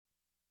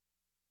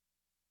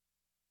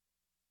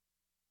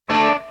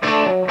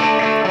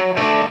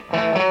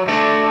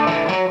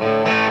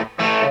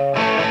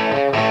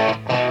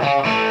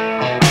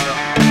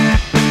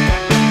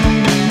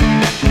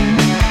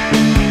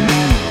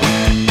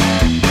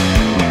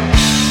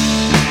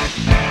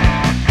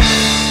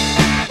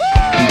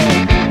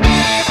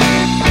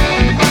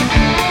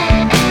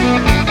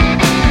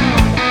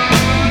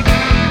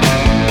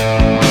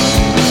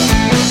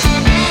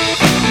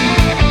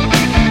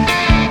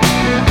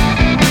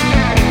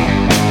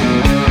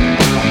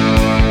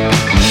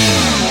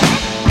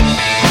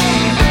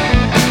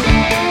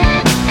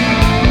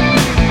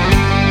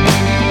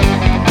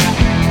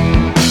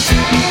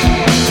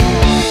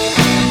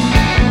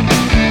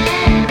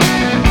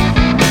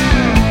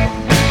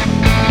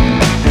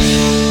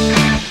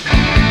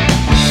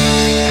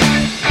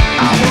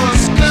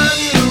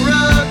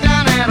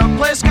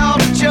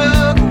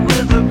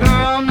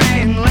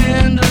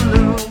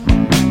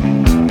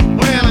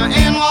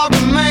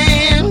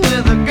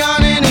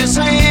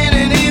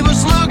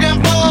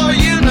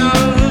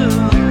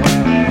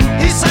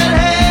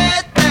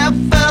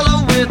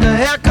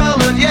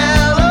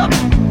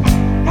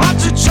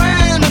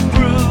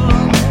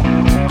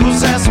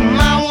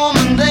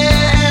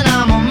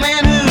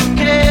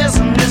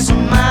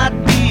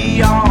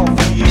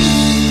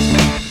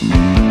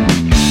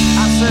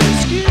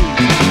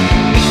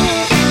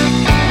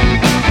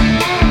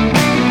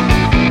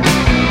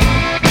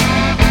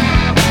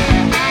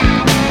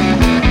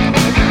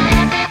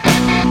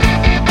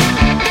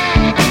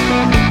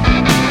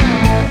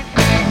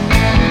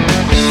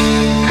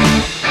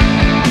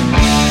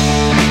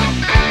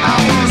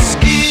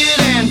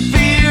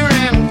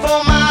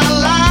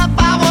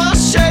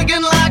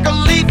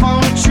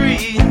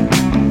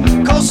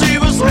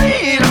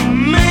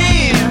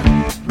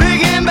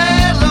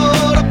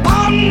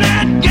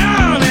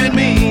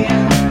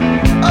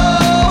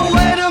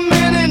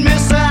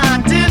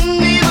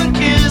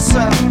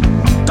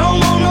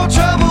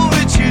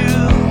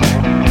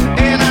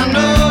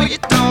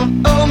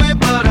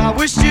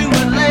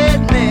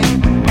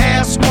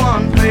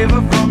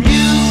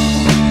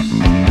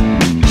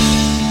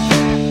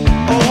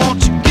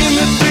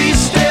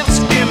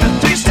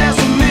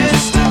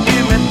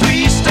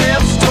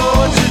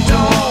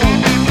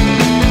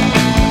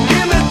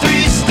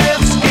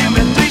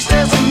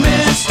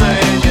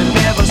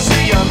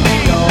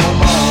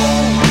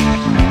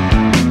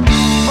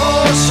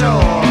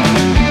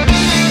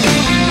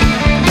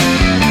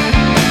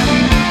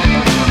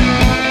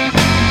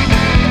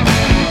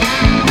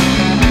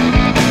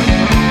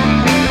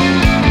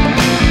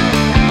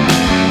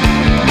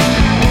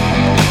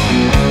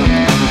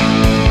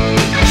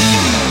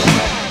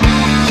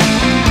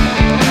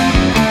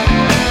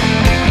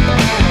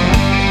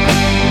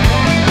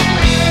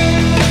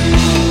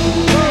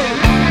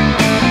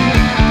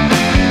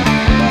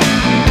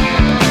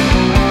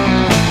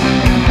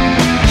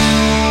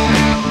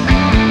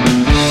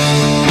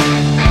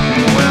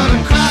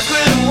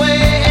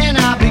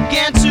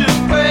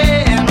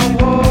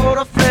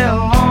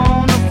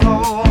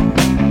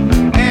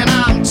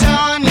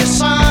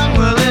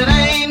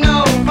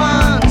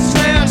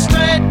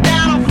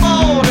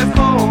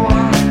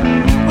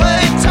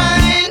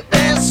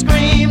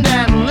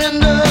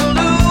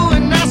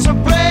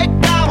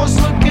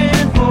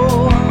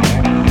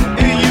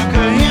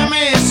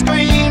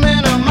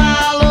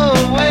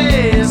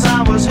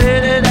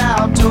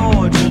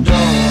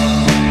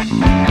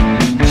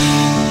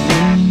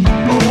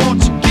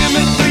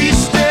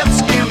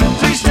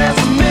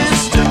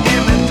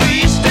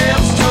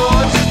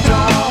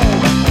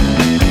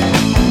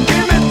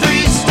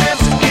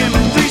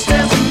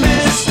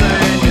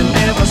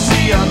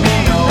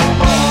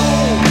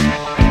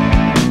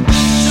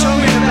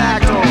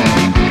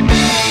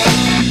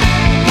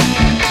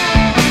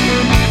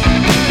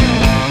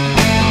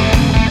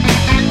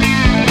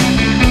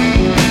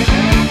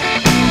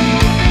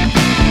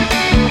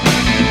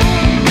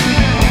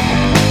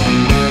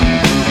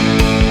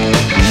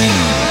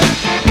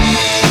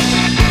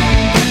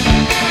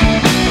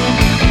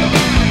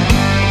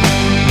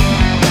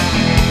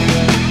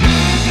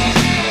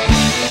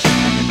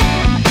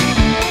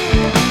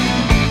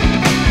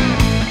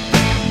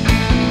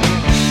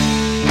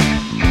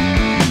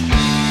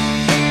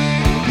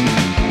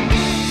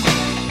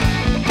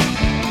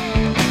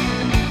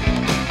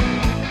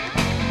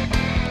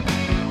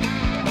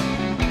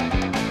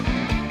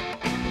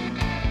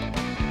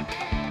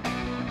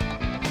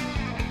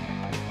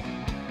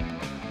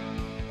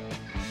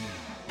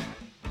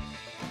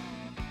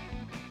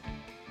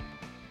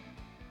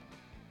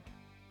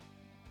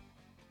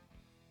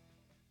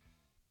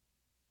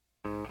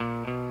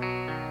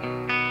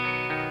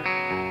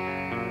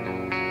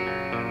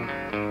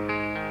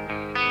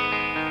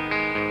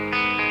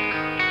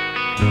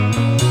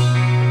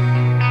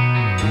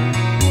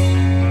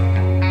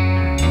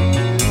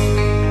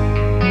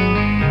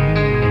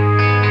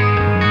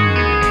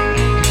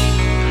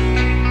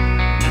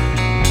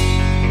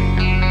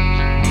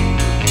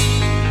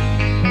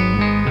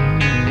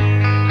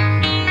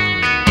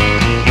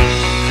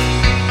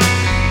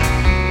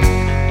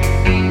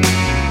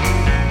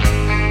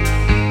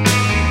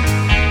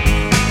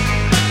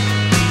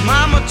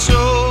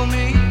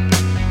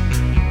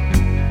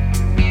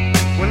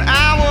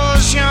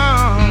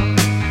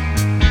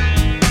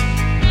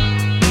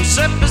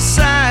sit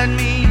beside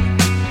me,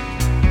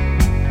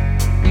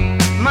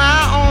 my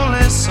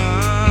only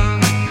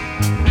son,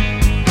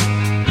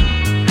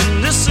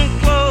 and listen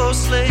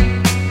closely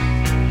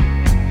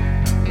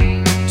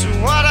to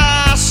what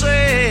I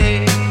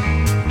say.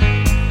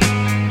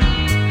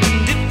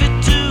 And if you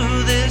do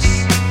this,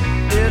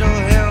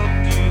 it'll help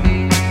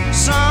you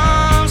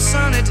some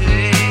sunny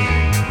day.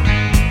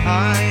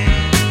 Oh, yeah.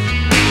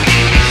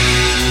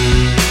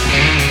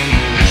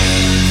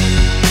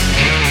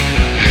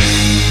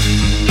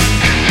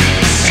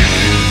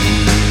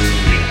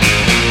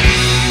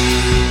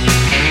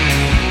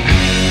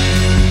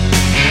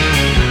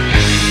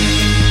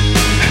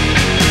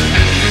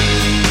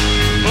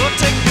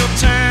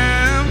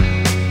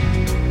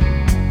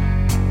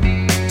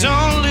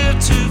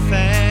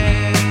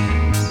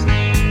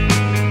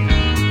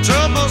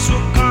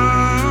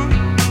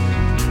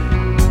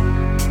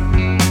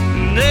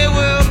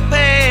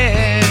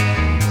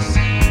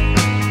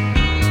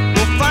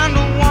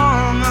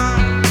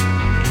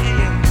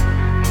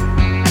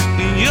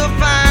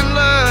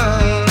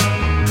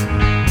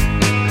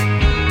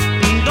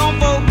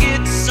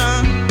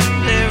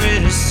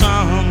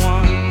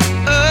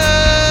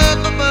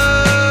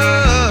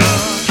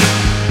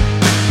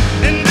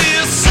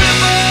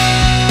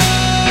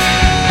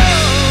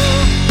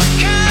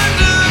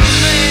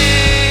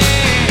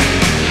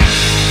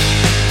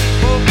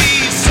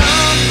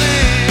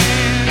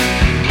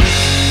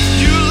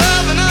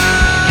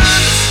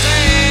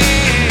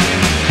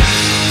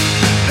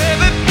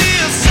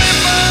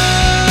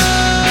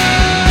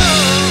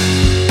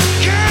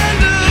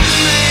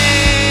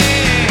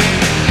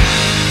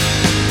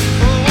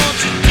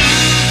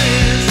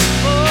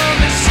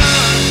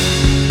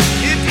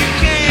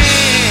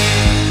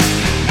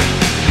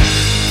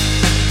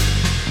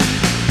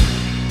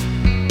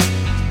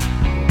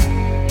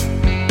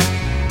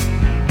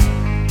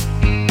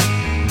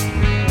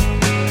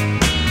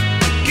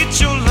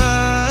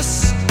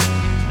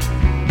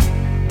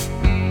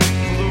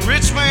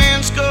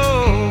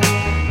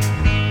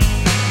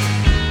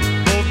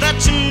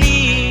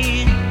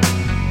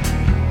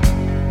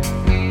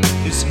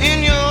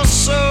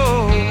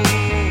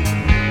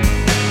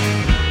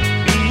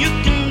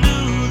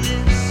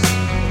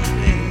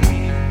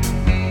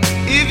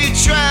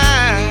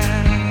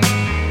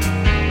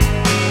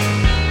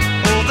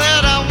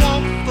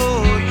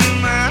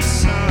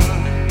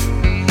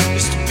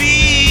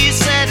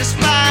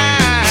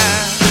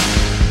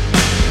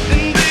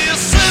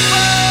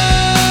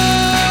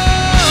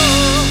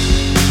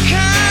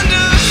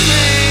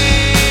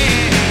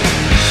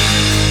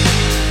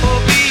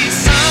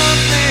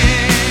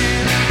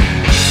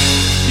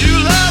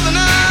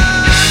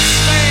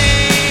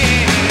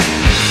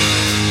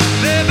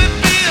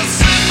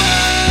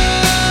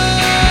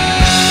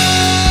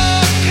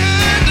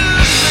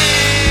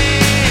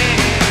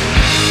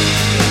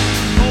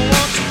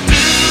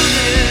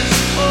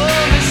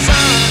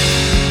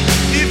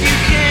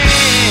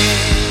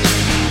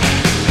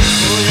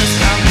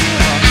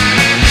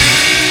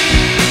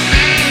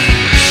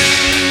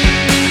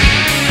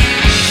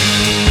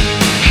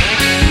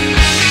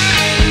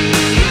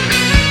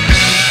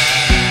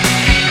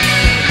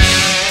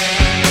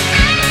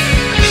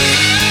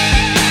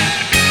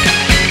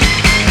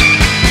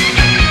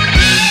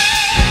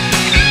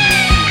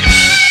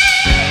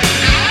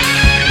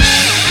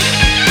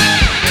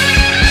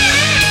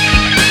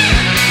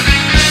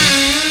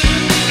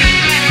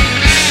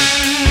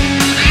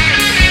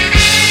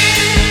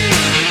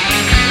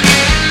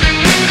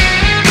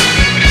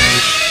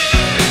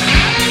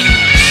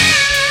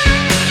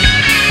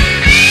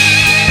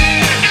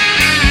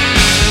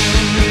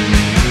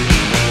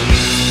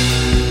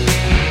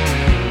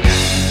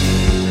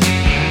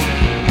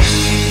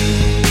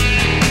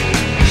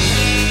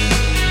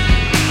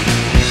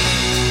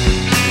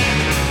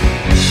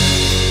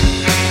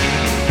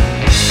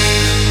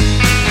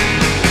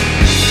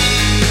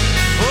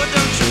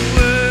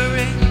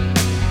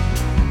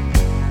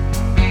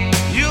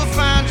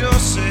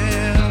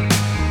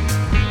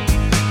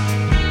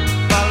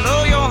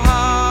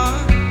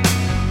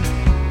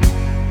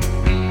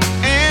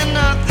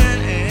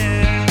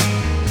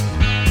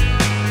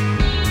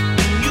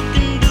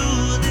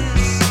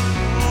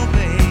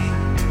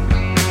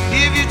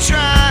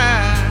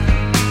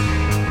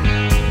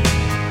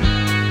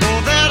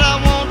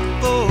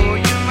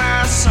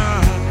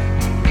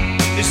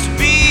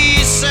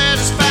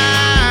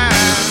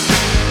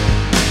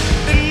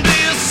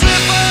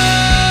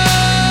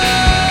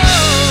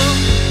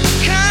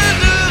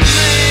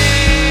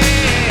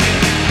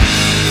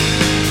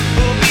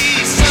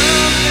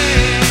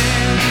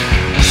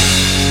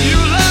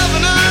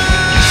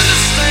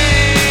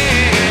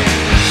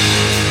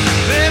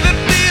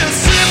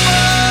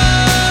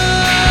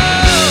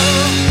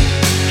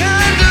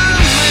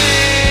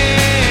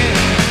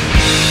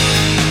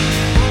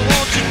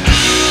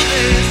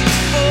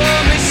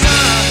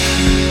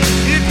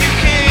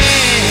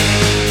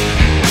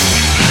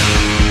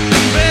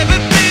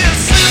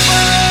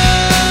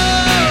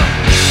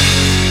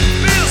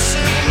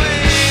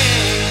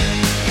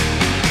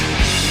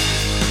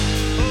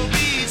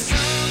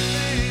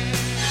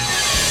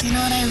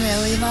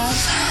 Really, love?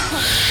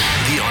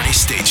 The Arnie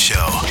State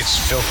Show. It's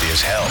filthy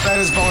as hell. That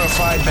is bona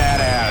fide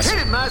badass.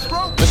 Hit it,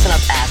 Maestro. Listen up,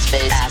 ass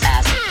face,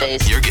 ass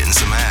face. You're getting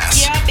some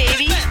ass. Yeah,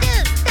 baby.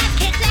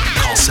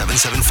 Call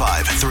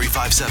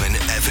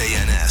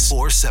 775-357-FANS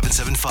or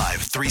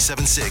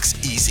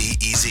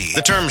 775-376-EASY-EASY.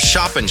 The term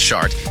shop and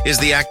shart is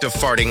the act of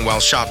farting while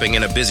shopping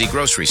in a busy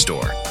grocery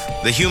store.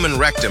 The human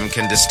rectum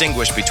can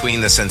distinguish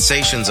between the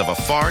sensations of a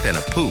fart and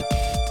a poop.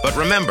 But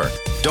remember,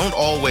 don't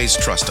always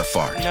trust a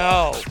fart.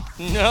 No.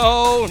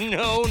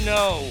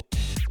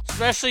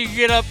 Especially you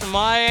get up to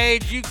my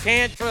age, you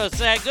can't trust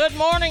that. Good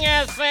morning,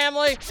 ass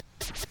family.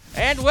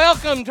 And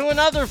welcome to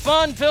another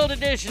fun-filled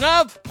edition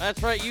of,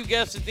 that's right, you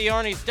guessed it, the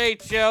Arnie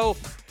State Show.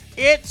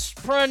 It's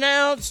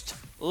pronounced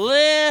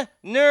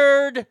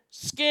Leonard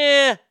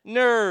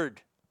Skinnerd.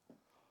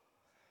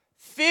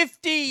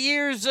 50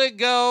 years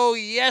ago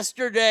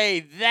yesterday,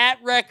 that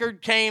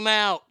record came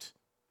out.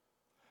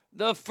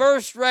 The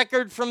first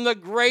record from the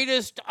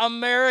greatest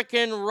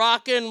American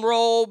rock and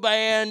roll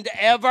band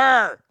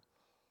ever.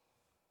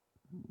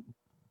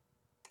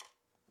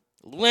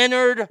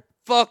 Leonard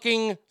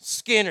fucking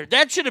Skinnerd.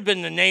 That should have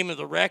been the name of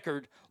the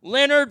record.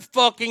 Leonard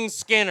fucking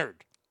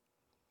Skinnerd.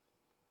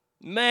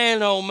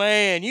 Man, oh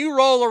man. You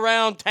roll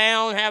around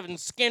town having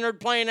Skinnerd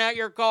playing out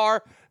your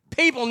car,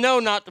 people know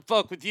not to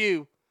fuck with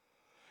you.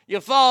 You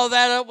follow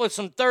that up with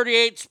some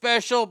 38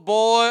 Special,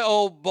 boy,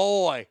 oh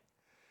boy.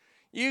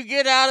 You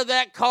get out of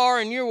that car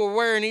and you were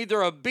wearing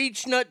either a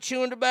Beach Nut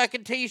Chewing Tobacco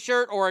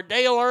t-shirt or a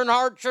Dale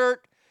Earnhardt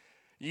shirt,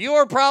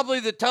 you're probably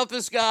the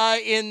toughest guy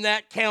in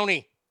that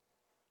county.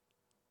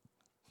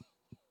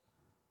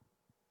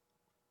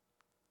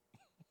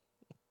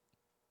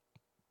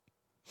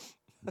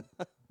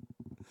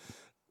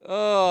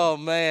 Oh,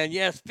 man.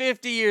 Yes,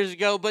 50 years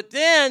ago. But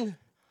then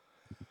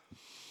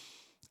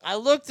I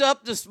looked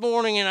up this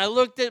morning and I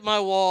looked at my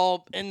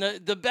wall, and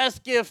the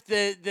best gift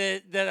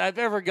that I've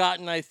ever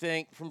gotten, I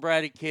think, from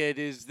Bratty Kid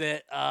is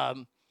that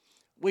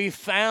we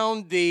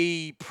found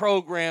the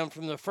program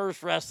from the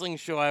first wrestling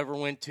show I ever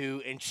went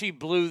to, and she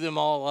blew them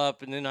all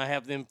up, and then I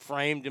have them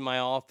framed in my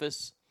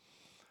office.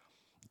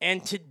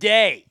 And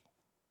today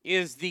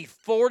is the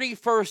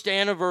 41st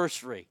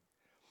anniversary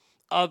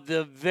of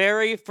the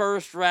very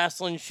first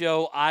wrestling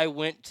show I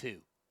went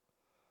to.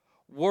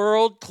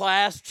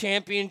 World-class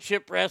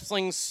championship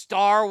wrestling,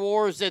 Star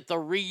Wars at the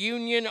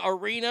Reunion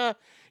Arena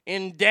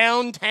in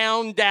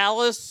downtown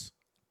Dallas.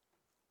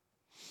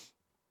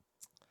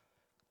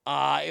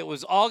 It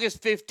was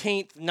August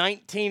 15th,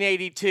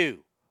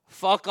 1982.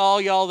 Fuck all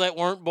y'all that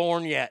weren't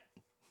born yet.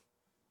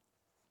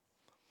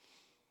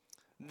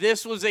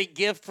 This was a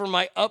gift for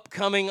my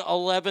upcoming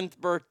 11th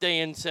birthday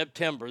in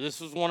September.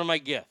 This was one of my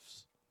gifts.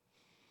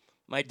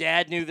 My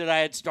dad knew that I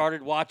had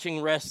started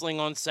watching wrestling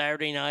on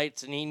Saturday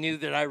nights, and he knew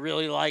that I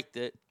really liked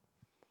it.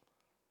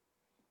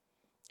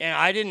 And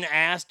I didn't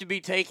ask to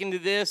be taken to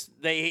this.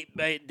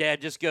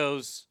 Dad just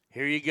goes,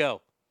 here you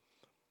go.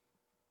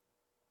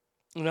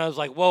 And I was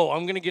like, whoa,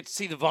 I'm going to get to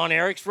see the Von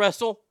Erichs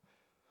wrestle?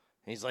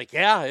 He's like,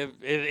 yeah,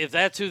 if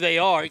that's who they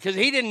are. Because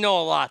he didn't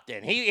know a lot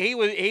then. He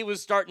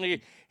was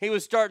starting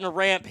to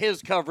ramp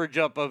his coverage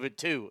up of it,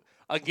 too,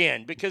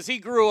 again, because he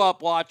grew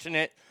up watching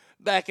it.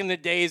 Back in the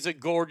days of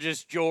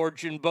Gorgeous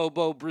George and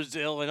Bobo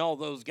Brazil and all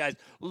those guys.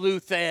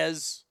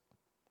 Luthez.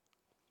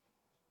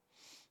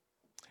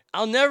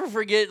 I'll never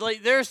forget,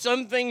 like, there's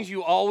some things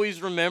you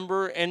always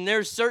remember, and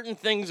there's certain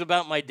things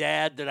about my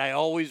dad that I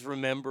always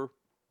remember.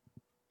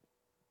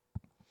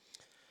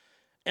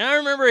 And I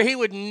remember he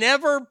would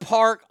never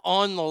park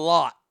on the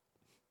lot.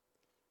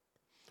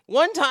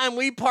 One time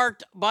we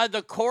parked by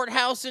the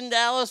courthouse in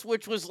Dallas,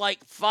 which was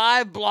like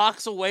 5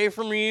 blocks away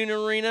from Reunion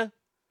Arena.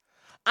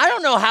 I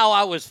don't know how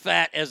I was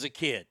fat as a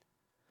kid.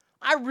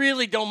 I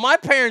really don't. My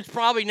parents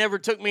probably never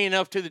took me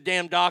enough to the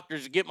damn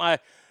doctors to get my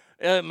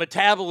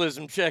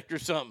metabolism checked or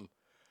something.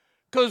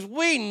 Because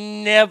we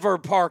never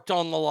parked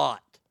on the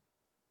lot.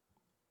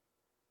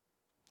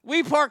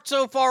 We parked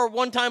so far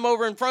one time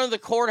over in front of the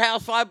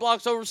courthouse 5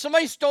 blocks over.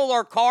 Somebody stole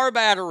our car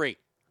battery.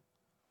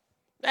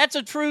 That's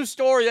a true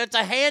story. That's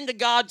a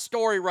hand-to-God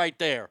story right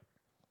there.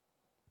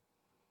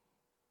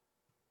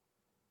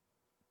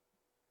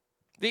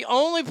 The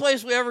only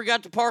place we ever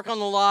got to park on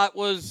the lot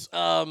was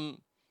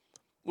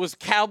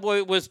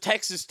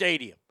Texas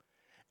Stadium.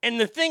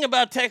 And the thing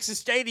about Texas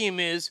Stadium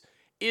is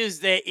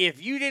that if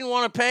you didn't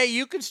want to pay,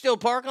 you could still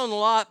park on the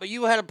lot, but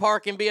you had to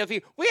park in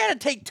BFE. We had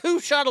to take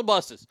 2 shuttle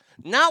buses.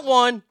 Not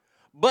 1,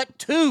 but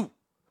 2.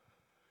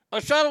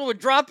 A shuttle would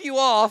drop you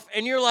off,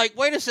 and you're like,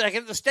 wait a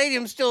second, the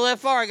stadium's still that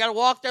far. I got to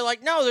walk there.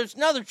 Like, no, there's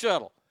another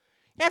shuttle.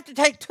 You have to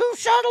take 2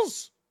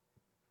 shuttles.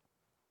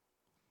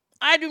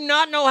 I do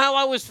not know how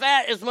I was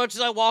fat as much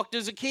as I walked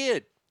as a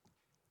kid.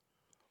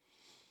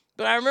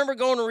 But I remember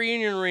going to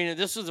Reunion Arena.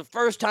 This was the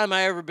first time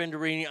I ever been to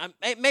Reunion.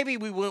 Maybe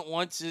we went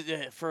once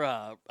for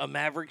a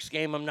Mavericks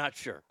game. I'm not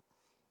sure.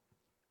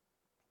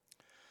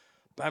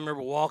 But I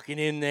remember walking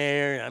in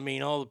there. I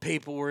mean, all the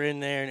people were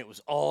in there, and it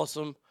was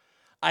awesome.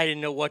 I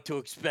didn't know what to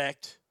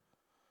expect.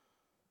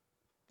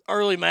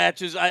 early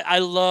matches. I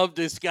loved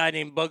this guy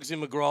named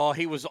Bugsy McGraw.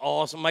 He was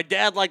awesome. My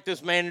dad liked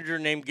this manager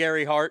named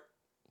Gary Hart,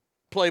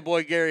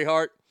 Playboy Gary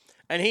Hart.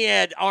 And he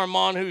had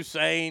Armand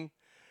Hussein,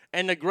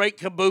 and the great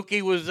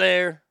Kabuki was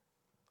there.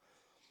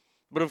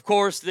 But, of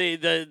course,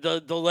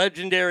 the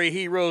legendary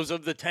heroes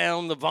of the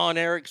town, the Von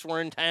Erichs,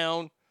 were in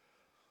town.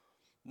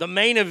 The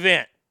main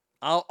event.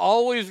 I'll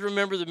always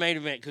remember the main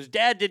event because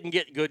Dad didn't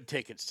get good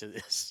tickets to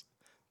this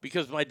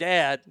because my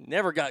dad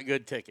never got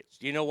good tickets.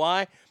 Do you know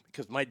why?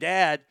 Because my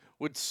dad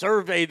would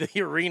survey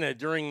the arena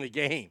during the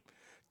game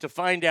to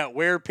find out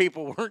where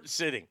people weren't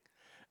sitting.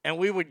 And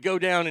we would go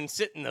down and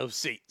sit in those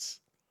seats.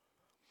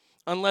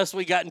 Unless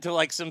we got into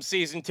like some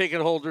season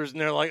ticket holders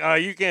and they're like, oh,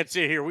 you can't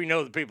sit here. We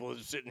know the people that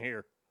are sitting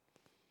here.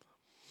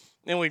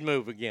 Then we'd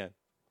move again.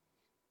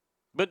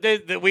 But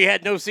we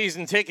had no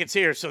season tickets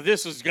here, so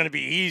this was going to be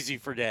easy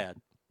for Dad.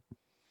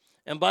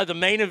 And by the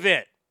main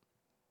event,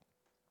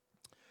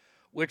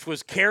 which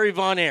was Kerry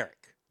Von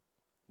Erich,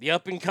 the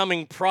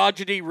up-and-coming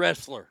prodigy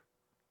wrestler,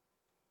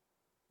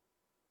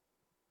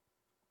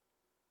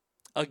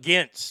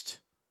 against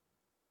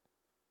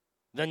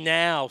the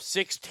now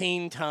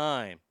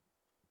 16-time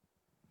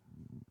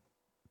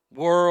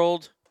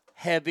world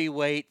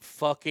heavyweight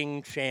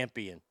fucking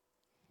champion.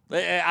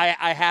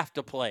 I have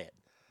to play it.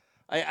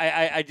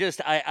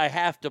 I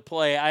have to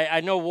play. I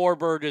know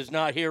Warbird is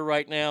not here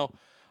right now,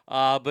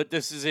 but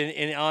this is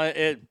in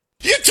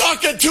You're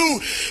talking to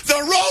the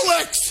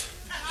Rolex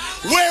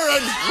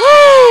wearing,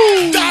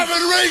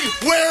 diamond ring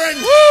wearing,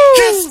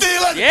 kiss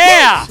stealing,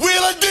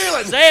 wheeling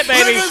dealing, say it,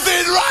 baby,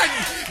 limousine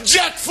riding,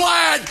 jet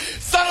flying,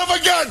 son of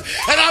a gun,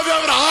 and I'm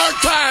having a hard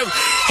time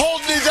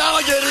holding these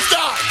alligators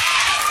down.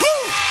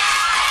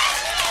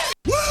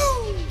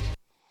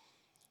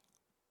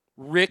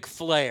 Ric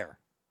Flair.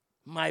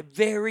 My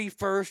very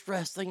first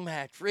wrestling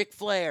match, Ric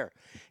Flair.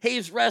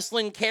 He's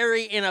wrestling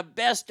Kerry in a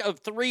best of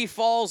 3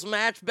 falls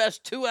match,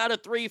 best 2 out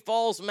of 3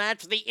 falls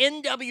match. The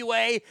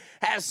NWA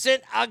has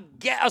sent a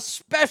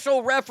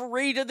special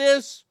referee to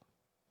this.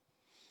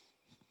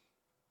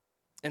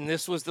 And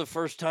this was the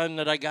first time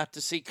that I got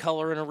to see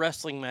color in a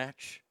wrestling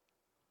match.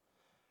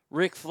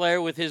 Ric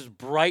Flair with his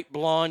bright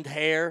blonde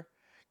hair.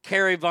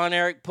 Kerry Von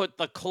Erich put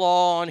the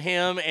claw on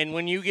him, and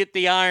when you get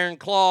the iron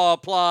claw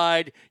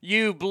applied,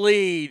 you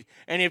bleed.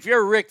 And if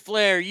you're Ric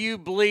Flair, you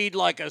bleed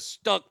like a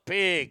stuck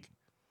pig.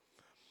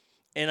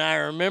 And I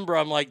remember,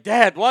 I'm like,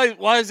 Dad, why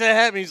is that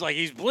happening? He's like,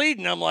 he's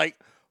bleeding. I'm like,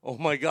 oh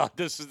my God,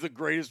 this is the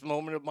greatest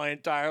moment of my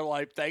entire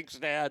life. Thanks,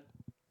 Dad.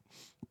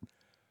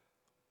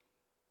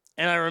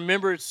 And I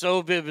remember it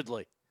so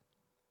vividly.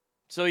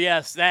 So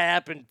yes, that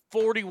happened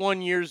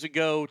 41 years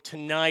ago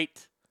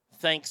tonight.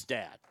 Thanks,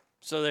 Dad.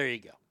 So there you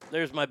go.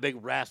 There's my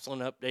big wrestling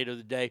update of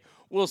the day.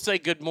 We'll say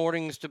good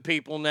mornings to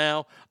people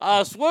now.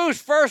 Swoosh,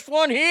 first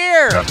one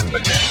here.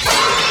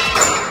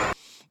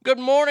 Good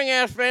morning,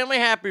 Ass Family.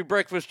 Happy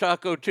Breakfast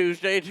Taco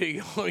Tuesday to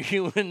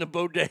you in the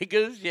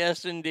bodegas.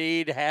 Yes,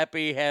 indeed.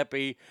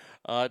 Happy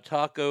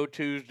Taco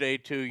Tuesday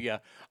to you.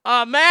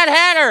 Mad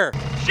Hatter.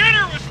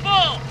 Shitter was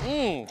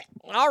full.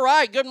 All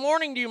right. Good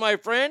morning to you, my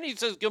friend. He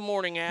says, good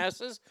morning,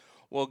 asses.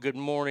 Well, good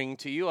morning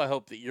to you. I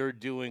hope that you're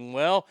doing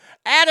well.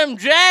 Adam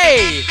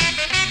J.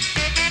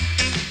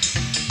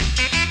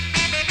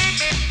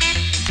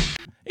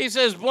 He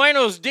says,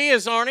 Buenos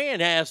dias, Arnie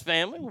and Ass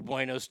Family.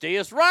 Buenos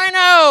dias.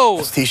 Rhino!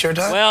 It's t-shirt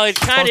time? Well, it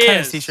kind of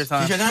is. T-shirt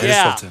time.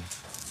 Yeah.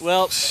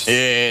 Well,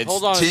 It's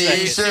hold on a second.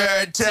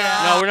 t-shirt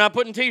time. No, we're not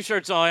putting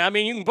T-shirts on. I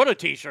mean, you can put a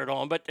T-shirt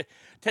on, but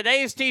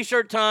today's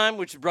T-shirt time,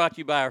 which is brought to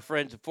you by our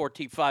friends at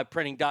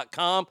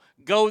 4t5printing.com.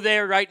 Go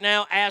there right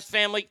now. Ass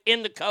Family,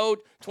 in the code,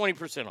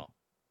 20% off.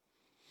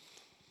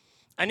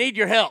 I need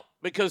your help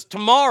because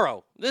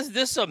tomorrow, this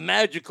is a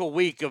magical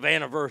week of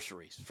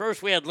anniversaries.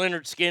 First, we had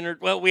Leonard Skinner.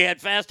 Well, we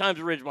had Fast Times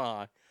at Ridgemont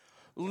High.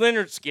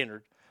 Leonard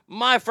Skinner,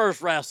 my first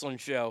wrestling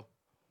show.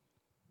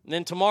 And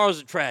then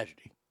tomorrow's a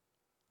tragedy.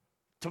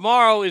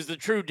 Tomorrow is the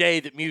true day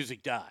that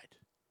music died.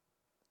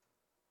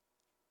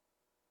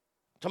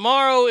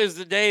 Tomorrow is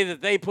the day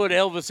that they put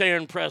Elvis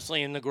Aaron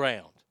Presley in the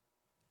ground.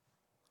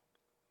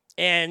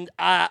 And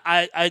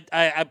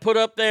I put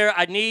up there,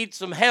 I need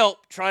some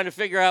help trying to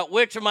figure out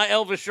which of my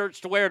Elvis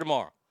shirts to wear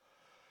tomorrow.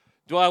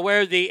 Do I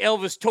wear the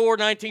Elvis Tour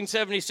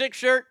 1976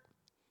 shirt?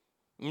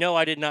 No,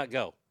 I did not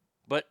go.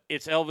 But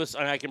it's Elvis,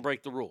 and I can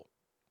break the rule.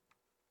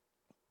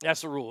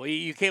 That's the rule.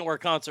 You can't wear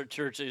concert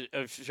shirts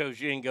of shows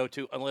you didn't go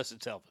to unless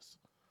it's Elvis.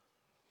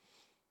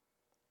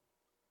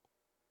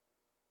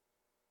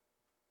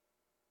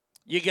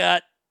 You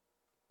got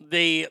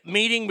the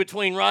meeting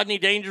between Rodney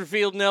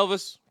Dangerfield and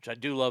Elvis, which I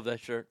do love that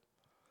shirt.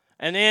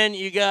 And then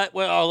you got,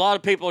 well, a lot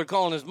of people are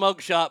calling his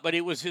mugshot, but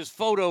it was his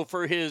photo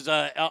for his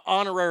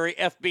honorary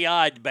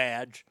FBI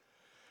badge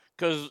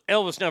because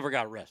Elvis never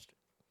got arrested.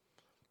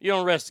 You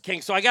don't arrest the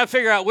king. So I got to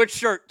figure out which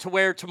shirt to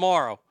wear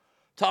tomorrow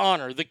to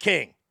honor the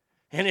king.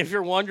 And if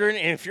you're wondering,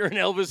 and if you're an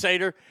Elvis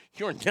hater,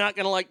 you're not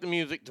going to like the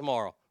music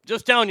tomorrow.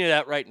 Just telling you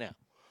that right now.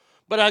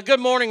 But good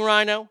morning,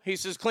 Rhino. He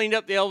says, cleaned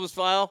up the Elvis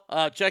file.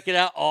 Check it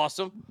out.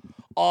 Awesome.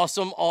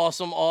 Awesome,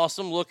 awesome,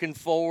 awesome. Looking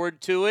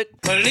forward to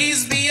it.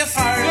 Please be a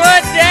fart.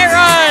 Good,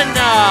 Darren!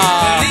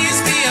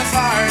 Please be a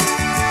fart.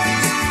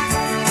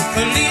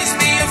 Please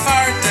be a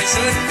fart. I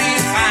should be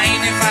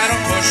fine if I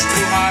don't push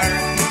too hard.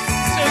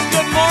 Says,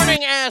 good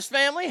morning, ass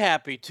family.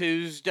 Happy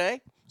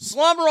Tuesday.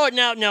 Slumroy.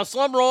 Now,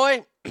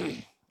 Slumroy,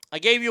 I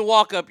gave you a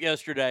walk-up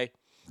yesterday.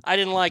 I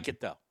didn't like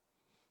it, though.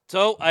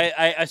 So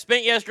I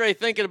spent yesterday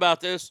thinking about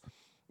this.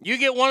 You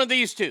get one of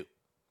these two.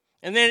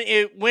 And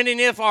then when and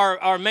if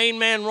our main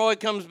man Roy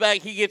comes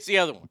back, he gets the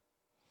other one.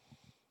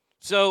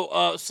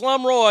 So,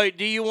 Slum Roy,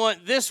 do you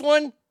want this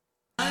one?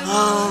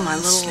 Oh, my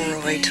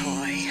little Roy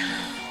toy.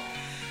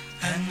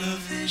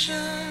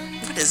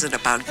 What is it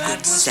about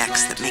good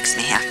sex that makes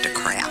me have to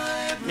crap?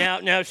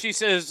 Now she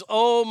says,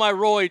 oh, my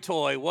Roy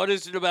toy. What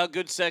is it about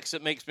good sex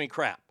that makes me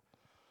crap?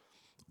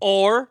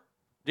 Or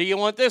do you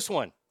want this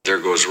one? There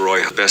goes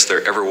Roy, best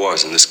there ever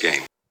was in this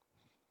game.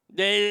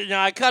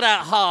 Now, I cut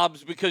out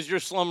Hobbs because you're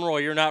Slum Roy.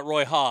 You're not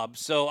Roy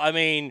Hobbs. So, I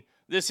mean,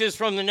 this is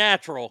from the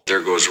natural.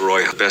 There goes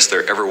Roy, best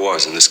there ever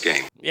was in this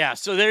game. Yeah,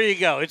 so there you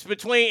go. It's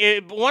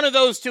between, one of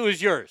those two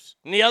is yours.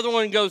 And the other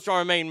one goes to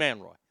our main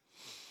man, Roy.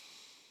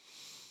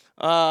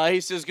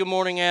 He says, good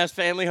morning, ass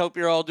family. Hope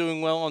you're all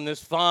doing well on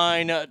this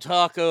fine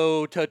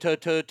Taco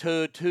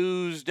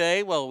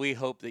Tuesday. Well, we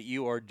hope that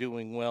you are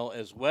doing well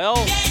as well.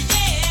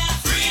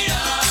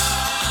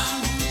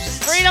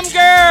 Freedom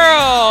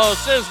Girl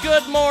says,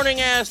 good morning,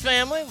 ass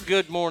family.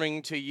 Good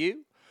morning to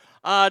you.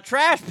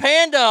 Trash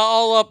Panda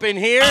all up in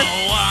here.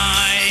 Oh,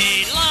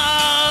 I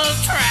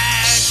love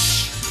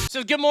trash.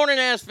 Says, good morning,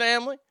 ass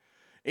family.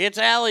 It's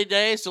Alley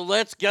Day, so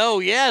let's go.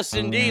 Yes,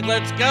 indeed,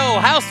 let's go.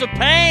 House of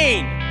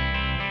Pain.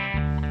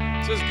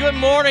 Says, good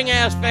morning,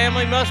 ass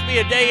family. Must be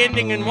a day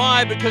ending in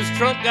Y because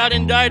Trump got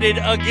indicted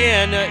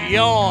again.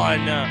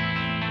 Yawn.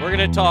 We're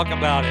going to talk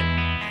about it.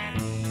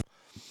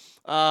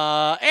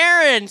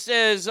 Aaron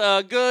says,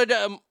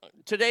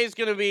 today's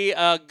going to be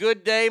a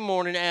good day,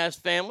 morning, ass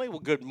family. Well,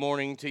 good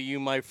morning to you,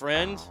 my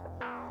friends.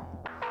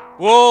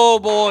 Whoa,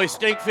 boy,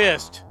 stink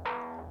fist.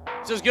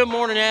 Says, good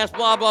morning, ass,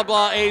 blah, blah,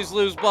 blah, A's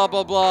lose, blah,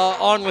 blah, blah.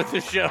 On with the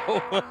show.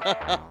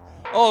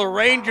 Oh, the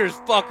Rangers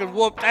fucking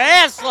whooped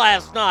ass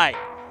last night.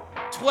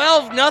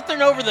 12-0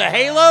 over the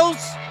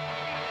Halos.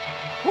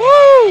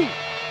 Woo!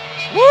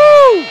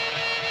 Woo!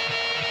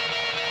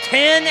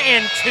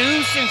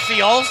 10-2 since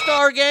the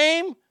All-Star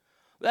game.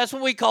 That's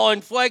what we call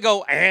in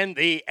Fuego. And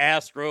the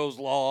Astros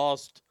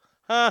lost.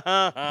 Ha,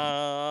 ha,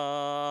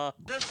 ha.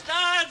 The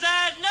stars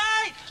at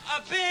night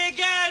are big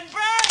and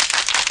bright.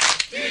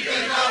 Deep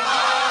in the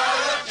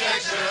heart of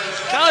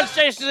Texas. College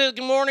Station says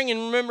good morning and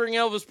remembering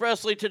Elvis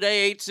Presley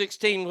today,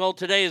 8/16. Well,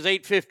 today is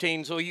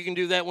 8/15, so you can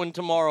do that one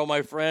tomorrow,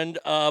 my friend.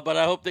 But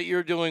I hope that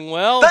you're doing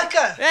well.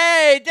 Becca!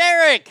 Hey,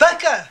 Derek!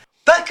 Becca!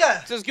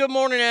 Says good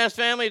morning, ass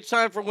family. It's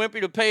time for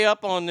Wimpy to pay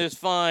up on this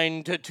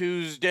fine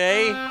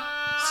Tuesday.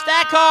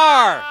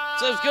 Stackar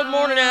says good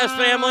morning, ass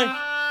family.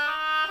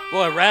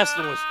 Boy,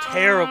 wrestling was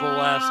terrible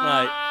last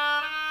night.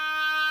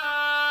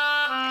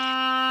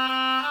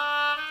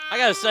 I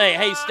gotta say,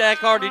 hey,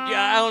 Stackar,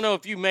 I don't know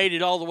if you made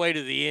it all the way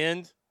to the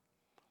end,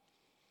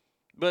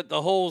 but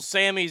the whole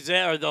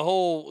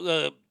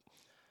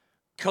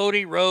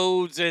Cody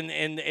Rhodes and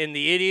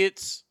the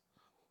idiots,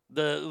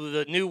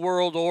 the New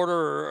World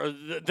Order, or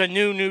the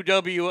new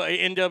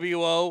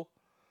NWO,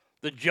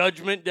 the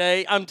Judgment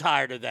Day. I'm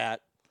tired of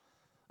that.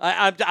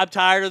 I'm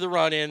tired of the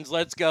run-ins.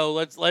 Let's go.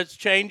 Let's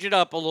change it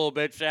up a little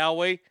bit, shall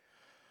we?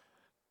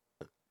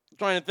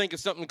 Trying to think of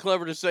something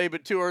clever to say,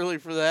 but too early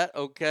for that.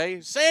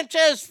 Okay.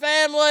 Sanchez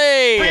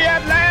family! Free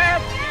at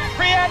last!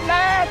 Free at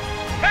last!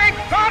 Thank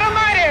God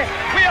Almighty!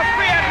 We are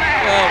free at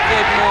last! Well,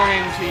 good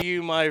morning to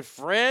you, my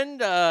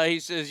friend. He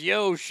says,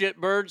 yo,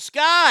 shitbird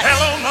Scott!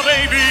 Hello, my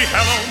baby!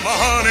 Hello, my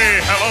honey!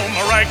 Hello,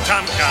 my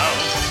ragtime cow!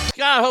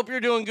 Scott, hope you're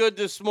doing good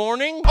this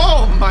morning.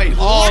 Oh, my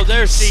Oh,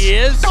 there she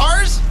is.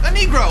 Stars, a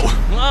Negro.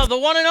 Oh, the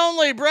one and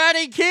only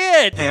Bratty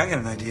Kid. Hey, I got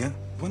an idea.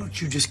 Why don't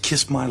you just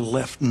kiss my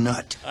left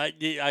nut?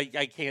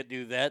 I can't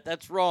do that.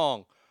 That's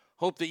wrong.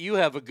 Hope that you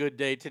have a good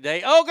day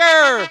today.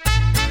 Ogre!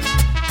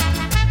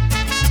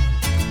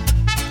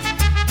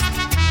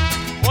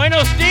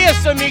 Buenos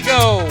dias,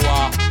 amigo.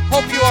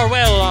 Hope you are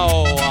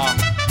well.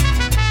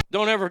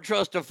 Don't ever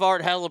trust a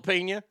fart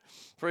jalapeno.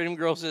 Freedom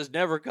Girl says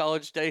never,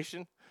 College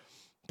Station.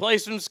 Play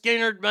some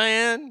Skinner,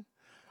 man.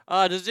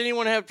 Does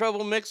anyone have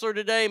trouble Mixler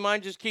today?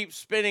 Mine just keeps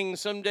spinning.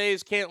 Some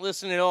days can't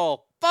listen at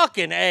all.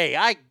 Fucking A.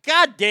 I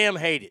goddamn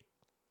hate it.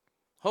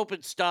 Hope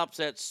it stops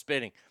that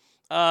spinning.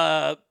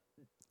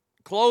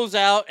 Close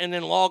out and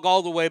then log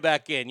all the way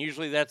back in.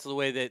 Usually that's the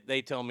way that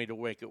they tell me to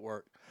make it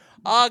work.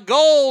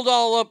 Gold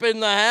all up in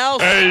the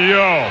house. Hey,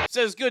 yo.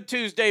 Says, good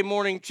Tuesday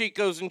morning,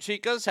 Chicos and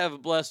Chicas. Have a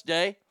blessed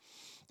day.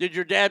 Did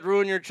your dad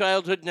ruin your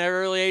childhood in an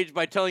early age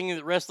by telling you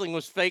that wrestling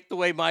was fake the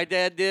way my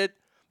dad did?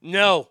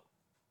 No,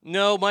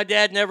 my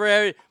dad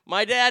never.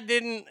 My dad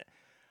didn't.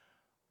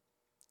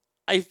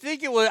 I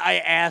think it was. I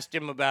asked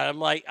him about it.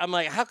 I'm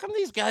like, how come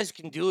these guys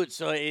can do it?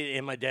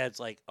 And my dad's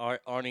like,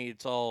 Arnie,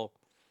 it's all.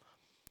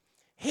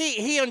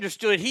 He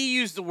understood. He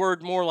used the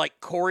word more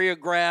like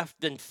choreographed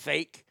than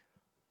fake.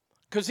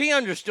 because he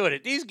understood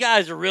it. These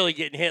guys are really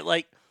getting hit.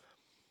 Like,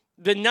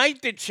 the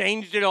night that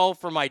changed it all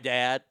for my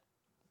dad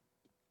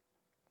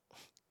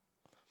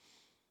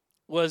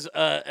was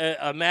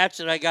a match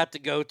that I got to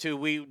go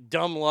to.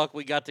 Dumb luck,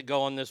 we got to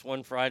go on this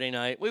one Friday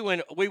night. We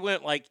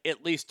went like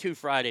at least 2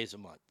 Fridays a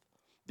month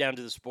down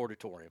to the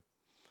Sportatorium.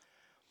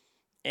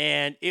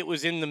 And it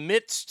was in the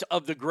midst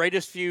of the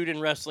greatest feud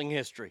in wrestling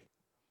history.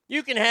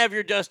 You can have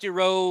your Dusty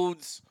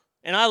Rhodes,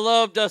 and I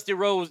love Dusty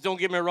Rhodes, don't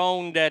get me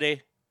wrong,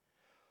 Daddy.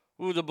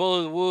 Ooh, the Bull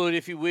of the Wood,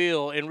 if you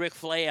will, and Ric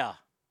Flair.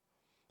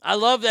 I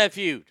love that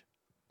feud.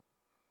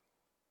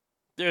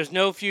 There's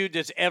no feud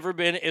that's ever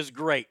been as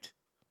great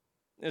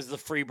as the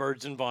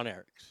Freebirds and Von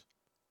Erichs.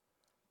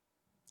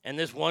 And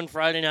this one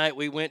Friday night,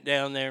 we went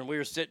down there, and we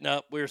were sitting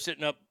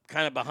up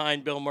kind of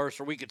behind Bill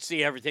Mercer. We could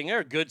see everything. There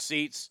were good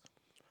seats.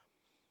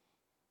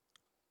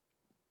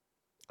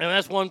 And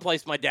that's one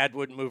place my dad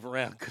wouldn't move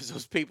around because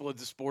those people at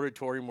the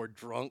Sportatorium were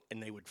drunk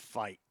and they would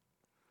fight.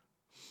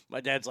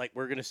 My dad's like,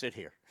 we're going to sit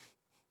here.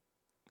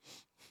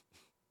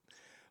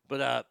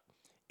 But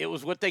it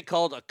was what they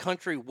called a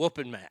country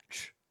whooping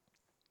match.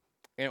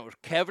 And it was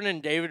Kevin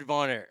and David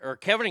Von Erich, or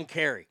Kevin and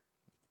Kerry.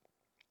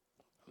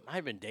 It might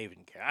have been David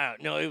and Kerry. I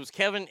don't know. It was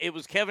Kevin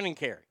and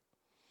Kerry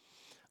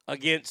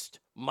against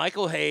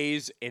Michael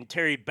Hayes and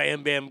Terry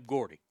Bam Bam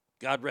Gordy.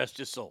 God rest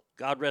his soul.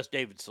 God rest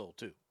David's soul,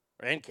 too.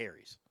 And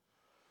Kerry's.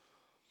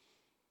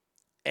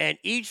 And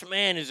each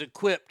man is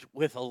equipped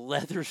with a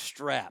leather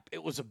strap.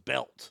 It was a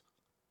belt.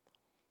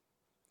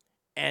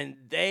 And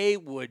they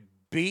would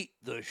beat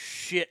the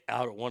shit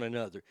out of one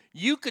another.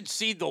 You could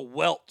see the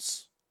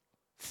welts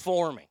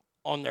forming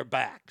on their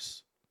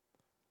backs.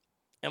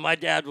 And my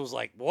dad was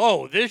like,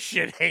 whoa, this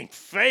shit ain't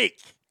fake.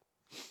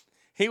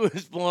 He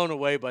was blown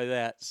away by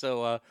that.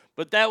 So,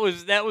 but that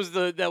was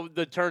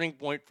the turning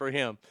point for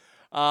him.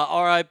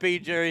 R.I.P.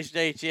 Jerry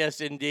States,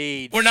 yes,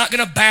 indeed. We're not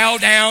going to bow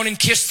down and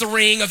kiss the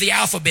ring of the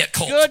alphabet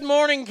cult. Good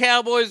morning,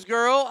 Cowboys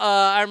girl.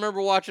 I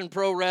remember watching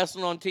pro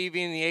wrestling on TV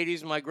in the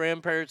 80s in my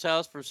grandparents'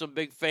 house for some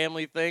big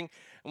family thing.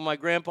 When my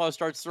grandpa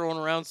starts throwing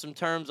around some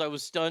terms, I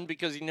was stunned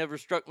because he never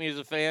struck me as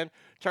a fan.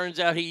 Turns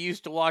out he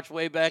used to watch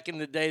way back in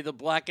the day, the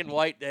black and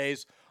white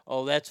days.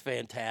 Oh, that's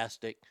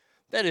fantastic.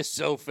 That is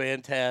so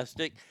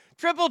fantastic.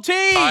 Triple T!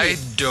 I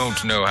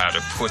don't know how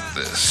to put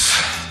this,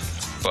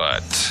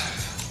 but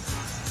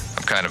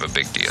I'm kind of a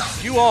big deal.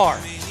 You are.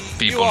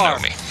 People know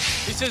me.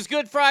 He says,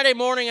 good Friday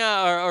morning,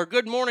 or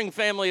good morning,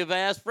 family of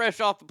ass. Fresh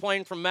off the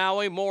plane from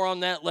Maui. More on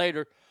that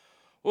later.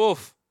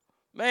 Oof.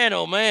 Man,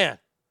 oh, man.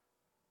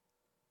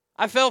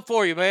 I felt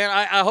for you, man.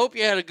 I hope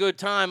you had a good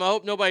time. I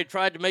hope nobody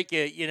tried to make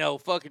you,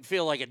 fucking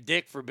feel like a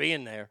dick for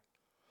being there.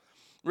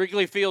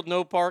 Wrigley Field,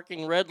 no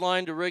parking. Red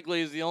line to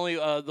Wrigley is the only,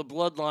 the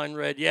bloodline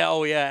red. Yeah,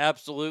 oh, yeah,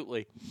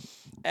 absolutely.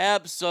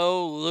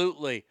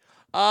 Absolutely.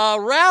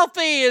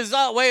 Ralphie is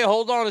wait,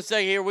 hold on a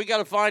second here. We got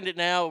to find it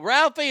now.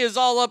 Ralphie is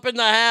all up in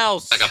the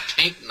house. Like a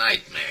pink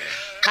nightmare.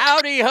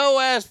 Howdy ho,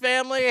 ass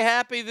family.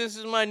 Happy this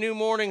is my new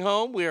morning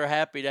home. We are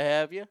happy to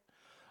have you.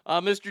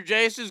 Mr.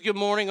 J says, good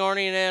morning,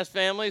 Arnie and ass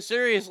family.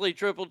 Seriously,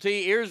 Triple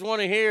T, ears want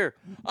to hear.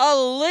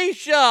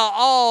 Alicia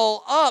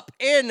all up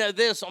in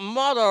this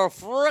mother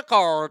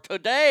fricker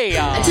today.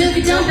 I took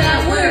a dump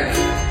at work.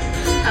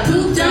 I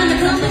pooped on the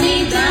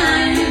company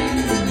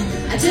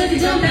dime. I took a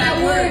dump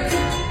at work.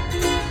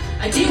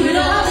 I do it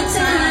all the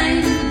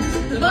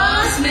time. The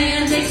boss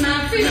man takes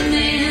my freedom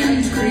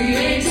and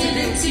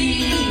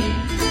creativity.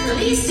 The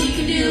least he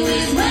can do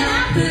is when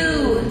I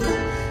poo.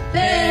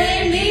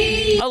 Pay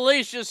me.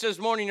 Alicia says,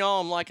 morning, y'all.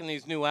 I'm liking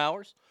these new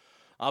hours.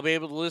 I'll be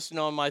able to listen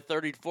on my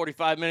 30 to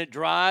 45-minute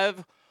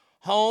drive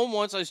home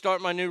once I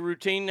start my new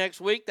routine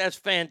next week. That's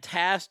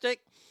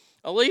fantastic.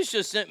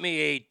 Alicia sent me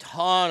a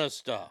ton of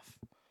stuff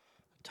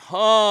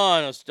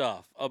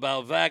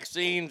about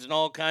vaccines and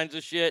all kinds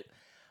of shit.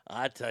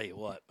 I tell you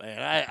what,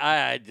 man,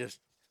 I just,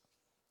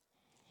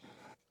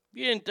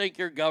 you didn't think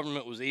your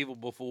government was evil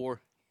before,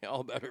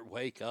 y'all better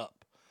wake up.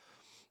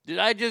 Did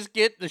I just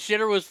get the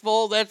shitter was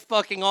full? That's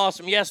fucking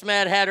awesome. Yes,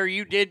 Mad Hatter,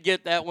 you did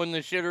get that when the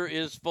shitter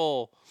is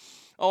full.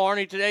 Oh,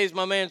 Arnie, today is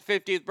my man's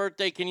 50th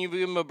birthday. Can you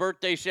give him a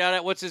birthday shout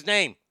out? What's his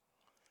name?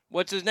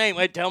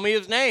 Wait, tell me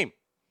his name.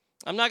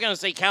 I'm not going to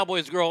say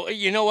Cowboys girl.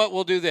 You know what?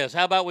 We'll do this.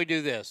 How about we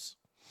do this?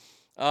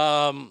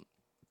 There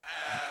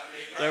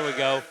we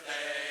go.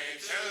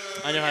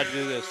 I know how to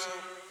do this.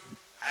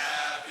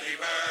 Happy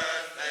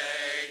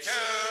birthday to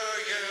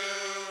you.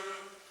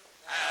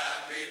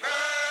 Happy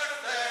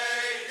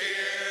birthday,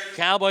 dear.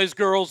 Cowboys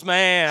girls,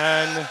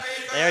 man.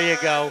 There you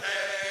go.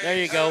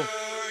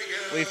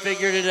 We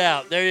figured it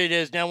out. There it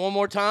is. Now one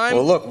more time.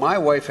 Well, look, my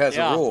wife has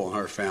a rule in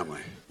her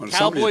family. When it's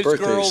somebody's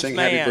birthday, they sing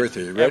happy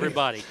birthday. You ready?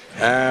 Everybody.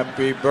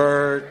 Happy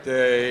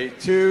birthday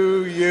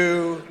to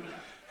you.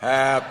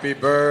 Happy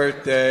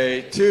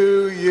birthday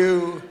to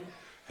you.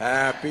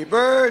 Happy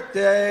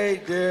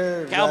birthday,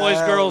 dear Cowboys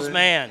Valen. girls,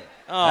 man.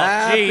 Oh,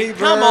 happy gee.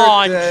 Come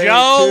on,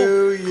 Joe.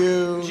 To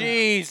you.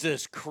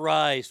 Jesus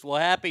Christ. Well,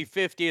 happy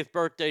 50th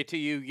birthday to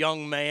you,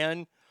 young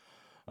man.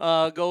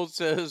 Gold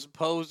says,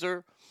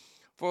 poser.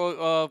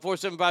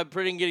 475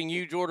 printing, getting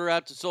huge order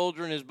out to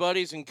Soldier and his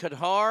buddies in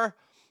Qatar.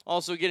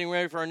 Also getting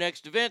ready for our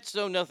next event,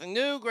 so nothing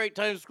new. Great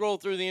time to scroll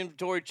through the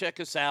inventory. Check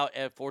us out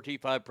at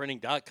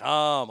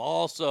 4t5printing.com.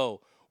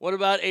 Also, what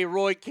about a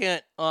Roy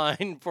Kent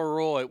line for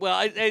Roy? Well,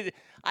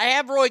 I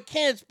have Roy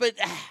Kent's, but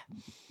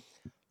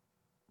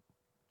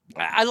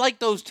I like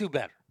those two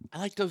better.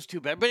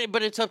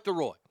 But it's up to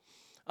Roy.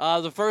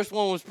 The first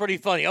one was pretty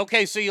funny.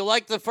 Okay, so you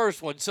like the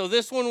first one. So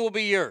this one will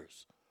be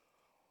yours.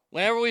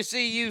 Whenever we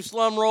see you,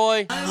 Slum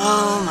Roy.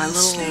 Oh, my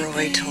little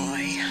Roy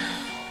toy.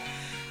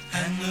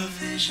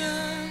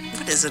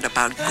 What is it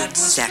about good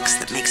sex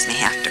that makes me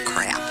have to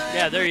crap?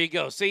 Yeah, there you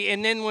go. See,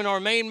 and then when our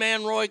main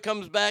man Roy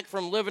comes back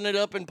from living it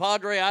up in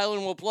Padre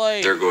Island, we'll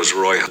play. There goes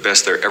Roy,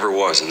 best there ever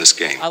was in this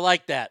game. I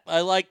like that.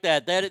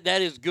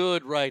 That is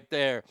good right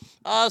there.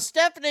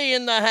 Stephanie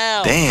in the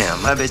house.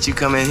 Damn, I bet you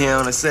come in here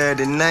on a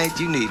Saturday night,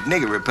 you need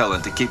nigga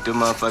repellent to keep them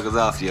motherfuckers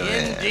off your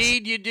ass.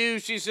 Indeed you do.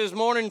 She says,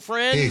 morning,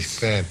 friends. He's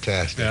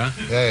fantastic.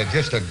 Yeah,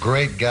 just a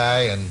great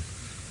guy and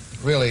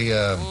really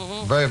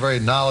very, very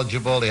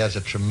knowledgeable. He has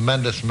a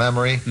tremendous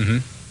memory.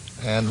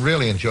 And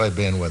really enjoyed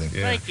being with him.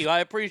 Thank you. I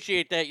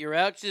appreciate that you're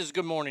out. She says,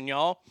 good morning,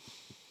 y'all.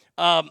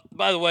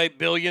 By the way,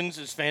 Billions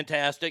is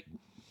fantastic.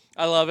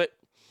 I love it.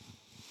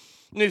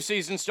 New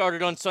season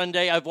started on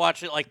Sunday. I've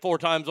watched it like 4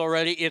 times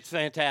already. It's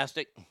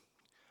fantastic.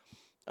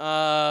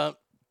 I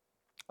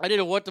didn't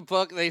know what the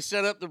fuck. They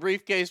set up the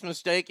briefcase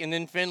mistake, and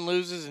then Finn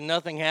loses and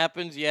nothing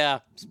happens.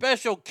 Yeah.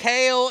 Special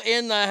Kale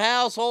in the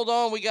house. Hold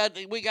on. We got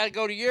to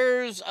go to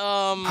yours.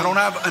 I don't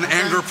have an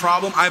anger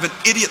problem. I have an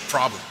idiot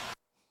problem.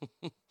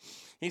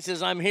 He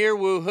says, I'm here,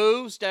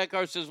 woohoo.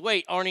 Stackar says,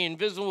 wait, Arnie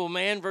Invisible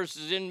Man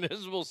versus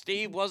Invisible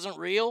Steve wasn't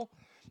real?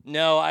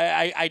 No,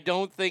 I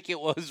don't think it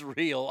was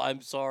real.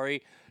 I'm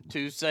sorry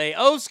to say.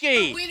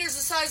 Oski! Wiener's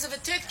the size of a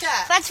Tic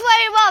Tac. That's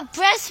why your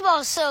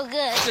basketball's so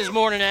good. This is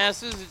morning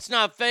asses. It's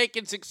not fake.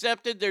 It's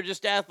accepted. They're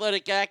just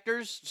athletic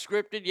actors.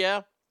 Scripted,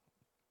 yeah.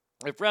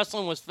 If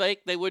wrestling was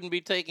fake, they wouldn't be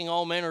taking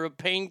all manner of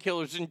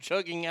painkillers and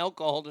chugging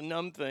alcohol to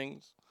numb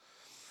things.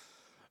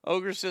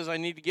 Ogre says, I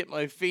need to get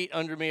my feet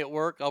under me at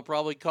work. I'll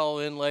probably call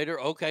in later.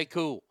 Okay,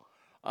 cool.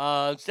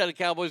 Instead of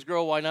Cowboys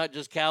Girl, why not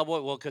just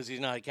Cowboy? Well, because he's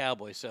not a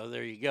cowboy, so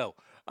there you go.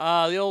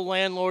 The old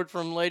landlord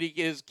from Lady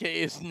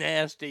is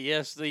nasty.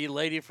 Yes, the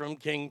lady from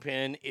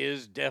Kingpin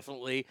is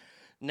definitely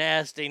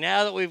nasty.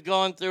 Now that we've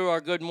gone through our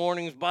good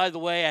mornings, by the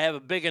way, I have a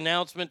big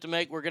announcement to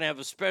make. We're going to have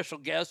a special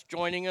guest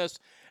joining us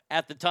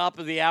at the top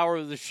of the hour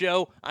of the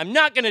show. I'm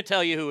not going to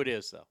tell you who it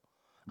is, though.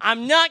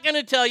 I'm not going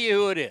to tell you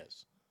who it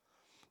is.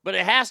 But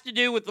it has to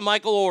do with the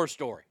Michael Orr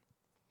story.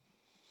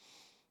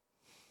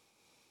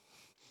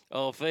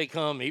 Oh, fake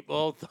hum,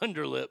 meatball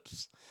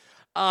thunderlips.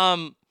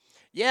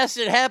 Yes,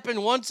 it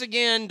happened once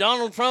again.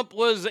 Donald Trump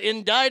was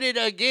indicted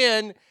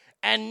again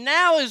and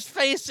now is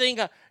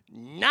facing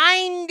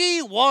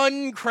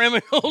 91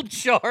 criminal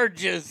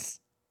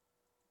charges.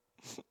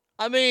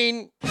 I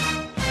mean,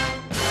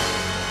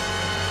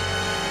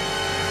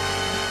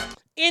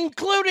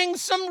 including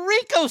some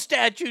RICO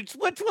statutes,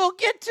 which we'll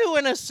get to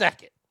in a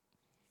second.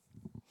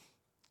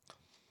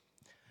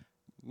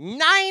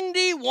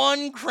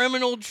 91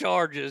 criminal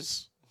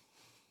charges.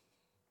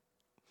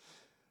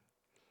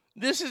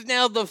 This is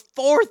now the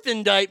 4th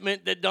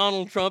indictment that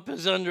Donald Trump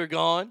has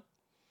undergone.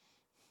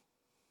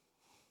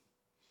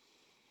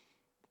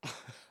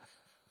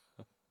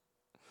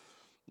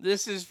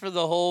 This is for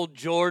the whole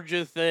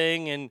Georgia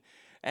thing,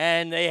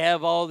 and they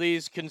have all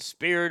these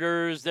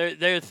conspirators.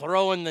 They're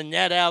throwing the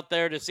net out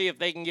there to see if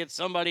they can get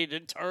somebody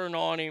to turn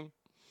on him.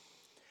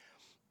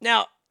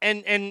 Now,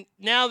 and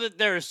now that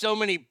there are so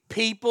many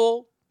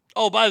people.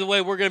 Oh, by the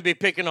way, we're going to be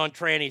picking on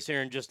trannies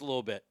here in just a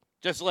little bit.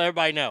 Just to let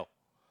everybody know.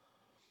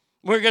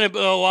 I'm going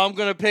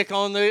to pick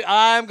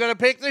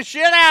the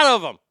shit out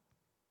of them.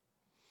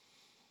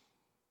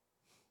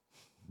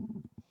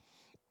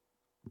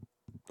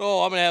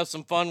 Oh, I'm going to have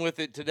some fun with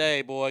it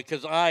today, boy,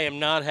 because I am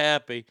not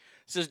happy. It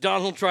says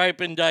Donald Trump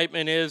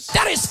indictment is...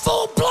 That is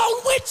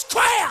full-blown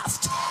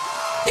witchcraft!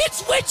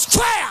 It's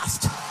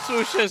witchcraft!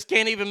 Swoosh says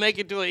can't even make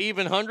it to an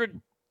even 100.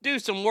 Do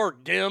some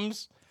work,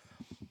 Dims.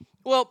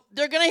 Well,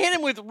 they're going to hit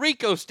him with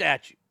RICO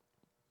statute.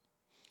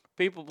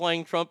 People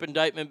playing Trump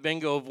indictment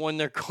bingo have won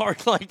their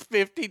card like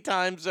 50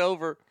 times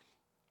over.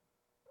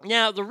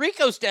 Now, the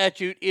RICO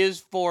statute is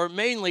for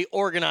mainly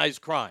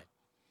organized crime.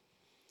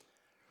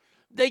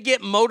 They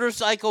get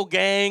motorcycle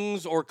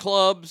gangs or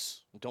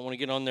clubs, don't want to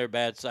get on their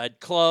bad side,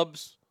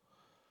 clubs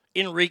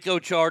in RICO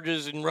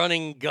charges and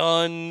running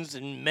guns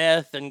and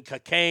meth and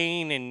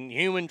cocaine and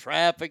human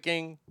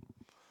trafficking.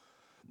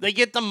 They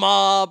get the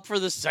mob for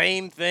the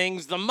same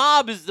things. The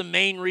mob is the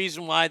main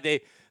reason why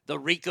the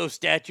RICO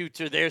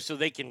statutes are there, so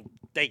they can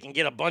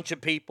get a bunch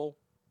of people.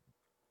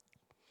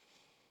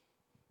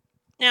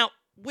 Now,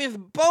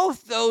 with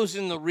both those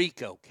in the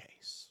RICO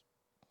case,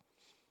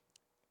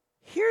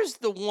 here's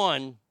the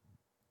one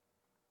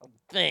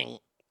thing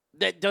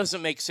that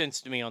doesn't make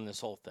sense to me on this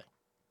whole thing.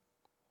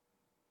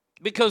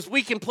 Because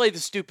we can play the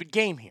stupid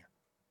game here.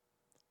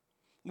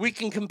 We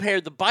can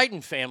compare the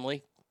Biden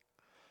family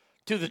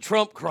to the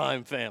Trump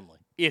crime family,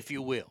 if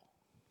you will.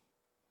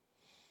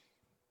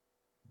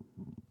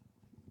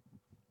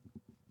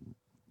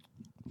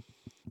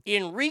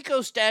 In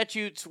RICO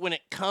statutes, when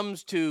it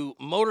comes to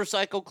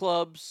motorcycle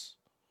clubs,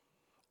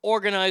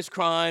 organized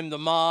crime, the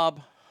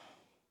mob,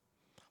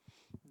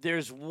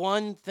 there's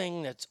one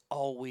thing that's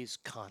always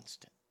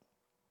constant.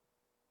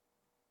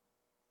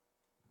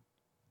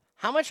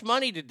 How much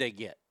money did they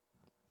get?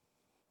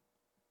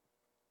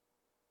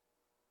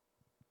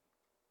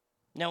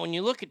 Now, when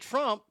you look at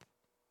Trump,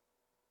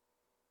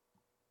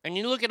 and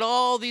you look at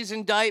all these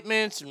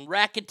indictments and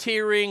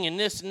racketeering and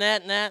this and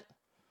that,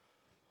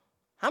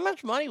 how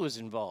much money was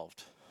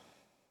involved?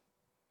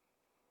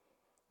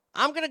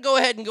 I'm going to go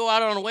ahead and go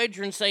out on a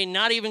wager and say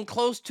not even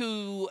close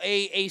to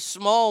a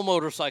small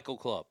motorcycle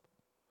club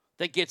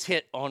that gets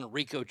hit on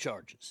RICO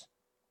charges.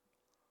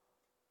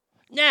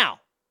 Now,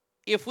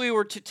 if we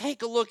were to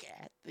take a look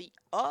at the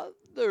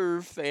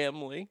other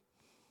family,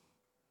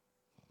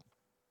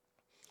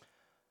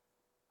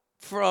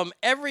 from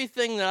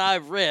everything that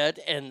I've read,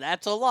 and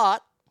that's a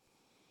lot,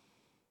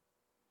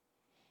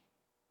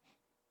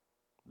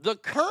 the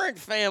current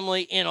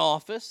family in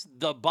office,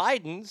 the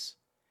Bidens,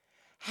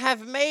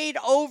 have made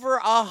over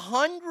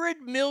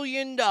 $100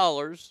 million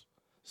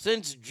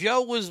since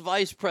Joe was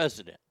vice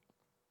president.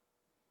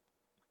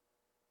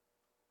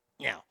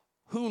 Now,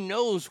 who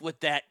knows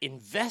what that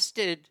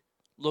invested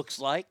looks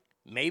like?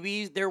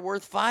 Maybe they're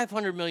worth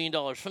 $500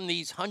 million from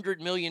these $100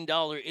 million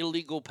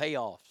illegal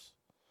payoffs.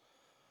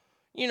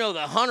 You know,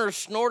 the Hunter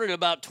snorted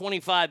about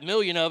 $25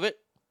 million of it.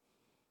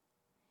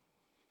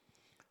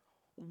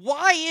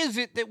 Why is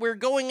it that we're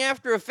going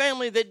after a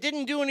family that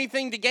didn't do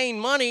anything to gain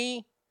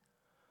money,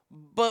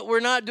 but we're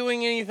not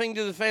doing anything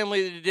to the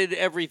family that did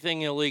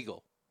everything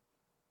illegal?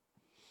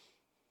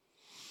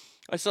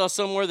 I saw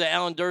somewhere that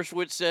Alan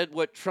Dershowitz said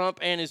what Trump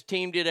and his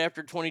team did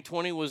after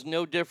 2020 was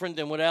no different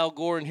than what Al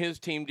Gore and his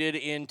team did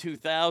in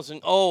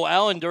 2000. Oh,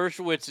 Alan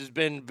Dershowitz has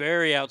been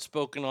very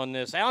outspoken on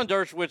this. Alan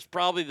Dershowitz,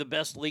 probably the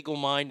best legal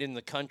mind in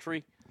the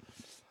country.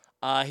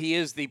 He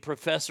is the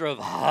professor of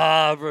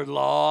Harvard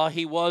Law.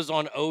 He was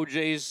on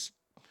OJ's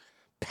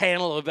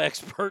panel of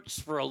experts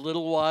for a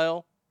little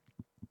while.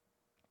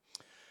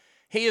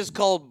 He has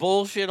called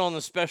bullshit on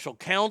the special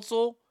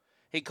counsel.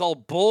 He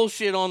called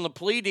bullshit on the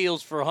plea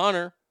deals for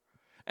Hunter.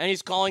 And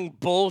he's calling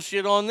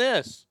bullshit on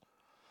this.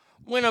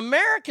 When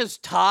America's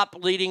top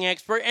leading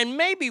expert, and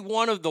maybe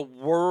one of the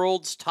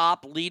world's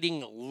top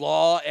leading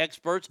law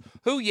experts,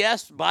 who,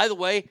 yes, by the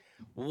way,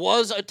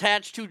 was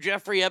attached to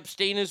Jeffrey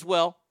Epstein as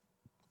well.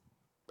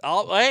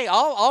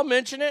 I'll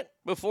mention it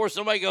before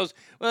somebody goes,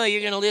 well,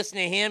 you're going to listen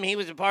to him. He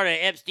was a part of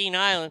Epstein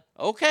Island.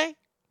 Okay.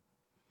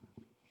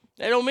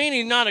 That don't mean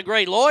he's not a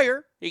great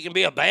lawyer. He can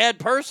be a bad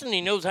person.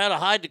 He knows how to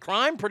hide the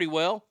crime pretty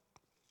well.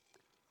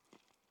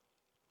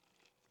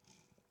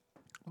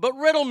 But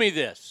riddle me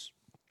this.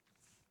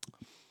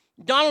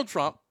 Donald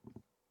Trump,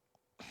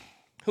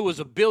 who was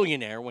a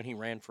billionaire when he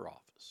ran for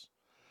office,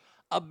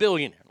 a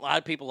billionaire. A lot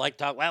of people like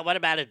to talk, well, what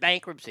about his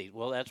bankruptcies?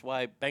 Well, that's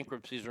why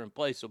bankruptcies are in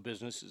place, so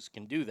businesses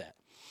can do that.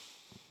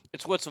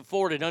 It's what's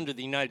afforded under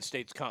the United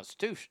States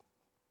Constitution.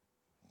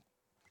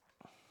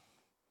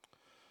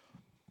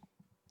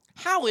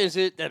 How is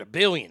it that a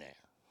billionaire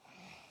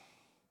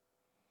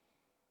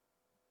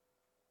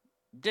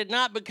did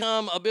not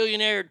become a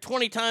billionaire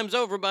 20 times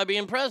over by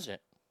being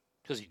president?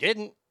 Because he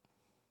didn't.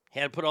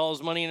 He had to put all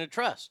his money in a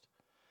trust.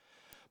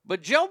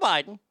 But Joe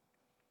Biden,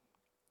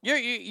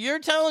 you're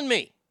telling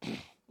me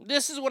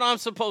this is what I'm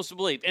supposed to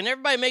believe. And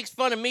everybody makes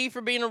fun of me for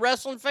being a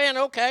wrestling fan?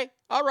 Okay,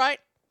 all right.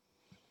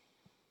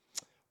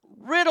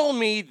 Riddle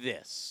me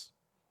this.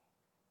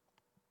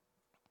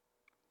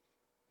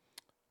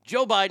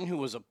 Joe Biden, who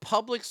was a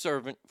public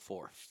servant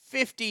for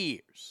 50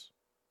 years,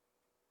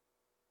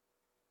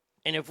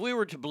 and if we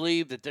were to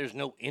believe that there's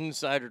no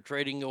insider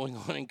trading going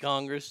on in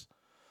Congress,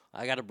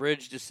 I got a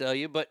bridge to sell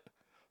you, but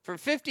for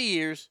 50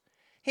 years,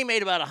 he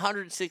made about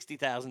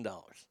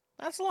 $160,000.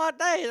 That's a lot,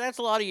 that's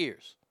a lot of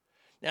years.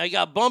 Now, he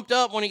got bumped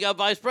up when he got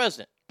vice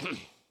president.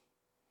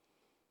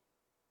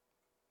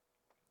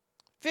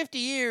 50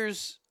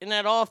 years in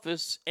that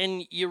office,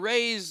 and you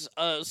raise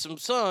some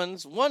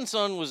sons. One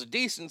son was a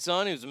decent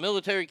son. He was a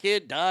military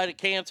kid, died of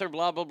cancer,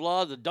 blah, blah,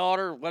 blah. The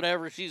daughter,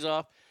 whatever, she's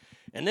off.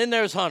 And then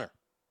there's Hunter.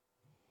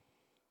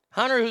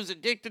 Hunter, who's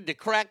addicted to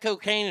crack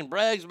cocaine and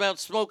brags about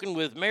smoking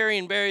with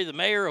Marion Barry, the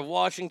mayor of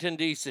Washington,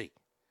 D.C.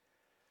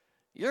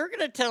 You're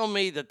going to tell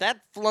me that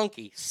that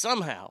flunky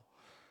somehow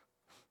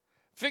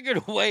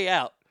figured a way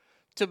out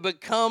to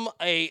become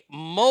a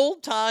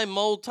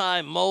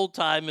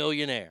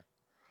multi-millionaire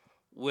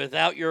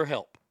without your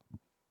help?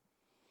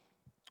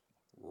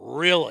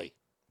 Really?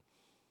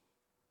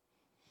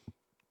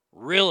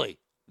 Really?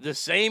 The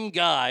same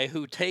guy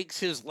who takes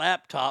his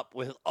laptop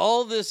with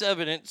all this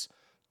evidence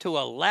to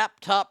a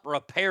laptop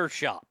repair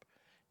shop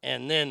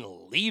and then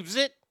leaves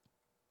it?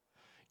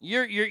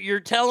 You're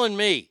telling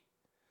me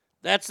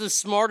that's the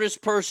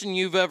smartest person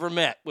you've ever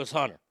met was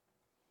Hunter?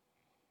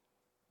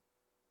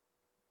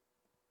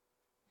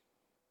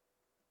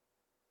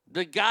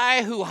 The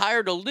guy who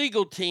hired a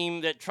legal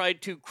team that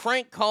tried to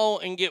crank call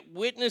and get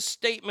witness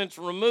statements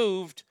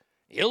removed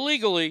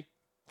illegally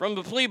from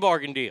the plea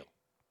bargain deal.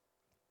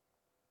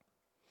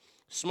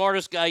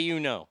 Smartest guy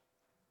you know.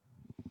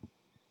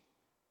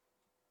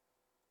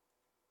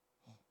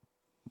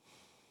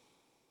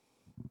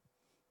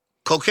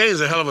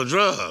 Cocaine's a hell of a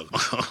drug.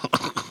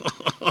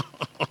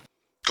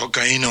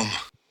 Cocainum.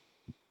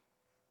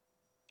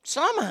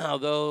 Somehow,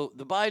 though,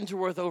 the Bidens are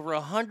worth over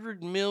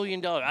 $100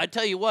 million. I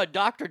tell you what,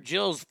 Dr.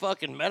 Jill's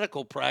fucking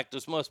medical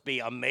practice must be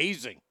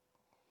amazing.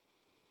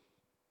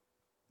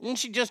 Isn't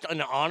she just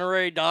an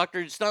honorary doctor?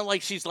 It's not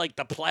like she's like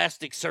the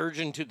plastic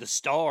surgeon to the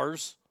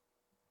stars.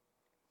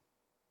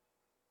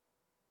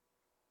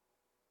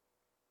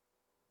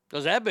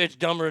 Because that bitch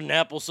dumber than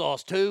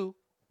applesauce, too.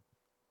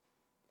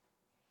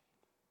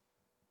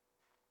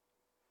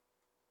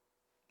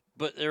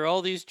 But there are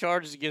all these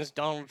charges against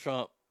Donald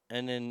Trump,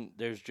 and then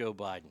there's Joe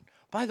Biden.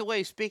 By the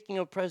way, speaking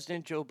of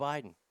President Joe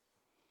Biden,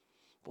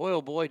 boy,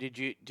 oh boy, did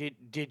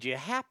you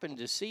happen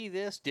to see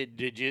this? Did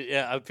you?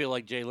 Yeah, I feel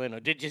like Jay Leno.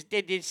 Did you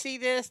see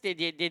this?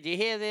 Did you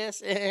hear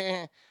this?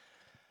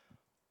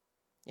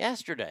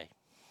 Yesterday,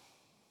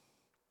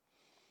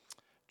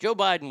 Joe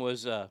Biden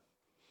was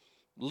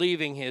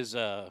leaving his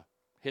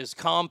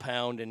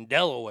compound in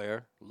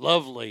Delaware,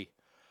 lovely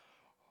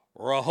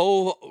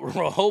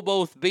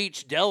Rehoboth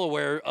Beach,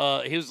 Delaware.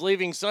 He was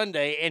leaving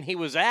Sunday, and he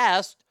was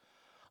asked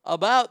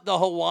about the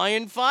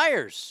Hawaiian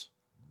fires.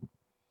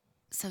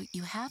 So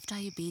you have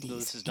diabetes, no,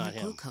 this is and not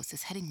your him. glucose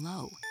is heading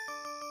low.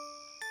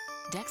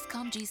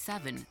 Dexcom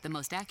G7, the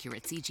most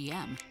accurate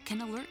CGM,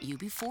 can alert you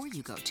before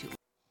you go to.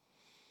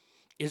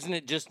 Isn't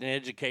it just an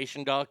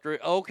education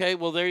doctorate? Okay,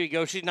 well, there you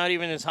go. She's not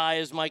even as high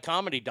as my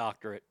comedy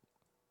doctorate.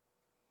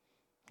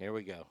 Here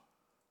we go.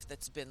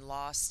 That's been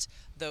lost,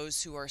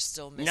 those who are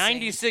still missing.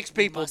 96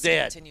 people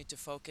dead. Continue to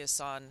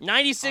focus on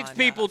 96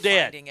 people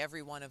dead. Finding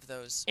every one of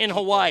those in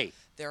people. Hawaii.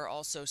 There are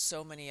also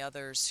so many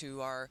others who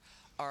are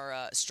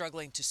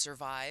struggling to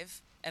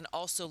survive and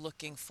also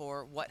looking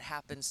for what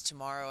happens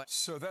tomorrow.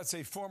 So that's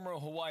a former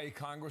Hawaii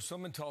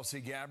Congresswoman, Tulsi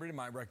Gabbard. You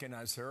might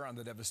recognize her on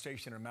the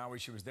devastation in Maui.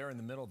 She was there in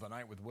the middle of the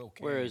night with Will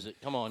King. Where is it?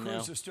 Come on now.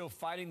 Crews are still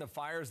fighting the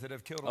fires that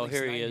have killed at least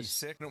here he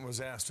 96. He was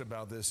asked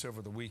about this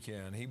over the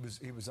weekend. He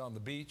was on the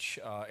beach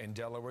in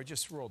Delaware.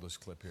 Just roll this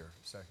clip here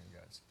a second,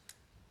 guys.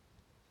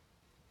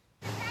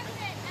 President,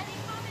 any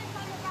comments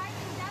on the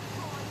rising death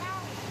toll in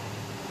Maui?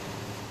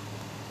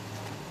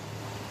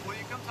 Will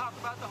you come talk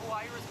about the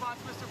Hawaii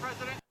response, Mr.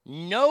 President?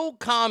 No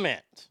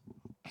comment.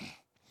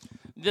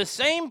 The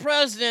same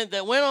president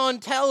that went on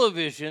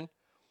television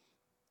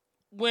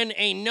when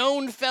a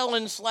known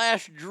felon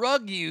 /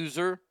 drug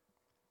user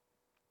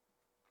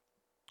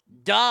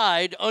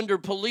died under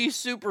police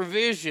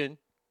supervision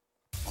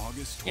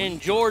in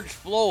George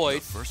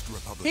Floyd,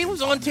 he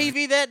was on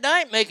TV that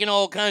night making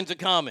all kinds of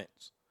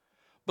comments.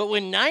 But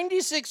when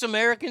 96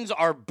 Americans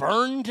are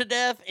burned to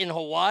death in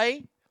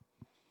Hawaii,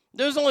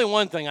 there's only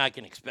one thing I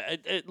can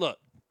expect. Look.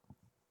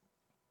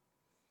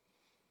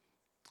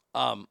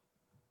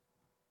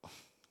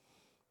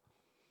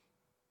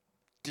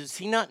 Does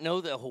he not know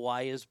that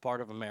Hawaii is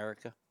part of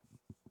America?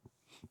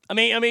 I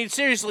mean,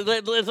 seriously,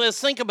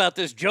 let's think about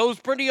this. Joe's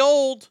pretty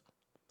old.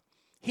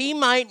 He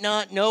might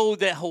not know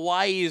that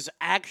Hawaii is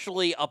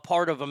actually a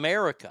part of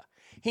America.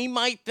 He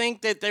might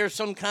think that there's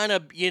some kind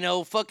of,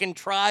 fucking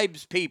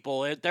tribes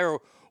people. They're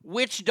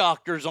witch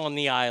doctors on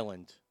the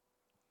island.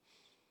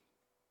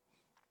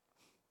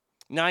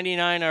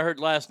 99, I heard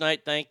last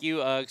night. Thank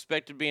you.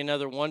 Expect to be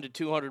another 100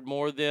 to 200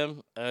 more of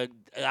them.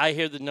 I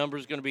hear the number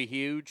is going to be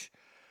huge.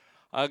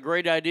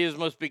 Great ideas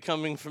must be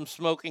coming from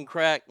smoking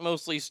crack,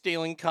 mostly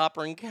stealing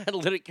copper and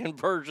catalytic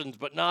conversions,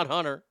 but not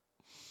Hunter.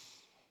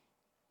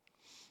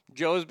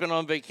 Joe has been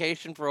on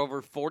vacation for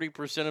over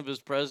 40% of his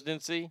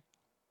presidency.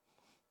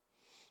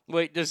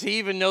 Wait, does he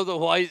even know the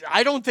Hawaii?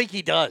 I don't think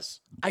he does.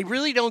 I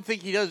really don't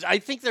think he does. I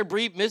think they're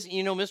brief,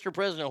 Mr.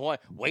 President Hawaii.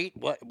 Wait,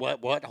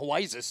 what?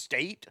 Hawaii's a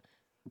state?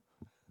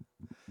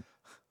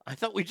 I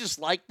thought we just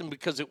liked them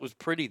because it was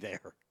pretty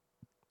there.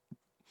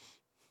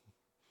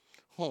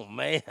 Oh,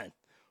 man.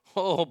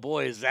 Oh,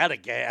 boy, is that a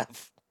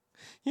gaffe.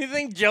 You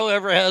think Joe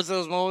ever has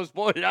those moments?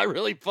 Boy, did I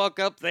really fuck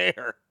up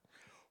there.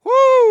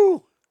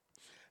 Woo!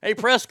 Hey,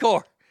 press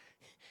corps.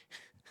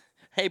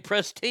 Hey,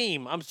 press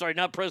team. I'm sorry,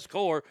 not press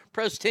corps.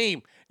 Press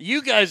team.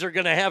 You guys are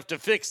going to have to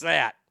fix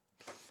that.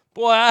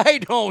 Boy, I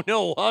don't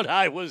know what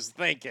I was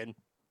thinking.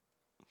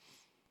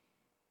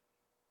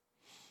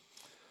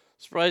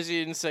 Surprised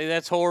you didn't say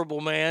that's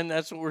horrible, man.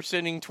 That's what we're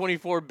sending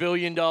 $24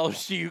 billion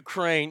to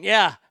Ukraine.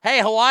 Yeah.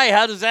 Hey, Hawaii,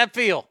 how does that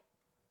feel?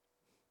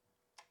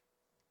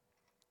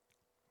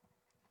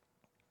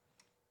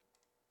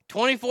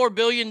 $24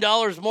 billion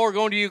more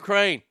going to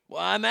Ukraine. Well,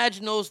 I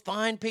imagine those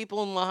fine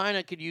people in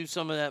Lahaina could use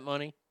some of that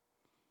money.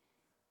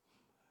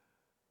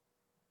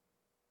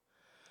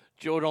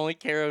 Joe would only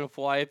care in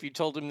Hawaii if you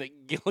told him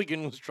that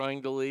Gilligan was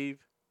trying to leave.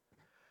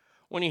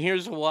 When he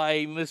hears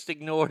Hawaii, he must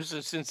ignore it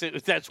since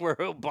that's where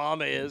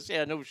Obama is.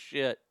 Yeah, no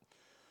shit.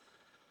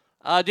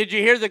 Did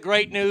you hear the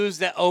great news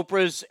that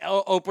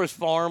Oprah's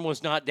farm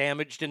was not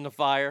damaged in the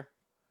fire?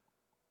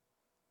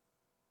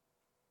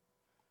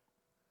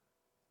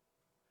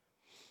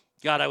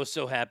 God, I was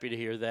so happy to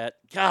hear that.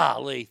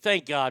 Golly,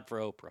 thank God for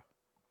Oprah.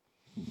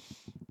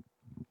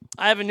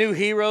 I have a new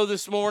hero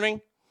this morning.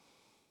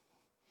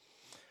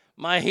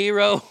 My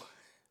hero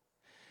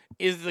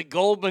is the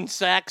Goldman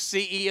Sachs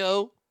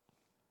CEO.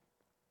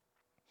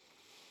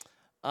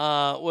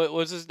 what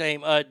was his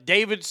name?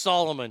 David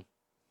Solomon.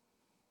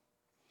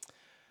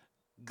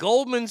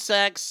 Goldman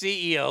Sachs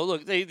CEO.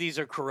 Look, these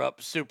are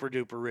corrupt, super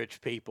duper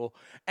rich people.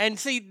 And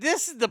see,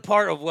 this is the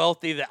part of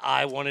wealthy that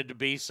I wanted to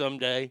be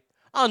someday.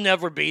 I'll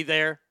never be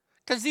there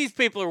because these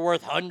people are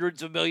worth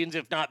hundreds of millions,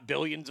 if not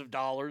billions of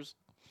dollars.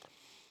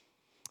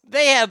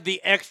 They have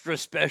the extra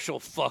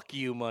special fuck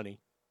you money.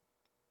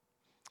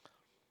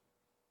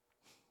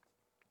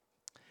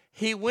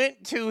 He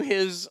went to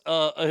his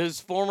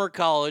former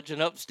college,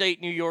 an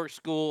upstate New York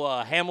school,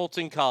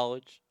 Hamilton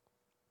College.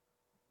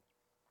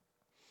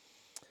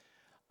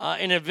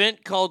 An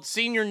event called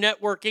Senior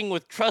Networking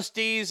with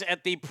Trustees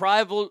at the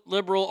Private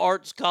Liberal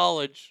Arts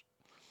College.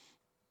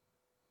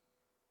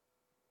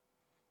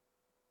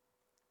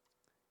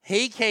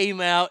 He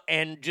came out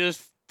and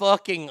just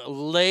fucking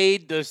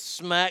laid the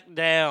smack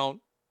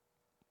down.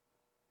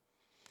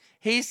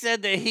 He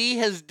said that he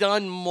has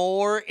done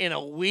more in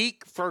a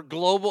week for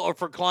global or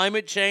for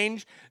climate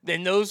change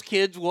than those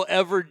kids will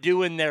ever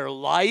do in their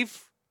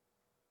life.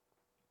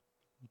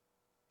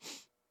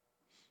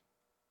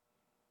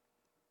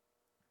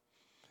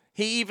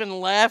 He even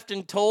laughed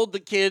and told the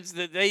kids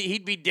that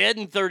he'd be dead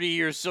in 30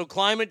 years, so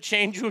climate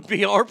change would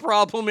be our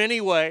problem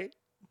anyway.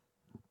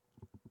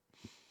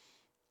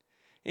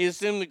 He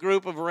assumed the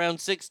group of around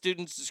 6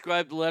 students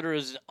described the letter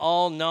as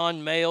all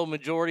non-male,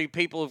 majority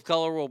people of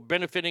color while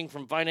benefiting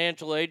from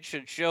financial aid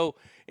should show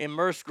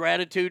immersed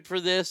gratitude for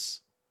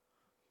this.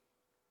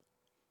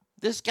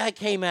 This guy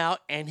came out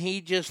and he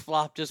just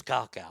flopped his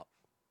cock out.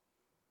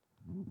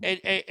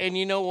 And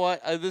you know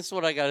what? This is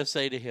what I got to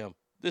say to him.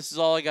 This is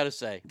all I got to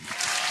say.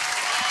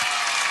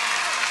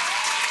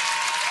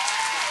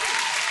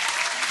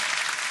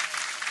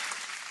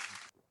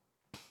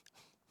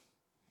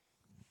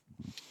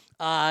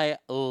 I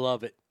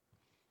love it.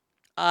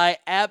 I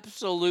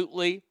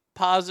absolutely,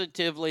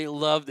 positively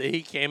love that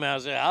he came out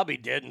and said, I'll be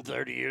dead in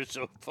 30 years,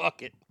 so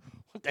fuck it.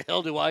 What the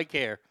hell do I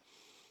care?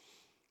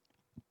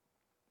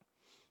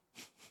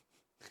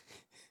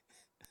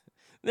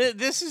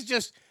 This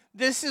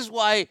is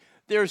why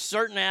there are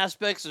certain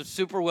aspects of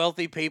super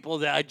wealthy people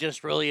that I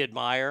just really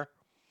admire.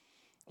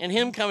 And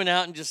him coming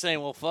out and just saying,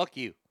 well, fuck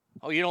you.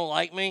 Oh, you don't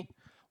like me?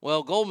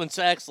 Well, Goldman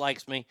Sachs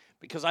likes me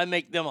because I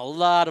make them a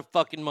lot of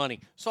fucking money.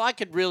 So I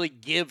could really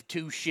give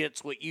 2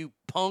 shits what you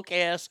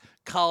punk-ass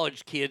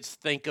college kids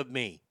think of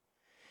me.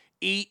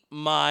 Eat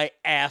my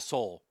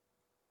asshole.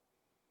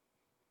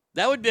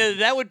 That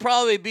would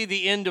probably be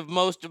the end of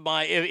most of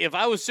my... If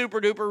I was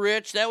super duper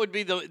rich, that would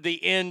be the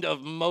end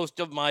of most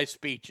of my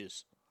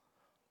speeches.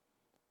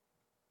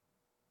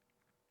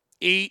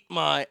 Eat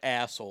my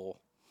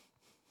asshole.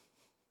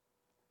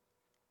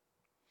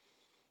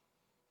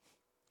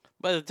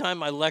 By the time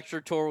my lecture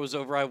tour was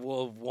over, I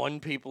will have won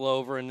people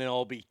over, and then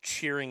I'll be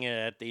cheering it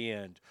at the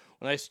end.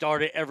 When I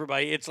started,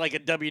 everybody, it's like a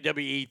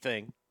WWE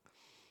thing.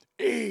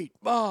 Eat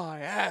my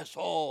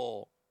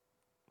asshole.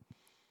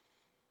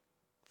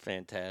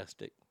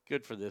 Fantastic.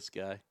 Good for this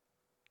guy.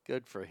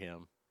 Good for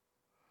him.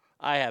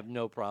 I have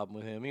no problem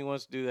with him. He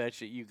wants to do that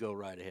shit. You go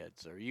right ahead,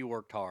 sir. You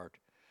worked hard.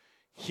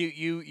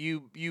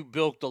 You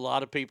bilked a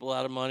lot of people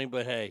out of money,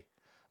 but hey,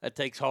 that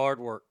takes hard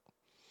work.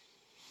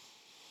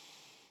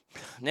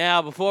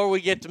 Now, before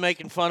we get to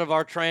making fun of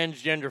our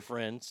transgender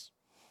friends,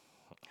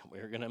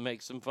 we're going to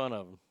make some fun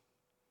of them.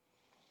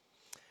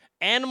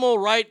 Animal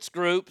rights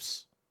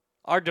groups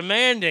are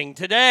demanding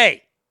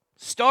today,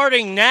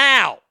 starting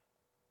now,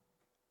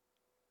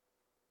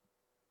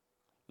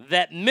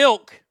 that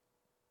milk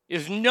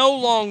is no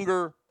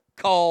longer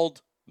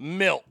called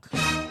milk.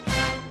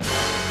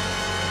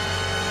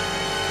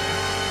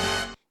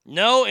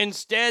 No,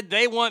 instead,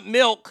 they want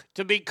milk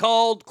to be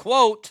called,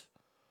 quote,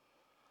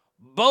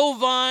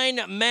 bovine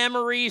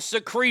mammary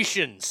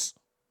secretions.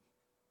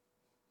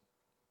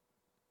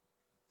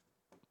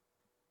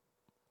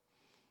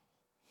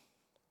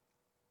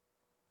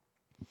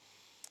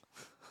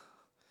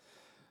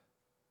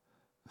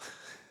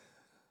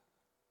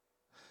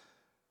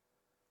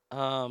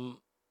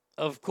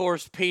 Of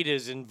course, PETA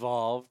is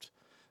involved.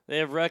 They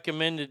have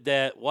recommended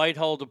that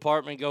Whitehall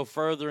Department go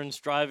further in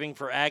striving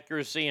for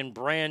accuracy and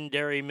brand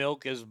dairy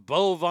milk as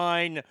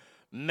bovine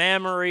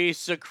mammary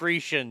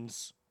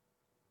secretions.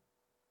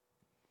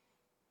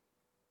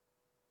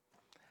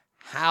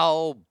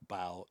 How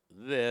about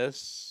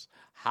this?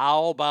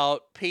 How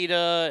about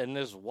PETA and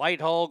this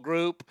Whitehall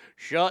group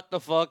shut the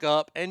fuck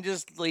up and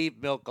just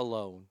leave milk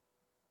alone?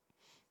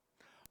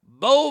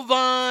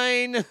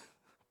 Bovine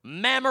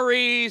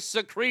mammary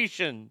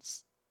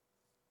secretions.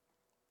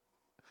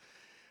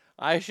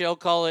 I shall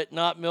call it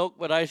not milk,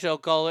 but I shall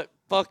call it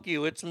fuck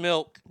you, it's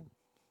milk.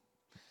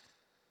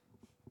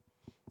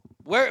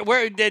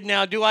 Where did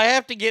now, do I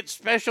have to get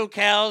special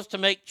cows to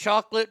make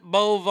chocolate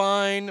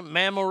bovine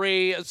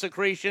mammary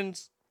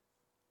secretions?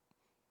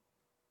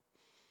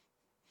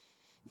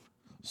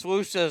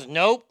 Swoosh says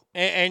nope.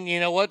 And you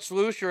know what,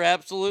 Swoosh, you're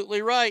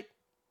absolutely right.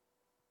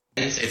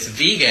 It's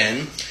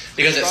vegan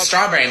because it's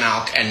strawberry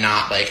milk and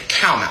not like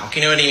cow milk.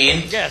 You know what I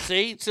mean? Yeah,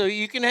 see? So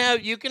you can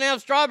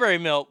have strawberry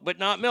milk, but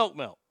not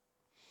milk.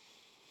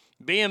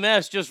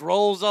 BMS just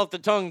rolls off the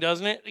tongue,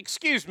 doesn't it?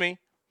 Excuse me.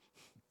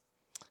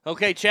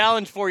 Okay,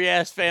 challenge for you,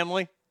 ass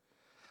family.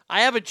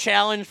 I have a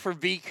challenge for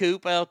V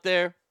Coop out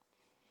there.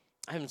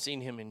 I haven't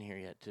seen him in here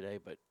yet today,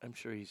 but I'm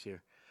sure he's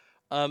here.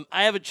 I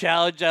have a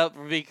challenge out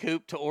for V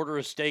Coop to order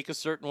a steak a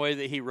certain way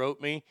that he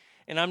wrote me,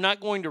 and I'm not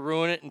going to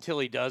ruin it until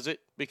he does it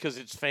because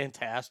it's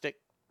fantastic.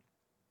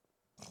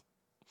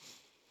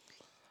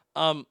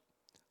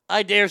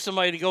 I dare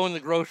somebody to go in the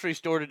grocery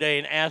store today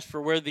and ask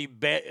for where the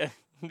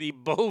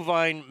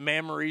bovine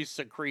mammary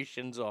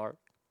secretions are.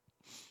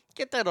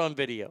 Get that on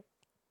video.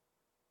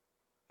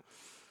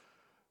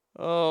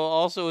 Oh,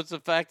 also, it's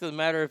a fact of the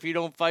matter, if you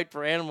don't fight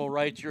for animal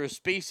rights, you're a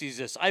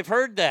speciesist. I've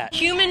heard that.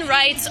 Human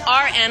rights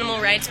are animal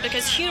rights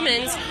because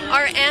humans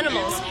are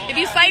animals. If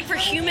you fight for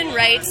human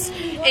rights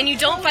and you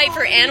don't fight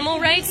for animal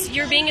rights,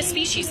 you're being a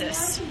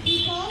speciesist.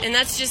 And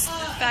that's just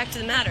the fact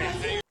of the matter.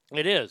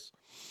 It is.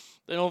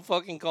 They don't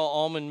fucking call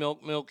almond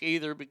milk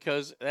either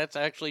because that's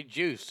actually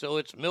juice. So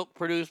it's milk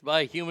produced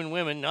by human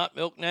women, not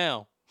milk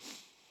now.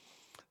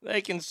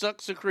 They can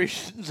suck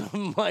secretions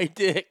of my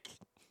dick.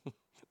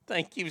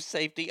 Thank you,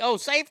 safety. Oh,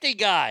 safety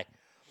guy.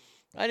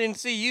 I didn't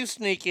see you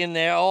sneak in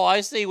there. Oh,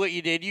 I see what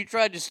you did. You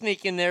tried to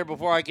sneak in there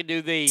before I could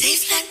do these.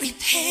 Safe like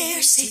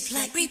repair, safe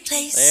like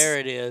replace. There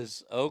it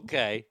is.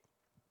 Okay.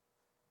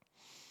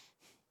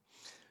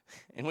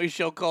 And we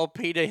shall call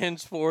PETA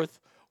henceforth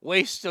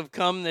waste of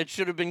cum that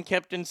should have been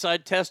kept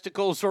inside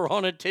testicles or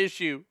on a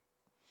tissue.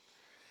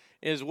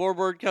 Is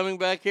Warbird coming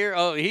back here?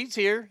 Oh, he's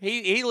here.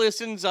 He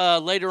listens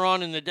later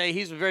on in the day.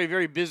 He's a very,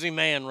 very busy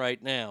man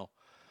right now.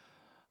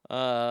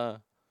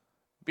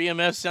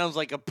 BMS sounds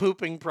like a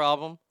pooping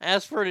problem.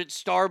 Ask for it at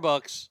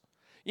Starbucks.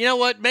 You know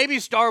what? Maybe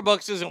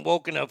Starbucks isn't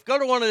woke enough. Go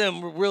to one of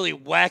them really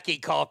wacky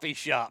coffee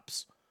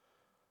shops.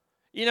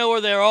 You know,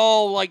 where they're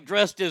all like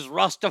dressed as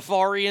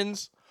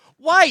Rastafarians.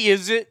 Why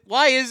is it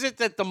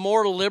that the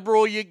more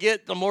liberal you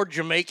get, the more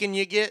Jamaican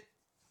you get?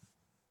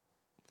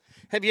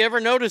 Have you ever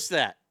noticed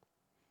that?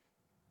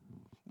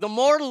 The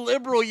more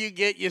liberal you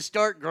get, you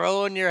start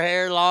growing your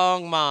hair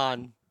long,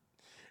 man.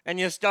 And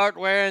you start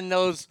wearing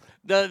those,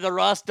 the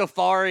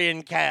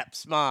Rastafarian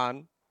caps,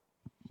 man.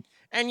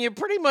 And you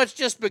pretty much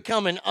just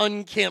become an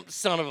unkempt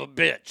son of a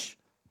bitch.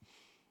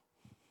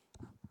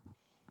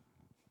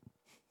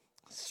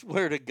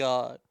 Swear to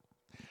God.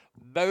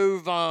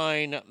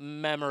 Bovine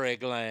mammary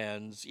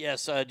glands.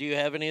 Yes, do you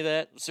have any of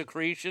that?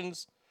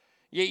 Secretions?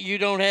 You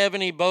don't have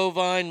any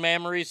bovine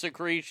mammary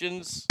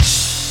secretions?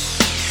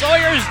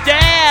 Sawyer's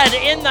dad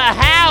in the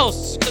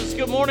house.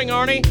 Good morning,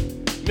 Arnie.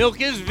 Milk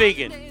is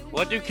vegan.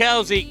 What do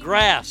cows eat?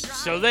 Grass.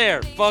 So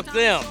there, fuck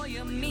them.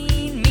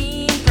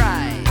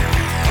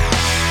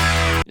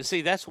 You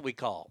see, that's what we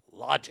call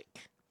logic.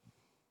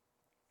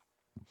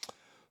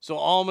 So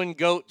almond,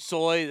 goat,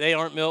 soy, they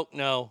aren't milk?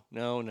 No.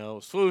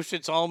 Swoosh,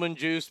 it's almond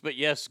juice, but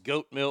yes,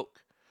 goat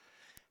milk.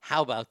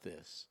 How about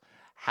this?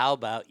 How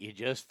about you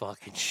just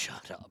fucking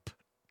shut up?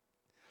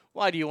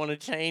 Why do you want to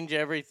change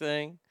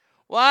everything?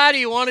 Why do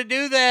you want to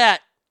do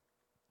that?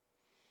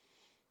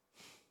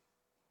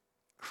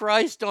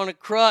 Christ on a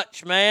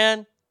crutch,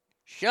 man.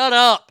 Shut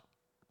up.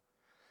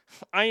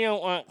 I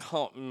don't want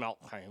hot milk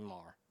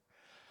anymore.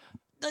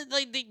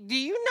 Do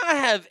you not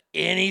have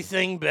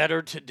anything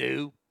better to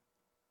do?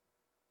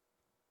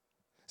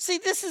 See,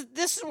 this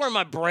is where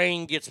my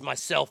brain gets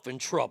myself in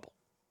trouble.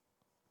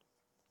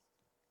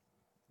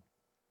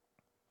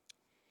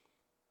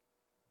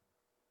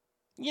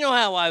 You know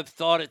how I've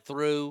thought it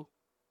through?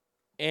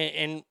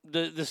 And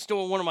the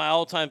story, one of my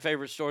all-time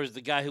favorite stories, is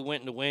the guy who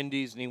went into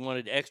Wendy's and he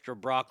wanted extra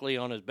broccoli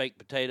on his baked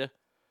potato.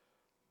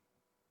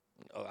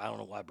 Oh, I don't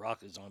know why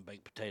broccoli's on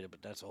baked potato,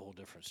 but that's a whole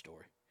different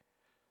story.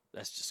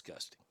 That's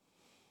disgusting.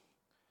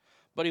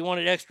 But he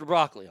wanted extra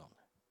broccoli on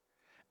there.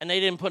 And they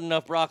didn't put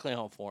enough broccoli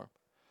on for him.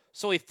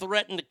 So he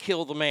threatened to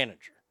kill the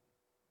manager.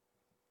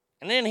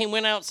 And then he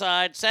went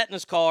outside, sat in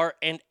his car,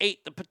 and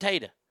ate the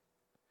potato.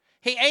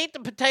 He ate the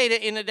potato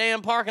in the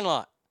damn parking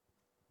lot.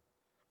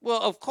 Well,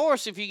 of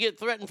course, if you get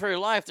threatened for your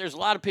life, there's a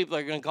lot of people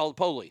that are going to call the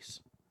police.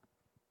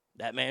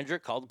 That manager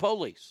called the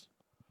police.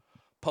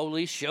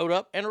 Police showed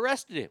up and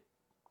arrested him.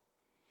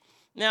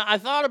 Now, I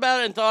thought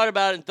about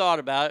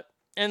it.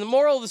 And the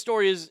moral of the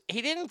story is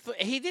he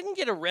didn't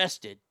get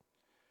arrested.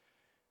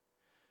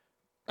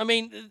 I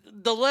mean,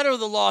 the letter of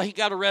the law, he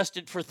got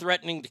arrested for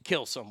threatening to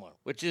kill someone,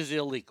 which is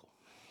illegal.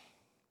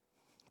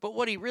 But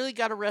what he really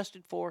got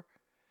arrested for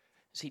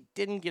is he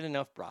didn't get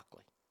enough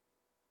broccoli.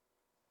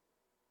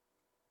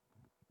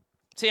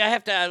 See,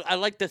 I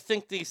like to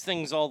think these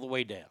things all the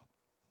way down.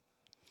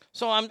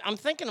 So I'm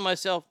thinking to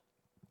myself,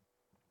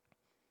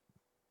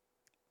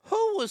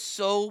 who was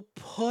so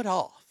put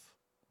off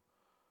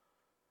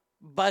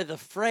by the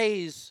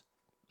phrase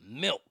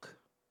milk?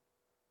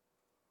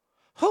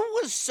 Who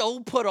was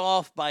so put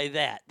off by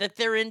that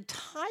their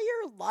entire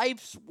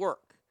life's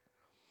work,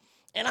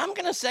 and I'm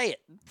going to say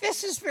it,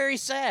 this is very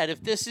sad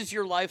if this is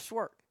your life's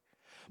work,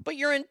 but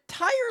your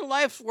entire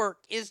life's work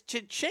is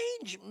to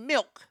change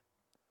milk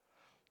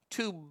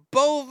to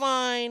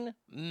bovine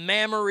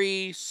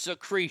mammary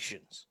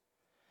secretions.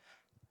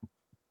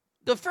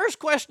 The first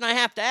question I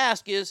have to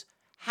ask is,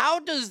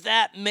 How does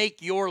that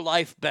make your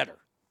life better?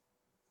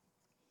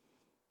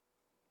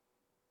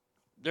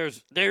 There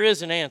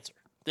is an answer.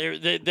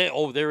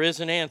 There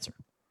is an answer.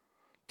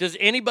 Does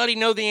anybody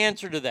know the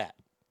answer to that?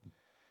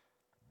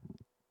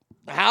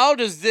 How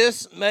does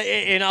this?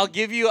 And I'll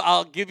give you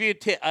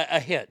a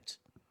hint.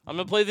 I'm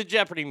gonna play the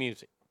Jeopardy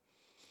music.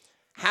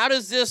 How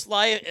does this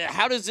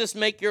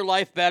make your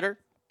life better?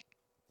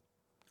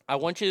 I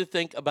want you to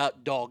think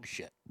about dog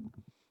shit,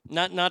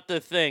 not the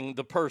thing,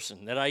 the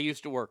person that I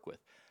used to work with.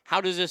 How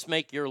does this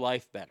make your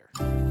life better?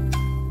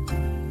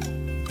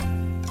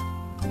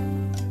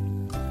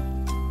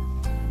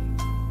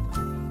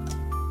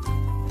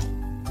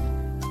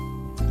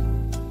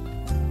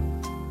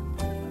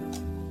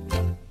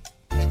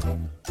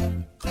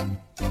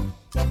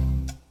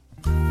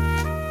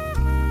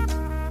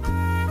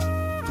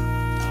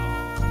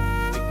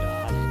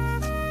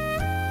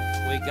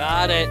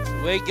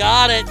 We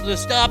got it.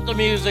 Let's stop the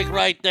music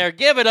right there.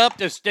 Give it up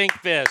to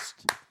Stinkfist.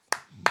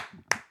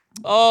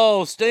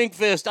 Oh,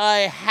 Stinkfist, I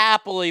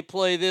happily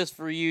play this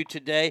for you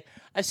today.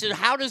 I said,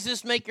 how does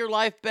this make your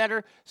life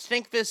better?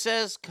 Stinkfist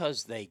says,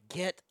 because they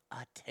get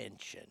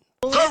attention.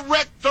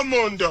 Correcto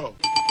mundo.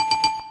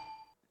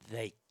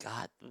 They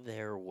got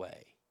their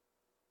way.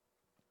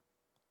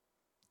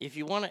 If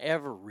you want to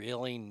ever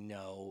really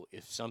know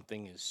if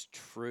something is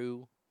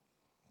true,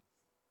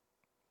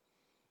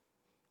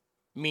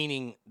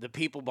 meaning the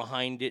people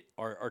behind it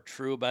are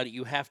true about it,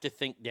 you have to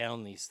think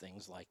down these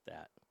things like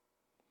that.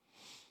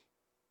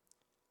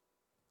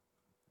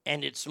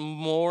 And it's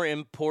more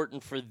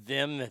important for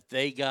them that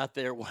they got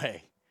their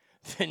way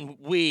than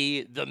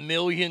we, the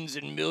millions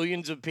and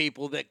millions of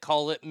people that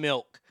call it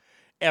milk,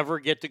 ever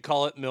get to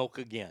call it milk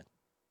again.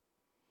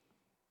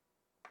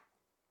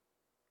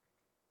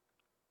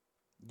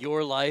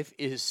 Your life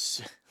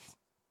is...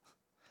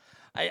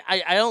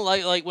 I don't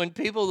like when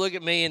people look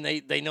at me and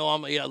they know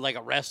I'm like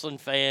a wrestling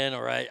fan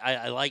or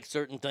I like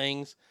certain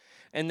things,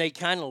 and they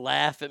kind of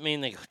laugh at me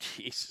and they go,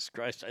 Jesus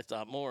Christ, I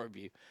thought more of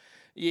you.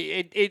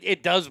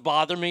 It does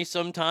bother me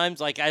sometimes.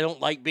 Like, I don't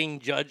like being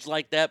judged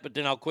like that, but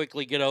then I'll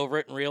quickly get over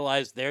it and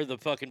realize they're the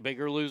fucking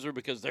bigger loser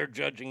because they're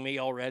judging me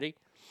already.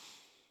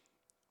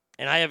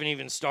 And I haven't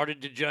even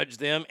started to judge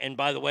them. And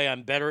by the way,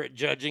 I'm better at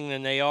judging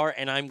than they are,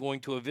 and I'm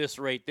going to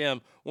eviscerate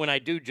them when I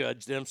do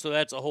judge them. So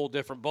that's a whole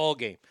different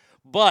ballgame.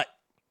 But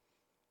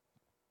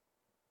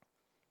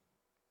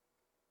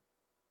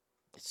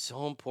it's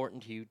so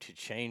important to you to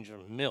change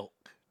from milk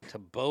to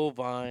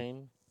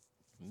bovine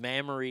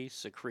mammary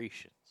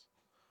secretions.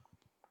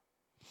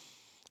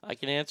 I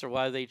can answer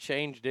why they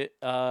changed it.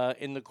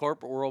 In the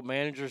corporate world,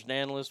 managers and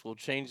analysts will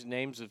change the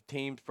names of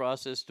teams'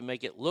 process to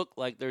make it look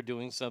like they're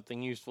doing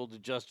something useful to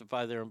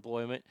justify their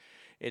employment.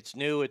 It's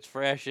new, it's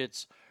fresh,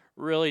 it's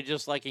really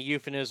just like a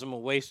euphemism, a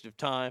waste of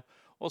time.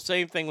 Well,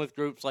 same thing with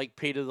groups like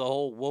PETA, the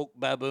whole woke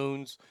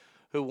baboons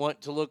who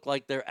want to look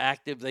like they're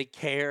active, they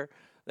care,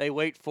 they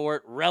wait for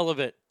it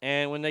relevant.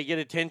 And when they get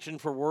attention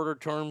for word or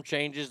term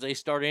changes, they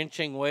start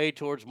inching way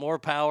towards more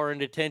power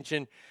and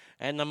attention,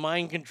 and the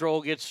mind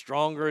control gets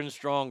stronger and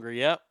stronger.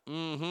 Yep.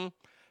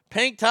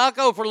 Pink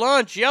Taco for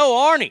lunch. Yo,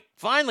 Arnie,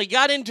 finally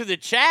got into the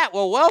chat.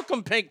 Well,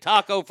 welcome, Pink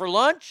Taco for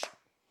lunch.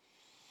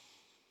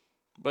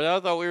 But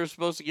I thought we were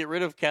supposed to get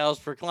rid of cows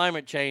for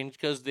climate change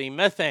because the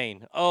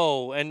methane.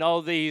 Oh, and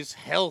all these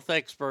health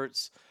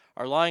experts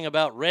are lying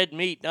about red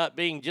meat not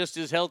being just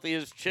as healthy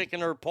as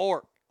chicken or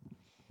pork.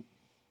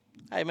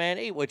 Hey, man,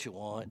 eat what you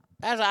want.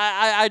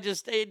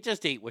 Just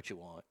eat what you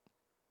want.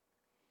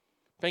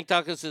 Pink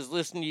Taco says,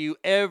 listen to you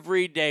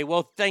every day.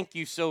 Well, thank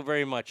you so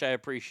very much. I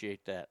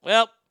appreciate that.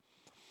 Well,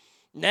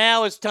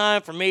 now it's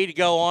time for me to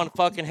go on a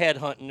fucking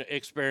headhunting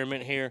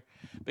experiment here.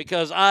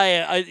 Because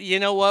I you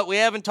know what? We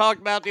haven't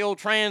talked about the old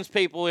trans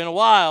people in a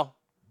while.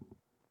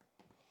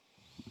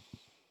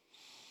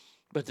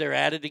 But they're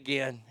at it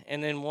again.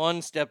 And then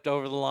one stepped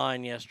over the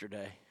line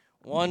yesterday.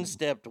 One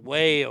stepped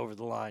way over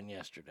the line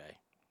yesterday.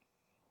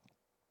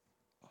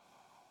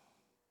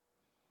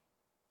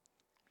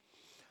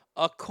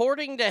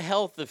 According to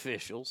health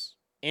officials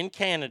in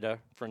Canada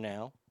for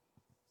now,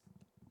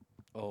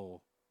 I'm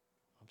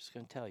just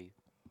going to tell you,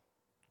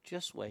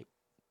 just wait.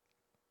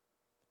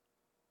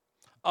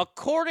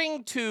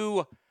 According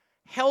to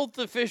health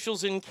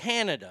officials in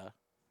Canada,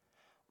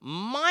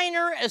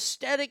 minor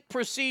aesthetic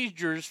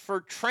procedures for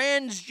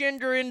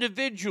transgender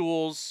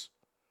individuals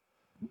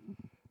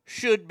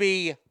should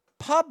be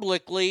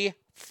publicly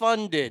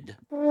funded.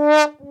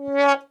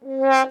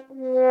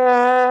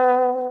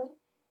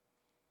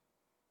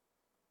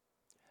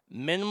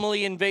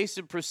 Minimally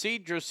invasive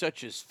procedures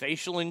such as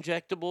facial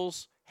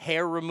injectables,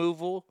 hair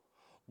removal,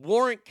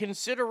 warrant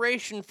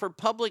consideration for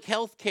public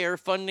health care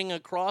funding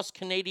across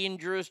Canadian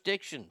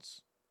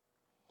jurisdictions.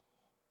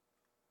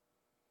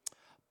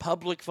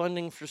 Public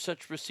funding for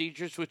such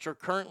procedures, which are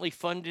currently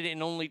funded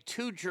in only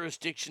 2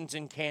 jurisdictions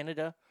in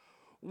Canada,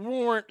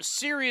 warrant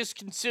serious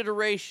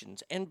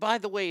considerations. And by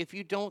the way, if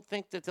you don't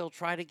think that they'll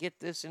try to get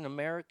this in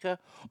America,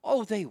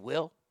 they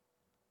will.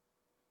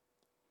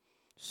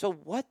 So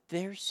what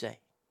they're saying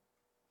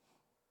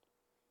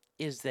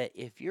is that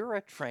if you're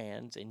a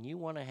trans and you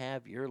want to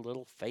have your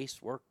little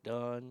face work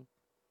done,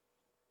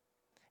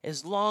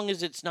 as long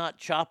as it's not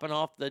chopping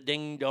off the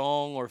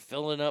ding-dong or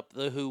filling up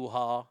the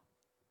hoo-ha,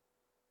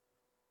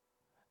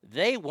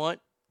 they want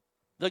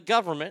the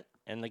government,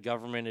 and the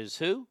government is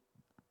who?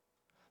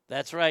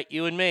 That's right,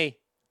 you and me,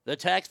 the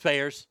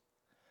taxpayers.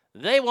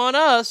 They want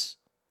us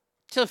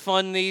to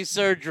fund these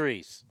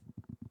surgeries.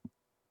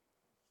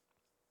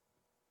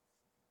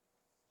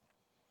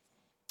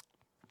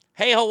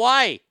 Hey,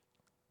 Hawaii,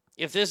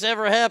 if this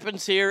ever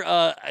happens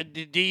here,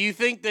 do you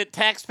think that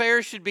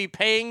taxpayers should be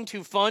paying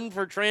to fund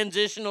for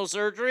transitional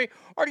surgery?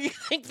 Or do you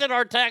think that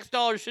our tax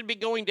dollars should be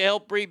going to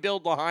help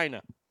rebuild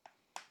Lahaina?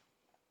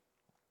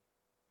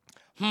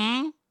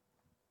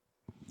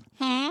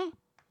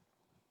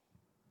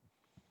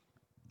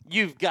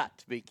 You've got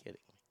to be kidding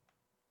me.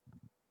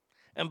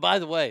 And by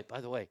the way,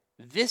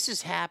 this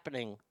is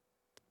happening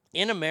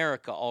in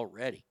America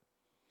already.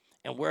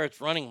 And where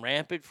it's running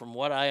rampant, from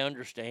what I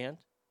understand,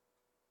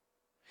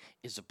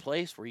 is a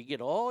place where you get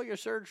all your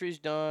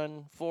surgeries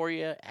done for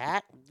you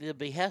at the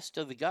behest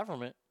of the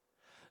government.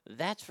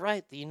 That's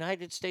right, the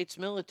United States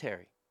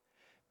military.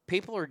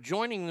 People are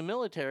joining the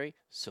military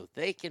so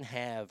they can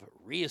have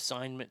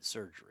reassignment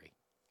surgery.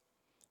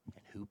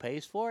 And who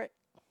pays for it?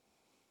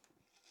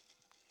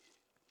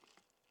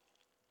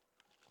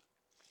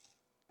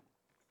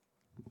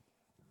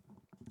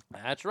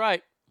 That's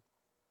right.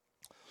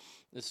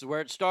 This is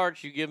where it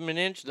starts. You give them an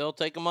inch, they'll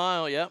take a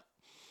mile. Yep.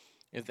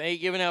 If they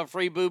ain't giving out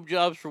free boob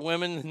jobs for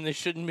women, then they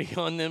shouldn't be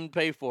on them to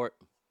pay for it.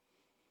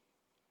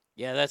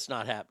 Yeah, that's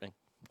not happening.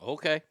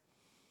 Okay.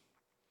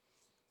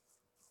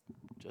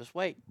 Just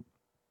wait.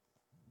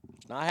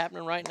 It's not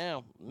happening right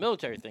now. The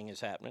military thing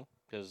is happening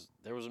because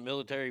there was a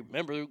military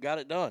member who got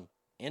it done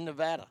in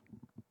Nevada.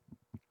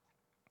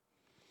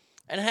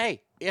 And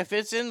hey, if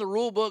it's in the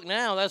rule book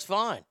now, that's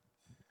fine.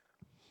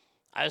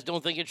 I just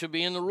don't think it should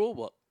be in the rule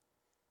book.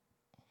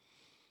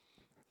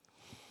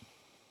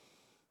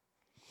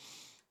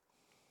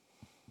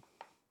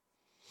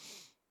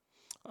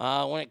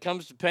 When it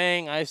comes to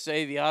paying, I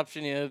say the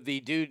option of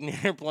the dude in the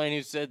airplane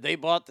who said they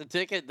bought the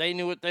ticket, they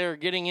knew what they were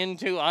getting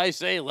into. I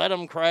say let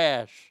them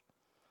crash.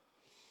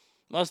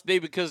 Must be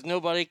because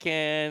nobody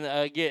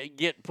can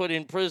get put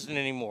in prison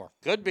anymore.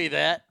 Could be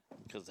that,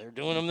 because they're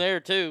doing them there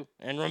too.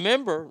 And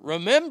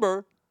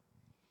remember,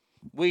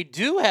 we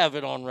do have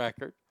it on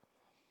record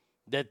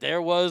that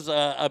there was,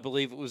 I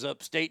believe it was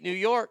upstate New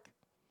York,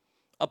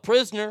 a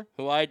prisoner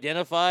who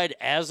identified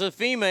as a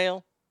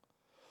female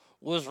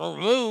was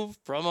removed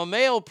from a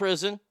male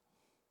prison,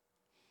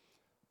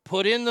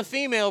 put in the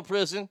female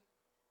prison,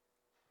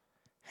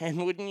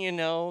 and wouldn't you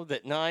know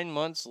that 9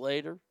 months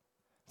later,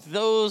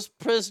 those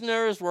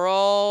prisoners were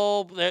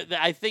all,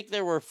 I think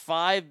there were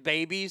 5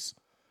 babies,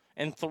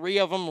 and 3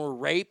 of them were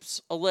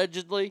rapes,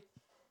 allegedly.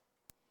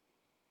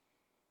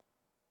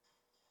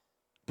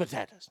 But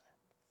that doesn't happen.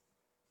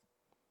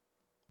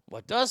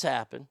 What does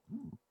happen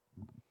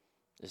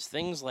is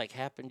things like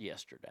happened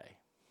yesterday.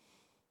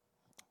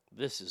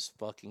 This is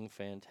fucking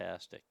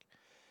fantastic.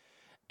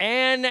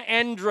 Ann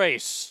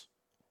Andres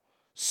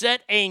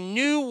set a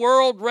new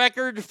world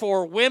record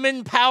for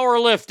women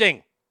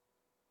powerlifting.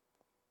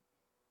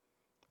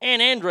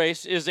 Ann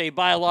Andres is a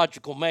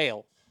biological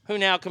male who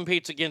now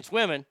competes against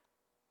women.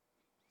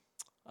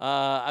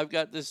 I've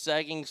got this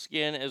sagging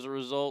skin as a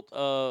result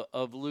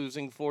of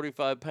losing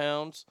 45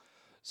 pounds.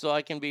 So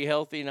I can be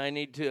healthy, and I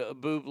need to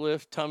boob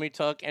lift, tummy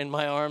tuck, and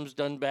my arms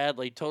done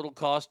badly. Total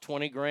cost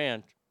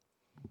 $20,000.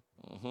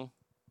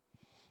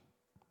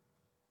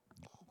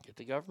 Get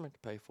the government to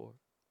pay for it.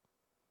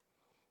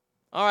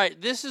 All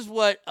right, this is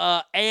what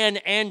Ann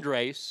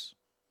Andres,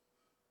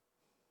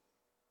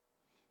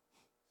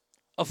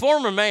 a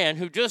former man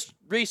who just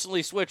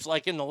recently switched,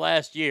 like in the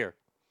last year,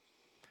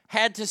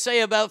 had to say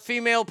about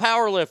female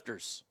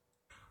powerlifters.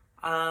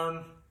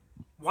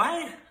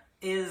 Why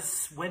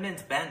is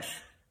women's bench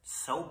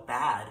so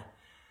bad?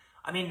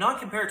 I mean, not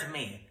compared to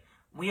me.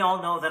 We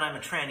all know that I'm a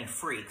tranny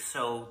freak,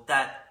 so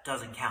that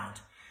doesn't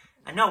count.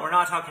 And no, we're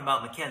not talking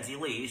about Mackenzie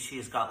Lee.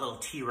 She's got little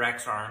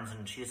T-Rex arms,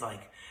 and she's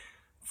like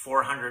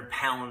 400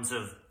 pounds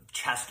of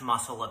chest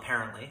muscle,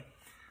 apparently.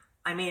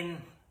 I mean,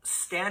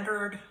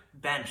 standard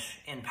bench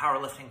in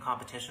powerlifting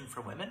competition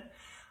for women,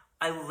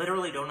 I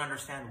literally don't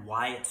understand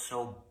why it's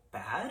so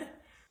bad.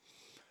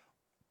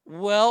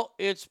 Well,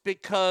 it's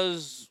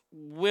because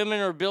women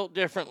are built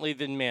differently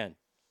than men.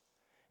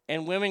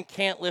 And women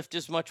can't lift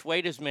as much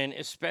weight as men,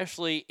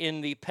 especially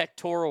in the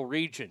pectoral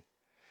region.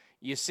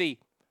 You see,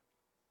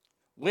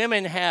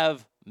 women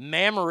have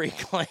mammary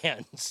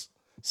glands.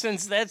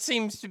 Since that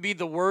seems to be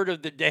the word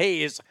of the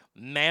day is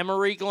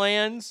mammary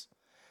glands,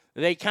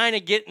 they kind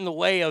of get in the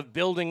way of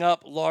building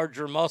up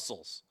larger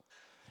muscles.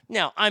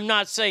 Now, I'm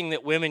not saying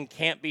that women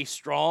can't be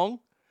strong,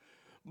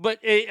 but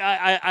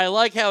I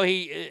like how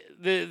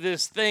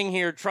this thing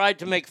here tried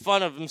to make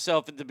fun of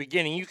himself at the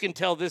beginning. You can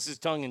tell this is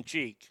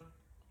tongue-in-cheek.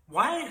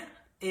 Why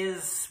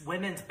is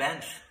women's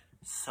bench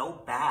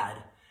so bad?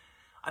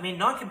 I mean,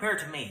 not compared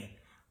to me.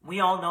 We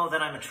all know that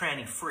I'm a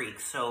tranny freak,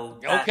 so...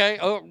 Okay,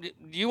 oh,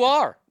 you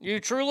are. You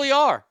truly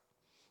are.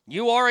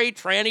 You are a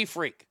tranny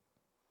freak.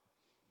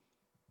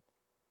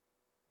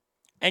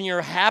 And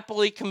you're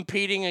happily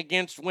competing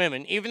against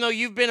women, even though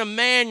you've been a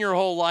man your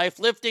whole life,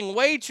 lifting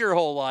weights your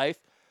whole life.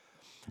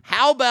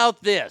 How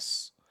about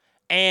this?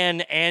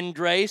 And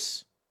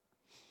Andres,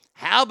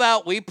 how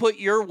about we put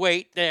your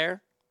weight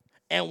there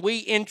and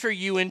we enter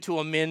you into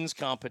a men's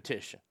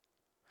competition?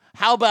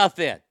 How about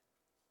that?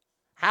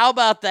 How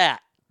about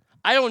that?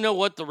 I don't know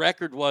what the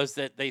record was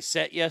that they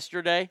set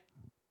yesterday.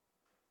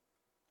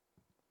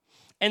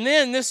 And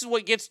then this is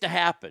what gets to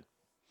happen.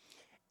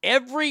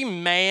 Every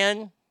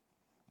man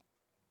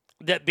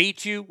that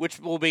beats you, which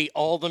will be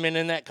all the men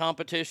in that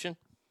competition,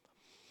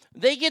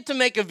 they get to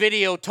make a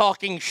video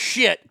talking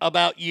shit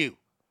about you,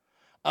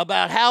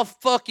 about how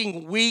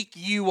fucking weak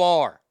you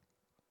are.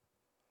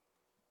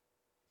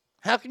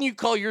 How can you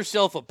call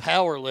yourself a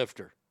power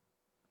lifter?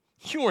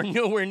 You are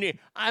nowhere near.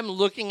 I'm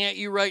looking at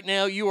you right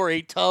now. You are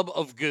a tub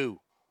of goo.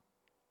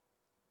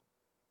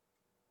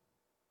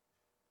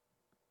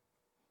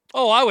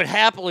 Oh, I would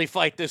happily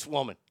fight this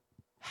woman.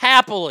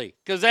 Happily,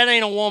 because that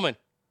ain't a woman.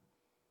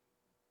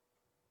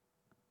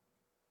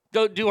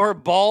 Do her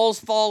balls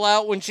fall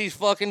out when she's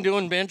fucking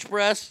doing bench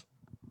press?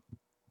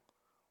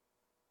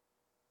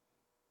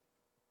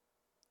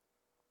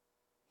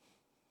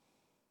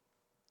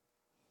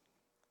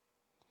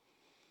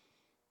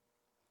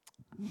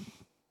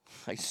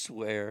 I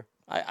swear.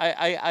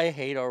 I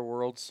hate our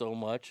world so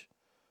much.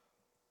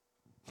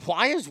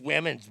 Why is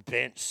women's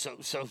bench so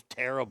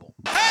terrible?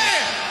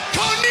 Hey!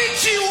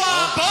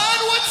 Konnichiwa, bud!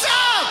 What's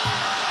up?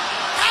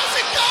 How's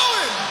it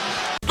going?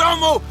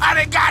 Domo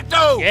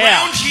arigato!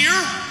 Yeah. Around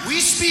here, we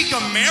speak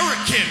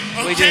American,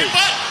 okay, We do.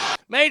 bud?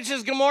 Mage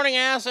says, good morning,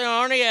 Ass and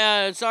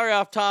Arnie. Sorry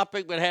off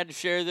topic, but had to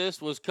share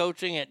this. Was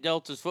coaching at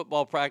Delta's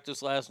football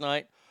practice last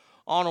night.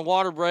 On a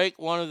water break,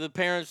 one of the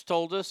parents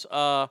told us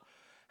how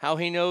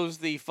he knows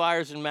the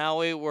fires in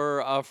Maui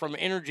were from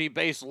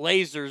energy-based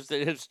lasers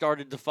that have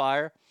started to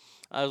fire.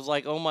 I was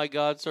like, oh, my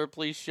God, sir,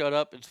 please shut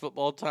up. It's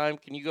football time.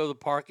 Can you go to the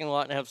parking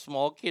lot and have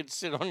small kids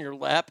sit on your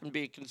lap and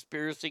be a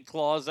conspiracy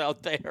clause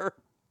out there?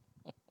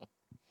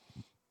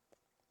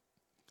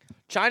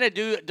 China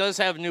does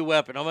have a new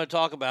weapon. I'm going to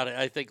talk about it,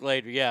 I think,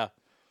 later. Yeah.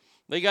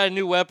 They got a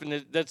new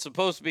weapon that's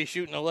supposed to be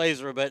shooting a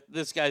laser, but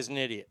this guy's an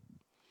idiot.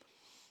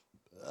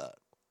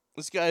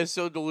 This guy is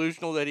so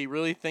delusional that he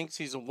really thinks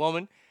he's a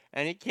woman,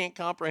 and he can't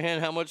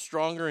comprehend how much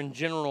stronger in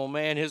general a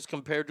man is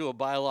compared to a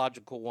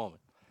biological woman.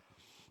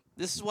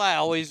 This is why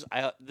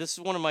this is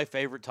one of my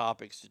favorite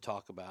topics to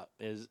talk about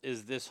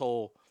is this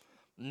whole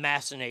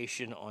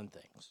machination on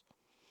things.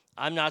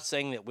 I'm not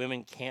saying that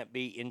women can't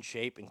be in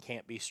shape and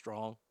can't be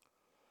strong.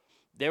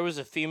 There was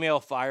a female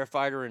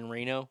firefighter in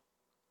Reno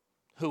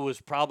who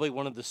was probably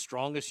one of the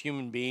strongest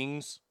human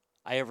beings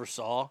I ever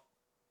saw.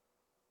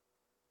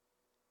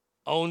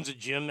 Owns a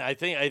gym. I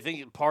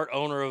think part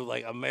owner of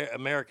like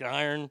American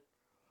Iron.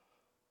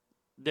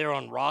 They're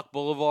on Rock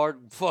Boulevard.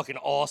 Fucking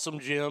awesome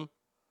gym.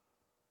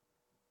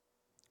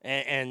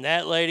 And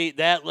that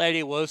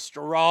lady was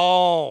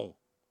strong.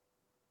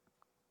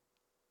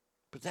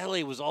 But that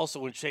lady was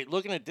also in shape.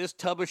 Looking at this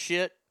tub of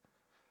shit,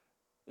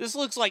 this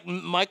looks like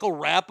Michael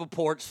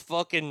Rappaport's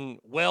fucking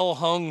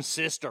well-hung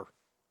sister.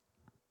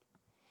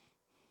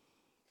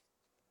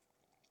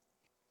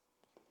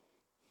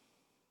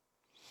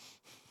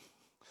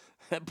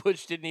 That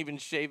Butch didn't even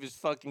shave his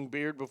fucking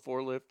beard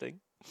before lifting.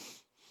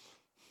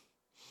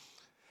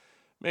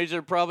 Maybe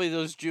they're probably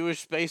those Jewish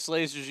space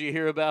lasers you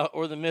hear about,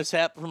 or the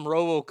mishap from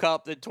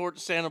RoboCop that torched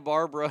Santa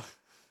Barbara.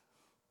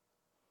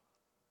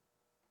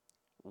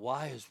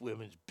 Why is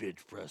women's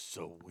bench press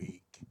so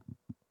weak?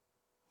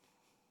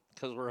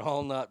 Because we're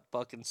all not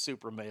fucking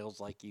super males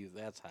like you.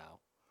 That's how.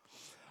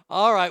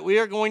 All right, we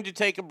are going to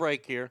take a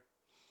break here.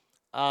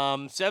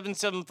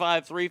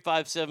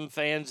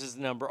 775-357-FANS is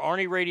the number.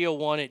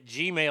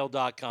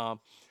 ArnieRadio1@gmail.com.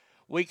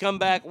 We come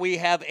back. We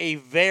have a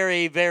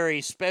very,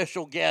 very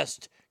special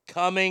guest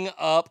coming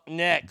up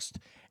next.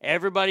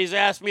 Everybody's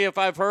asked me if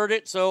I've heard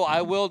it, so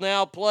I will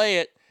now play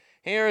it.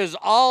 Here is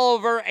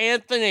Oliver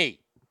Anthony,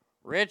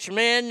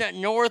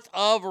 Richmond, north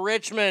of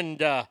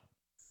Richmond.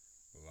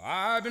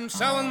 I've been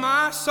selling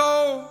my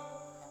soul,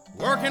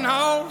 working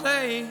all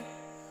day,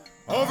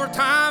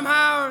 overtime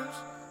hours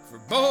for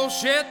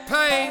bullshit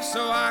pay,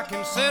 so I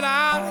can sit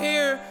out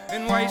here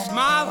and waste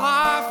my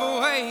life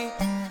away,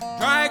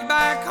 drag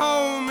back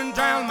home and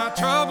drown my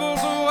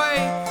troubles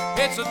away.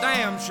 It's a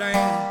damn shame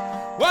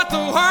what the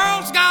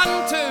world's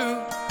gotten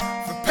to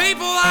for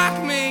people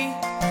like me,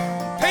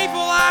 people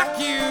like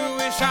you.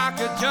 Wish I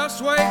could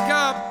just wake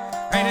up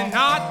and it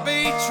not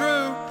be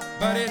true,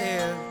 but it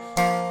is.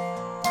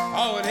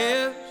 Oh, it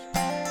is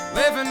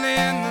living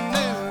in the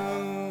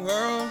new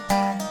world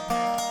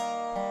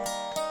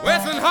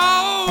with an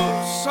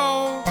whole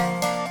soul.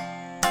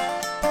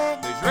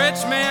 These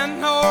rich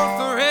men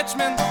north of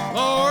Richmond,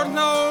 Lord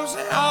knows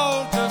they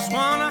all just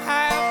wanna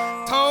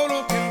have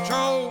total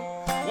control.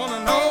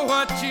 Wanna know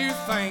what you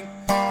think,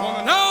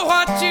 wanna know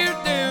what you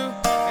do,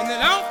 and they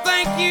don't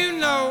think you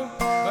know,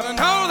 but I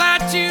know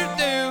that you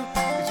do,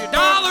 'cause your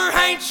dollar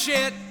ain't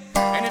shit,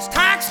 and it's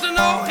taxed to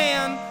no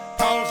end,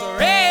 'cause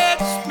there is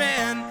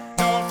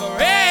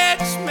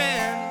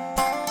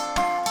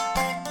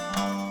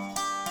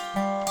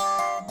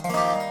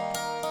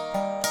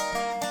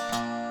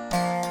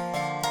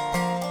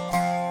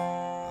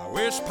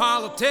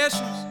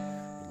politicians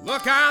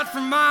look out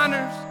for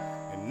minors,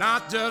 and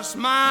not just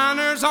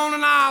minors on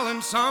an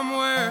island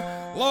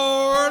somewhere.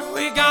 Lord,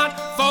 we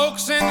got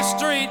folks in the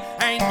street,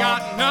 ain't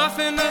got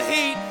nothing to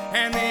eat,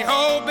 and the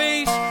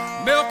obese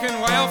milking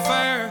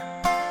welfare.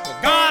 Well,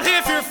 God,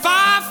 if you're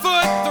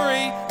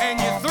 5'3" and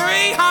you're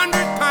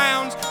 300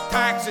 pounds,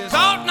 taxes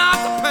ought not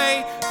to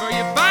pay for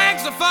your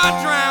bags of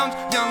fudge rounds.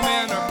 Young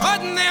men are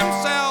putting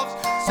themselves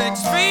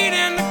 6 feet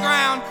in the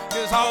ground,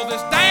 'cause all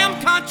this damn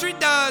country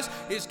does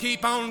is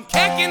keep on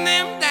kicking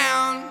them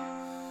down.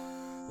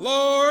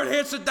 Lord,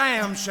 it's a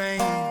damn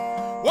shame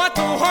what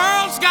the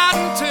world's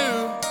gotten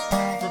to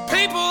for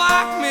people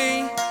like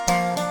me,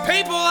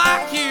 people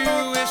like you.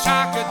 Wish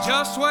I could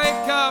just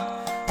wake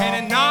up and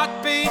it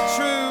not be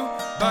true,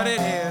 but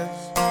it is.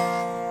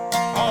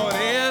 Oh, it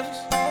is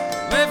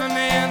living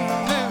in the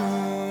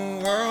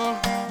new world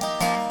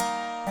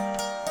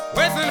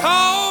with an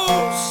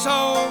whole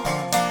soul.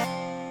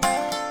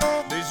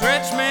 These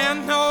rich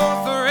men know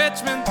the rich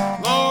men,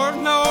 Lord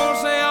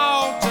knows they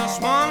all just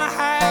wanna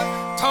have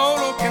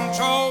total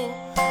control.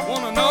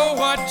 Wanna know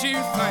what you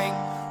think,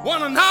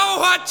 wanna know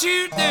what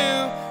you do,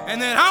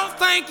 and they don't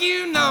think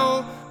you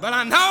know, but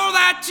I know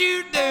that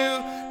you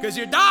do. 'Cause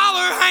your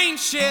dollar ain't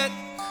shit,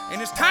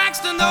 and it's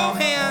taxed to no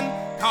end,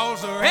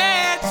 'cause the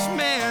rich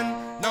men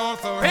know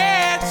the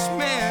rich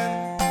men.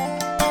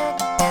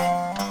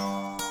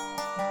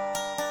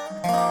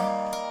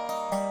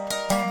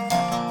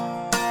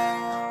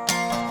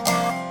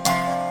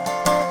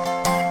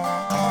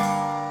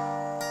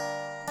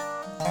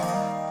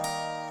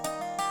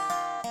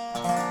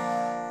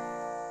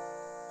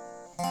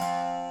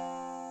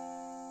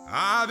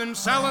 I've been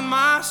selling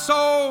my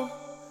soul,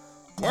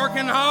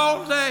 working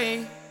all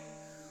day,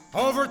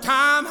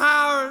 overtime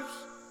hours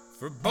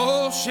for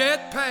bullshit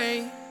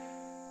pay.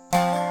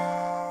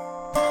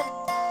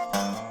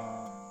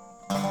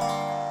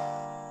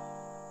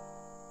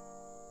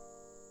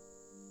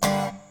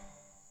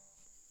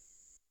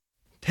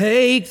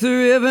 Take the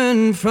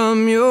ribbon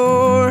from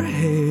your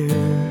hair,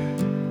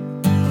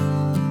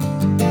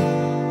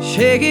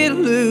 shake it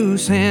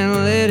loose and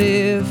let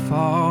it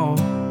fall,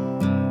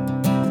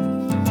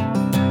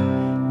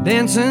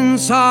 dancing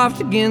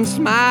soft against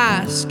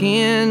my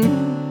skin,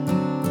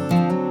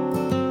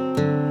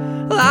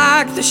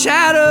 like the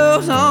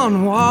shadows on the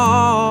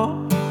wall.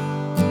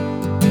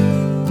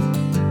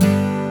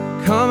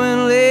 Come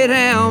and lay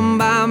down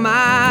by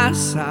my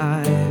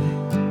side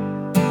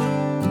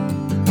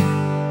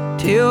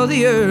till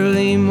the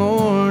early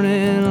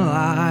morning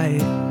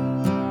light.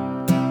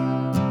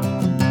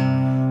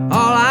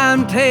 All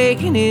I'm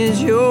taking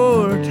is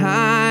your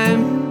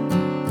time.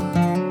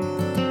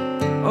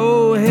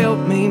 Oh, help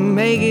me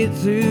make it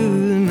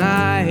through the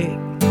night.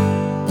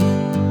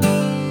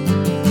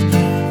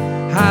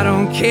 I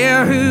don't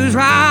care who's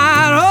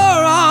right or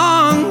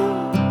wrong,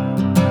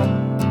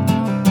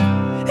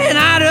 and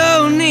I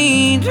don't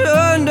need to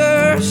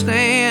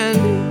understand.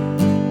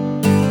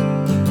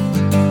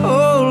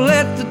 Oh,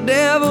 let the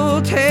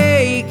devil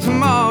take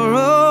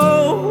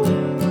tomorrow,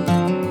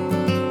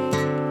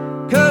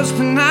 'cause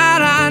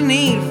tonight I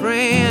need a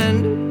friend.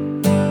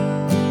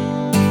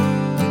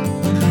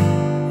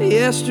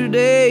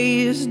 Yesterday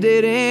is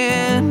dead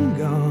and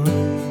gone,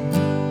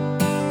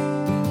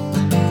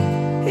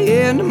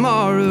 and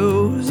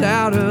tomorrow's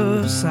out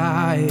of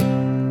sight.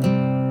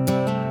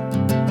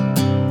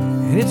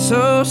 And it's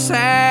so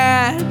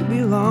sad to be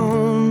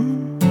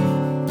alone.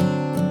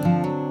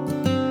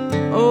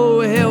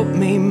 Oh, help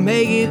me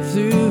make it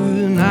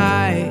through the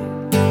night.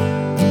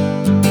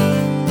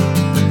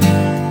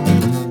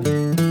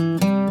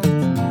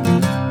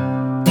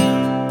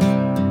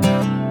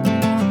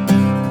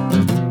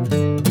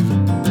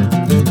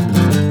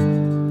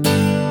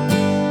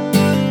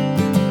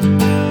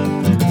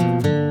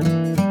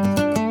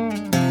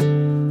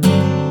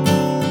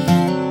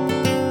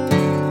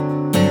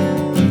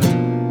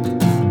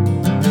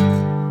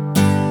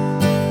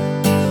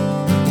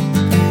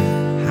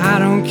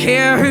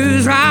 Care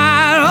who's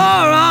right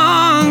or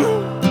wrong,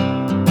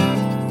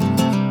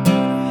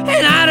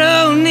 and I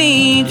don't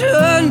need to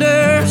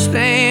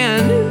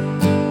understand.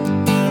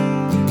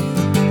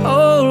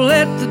 Oh,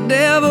 let the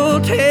devil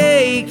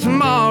take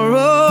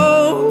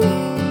tomorrow,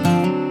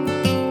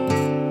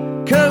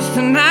 'cause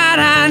tonight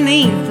I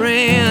need a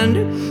friend.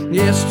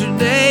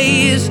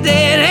 Yesterday is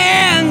dead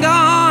and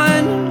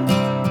gone,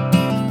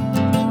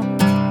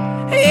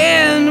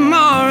 and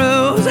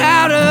tomorrow's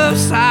out of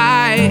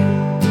sight.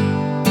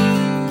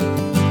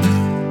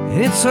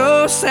 It's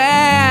so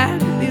sad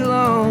to be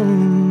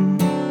alone.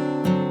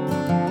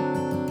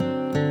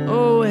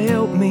 Oh,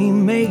 help me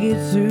make it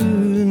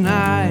through the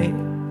night.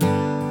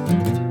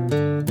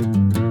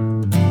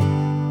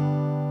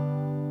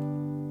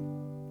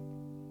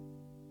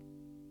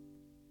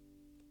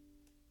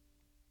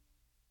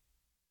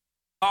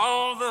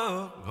 All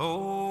the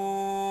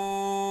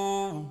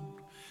gold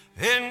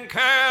in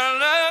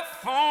California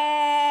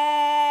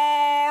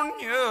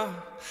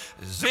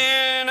is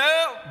in a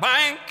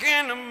bank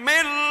in the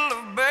middle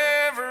of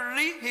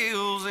Beverly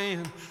Hills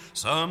in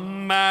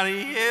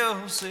somebody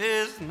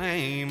else's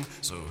name.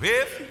 So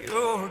if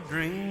you're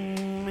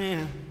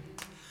dreaming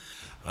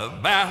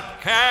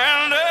about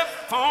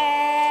California,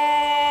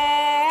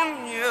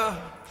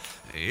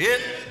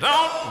 it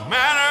don't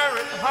matter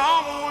at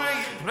home where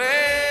you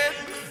played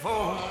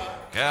before.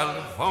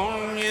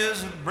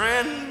 California's a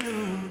brand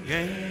new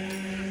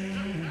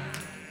game.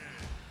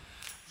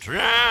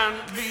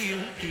 Trying to be a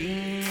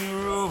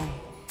hero,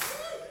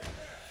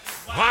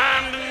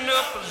 winding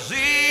up a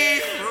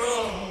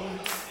zero,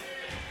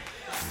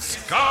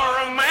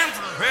 scar a man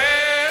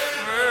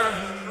forever,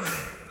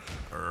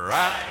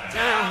 right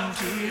down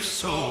to your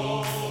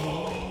soul.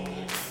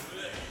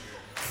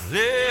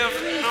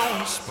 Living on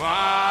the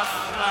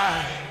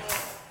spotlight,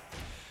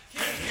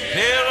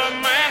 tell a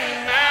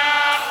man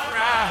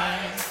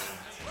outright,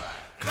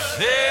 'cause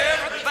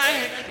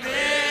everything that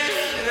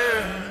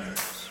glitters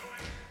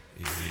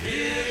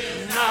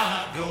is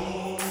not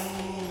gold,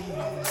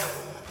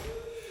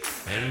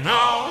 and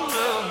all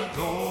the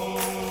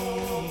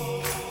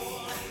gold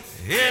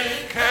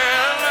in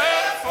California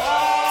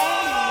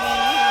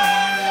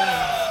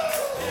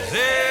is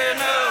in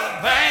a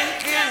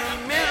bank in the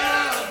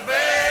middle of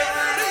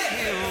Beverly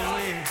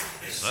Hills,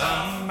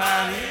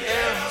 somebody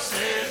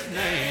else's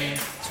name.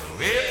 So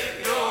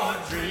if you're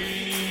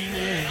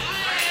dreaming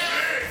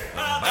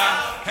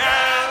about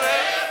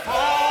California,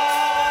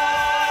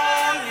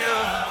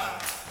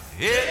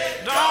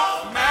 it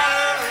don't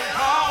matter at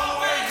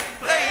all where you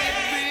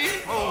played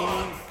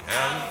before.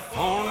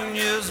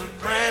 California's a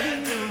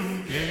brand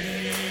new game.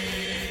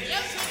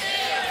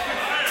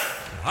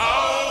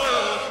 All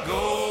the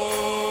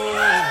gold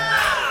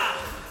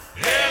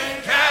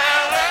in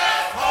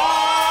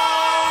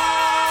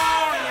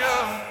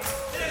California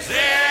is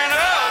in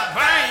a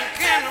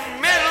bank in the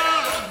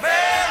middle of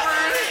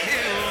Beverly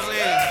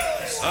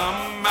Hills,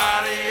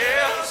 somebody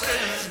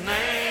else's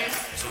name.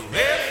 So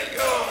if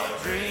you're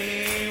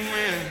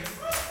dreaming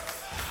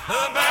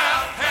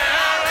about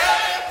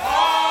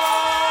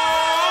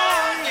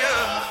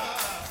California,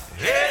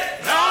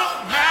 it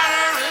don't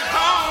matter at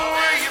home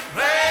where you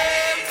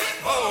played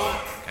before.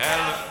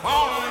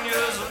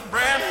 California's a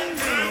brand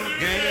new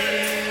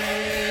game.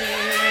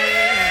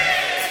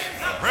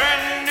 A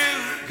brand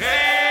new game.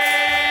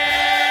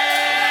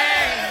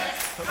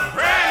 A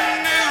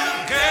brand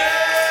new game.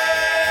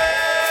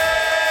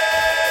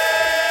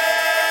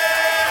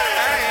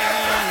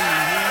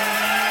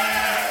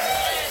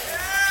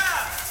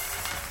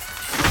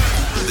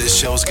 This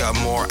show's got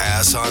more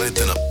ass on it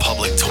than a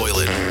public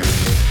toilet.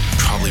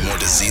 Probably more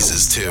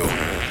diseases, too.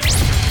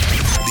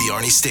 The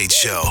Arnie State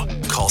Show.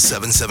 Call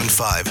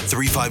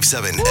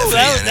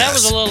 775-357-FANS. That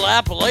was a little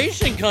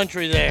Appalachian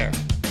country there.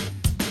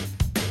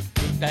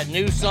 That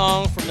new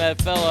song from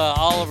that fella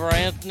Oliver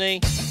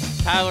Anthony,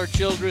 Tyler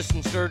Childress,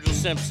 and Sturgill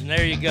Simpson.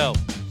 There you go.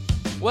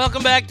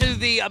 Welcome back to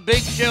the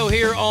big show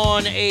here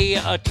on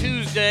a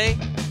Tuesday.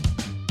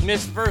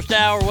 Missed the first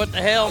hour. What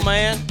the hell,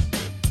 man?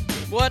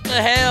 What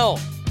the hell?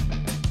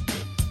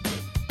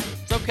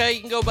 It's okay.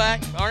 You can go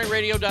back.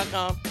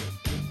 ArnieRadio.com.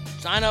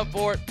 Sign up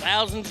for it.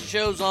 Thousands of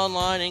shows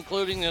online,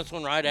 including this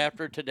one right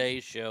after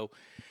today's show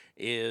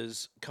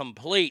is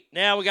complete.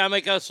 Now we got to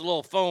make us a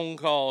little phone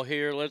call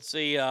here. Let's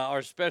see.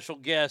 Our special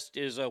guest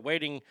is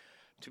waiting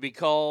to be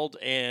called.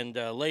 And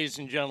ladies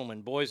and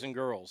gentlemen, boys and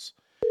girls,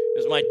 it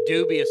is my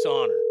dubious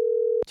honor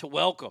to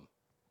welcome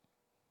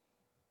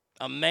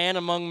a man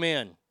among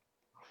men.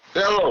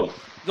 Hello.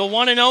 The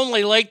one and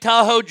only Lake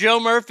Tahoe Joe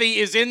Murphy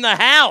is in the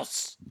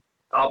house.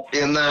 Up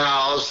in the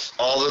house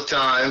all the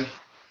time.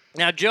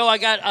 Now, Joe,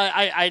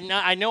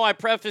 I know I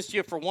prefaced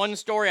you for one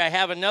story. I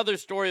have another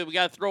story that we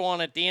got to throw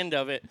on at the end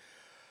of it.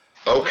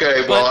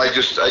 Okay, well, I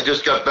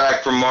just got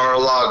back from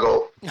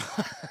Mar-a-Lago.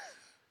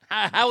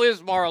 How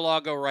is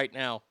Mar-a-Lago right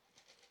now?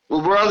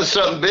 Well, we're on to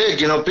something big.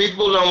 You know,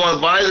 people don't want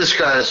to buy this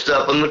kind of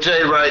stuff. I'm going to tell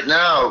you right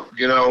now,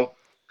 you know,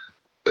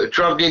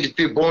 Trump needs a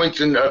few votes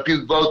in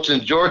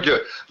Georgia.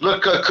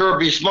 Look,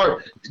 Kirby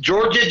Smart.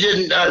 Georgia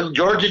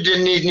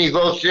didn't need any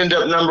votes to end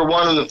up number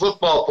one in the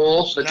football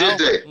polls, did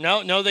they?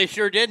 No, they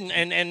sure didn't,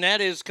 and that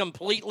is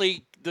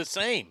completely the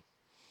same.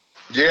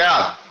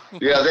 Yeah,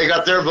 they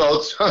got their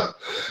votes.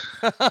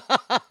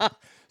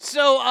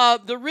 So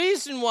the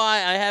reason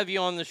why I have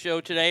you on the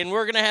show today, and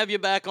we're going to have you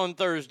back on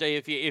Thursday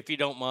if you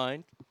don't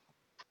mind.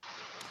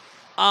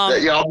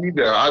 Yeah, I'll be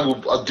there.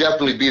 I'll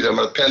definitely be there. I'm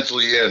going to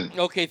pencil you in.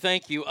 Okay,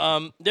 thank you.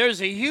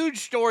 There's a huge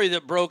story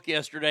that broke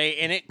yesterday,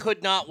 and it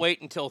could not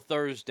wait until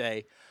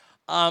Thursday.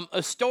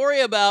 A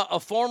story about a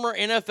former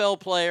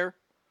NFL player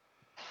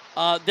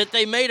that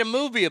they made a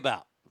movie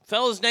about. The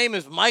fellow's name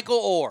is Michael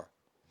Orr.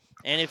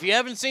 And if you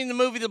haven't seen the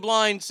movie The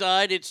Blind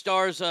Side, it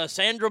stars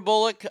Sandra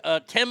Bullock,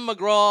 Tim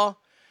McGraw,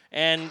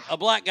 and a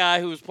black guy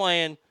who was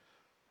playing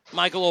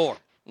Michael Orr.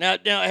 Now,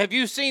 have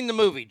you seen the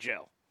movie,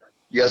 Joe?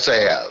 Yes, I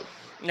have.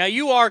 Now,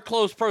 you are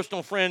close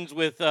personal friends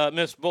with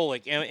Miss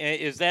Bullock.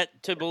 Is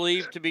that to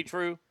believe to be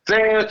true?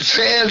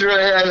 Sandra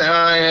and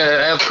I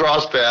have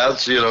crossed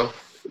paths, you know.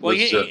 Well,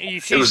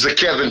 it was the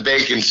Kevin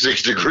Bacon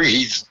 6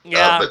 Degrees.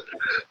 Yeah.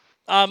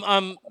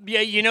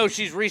 Yeah, you know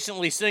she's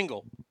recently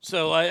single.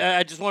 So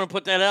I just want to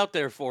put that out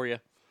there for you.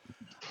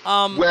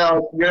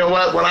 Well, you know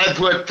what? When I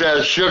put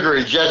sugar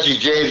in Jesse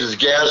James's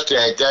gas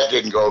tank, that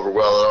didn't go over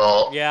well at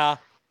all. Yeah.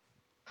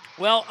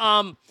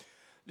 Well,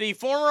 the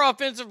former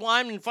offensive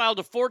lineman filed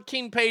a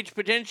 14-page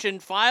petition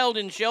filed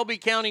in Shelby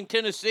County,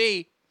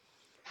 Tennessee,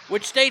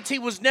 which states he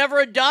was never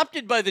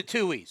adopted by the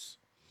Tuohys.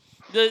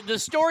 The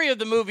story of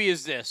the movie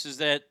is this, is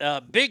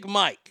that Big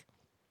Mike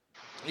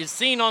is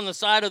seen on the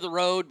side of the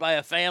road by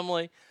a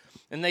family,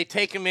 and they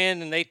take him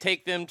in and they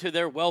take them to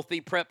their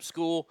wealthy prep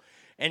school,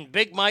 and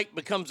Big Mike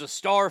becomes a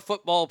star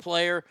football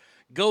player,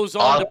 goes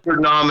on Oscar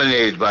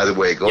nominated, by the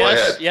way. Go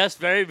ahead. Yes,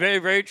 very, very,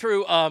 very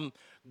true.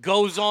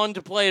 Goes on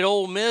to play at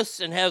Ole Miss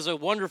and has a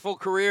wonderful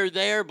career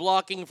there,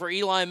 blocking for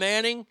Eli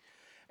Manning,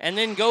 and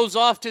then goes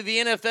off to the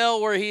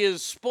NFL where he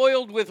is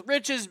spoiled with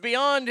riches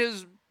beyond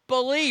his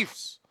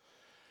beliefs.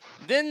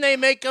 Then they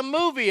make a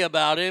movie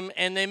about him,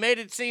 and they made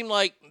it seem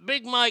like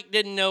Big Mike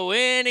didn't know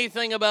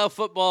anything about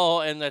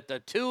football and that the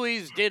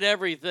Tuohys did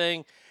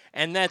everything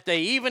and that they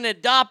even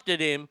adopted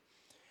him,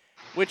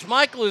 which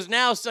Michael is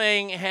now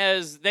saying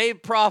they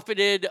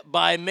profited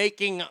by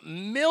making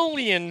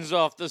millions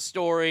off the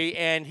story,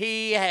 and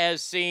he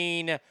has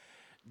seen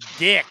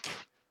dick.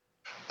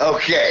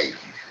 Okay.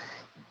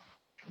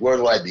 Where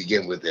do I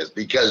begin with this?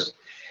 Because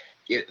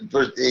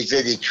first they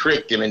said he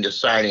tricked him into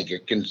signing a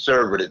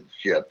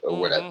conservatorship or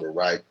whatever,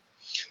 right?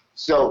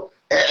 So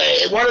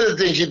one of the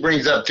things he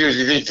brings up, too, is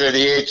he thinks that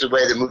he hates the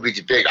way the movie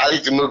depicts. I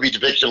think the movie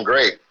depicts him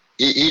great.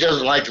 He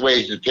doesn't like the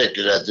way he's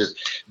depicted as this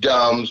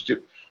dumb,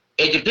 stupid.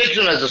 It depicts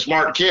him as a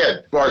smart kid,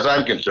 as far as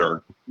I'm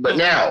concerned. But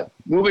now,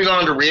 moving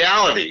on to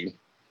reality,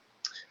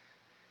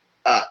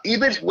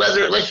 even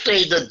whether, let's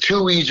say the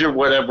Tuohys or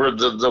whatever,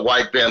 the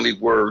white family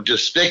were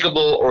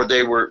despicable or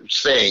they were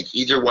saints,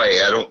 either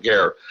way, I don't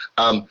care.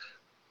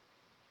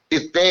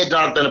 If they had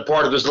not been a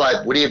part of his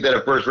life, would he have been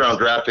a first-round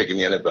draft pick in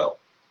the NFL?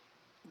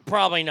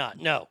 Probably not.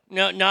 No,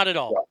 not at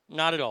all.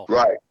 Not at all.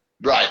 Right.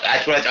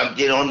 That's what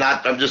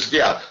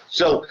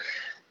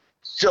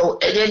So,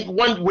 and then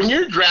when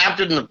you're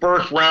drafted in the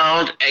first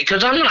round,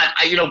 because I'm not,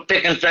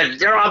 picking sides.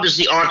 They're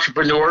obviously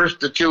entrepreneurs,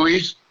 the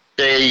Tuohys.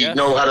 They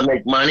know how to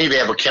make money. They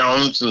have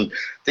accountants and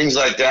things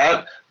like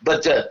that.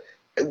 But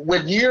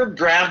when you're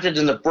drafted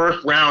in the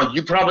first round,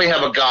 you probably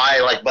have a guy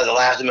like by the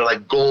last name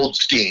like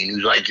Goldstein,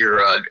 who's like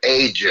your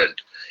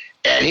agent,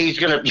 and he's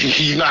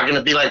not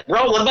gonna be like,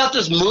 bro, what about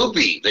this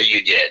movie that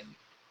you did?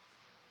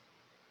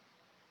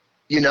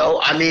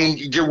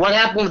 What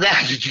happened with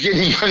that? Did you get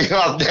any money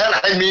off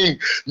that?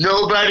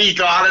 Nobody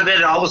thought of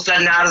it. All of a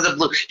sudden, out of the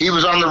blue, he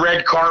was on the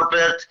red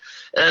carpet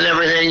and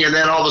everything, and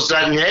then all of a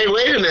sudden, hey,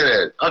 wait a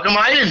minute, how come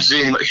I didn't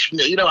see him? I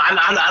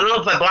don't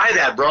know if I buy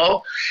that,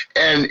 bro.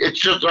 And it's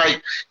just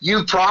like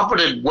you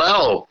profited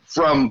well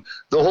from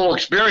the whole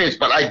experience,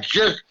 but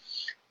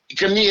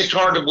to me, it's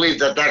hard to believe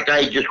that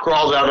guy just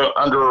crawled out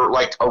under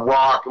like a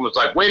rock and was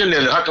like, wait a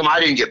minute, how come I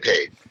didn't get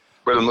paid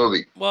for the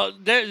movie? Well,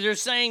 they're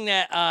saying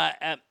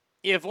that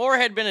if Orr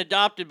had been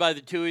adopted by the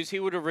Tuohys, he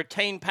would have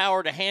retained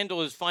power to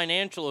handle his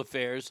financial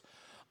affairs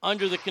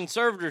under the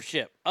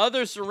conservatorship.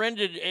 Others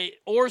surrendered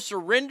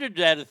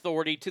that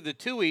authority to the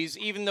Tuohys,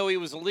 even though he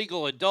was a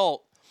legal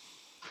adult.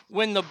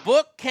 When the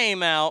book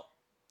came out,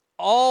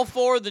 all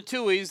four of the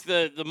Tuohys,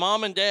 the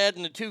mom and dad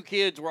and the two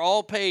kids, were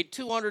all paid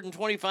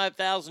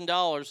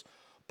 $225,000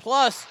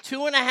 plus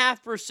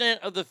 2.5%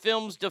 of the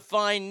film's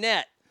defined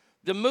net.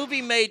 The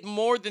movie made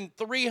more than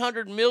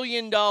 $300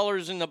 million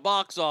in the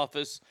box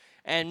office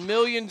and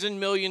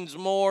millions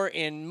more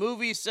in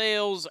movie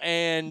sales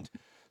and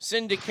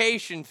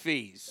syndication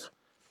fees.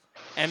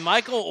 And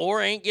Michael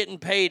Orr ain't getting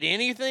paid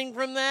anything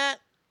from that?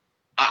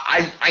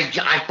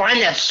 I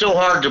find that so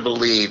hard to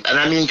believe.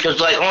 And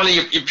because only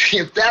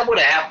if that would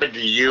have happened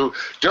to you,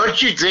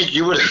 don't you think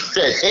you would have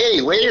said,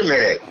 hey, wait a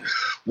minute,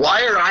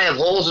 why do I have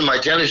holes in my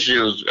tennis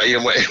shoes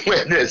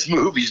when this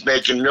movie's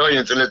making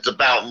millions and it's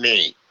about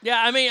me?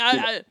 Yeah,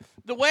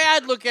 the way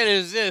I'd look at it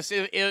is this.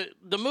 If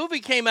the movie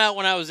came out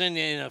when I was in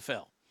the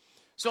NFL.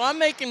 So I'm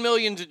making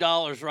millions of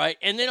dollars, right?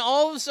 And then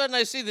all of a sudden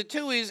I see the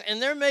Tuohys and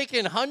they're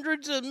making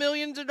hundreds of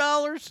millions of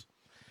dollars.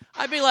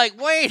 I'd be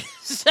like, wait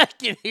a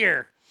second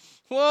here.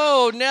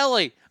 Whoa,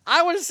 Nelly.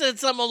 I would have said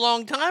something a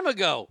long time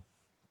ago.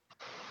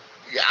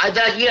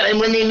 And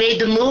when they made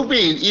the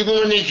movie, even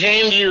when they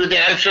came to you,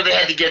 I'm sure they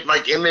had to get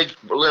image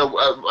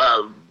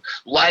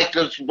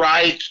likeness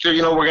rights to,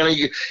 we're going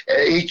to,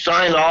 he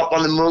signed off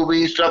on the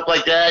movie, stuff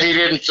like that. He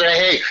didn't say,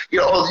 hey,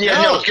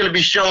 it's going to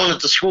be shown at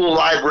the school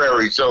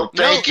library, so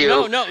thank you.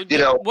 No.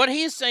 What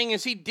he's saying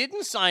is he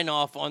didn't sign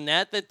off on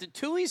that the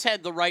Tuohys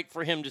had the right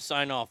for him to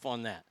sign off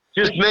on that.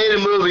 Just made a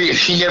movie and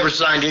he never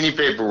signed any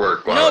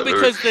paperwork. No,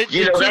 because the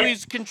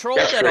Tuohys controlled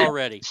that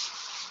already.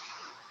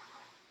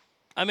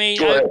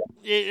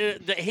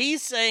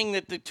 He's saying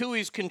that the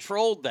Tuohys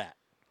controlled that.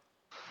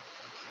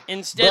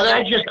 Instead,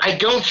 I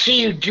don't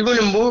see you doing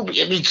a movie.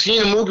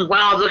 Seeing a movie.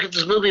 Wow, look at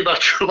this movie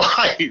about your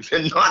life,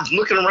 and not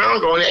looking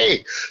around going,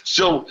 "Hey."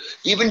 So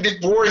even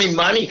before any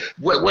money,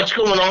 what's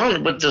going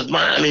on with this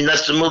money?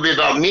 That's the movie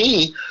about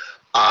me.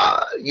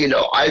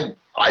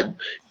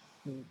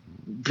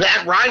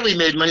 Pat Riley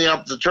made money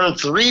off the term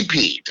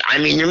three-peat. I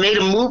mean, you made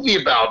a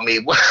movie about me.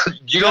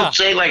 You don't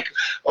say, like,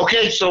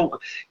 okay, so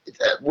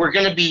we're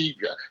going to be...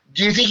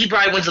 Do you think he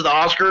probably went to the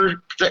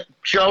Oscar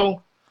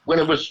show when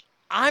it was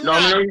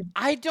nominated?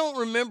 I don't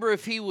remember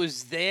if he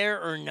was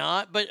there or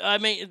not, but, I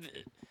mean,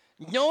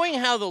 knowing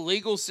how the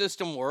legal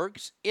system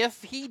works,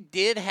 if he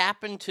did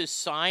happen to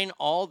sign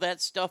all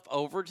that stuff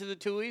over to the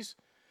Tuohys,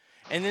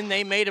 and then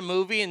they made a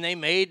movie and they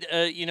made,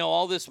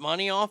 all this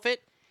money off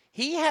it,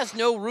 he has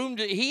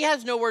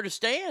nowhere to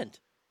stand.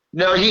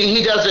 No,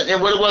 he doesn't.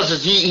 And what it was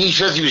is he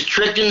says he was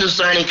tricked into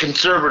signing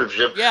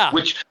conservatorship. Yeah.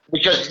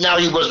 Because now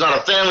he was not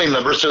a family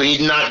member, so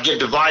he'd not get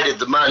divided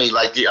the money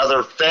like the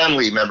other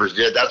family members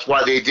did. That's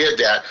why they did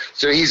that.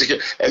 So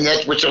and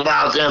that's which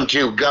allows them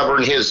to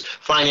govern his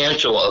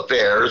financial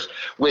affairs.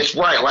 Which,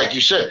 right, like you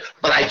said.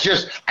 But I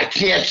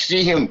can't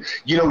see him,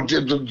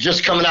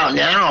 just coming out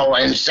now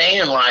and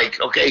saying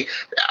like, okay,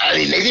 I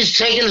mean, maybe it's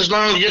taking as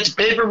long to get the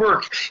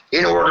paperwork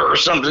in order or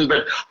something.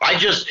 But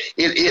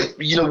if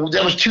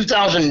that was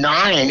 2009.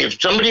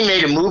 If somebody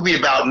made a movie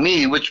about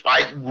me, which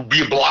would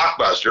be a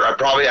blockbuster, I'd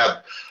probably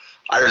have.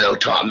 I don't know,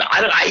 Tom.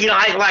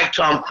 I like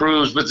Tom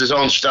Cruise with his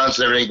own stunts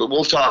and everything, but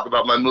we'll talk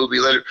about my movie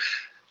later.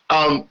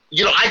 I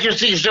just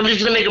think if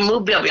somebody's going to make a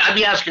movie, I'd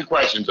be asking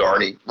questions,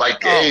 Arnie.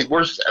 Like, hey,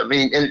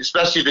 and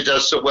especially if it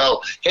does so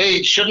well,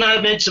 hey, shouldn't I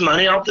have made some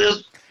money off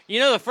this?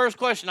 The first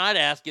question I'd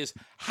ask is,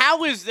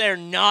 how is there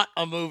not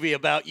a movie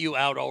about you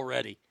out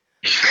already?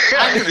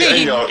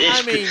 It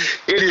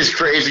is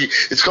crazy.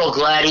 It's called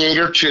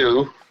Gladiator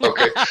 2.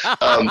 Okay.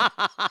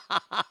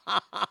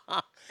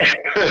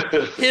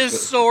 His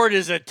sword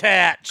is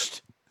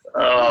attached.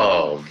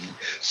 Oh,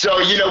 so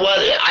you know what?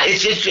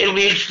 It'll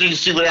be interesting to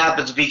see what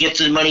happens if he gets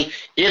his money.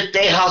 If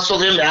they hustle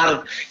him out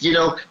of, and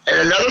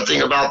another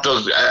thing about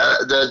those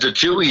the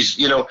Tuohys,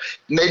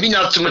 maybe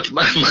not so much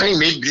money.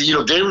 Maybe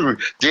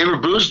they were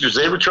boosters.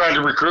 They were trying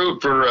to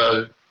recruit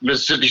for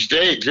Mississippi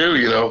State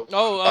too.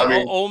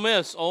 Ole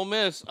Miss. Ole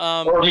Miss,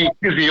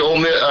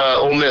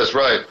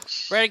 right?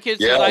 Brad Kid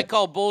says, I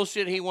call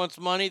bullshit. He wants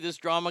money. This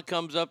drama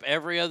comes up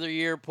every other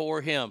year.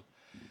 Poor him.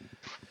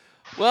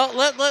 Well,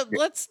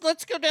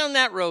 let's go down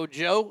that road,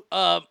 Joe.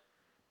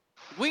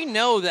 We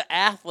know that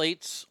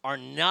athletes are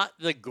not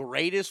the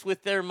greatest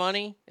with their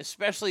money,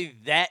 especially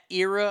that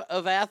era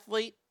of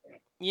athlete.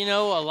 A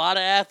lot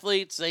of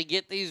athletes, they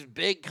get these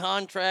big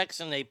contracts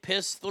and they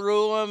piss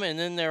through them, and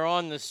then they're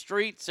on the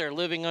streets. They're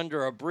living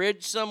under a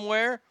bridge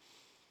somewhere.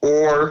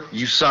 Or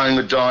you sign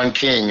with Don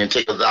King and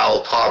take a vow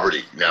of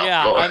poverty.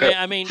 Yeah,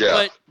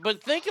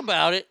 but think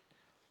about it.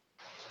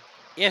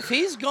 If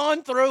he's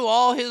gone through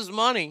all his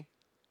money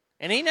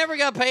and he never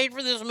got paid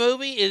for this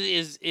movie,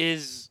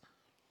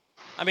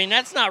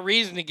 that's not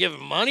reason to give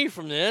him money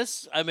from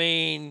this.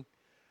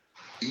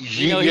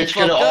 It's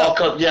going to all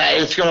come. Yeah,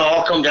 it's going to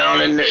all come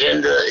down in the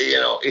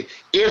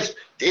if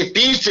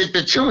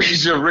the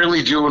Tuohys are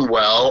really doing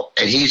well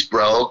and he's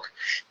broke,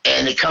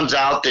 and it comes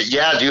out that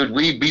dude,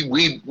 we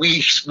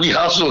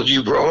hustled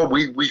you, bro.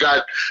 We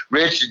got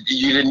rich.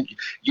 You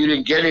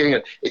didn't get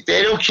anything. If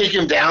they don't kick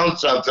him down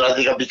something, I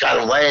think it'll be kind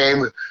of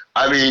lame.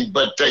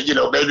 But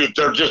maybe if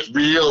they're just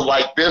real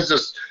like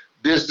business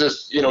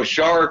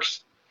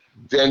sharks,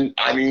 then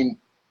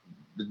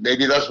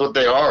maybe that's what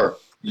they are.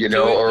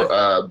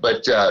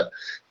 But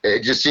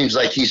it just seems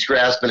like he's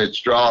grasping at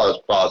straws,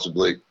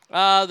 possibly.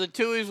 The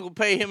Tuohys will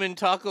pay him in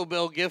Taco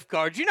Bell gift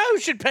cards. You know who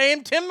should pay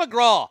him? Tim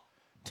McGraw.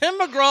 Tim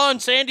McGraw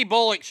and Sandy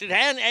Bullock should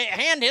hand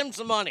him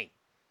some money.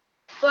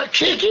 But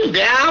kick him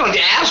down.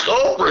 Ask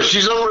Oprah.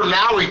 She's over in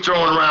Maui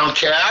throwing around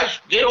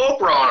cash. Get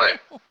Oprah on it.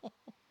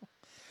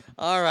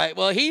 All right.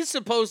 Well, he's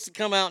supposed to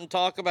come out and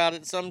talk about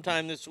it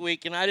sometime this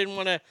week, and I didn't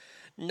want to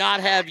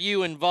not have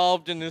you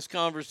involved in this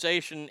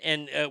conversation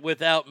and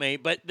without me.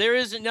 But there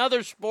is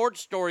another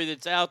sports story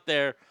that's out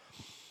there,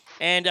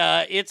 and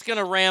it's going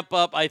to ramp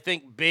up, I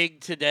think, big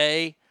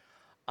today.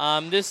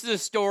 This is a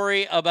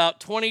story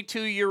about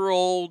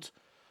 22-year-old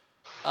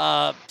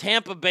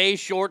Tampa Bay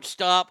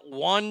shortstop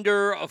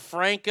Wander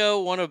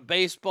Franco, one of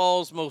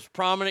baseball's most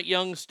prominent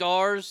young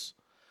stars.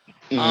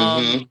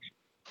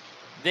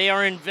 They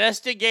are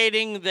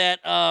investigating that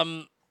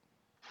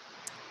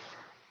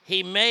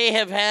he may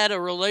have had a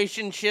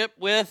relationship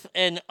with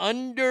an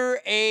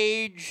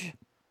underage,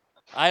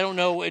 I don't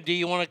know, do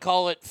you want to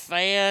call it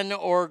fan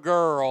or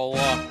girl?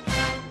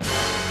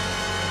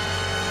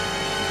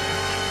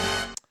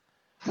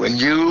 When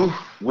you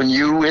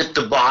hit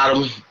the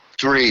bottom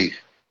three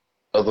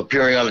of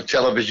appearing on a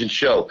television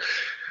show,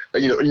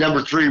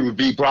 number 3 would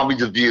be probably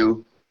The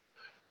View,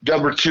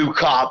 number 2,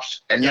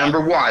 Cops, and number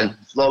 1,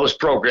 lowest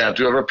program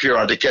to ever appear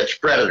on, To Catch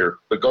Predator.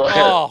 But go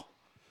ahead.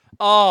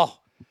 Oh,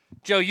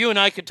 Joe, you and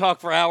I could talk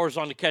for hours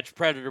on To Catch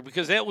Predator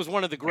because that was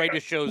one of the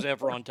greatest shows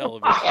ever on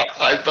television.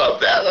 I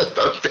thought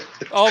that.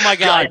 Oh, my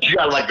God. You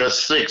got like a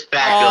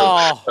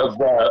 6-pack of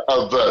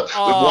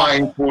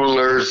wine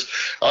coolers.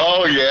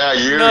 Oh, yeah.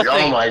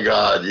 Oh, my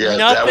God. Yeah,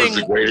 that was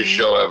the greatest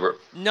show ever.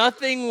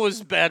 Nothing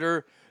was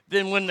better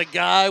than when the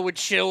guy would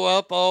show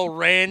up all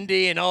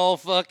randy and all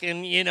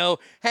fucking,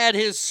 had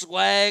his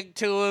swag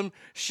to him,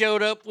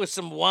 showed up with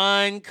some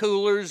wine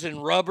coolers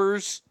and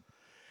rubbers.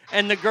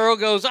 And the girl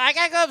goes, I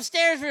gotta go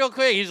upstairs real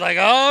quick. He's like,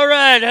 all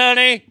right,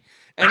 honey.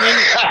 And then,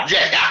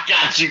 yeah, I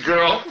got you,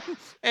 girl.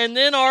 And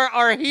then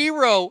our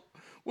hero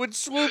would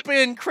swoop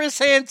in, Chris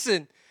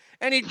Hansen,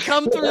 and he'd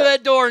come through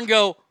that door and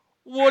go,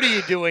 what are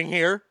you doing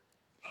here?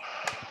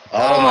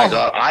 Oh my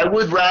God! I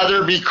would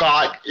rather be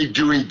caught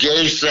doing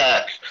gay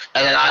sex,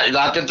 and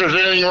not that there's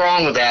anything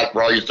wrong with that.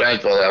 For all you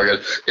thankful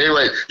there.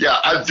 Anyway, yeah.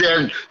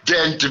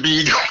 Then to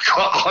be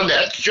on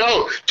that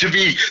show,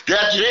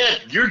 that's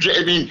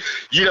it.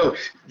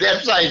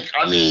 That's like.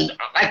 I mean,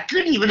 I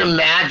couldn't even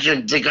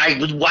imagine the guy.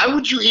 Why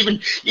would you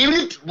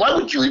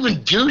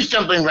even do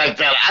something like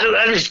that? I don't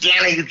understand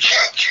how you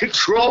can't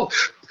control.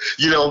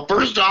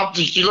 First off,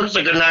 she looks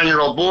like a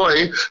 9-year-old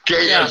boy.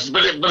 Okay, yeah.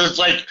 But it's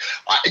like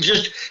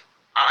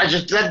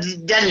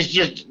that is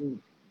just,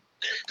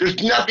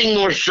 there's nothing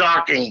more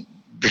shocking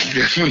than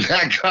when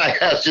that guy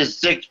has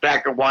his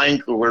 6-pack of wine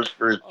coolers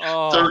for his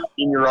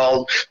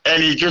 13-year-old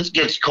and he just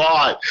gets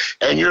caught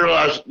and you're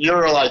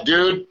like,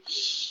 dude,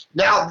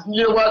 now,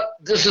 you know what?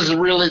 This is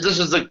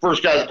the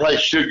first guy that probably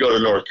should go to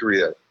North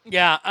Korea.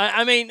 Yeah,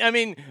 I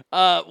mean,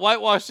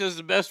 Whitewash says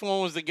the best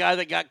one was the guy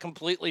that got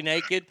completely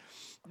naked.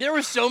 There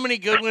were so many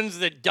good ones.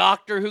 The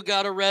doctor who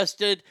got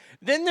arrested.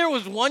 Then there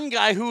was one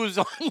guy who was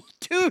on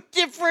 2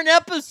 different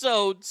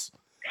episodes.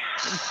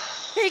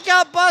 He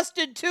got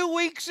busted 2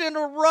 weeks in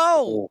a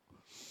row.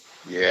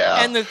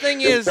 Yeah. And the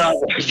thing is...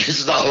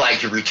 It's not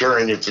like you're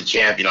returning as a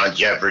champion on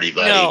Jeopardy,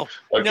 buddy. No,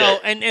 okay. no.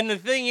 And the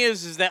thing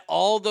is that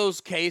all those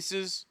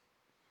cases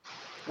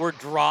were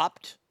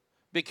dropped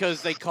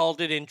because they called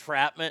it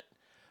entrapment.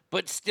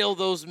 But still,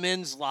 those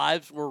men's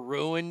lives were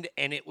ruined,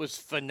 and it was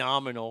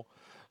phenomenal.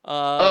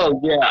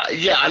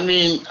 Yeah. I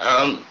mean,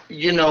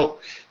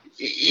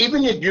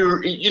 even if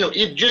you're,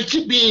 just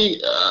to be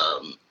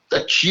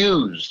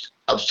accused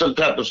of some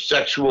type of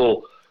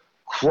sexual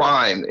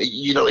crime,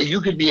 you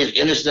could be as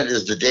innocent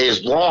as the day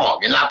is long.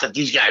 And not that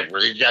these guys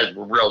were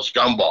real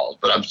scumballs,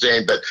 but I'm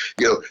saying,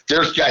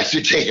 there's guys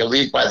who take a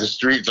leak by the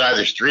side of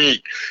the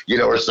street,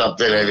 or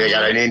something, and they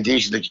got an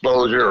indecent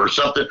exposure or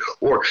something,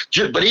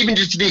 but even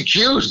just to be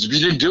accused, if you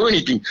didn't do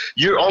anything,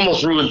 you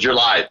almost ruined your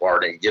life,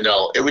 Arnie.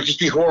 It would just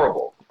be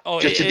horrible.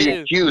 Just to be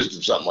accused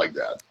of something like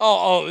that.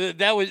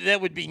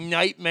 That would be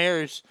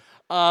nightmares.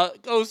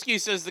 Oski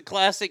says the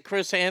classic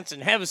Chris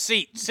Hansen. Have a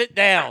seat. Sit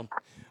down.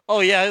 Oh,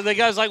 yeah. The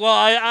guy's like, well,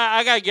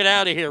 I got to get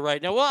out of here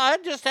right now. Well, I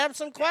just have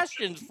some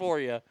questions for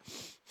you.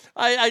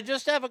 I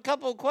just have a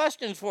couple of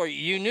questions for you.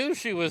 You knew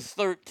she was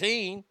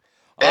 13.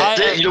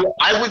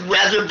 I would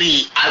rather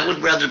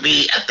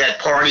be at that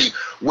party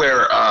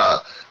where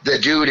the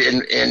dude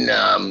in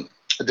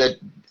the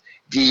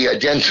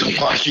Denzel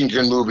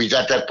Washington movies,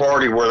 at that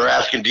party where they're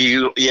asking, do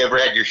you ever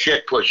had your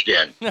shit pushed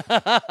in?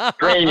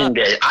 Training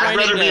day. I'd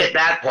rather be at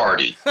that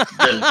party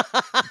than...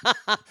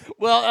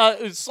 Well,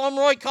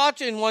 Slumroy caught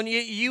you in one.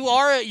 You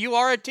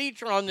are a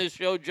teacher on this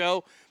show,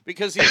 Joe,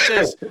 because he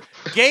says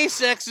gay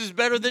sex is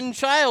better than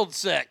child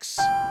sex.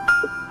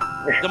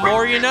 The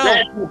more you know.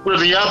 Thank you for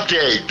the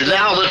update.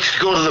 Now let's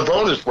go to the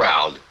bonus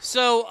round.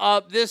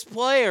 So this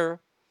player,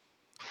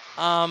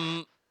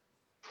 Franco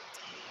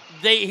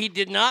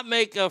did not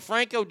make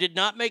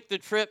the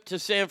trip to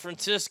San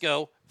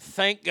Francisco.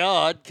 Thank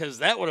God, because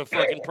that would have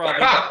fucking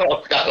probably...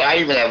 Oh, God, I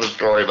even have a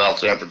story about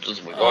San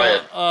Francisco. Go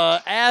ahead.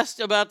 Asked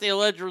about the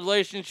alleged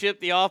relationship,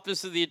 the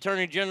Office of the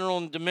Attorney General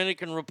in the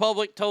Dominican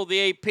Republic told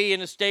the AP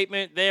in a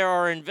statement, there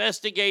are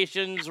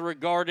investigations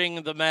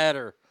regarding the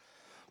matter.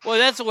 Boy,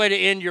 that's a way to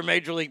end your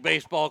Major League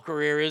Baseball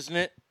career, isn't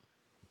it?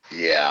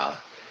 Yeah.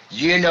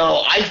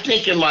 I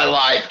think in my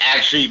life,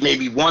 actually,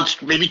 maybe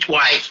once, maybe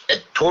twice,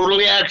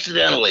 totally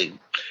accidentally,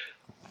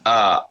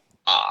 and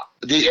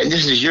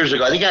this is years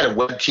ago, I think I had a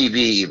web TV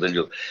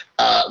even,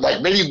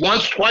 like maybe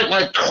once, twice,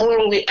 like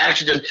totally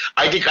accident,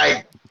 I think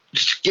I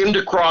skimmed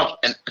across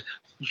and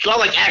saw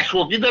like if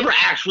you've ever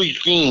actually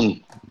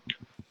seen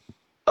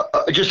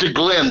just a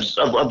glimpse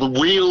of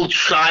real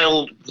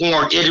child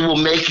porn, it will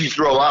make you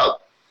throw up.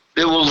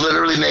 It will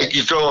literally make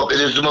you throw up. It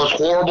is the most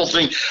horrible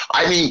thing.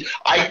 I mean,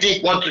 I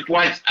think once or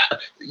twice,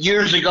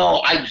 years ago,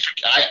 I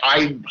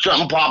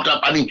something popped up.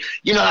 I mean,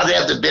 you know how they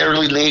have the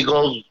barely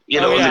legals,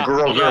 and the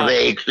girls are of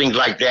age, things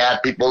like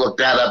that. People look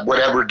that up,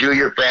 whatever, do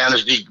your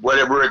fantasy,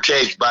 whatever it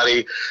takes,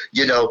 buddy,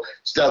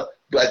 stuff.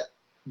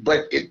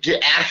 But to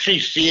actually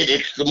see it,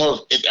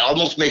 it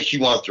almost makes you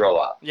want to throw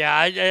up.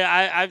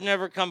 Yeah, I've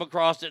never come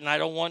across it, and I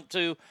don't want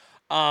to.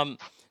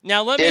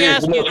 Now, let me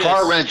ask you this. It's a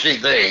heart-wrenching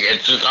thing.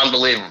 It's just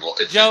unbelievable.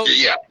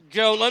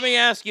 Joe, let me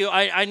ask you.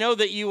 I know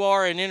that you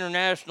are an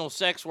international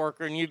sex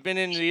worker, and you've been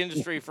in the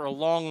industry for a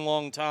long,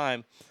 long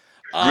time.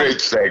 Great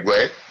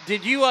segue.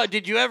 Did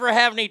you ever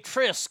have any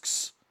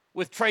trysts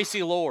with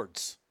Tracy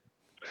Lords?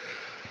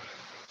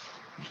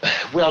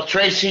 Well,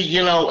 Tracy,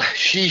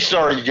 she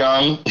started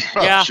young.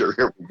 Yeah. Sure,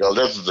 here we go.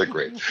 This is a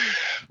great.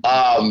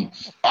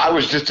 I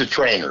was just a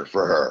trainer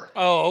for her.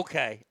 Oh,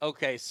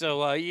 okay.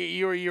 So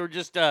you were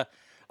just a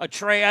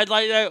train.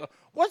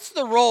 What's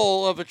the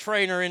role of a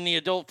trainer in the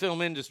adult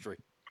film industry?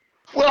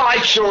 Well,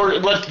 I'm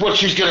sure what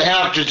she's going to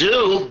have to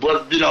do,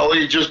 but,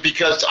 just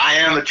because I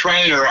am a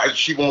trainer,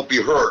 she won't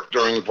be hurt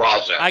during the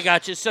process. I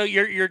got you. So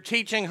you're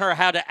teaching her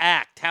how to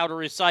act, how to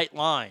recite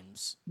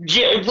lines.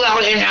 Yeah,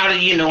 well, and how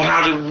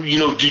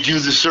to do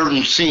the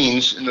certain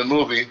scenes in the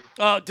movie.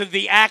 To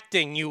the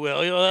acting, you will.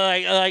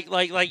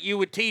 Like you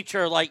would teach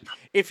her, like,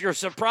 if you're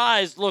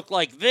surprised, look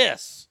like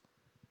this.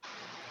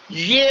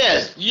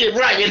 Yes, yeah,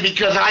 right. And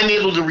because I'm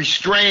able to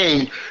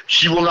restrain,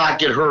 she will not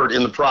get hurt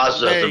in the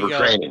process of her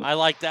training. I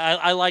like that.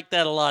 I like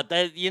that a lot.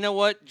 You know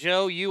what,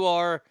 Joe? You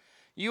are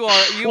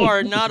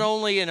not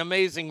only an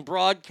amazing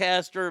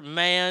broadcaster,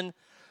 man,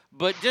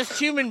 but just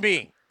human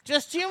being.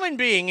 Just human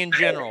being in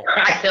general.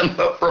 I am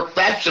a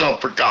professional,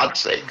 for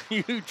God's sake.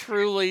 You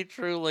truly,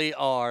 truly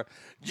are.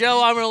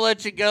 Joe, I'm going to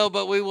let you go,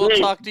 but we will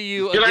talk to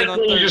you again on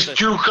Thursday. Just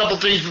do a couple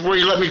things before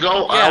you let me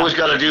go? Yeah. I always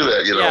got to do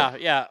that,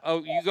 Yeah.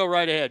 Oh, you go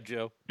right ahead,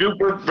 Joe.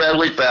 Super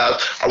badly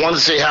fast. I want to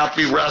say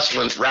happy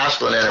wrestling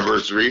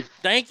anniversary.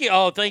 Thank you.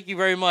 Oh, thank you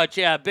very much.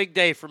 Yeah, big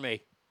day for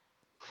me.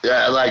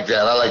 Yeah, I like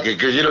that. I like it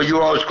because, you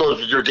were always close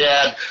with your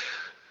dad.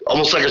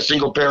 Almost like a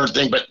single parent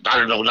thing, but I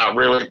don't know, not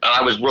really.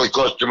 I was really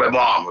close to my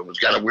mom. It was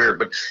kind of weird.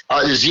 But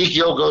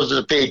Ezekiel goes to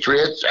the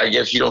Patriots. I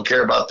guess you don't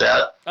care about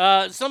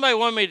that. Somebody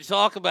wanted me to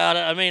talk about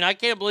it. I mean, I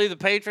can't believe the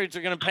Patriots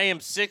are going to pay him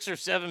 $6 or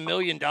 $7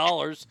 million,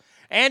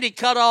 and he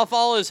cut off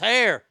all his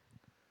hair.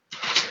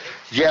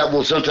 Yeah,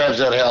 well, sometimes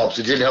that helps.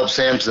 It didn't help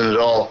Samson at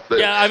all. But,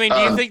 yeah, I mean, do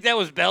you think that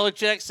was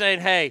Belichick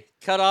saying, "Hey,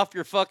 cut off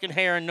your fucking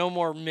hair and no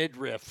more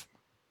midriff"?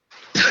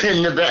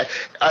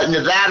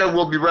 Nevada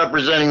will be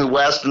representing the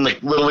West in the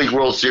Little League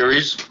World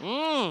Series.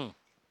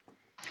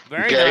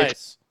 Very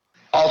nice.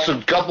 Also,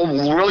 a couple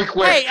really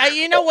quick. Hey,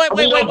 you know what?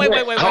 Wait.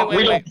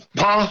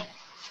 Huh?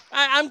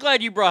 I'm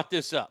glad you brought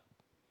this up.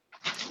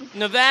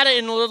 Nevada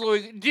in the Little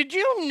League. Did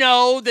you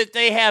know that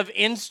they have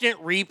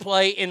instant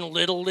replay in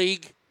Little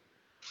League?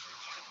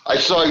 I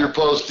saw your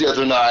post the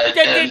other night.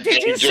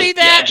 Did you see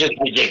that? Yeah, just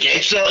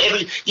ridiculous. So,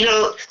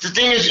 the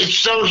thing is, it's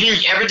so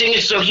huge. Everything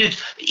is so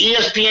huge.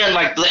 ESPN,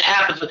 like the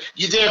app,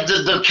 they have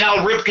the Cal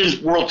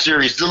Ripken World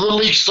Series, the Little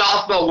League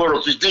Softball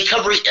World Series. They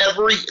cover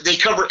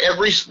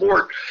every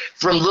sport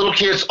from little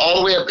kids all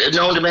the way up,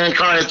 known to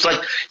mankind. It's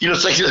like,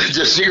 it's like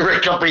the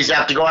cigarette companies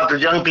have to go after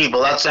young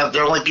people. That's the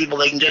only people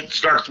they can get to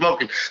start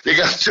smoking. They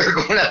got to start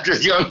going after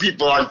young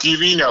people on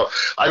TV now.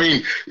 I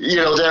mean,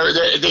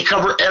 they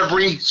cover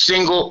every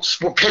single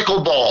sport.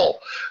 Pickleball,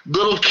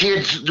 little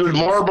kids do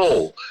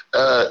marble,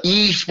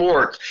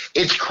 e-sport.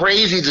 It's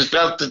crazy the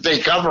stuff that they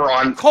cover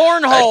on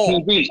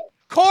Cornhole. TV.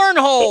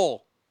 Cornhole.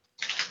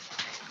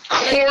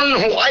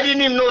 I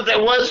didn't even know what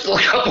that was till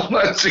a couple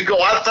months ago.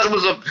 I thought it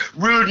was a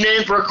rude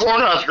name for a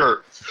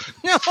cornhusker.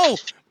 No,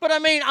 but I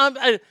mean,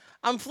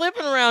 I'm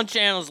flipping around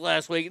channels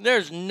last week.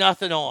 There's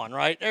nothing on,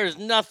 right? There's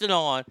nothing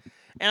on.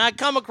 And I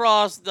come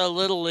across the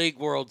Little League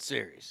World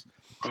Series.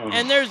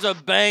 And there's a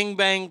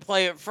bang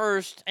play at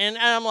first, and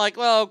I'm like,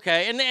 well,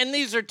 okay. And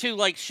these are two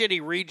like shitty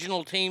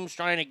regional teams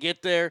trying to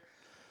get there,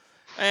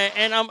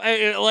 and I'm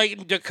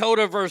like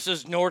Dakota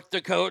versus North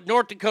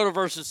Dakota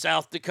versus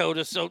South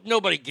Dakota. So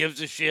nobody gives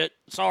a shit.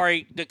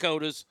 Sorry,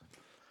 Dakotas.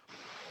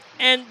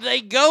 And they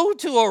go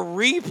to a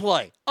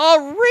replay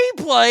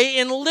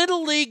in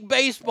Little League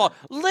baseball.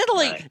 Little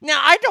League. Right.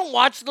 Now I don't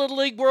watch Little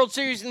League World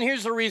Series, and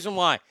here's the reason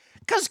why.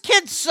 Because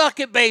kids suck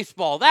at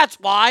baseball. That's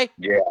why.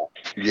 Yeah.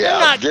 They're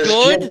not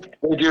good.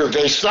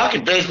 They suck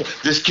at baseball.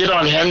 This kid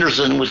on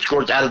Henderson was, of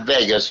course, out of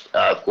Vegas,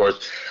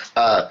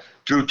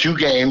 threw 2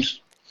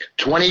 games,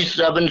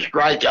 27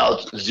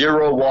 strikeouts,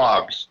 0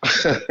 walks.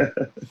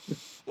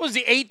 Was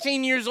he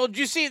 18 years old? Did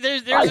you see?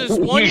 There's this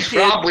one he's kid.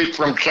 He's probably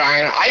from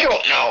China. I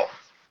don't know.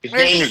 His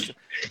name is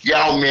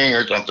Yao Ming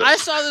or something. I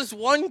saw this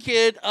one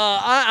kid.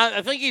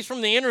 I think he's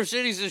from the inner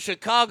cities of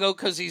Chicago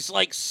because he's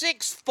like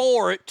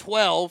 6'4" at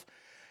 12.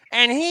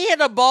 And he hit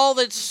a ball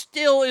that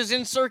still is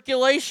in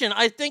circulation.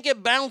 I think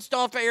it bounced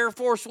off of Air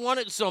Force One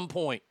at some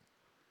point.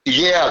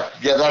 Yeah,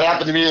 that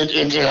happened to me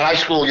in high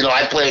school.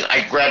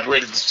 I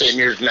graduated the same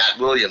year as Matt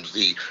Williams,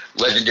 the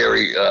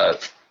legendary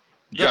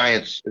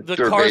Giants the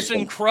third Carson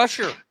baseman.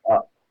 Crusher.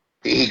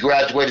 He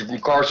graduated from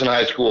Carson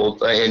High School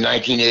in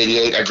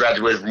 1988. I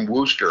graduated from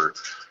Worcester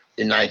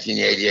in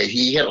 1988.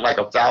 He hit like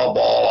a foul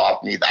ball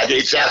off me.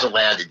 It hasn't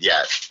landed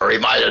yet, or he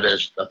might have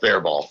hit a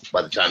fair ball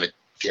by the time it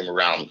came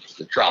around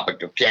the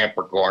Tropic of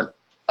Capricorn.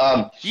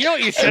 You know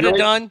what you should have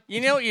done?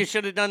 You know what you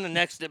should have done the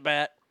next at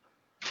bat?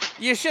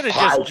 You should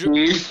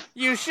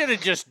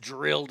have just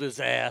drilled his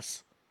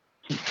ass.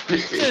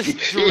 Just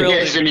drilled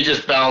him. And he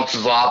just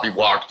bounces off. He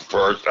walks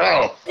first.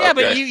 Oh, yeah,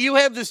 okay. But you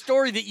have the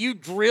story that you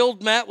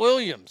drilled Matt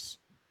Williams.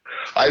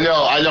 I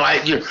know. I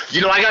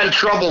got in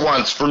trouble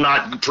once for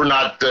not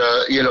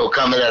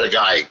coming at a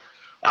guy.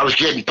 I was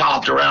getting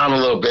popped around a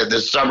little bit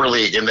this summer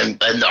league, and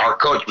our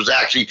coach was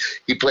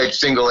he played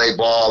single A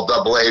ball,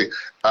 double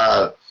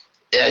A,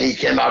 and he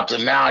came out to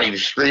the mound. He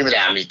was screaming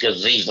at me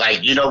because he's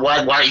like, you know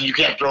what? Why you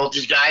can't throw at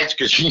these guys?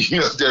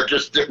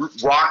 Because they're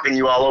rocking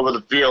you all over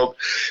the field,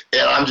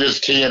 and I'm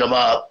just teeing them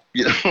up.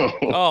 You know?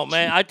 Oh,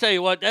 man, I tell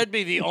you what, that'd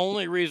be the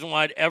only reason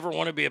why I'd ever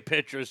want to be a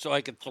pitcher is so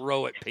I could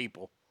throw at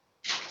people.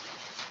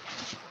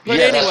 But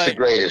yeah, anyway, that's the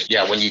greatest.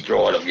 Yeah, when you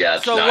throw at them, yeah,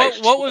 it's so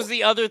nice. what was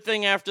the other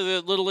thing after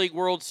the Little League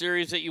World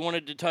Series that you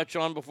wanted to touch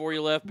on before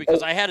you left?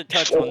 Because I had to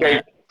touch on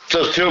that.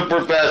 So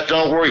super fast,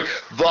 don't worry.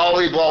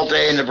 Volleyball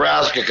Day in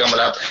Nebraska coming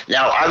up.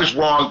 Now, I was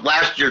wrong.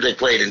 Last year they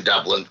played in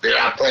Dublin. They're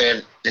not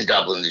playing in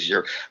Dublin this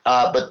year.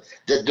 But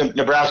the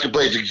Nebraska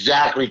plays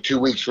exactly 2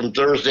 weeks from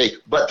Thursday.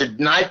 But the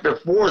night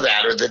before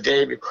that, or the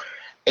day before,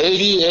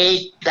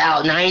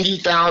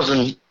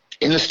 90,000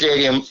 in the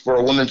stadium for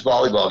a women's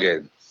volleyball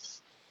game.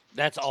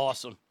 That's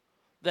awesome.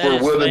 For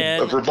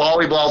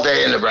Volleyball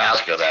Day in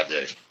Nebraska that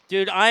day.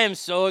 Dude, I am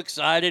so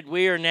excited.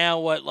 We are now,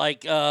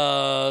 like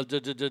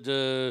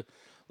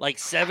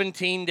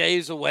 17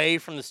 days away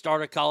from the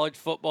start of college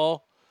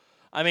football.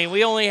 I mean,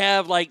 we only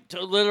have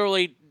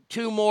literally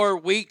 2 more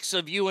weeks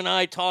of you and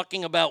I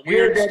talking about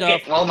weird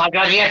stuff. Oh my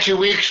God! Yeah, 2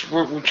 weeks.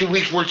 2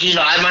 weeks working.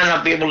 I might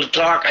not be able to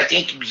talk. I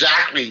think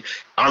exactly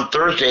on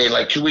Thursday,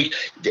 in 2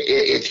 weeks,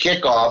 it's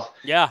kickoff.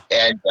 Yeah.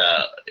 And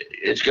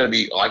it's going to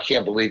be. Oh, I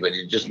can't believe it.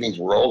 It just means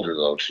we're older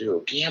though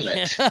too. Damn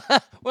it.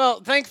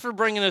 Well, thanks for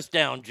bringing us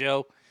down,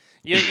 Joe.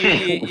 You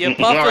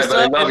puff us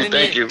up, and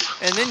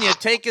then you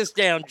take us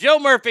down. Joe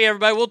Murphy,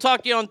 everybody. We'll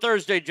talk to you on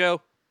Thursday,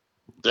 Joe.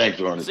 Thanks,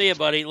 Arnie. See you,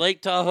 buddy.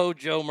 Lake Tahoe,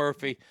 Joe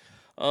Murphy.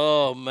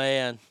 Oh,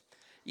 man.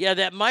 Yeah,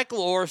 that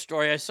Michael Orr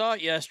story, I saw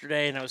it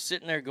yesterday, and I was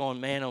sitting there going,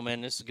 man, oh,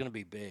 man, this is going to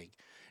be big.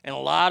 And a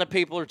lot of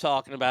people are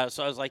talking about it,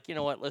 so I was like, you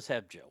know what, let's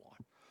have Joe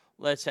on.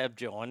 Let's have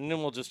Joe on, and then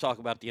we'll just talk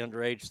about the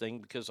underage thing,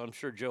 because I'm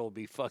sure Joe will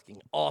be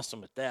fucking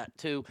awesome at that,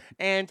 too.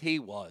 And he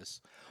was.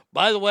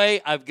 By the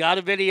way, I've got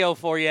a video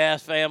for you,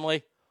 ass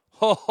family.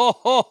 Ho, ho,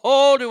 ho,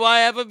 ho, do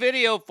I have a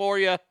video for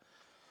you?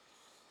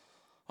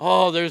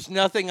 Oh, there's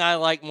nothing I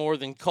like more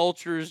than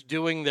cultures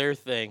doing their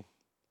thing.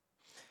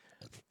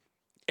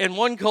 And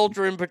one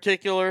culture in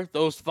particular,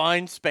 those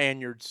fine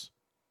Spaniards.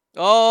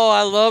 Oh,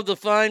 I love the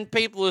fine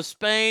people of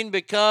Spain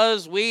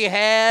because we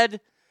had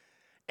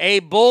a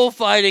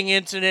bullfighting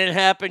incident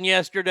happen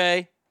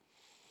yesterday.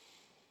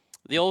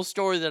 The old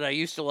story that I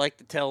used to like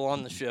to tell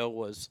on the show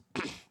was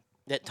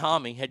that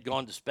Tommy had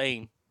gone to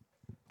Spain.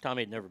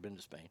 Tommy had never been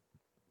to Spain.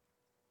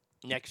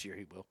 Next year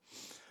he will.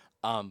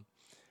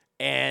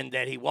 And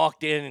that he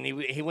walked in and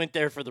he went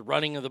there for the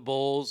running of the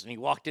bulls, and he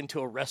walked into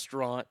a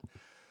restaurant.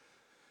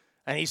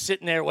 And he's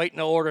sitting there waiting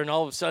to order, and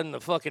all of a sudden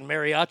the fucking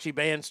mariachi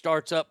band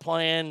starts up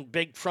playing,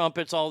 big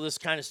trumpets, all this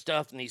kind of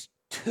stuff, and these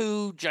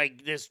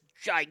this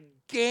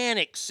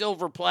gigantic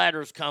silver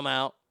platters come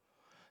out.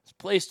 It's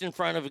placed in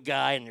front of a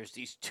guy, and there's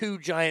these 2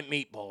 giant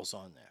meatballs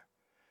on there.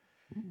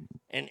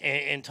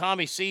 And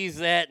Tommy sees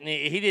that, and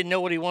he didn't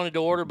know what he wanted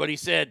to order, but he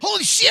said,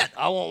 "Holy shit,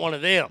 I want one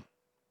of them."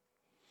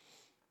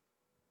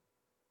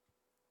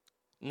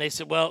 And they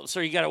said, "Well,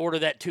 sir, you got to order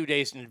that 2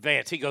 days in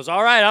advance." He goes,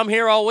 "All right, I'm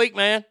here all week,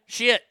 man.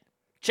 Shit.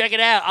 Check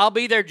it out. I'll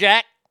be there,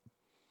 Jack."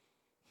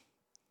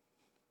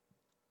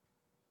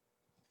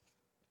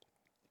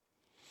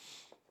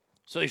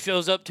 So he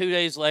shows up 2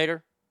 days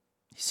later.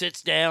 He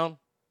sits down.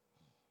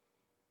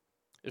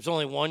 There's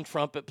only one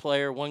trumpet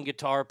player, one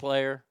guitar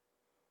player.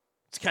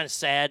 It's kind of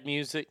sad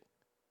music.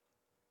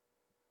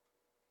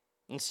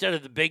 Instead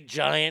of the big,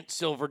 giant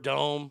silver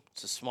dome,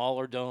 it's a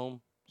smaller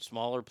dome,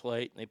 smaller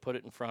plate, and they put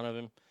it in front of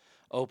him,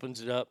 opens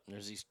it up, and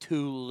there's these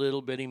 2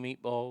 little bitty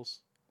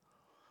meatballs.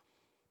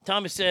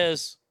 Tommy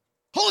says,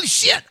 "Holy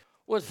shit!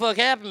 What the fuck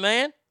happened,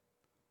 man?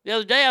 The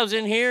other day I was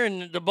in here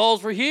and the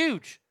balls were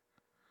huge."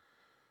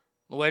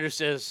 The waiter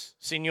says,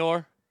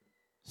 "Senor,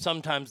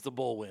 sometimes the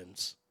bull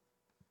wins."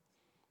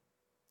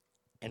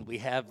 And we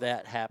have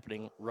that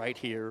happening right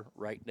here,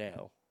 right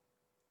now.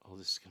 Oh,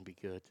 this is going to be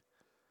good.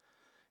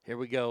 Here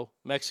we go.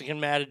 Mexican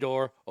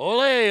Matador.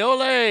 Ole,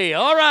 ole.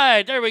 All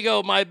right, there we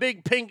go. My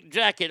big pink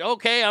jacket.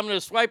 Okay, I'm going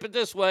to swipe it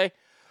this way.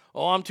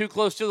 Oh, I'm too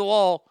close to the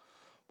wall.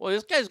 Boy,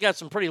 this guy's got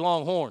some pretty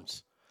long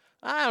horns.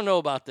 I don't know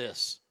about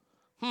this.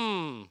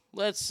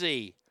 Let's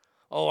see.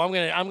 Oh, I'm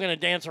gonna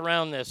dance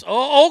around this.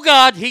 Oh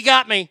God, he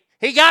got me.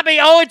 He got me.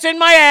 Oh, it's in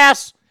my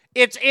ass.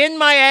 It's in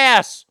my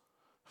ass.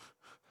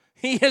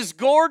 He has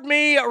gored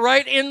me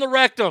right in the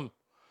rectum.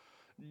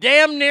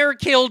 Damn near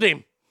killed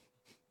him.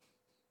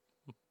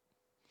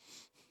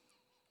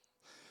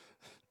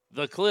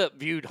 The clip,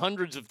 viewed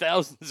hundreds of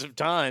thousands of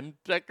times,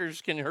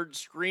 spectators can hear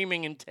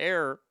screaming in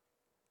terror.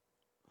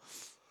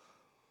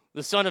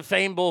 The son of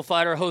famed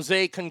bullfighter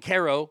Jose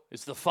Conquero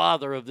is the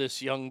father of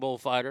this young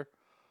bullfighter.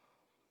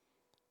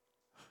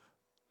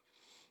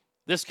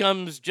 This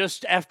comes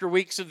just after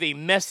weeks of the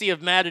Messi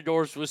of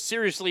Matadors was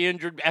seriously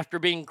injured after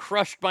being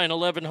crushed by an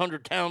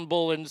 1,100-pound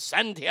bull in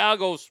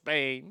Santiago,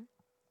 Spain.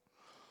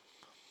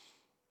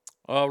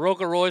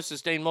 Roca Roy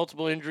sustained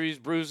multiple injuries,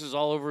 bruises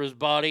all over his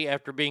body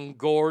after being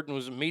gored and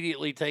was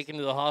immediately taken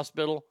to the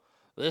hospital.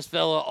 This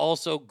fella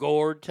also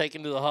gored,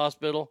 taken to the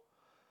hospital.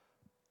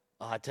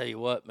 I tell you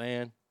what,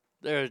 man.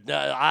 Is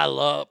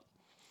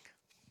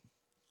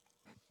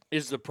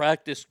the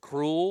practice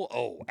cruel?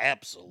 Oh,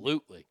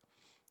 absolutely.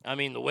 I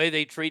mean, the way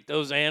they treat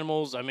those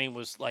animals,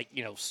 was like,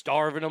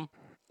 starving them.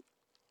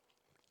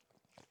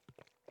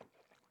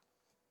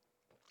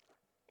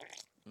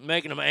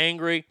 making them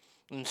angry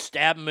and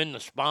stab them in the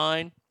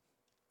spine.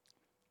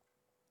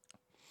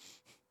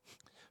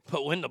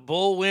 But when the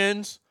bull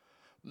wins,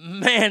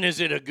 man, is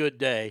it a good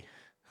day.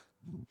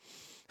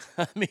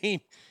 I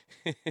mean,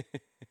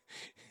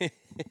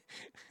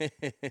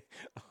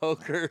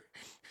 Hooker.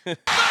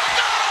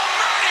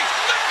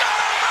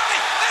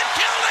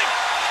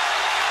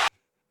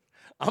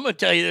 I'm going to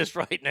tell you this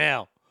right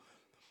now.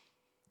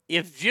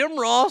 If Jim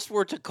Ross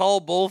were to call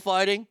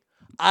bullfighting,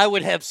 I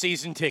would have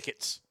season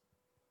tickets.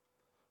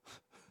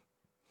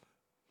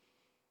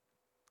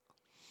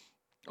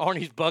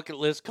 Arnie's bucket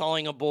list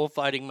calling a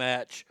bullfighting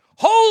match.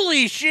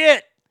 Holy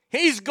shit!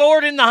 He's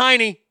gored in the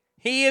hiney.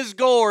 He is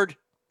gored.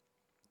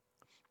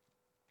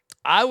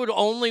 I would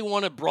only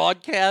want to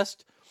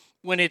broadcast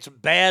when it's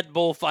bad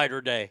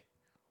bullfighter day.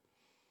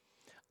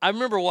 I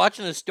remember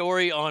watching a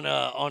story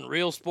on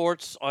Real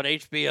Sports on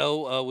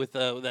HBO with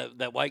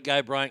that white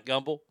guy, Bryant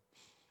Gumbel.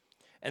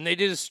 And they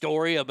did a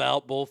story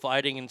about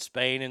bullfighting in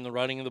Spain and the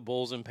running of the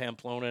bulls in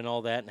Pamplona and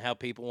all that and how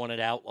people want it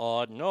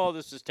outlawed. And, oh,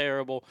 this is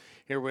terrible.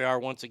 Here we are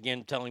once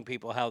again telling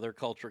people how their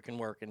culture can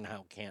work and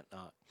how it can't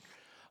not.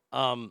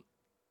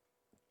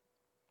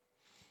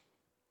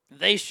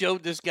 They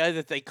showed this guy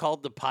that they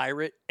called the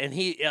Pirate, and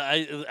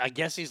I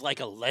guess he's like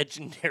a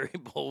legendary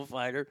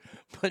bullfighter,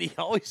 but he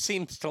always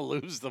seems to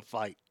lose the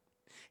fight.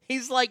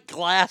 He's like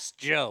Glass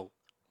Joe.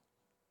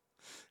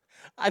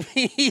 I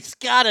mean, he's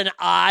got an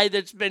eye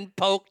that's been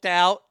poked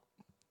out.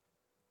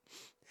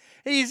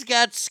 He's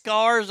got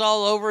scars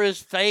all over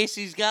his face.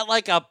 He's got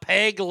like a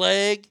peg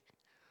leg.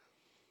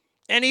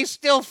 And he's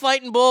still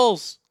fighting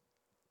bulls.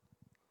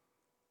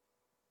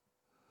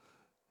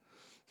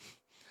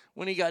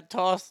 When he got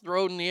tossed,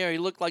 thrown in the air, he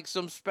looked like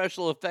some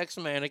special effects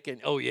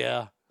mannequin. Oh,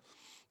 yeah.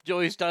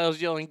 Joey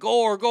Styles yelling,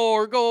 "Gore,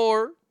 gore,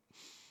 gore."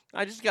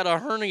 I just got a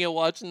hernia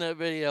watching that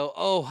video.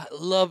 Oh, I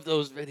love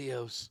those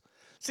videos.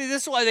 See,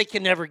 this is why they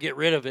can never get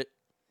rid of it.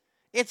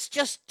 It's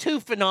just too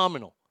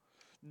phenomenal.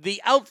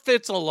 The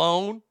outfits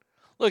alone.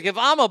 Look, if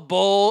I'm a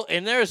bull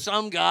and there's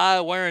some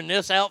guy wearing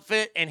this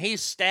outfit and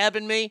he's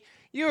stabbing me,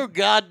 you're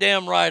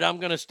goddamn right I'm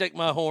going to stick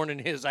my horn in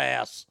his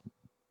ass.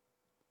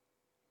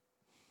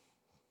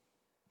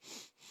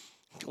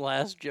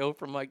 Glass Joe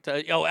from Mike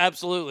Tyson. Oh,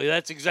 absolutely.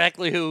 That's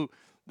exactly who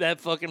that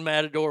fucking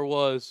matador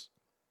was.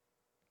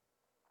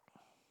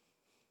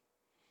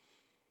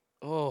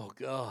 Oh,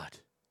 God.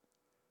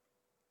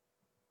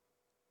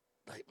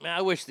 Like, man,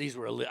 I wish these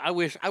were. I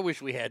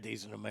wish we had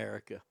these in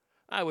America.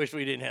 I wish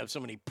we didn't have so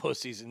many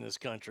pussies in this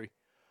country.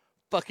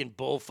 Fucking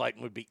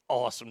bullfighting would be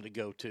awesome to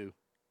go to.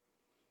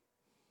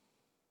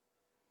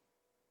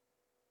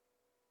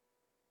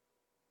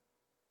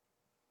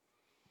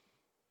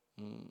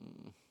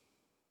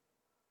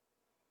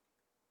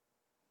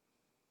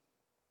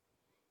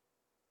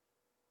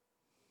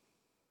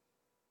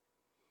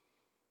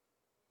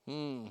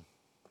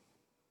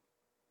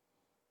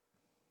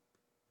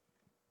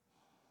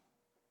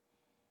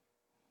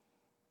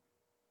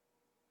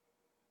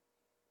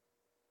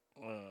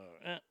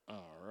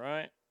 All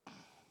right.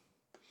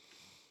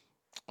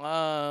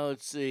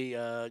 Let's see.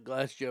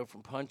 Glass Joe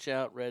from Punch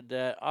Out read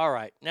that. All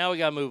right. Now we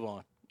got to move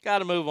on. Got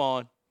to move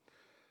on.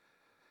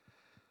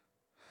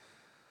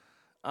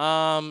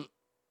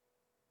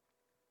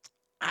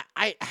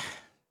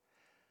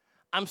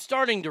 I'm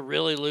starting to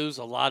really lose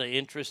a lot of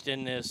interest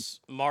in this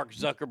Mark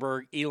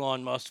Zuckerberg,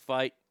 Elon Musk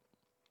fight.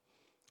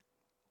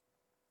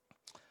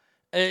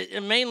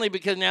 Mainly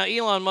because now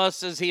Elon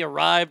Musk says he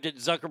arrived at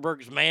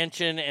Zuckerberg's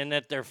mansion and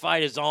that their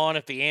fight is on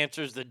if he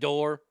answers the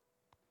door.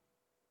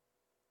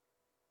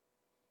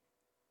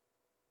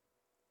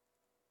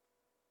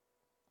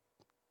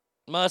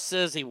 Musk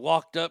says he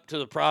walked up to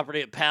the property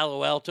at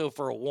Palo Alto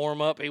for a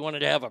warm-up. He wanted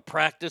to have a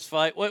practice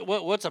fight.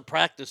 What's a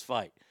practice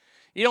fight?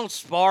 You don't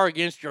spar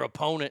against your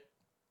opponent.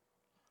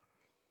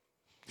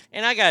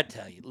 And I got to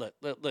tell you,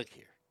 look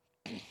here.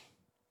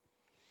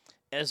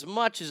 As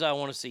much as I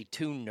want to see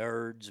two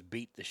nerds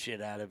beat the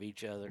shit out of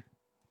each other,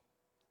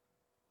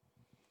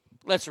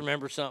 let's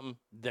remember something.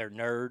 They're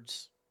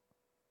nerds.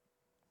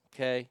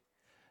 Okay?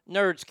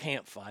 Nerds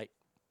can't fight.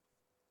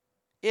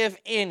 If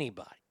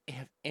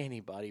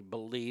anybody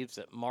believes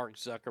that Mark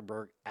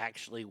Zuckerberg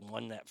actually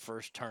won that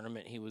first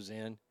tournament he was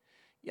in,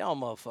 y'all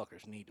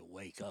motherfuckers need to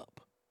wake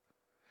up.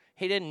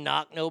 He didn't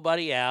knock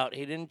nobody out.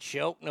 He didn't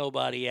choke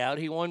nobody out.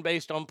 He won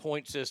based on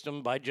point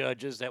system by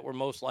judges that were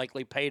most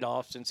likely paid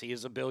off since he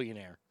is a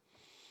billionaire.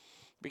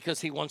 Because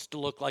he wants to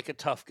look like a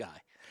tough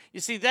guy.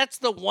 You see, that's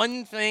the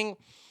one thing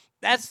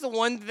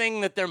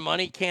that their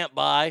money can't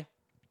buy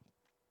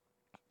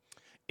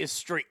is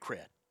street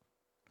cred.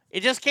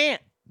 It just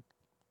can't.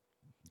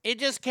 It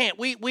just can't.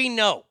 We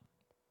know.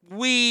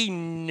 We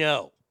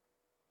know.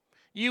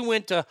 You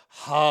went to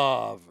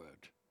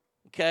Harvard,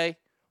 okay?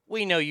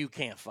 We know you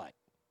can't fight.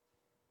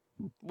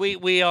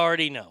 We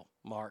already know,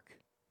 Mark.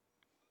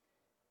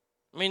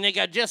 I mean, they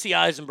got Jesse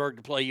Eisenberg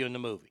to play you in the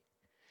movie.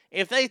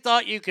 If they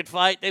thought you could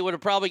fight, they would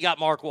have probably got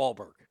Mark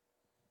Wahlberg.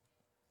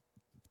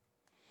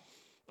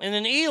 And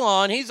then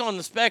Elon, he's on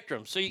the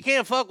spectrum, so you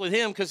can't fuck with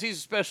him because he's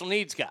a special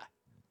needs guy.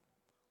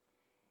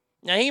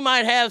 Now, he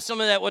might have some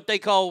of that, what they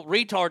call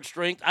retard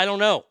strength. I don't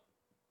know.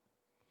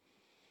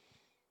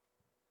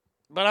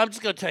 But I'm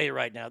just going to tell you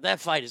right now, that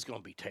fight is going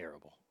to be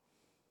terrible.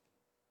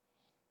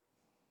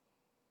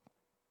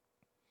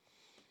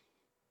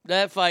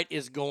 That fight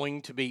is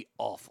going to be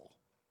awful.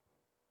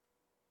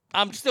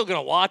 I'm still going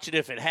to watch it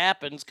if it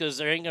happens because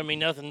there ain't going to be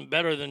nothing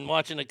better than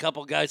watching a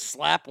couple guys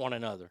slap one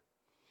another.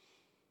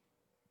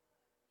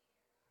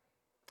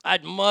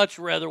 I'd much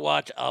rather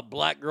watch a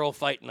black girl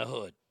fight in the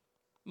hood.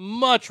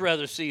 Much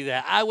rather see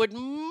that. I would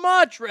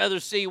much rather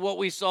see what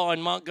we saw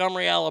in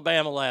Montgomery,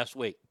 Alabama last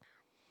week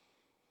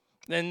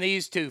than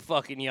these two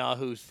fucking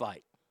yahoos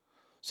fight.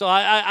 So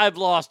I've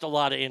lost a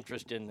lot of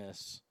interest in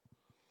this.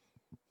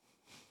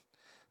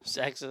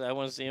 Saxon, I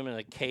want to see him in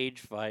a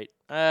cage fight.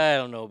 I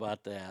don't know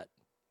about that.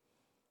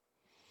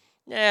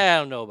 Yeah, I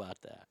don't know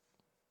about that.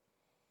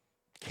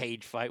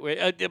 Cage fight.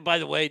 By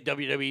the way,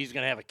 WWE's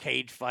going to have a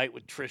cage fight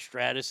with Trish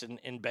Stratus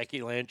and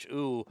Becky Lynch.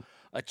 Ooh,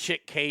 a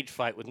chick cage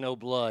fight with no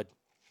blood.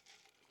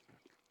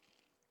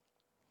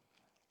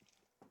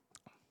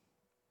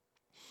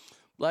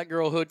 Black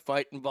girl hood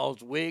fight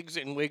involves wigs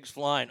and wigs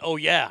flying. Oh,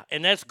 yeah,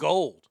 and that's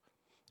gold.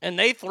 And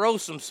they throw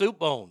some soup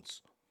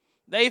bones.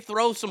 They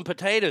throw some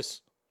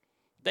potatoes.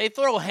 They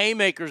throw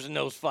haymakers in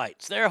those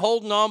fights. They're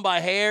holding on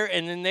by hair,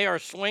 and then they are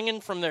swinging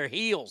from their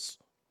heels.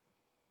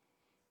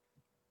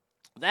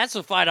 That's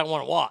a fight I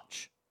want to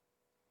watch.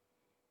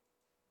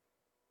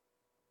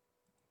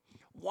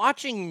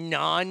 Watching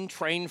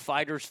non-trained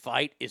fighters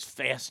fight is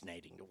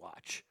fascinating to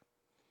watch.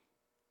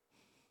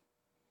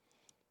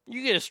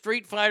 You get a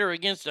street fighter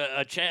against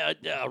a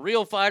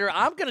real fighter,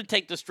 I'm going to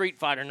take the street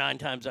fighter 9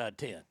 times out of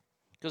 10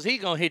 because he's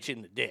going to hit you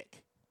in the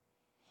dick.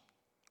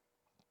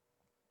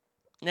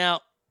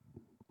 Now,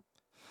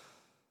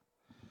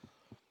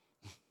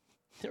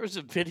 there was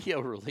a video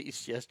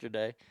released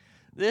yesterday.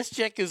 This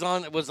chick was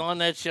on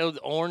that show,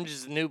 The Orange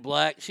is the New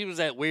Black. She was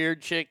that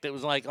weird chick that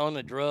was like on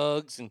the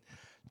drugs and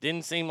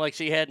didn't seem like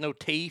she had no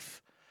teeth.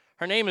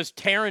 Her name is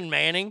Taryn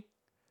Manning.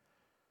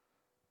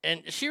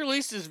 And she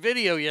released this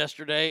video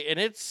yesterday, and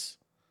it's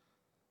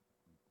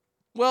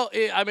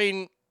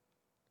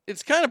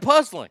kind of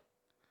puzzling.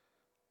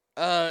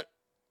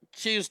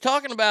 She was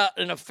talking about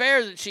an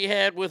affair that she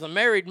had with a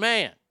married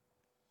man.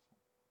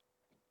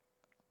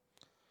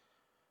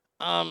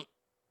 I'm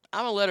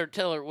going to let her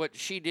tell her what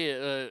she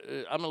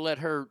did. I'm going to let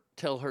her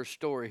tell her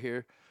story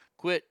here.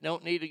 Quit.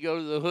 Don't need to go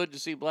to the hood to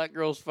see black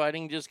girls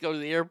fighting. Just go to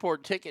the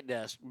airport ticket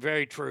desk.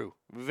 Very true.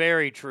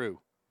 Very true.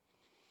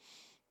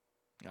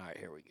 All right,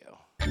 here we go.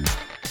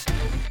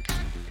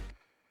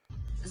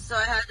 So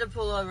I had to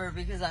pull over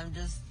because I'm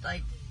just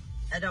like,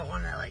 I don't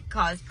want to like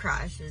cause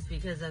crashes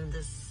because I'm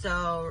just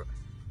so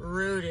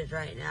rooted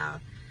right now.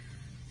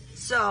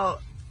 So.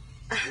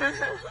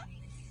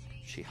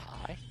 She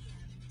high?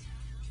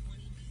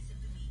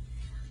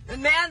 The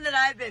man that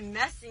I've been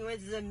messing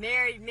with is a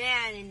married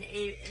man, and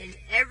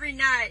every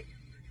night,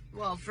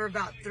 well, for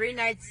about 3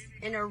 nights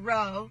in a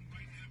row,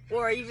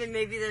 or even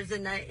maybe there's a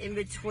night in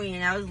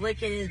between, I was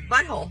licking his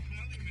butthole.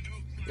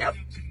 Yep.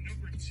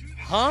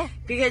 Huh?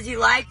 Because he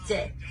liked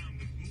it.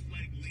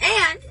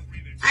 And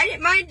I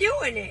didn't mind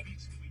doing it.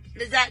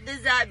 Does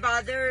that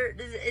bother?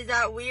 Is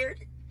that weird?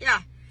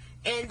 Yeah.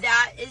 And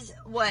that is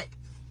what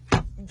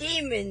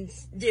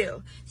demons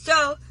do.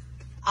 So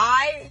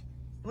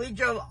we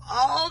drove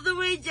all the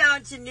way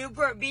down to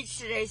Newport Beach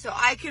today so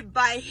I could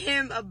buy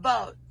him a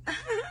boat.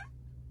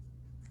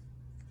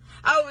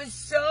 I was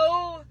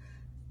so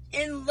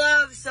in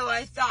love, so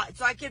I thought,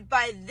 so I could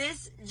buy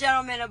this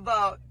gentleman a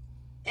boat.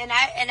 And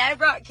I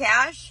brought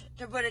cash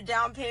to put a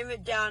down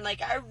payment down.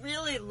 Like, I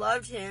really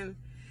loved him.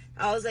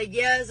 I was like,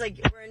 yes, like,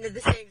 we're into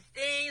the same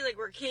thing. Like,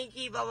 we're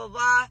kinky, blah, blah,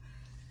 blah.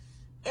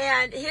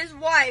 And his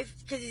wife,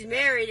 because he's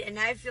married, and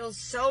I feel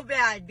so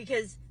bad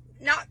because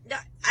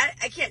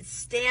I can't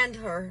stand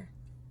her.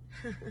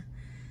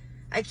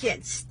 I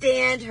can't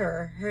stand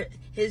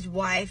his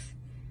wife.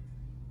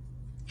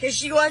 Because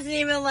she wasn't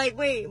even like,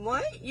 wait,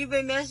 what? You've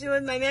been messing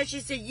with my man? She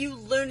said, you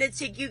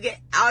lunatic, you get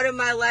out of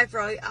my life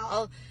or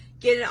I'll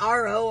get an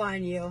RO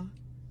on you.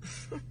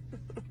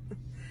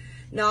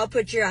 No, I'll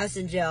put your ass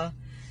in jail.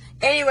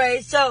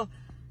 Anyway, so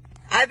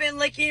I've been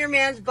licking your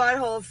man's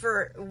butthole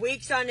for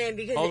weeks on end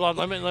because... Hold on,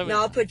 let me...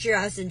 No, I'll put your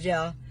ass in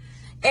jail.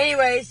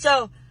 Anyway,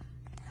 so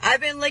I've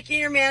been licking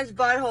your man's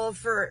butthole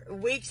for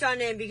weeks on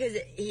end because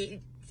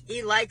he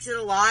likes it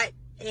a lot,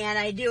 and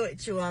I do it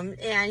to him,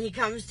 and he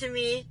comes to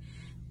me,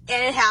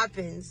 and it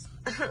happens.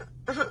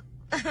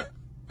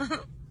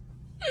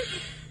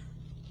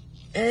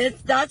 And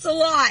that's a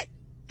lot.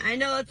 I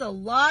know it's a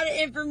lot of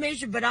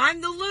information, but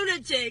I'm the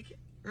lunatic,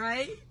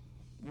 right?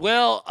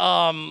 Well,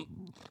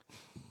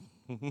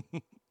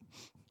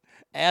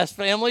 Ask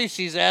Family,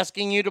 she's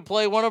asking you to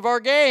play one of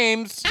our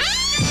games.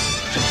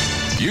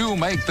 You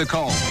make the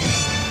call.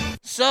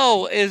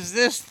 So, is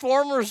this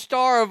former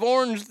star of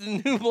Orange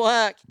the New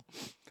Black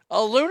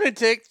a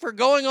lunatic for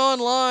going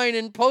online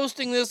and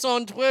posting this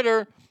on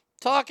Twitter,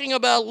 talking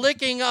about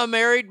licking a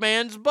married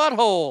man's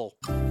butthole?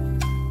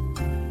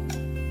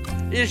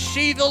 Is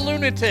she the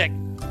lunatic?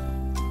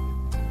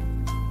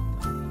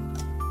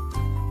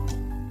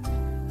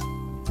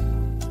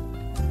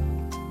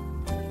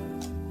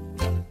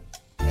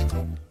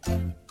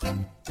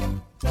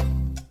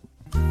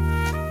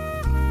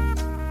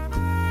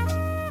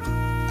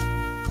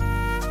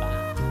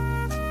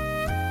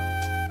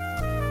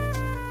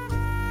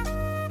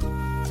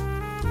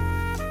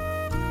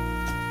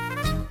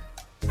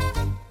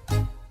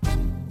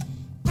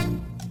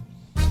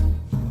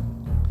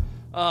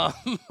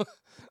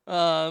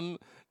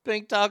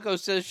 Pink Taco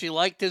says she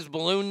liked his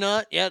balloon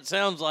nut. Yeah, it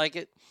sounds like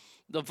it.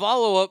 The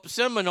follow-up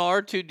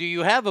seminar to Do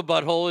You Have a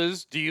Butthole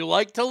is Do You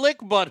Like to Lick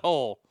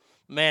Butthole?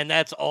 Man,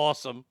 that's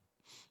awesome.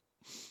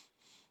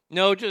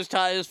 No, just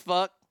high as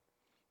fuck.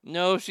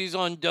 No, she's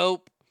on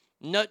dope.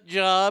 Nut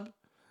job.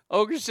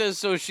 Ogre says,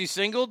 so she's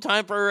single.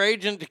 Time for her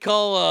agent to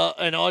call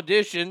an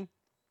audition.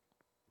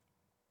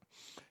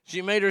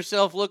 She made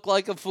herself look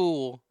like a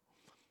fool.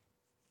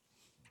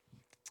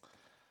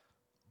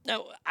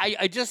 Now,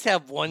 I just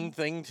have one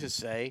thing to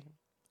say.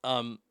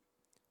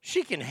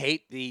 She can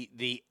hate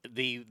the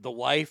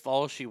wife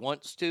all she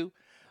wants to,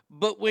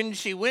 but when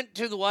she went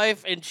to the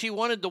wife and she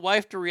wanted the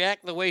wife to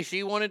react the way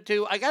she wanted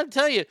to, I got to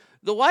tell you,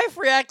 the wife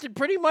reacted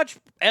pretty much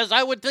as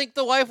I would think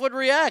the wife would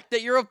react,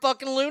 that you're a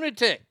fucking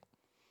lunatic.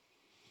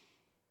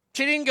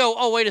 She didn't go,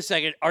 oh, wait a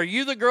second, are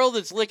you the girl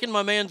that's licking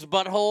my man's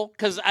butthole?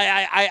 Because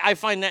I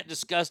find that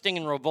disgusting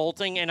and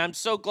revolting, and I'm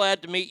so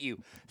glad to meet you.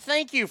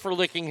 Thank you for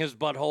licking his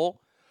butthole.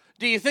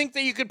 Do you think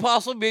that you could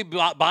possibly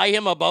buy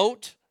him a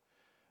boat?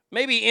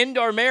 Maybe end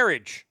our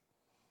marriage.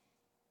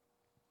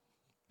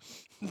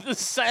 The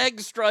SAG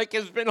strike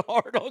has been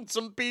hard on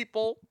some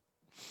people.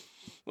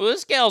 Well,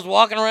 this gal's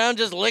walking around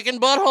just licking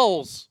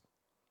buttholes.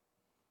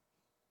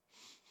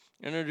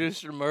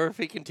 Introduce her to Murph.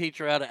 He can teach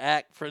her how to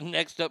act for the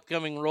next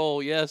upcoming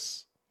role.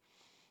 Yes.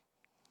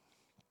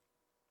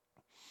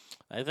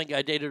 I think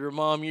I dated her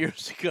mom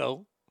years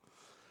ago.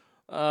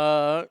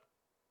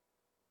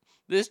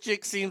 This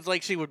chick seems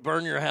like she would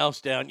burn your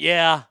house down.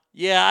 Yeah,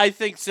 I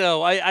think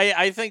so.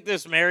 I think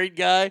this married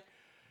guy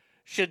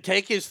should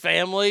take his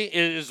family,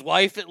 his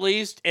wife at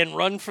least, and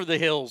run for the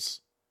hills.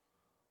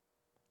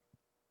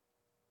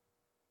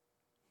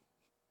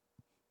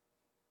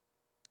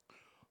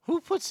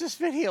 Who puts this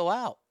video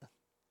out?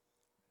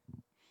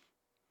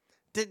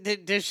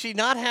 Does she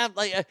not have,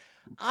 like,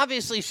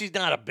 obviously she's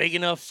not a big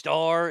enough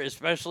star,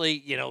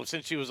 especially,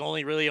 since she was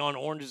only really on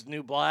Orange is the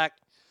New Black.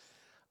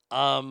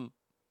 And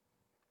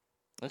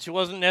she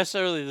wasn't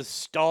necessarily the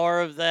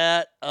star of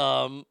that.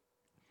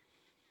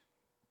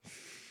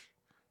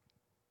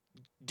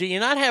 Do you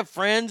not have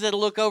friends that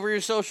look over your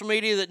social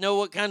media that know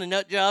what kind of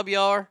nut job you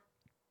are?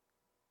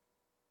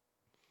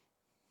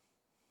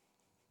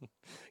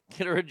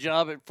 Get her a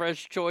job at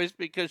Fresh Choice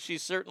because she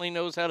certainly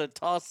knows how to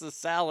toss the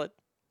salad.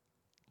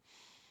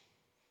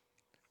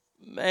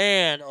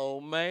 Man, oh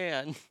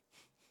man.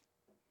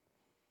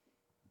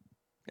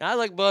 I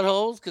like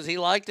buttholes because he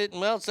liked it,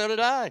 and well, so did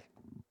I.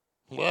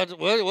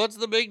 What's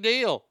the big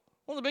deal?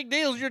 Well, the big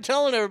deal is you're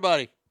telling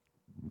everybody.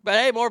 But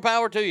hey, more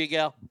power to you,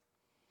 gal.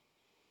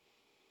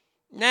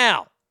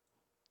 Now,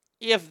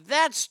 if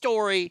that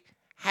story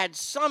had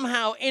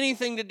somehow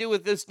anything to do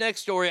with this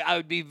next story, I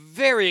would be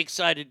very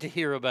excited to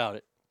hear about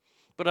it.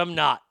 But I'm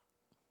not.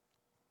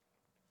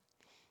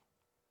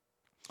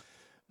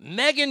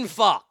 Megan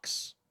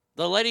Fox,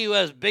 the lady who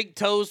has big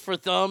toes for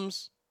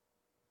thumbs,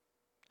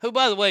 who,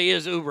 by the way,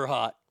 is uber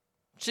hot.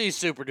 She's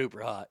super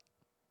duper hot.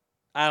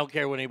 I don't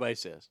care what anybody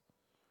says.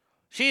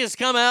 She has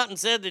come out and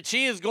said that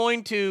she is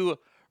going to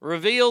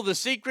reveal the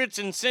secrets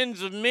and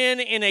sins of men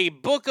in a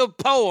book of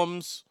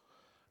poems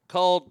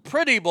called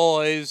Pretty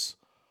Boys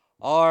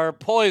Are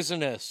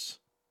Poisonous.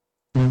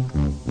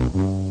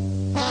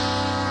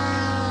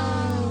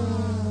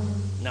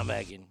 Now,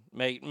 Megan,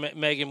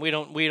 we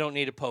don't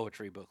need a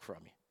poetry book from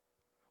you.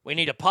 We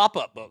need a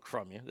pop-up book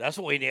from you. That's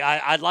what we need.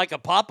 I'd like a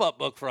pop-up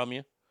book from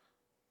you.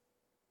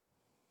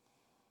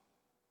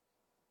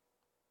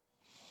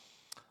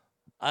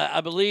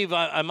 I believe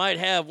I might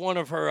have one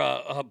of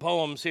her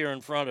poems here in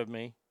front of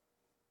me.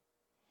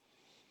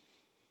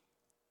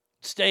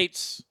 It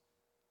states,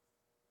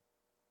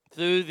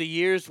 through the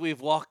years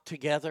we've walked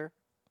together,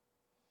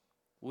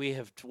 we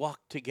have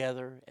walked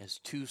together as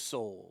two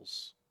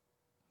souls.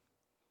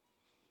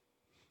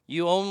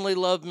 You only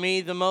love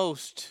me the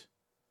most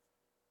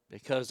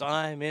because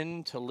I'm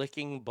into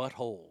licking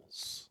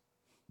buttholes.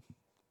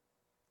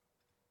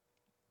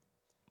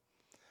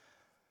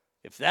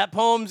 If that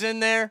poem's in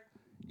there,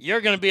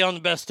 you're going to be on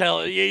the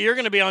bestseller. You're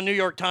going to be on New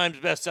York Times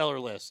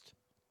bestseller list.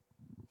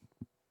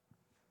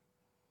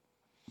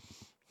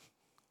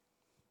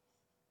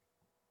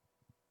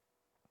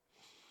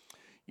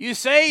 You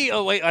say,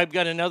 oh wait, I've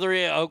got another.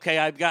 Okay,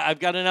 I've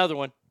got another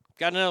one.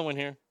 Got another one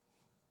here.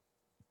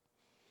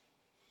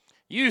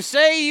 You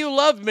say you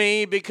love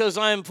me because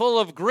I'm full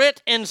of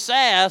grit and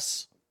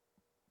sass.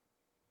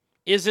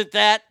 Is it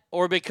that,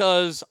 or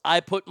because I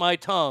put my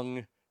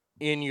tongue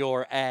in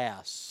your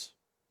ass?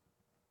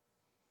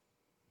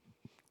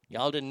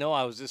 Y'all didn't know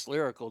I was this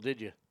lyrical,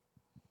 did you?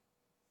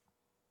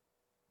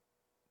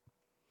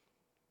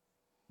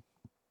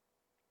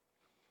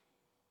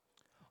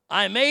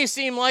 I may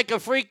seem like a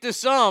freak to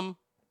some,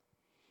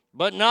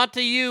 but not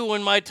to you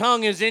when my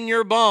tongue is in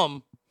your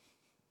bum.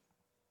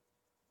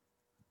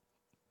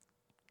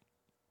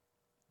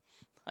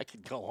 I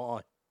could go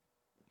on.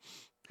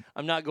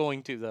 I'm not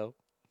going to, though.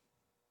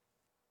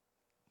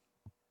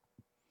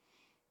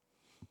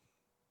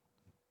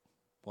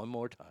 One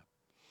more time.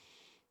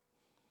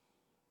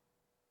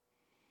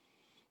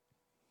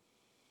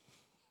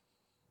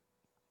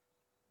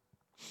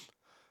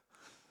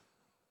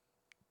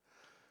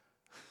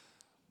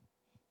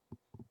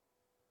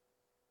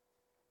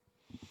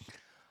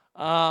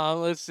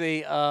 Let's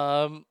see.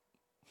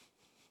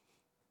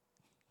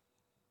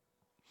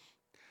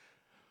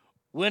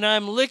 When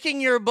I'm licking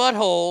your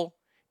butthole,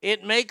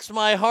 it makes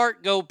my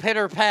heart go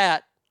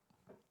pitter-pat.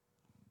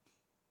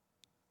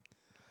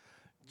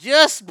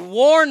 Just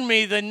warn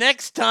me the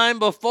next time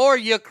before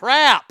you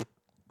crap.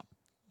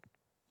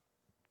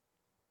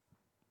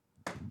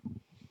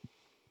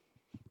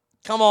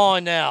 Come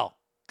on now.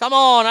 Come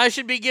on, I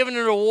should be given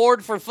an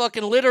award for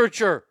fucking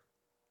literature.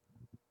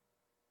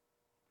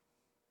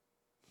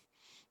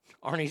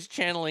 Arnie's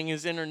channeling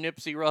his inner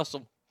Nipsey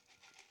Russell.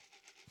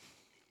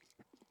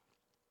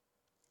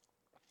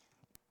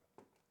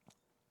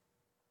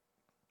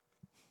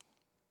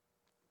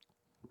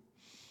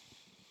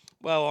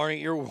 Wow,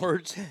 Arnie, your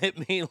words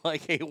hit me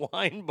like a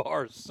wine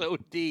bar so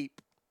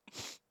deep.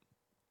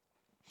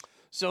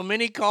 So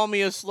many call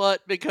me a slut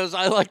because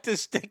I like to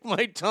stick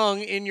my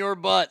tongue in your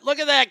butt. Look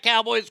at that,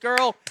 Cowboys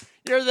girl.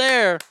 You're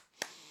there.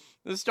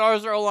 The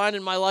stars are aligned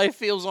and my life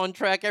feels on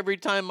track every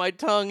time my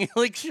tongue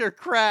licks your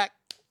crack.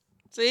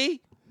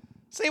 See?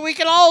 See, we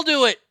can all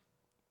do it.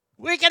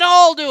 We can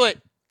all do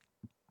it.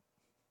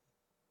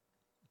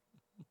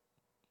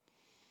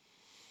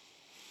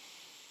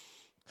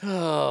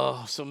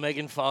 Oh, so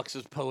Megan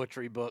Fox's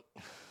poetry book.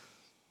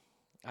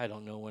 I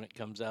don't know when it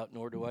comes out,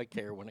 nor do I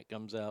care when it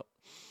comes out.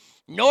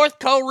 North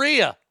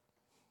Korea.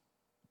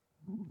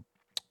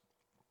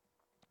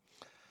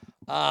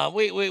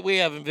 We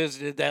haven't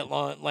visited that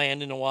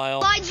land in a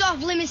while. Slides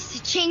off limits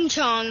to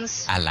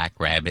ching-chongs. I like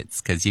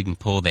rabbits because you can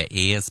pull their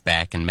ears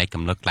back and make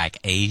them look like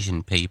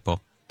Asian people.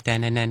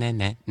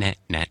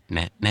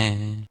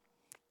 Da-na-na-na-na-na-na-na.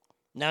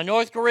 Now,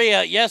 North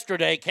Korea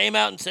yesterday came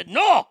out and said,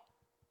 no!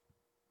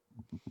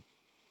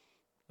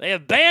 They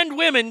have banned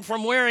women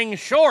from wearing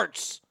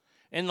shorts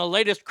in the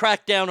latest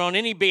crackdown on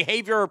any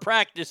behavior or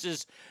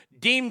practices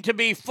deemed to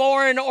be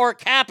foreign or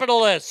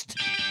capitalist.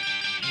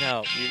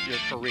 No, you're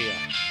Korea.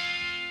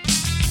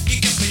 You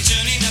got me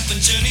turning up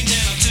and turning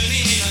down, I'm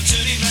turning in, I'm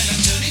turning right,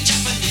 I'm turning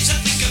Japanese, I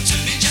think I'm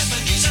turning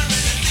Japanese, I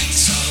really think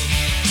so.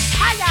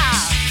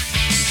 Hiya!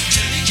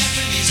 Turning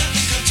Japanese, I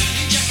think I'm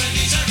turning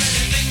Japanese, I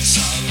really think so.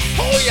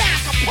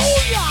 Booyah!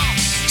 Booyah!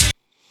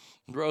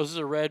 Roses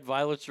are red,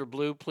 violets are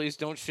blue. Please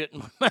don't shit in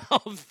my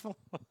mouth.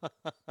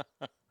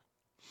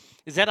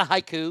 Is that a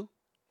haiku?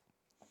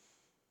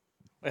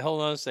 Wait,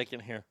 hold on a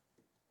second here.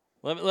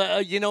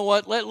 You know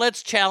what?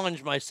 Let's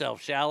challenge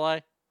myself, shall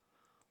I?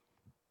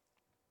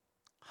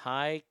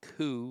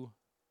 Haiku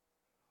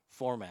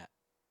format.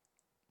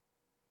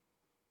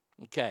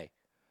 Okay.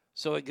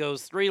 So it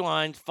goes 3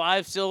 lines,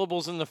 5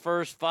 syllables in the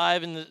first,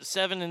 7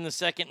 in the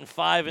second, and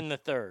 5 in the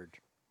third.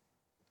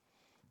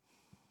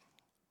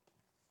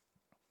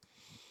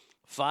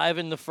 5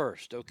 in the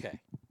first,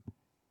 okay.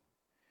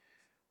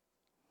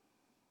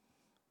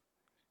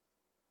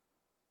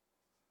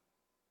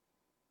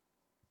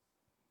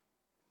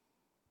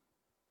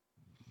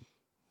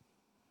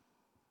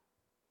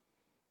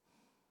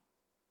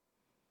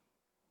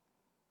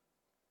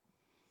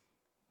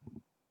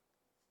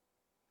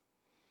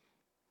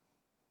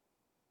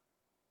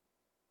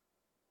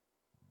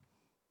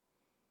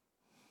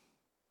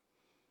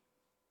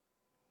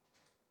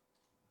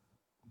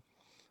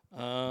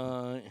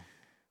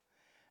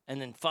 And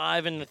then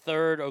 5 in the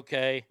third,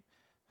 okay.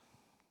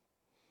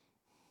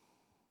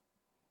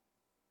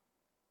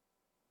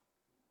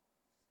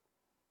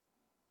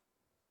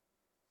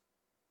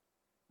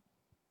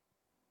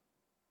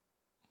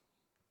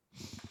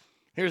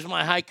 Here's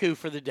my haiku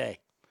for the day.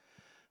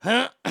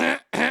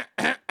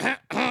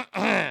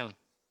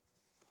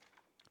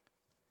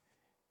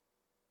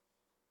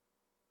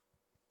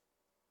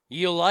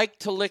 You like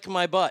to lick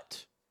my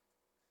butt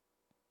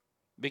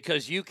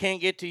because you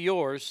can't get to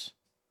yours.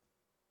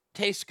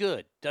 Tastes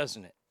good,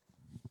 doesn't it?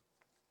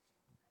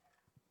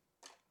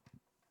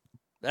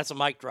 That's a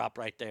mic drop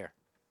right there.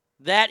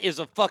 That is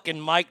a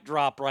fucking mic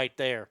drop right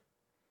there.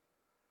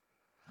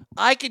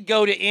 I could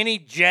go to any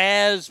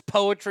jazz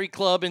poetry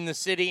club in the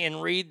city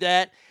and read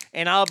that,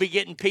 and I'll be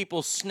getting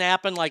people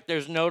snapping like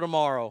there's no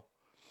tomorrow.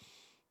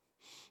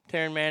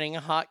 Taryn Manning, a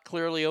hot,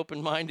 clearly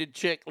open-minded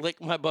chick.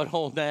 Lick my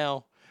butthole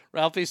now.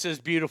 Ralphie says,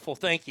 beautiful.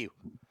 Thank you.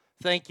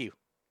 Thank you.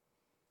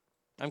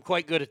 I'm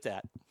quite good at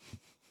that.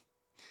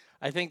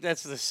 I think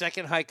that's the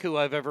second haiku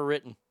I've ever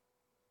written.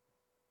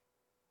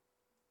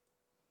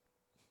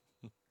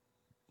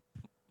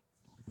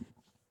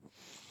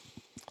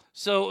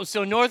 So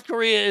North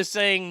Korea is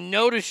saying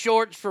no to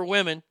shorts for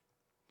women,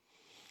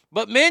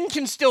 but men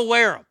can still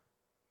wear them.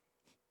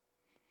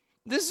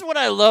 This is what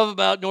I love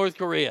about North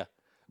Korea.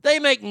 They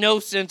make no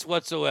sense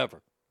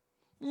whatsoever.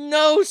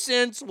 No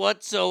sense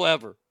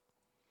whatsoever.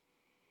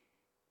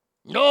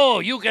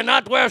 No, you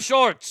cannot wear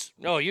shorts.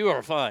 No, you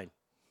are fine.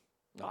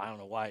 No, I don't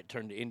know why it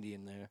turned to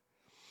Indian there.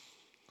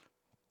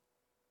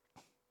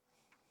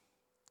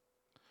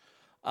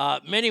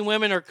 Many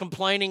women are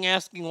complaining,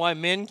 asking why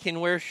men can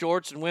wear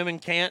shorts and women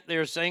can't.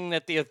 They're saying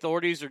that the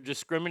authorities are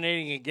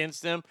discriminating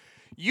against them.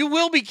 You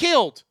will be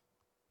killed.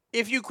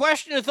 If you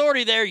question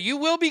authority there, you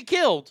will be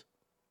killed.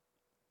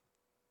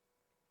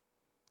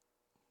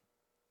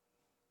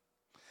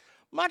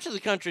 Much of the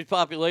country's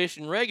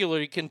population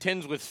regularly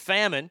contends with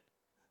famine,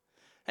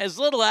 has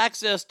little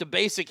access to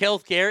basic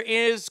health care, and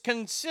is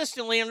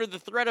consistently under the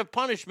threat of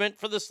punishment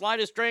for the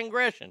slightest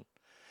transgression.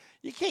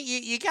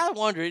 You gotta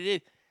wonder,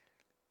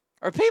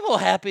 are people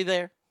happy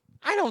there?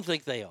 I don't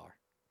think they are.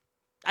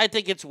 I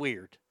think it's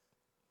weird.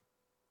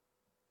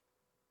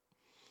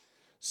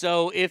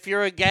 So if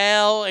you're a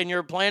gal and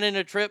you're planning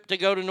a trip to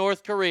go to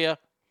North Korea,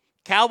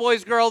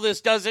 Cowboys girl, this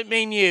doesn't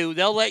mean you.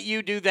 They'll let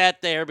you do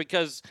that there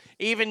because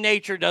even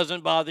nature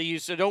doesn't bother you.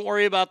 So don't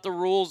worry about the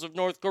rules of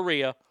North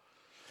Korea.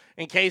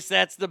 In case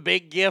that's the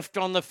big gift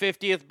on the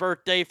 50th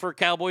birthday for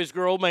Cowboys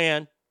girl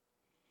man,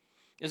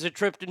 is a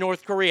trip to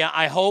North Korea.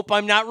 I hope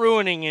I'm not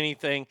ruining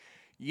anything.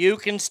 You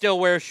can still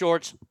wear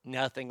shorts.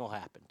 Nothing will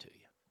happen to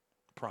you.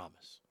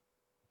 Promise.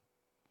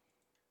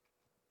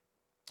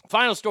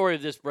 Final story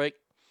of this break.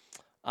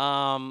 We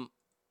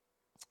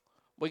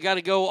got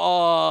to go.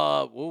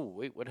 Oh,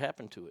 wait, what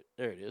happened to it?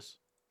 There it is.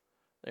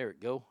 There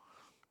it go.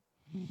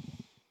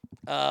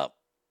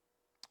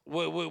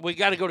 We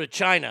got to go to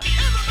China.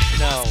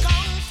 No.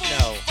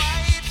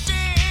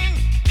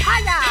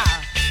 Hiya!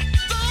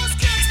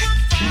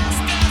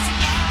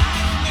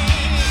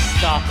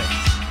 Stop it.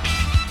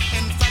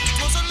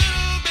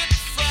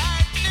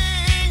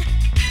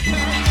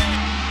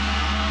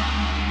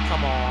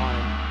 Come on.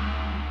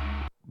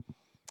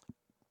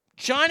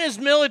 China's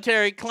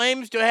military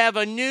claims to have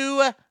a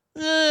new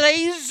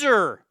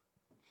laser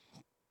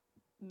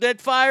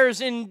that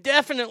fires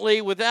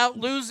indefinitely without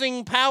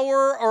losing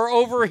power or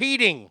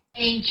overheating.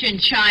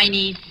 Ancient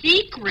Chinese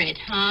secret,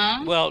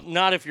 huh? Well,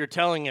 not if you're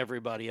telling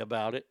everybody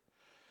about it.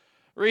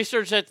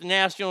 Research at the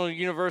National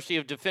University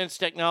of Defense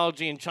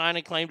Technology in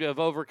China claim to have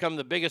overcome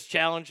the biggest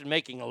challenge in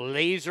making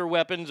laser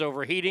weapons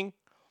overheating.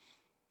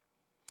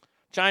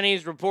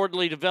 Chinese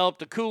reportedly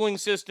developed a cooling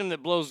system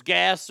that blows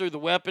gas through the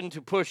weapon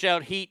to push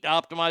out heat to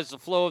optimize the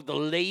flow of the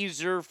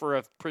laser for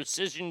a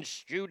precision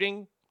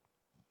shooting.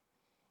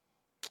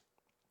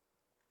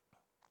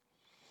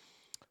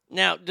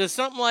 Now, does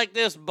something like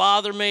this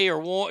bother me or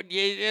want?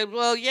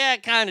 Well, yeah,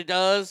 it kind of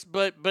does,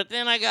 but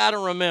then I got to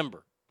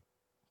remember.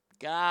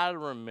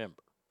 That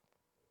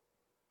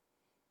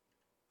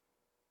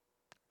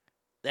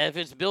if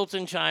it's built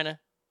in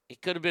China,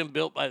 it could have been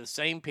built by the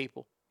same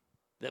people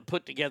that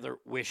put together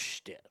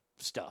Wish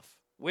stuff,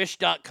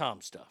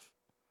 Wish.com stuff.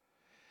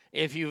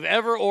 If you've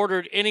ever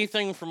ordered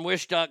anything from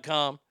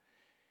Wish.com,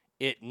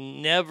 it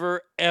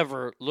never,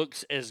 ever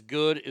looks as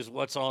good as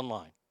what's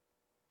online.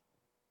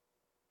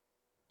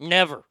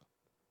 Never.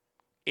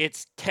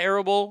 It's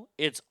terrible,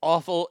 it's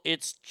awful,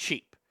 it's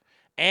cheap.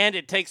 And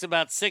it takes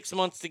about 6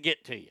 months to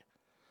get to you.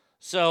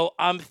 So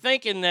I'm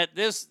thinking that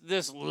this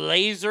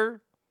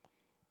laser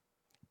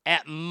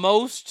at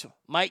most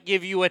might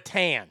give you a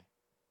tan.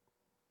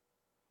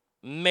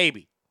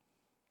 Maybe.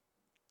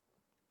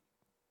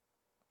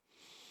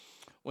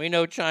 We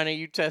know, China,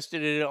 you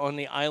tested it on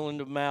the island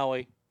of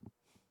Maui.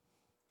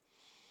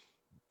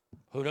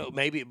 Who knows?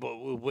 Maybe, but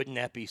wouldn't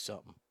that be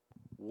something?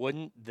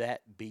 Wouldn't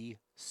that be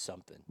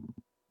something?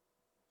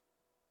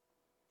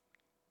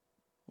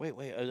 Wait.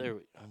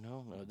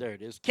 No, there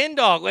it is. Ken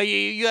Dog.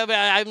 You have.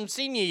 I haven't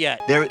seen you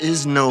yet. There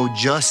is no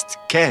just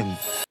Ken.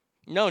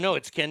 No,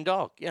 it's Ken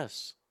Dog.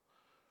 Yes.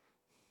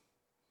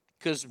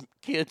 Because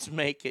kids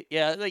make it.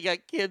 Yeah, they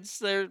got kids.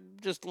 They're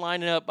just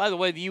lining up. By the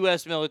way, the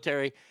U.S.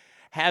 military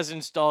has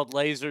installed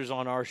lasers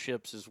on our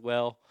ships as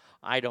well.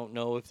 I don't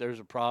know if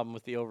there's a problem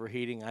with the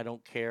overheating. I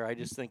don't care. I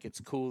just think it's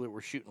cool that we're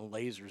shooting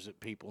lasers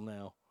at people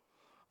now.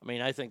 I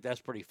mean, I think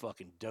that's pretty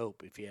fucking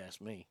dope, if you ask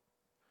me.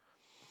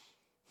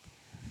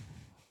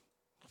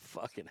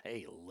 Fucking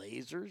hey,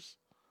 lasers?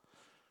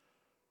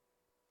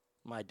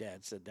 My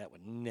dad said that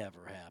would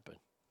never happen.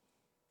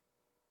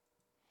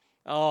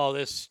 Oh,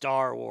 this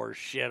Star Wars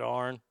shit,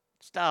 Arn.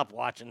 Stop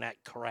watching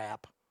that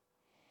crap.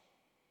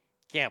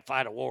 Can't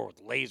fight a war with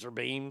laser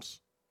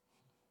beams.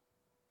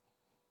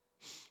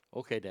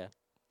 Okay, Dad.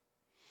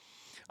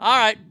 All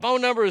right,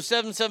 phone number is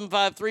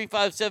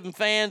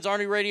 775-357-FANS,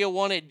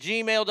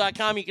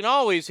 ArnieRadio1@gmail.com. You can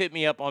always hit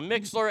me up on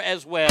Mixlr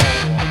as well.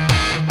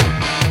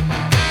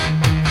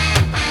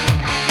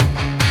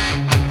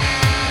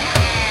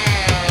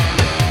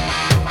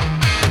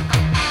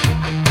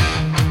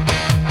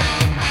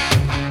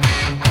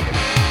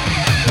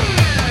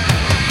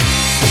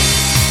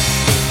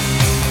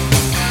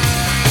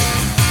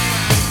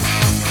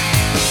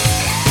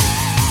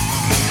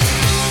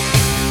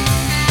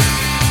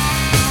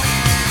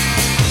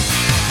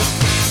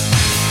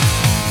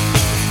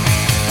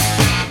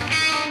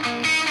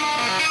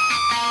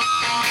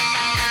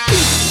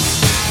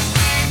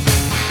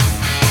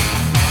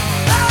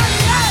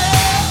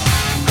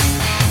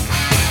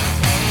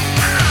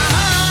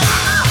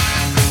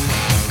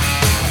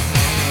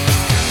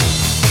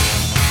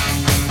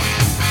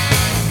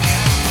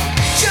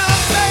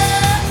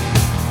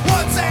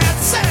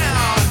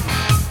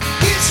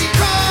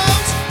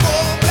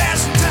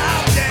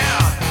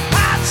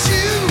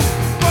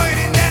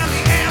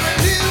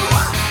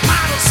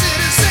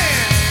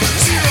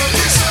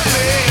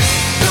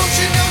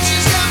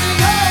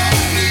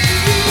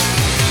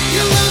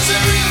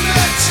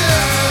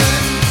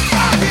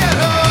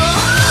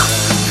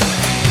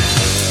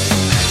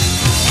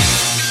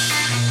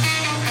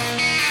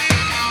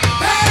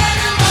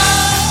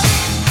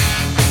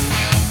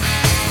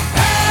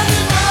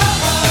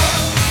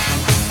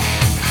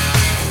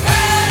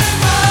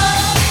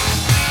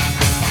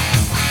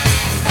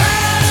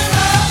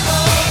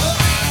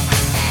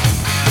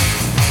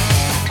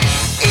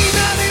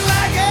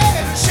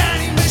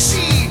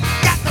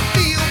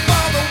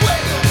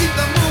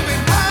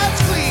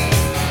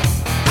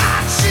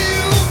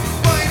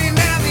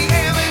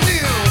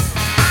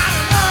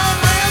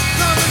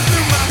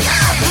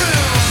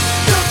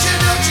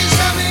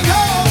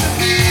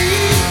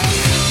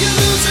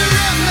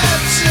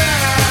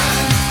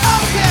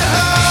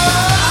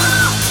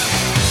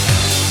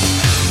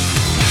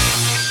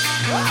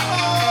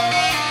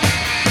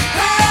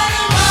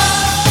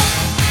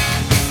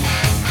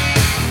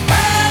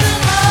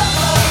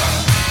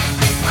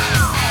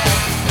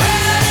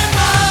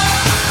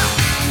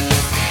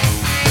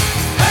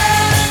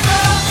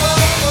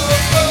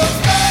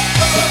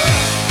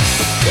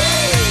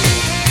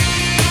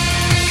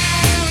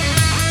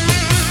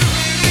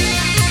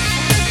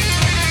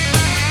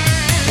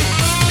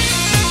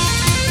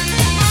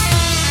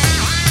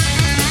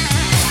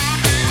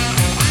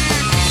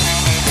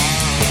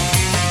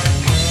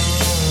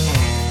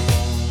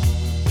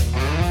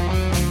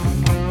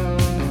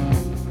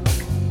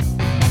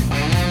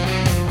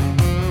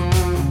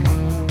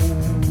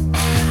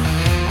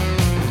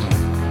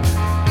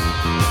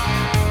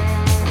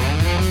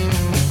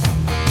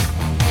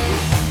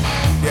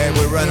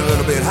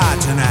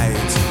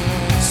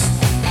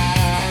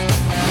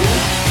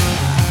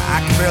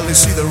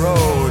 see the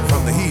road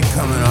from the heat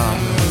coming on.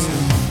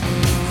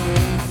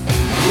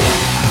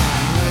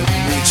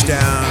 Reach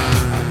down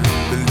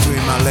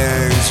between my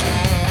legs,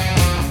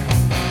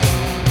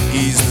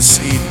 ease the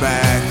seat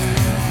back.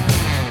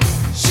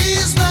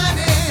 She's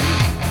running,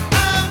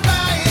 I'm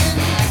buying,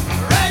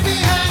 right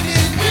behind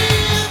it,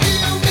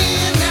 real me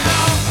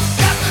now.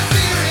 Got the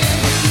feeling,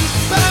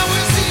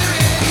 powers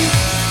hearing,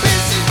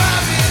 busy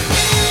robbing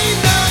me,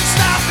 no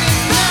stopping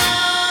now.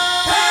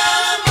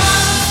 Panama,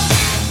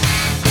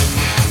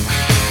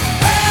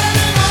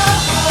 Panama,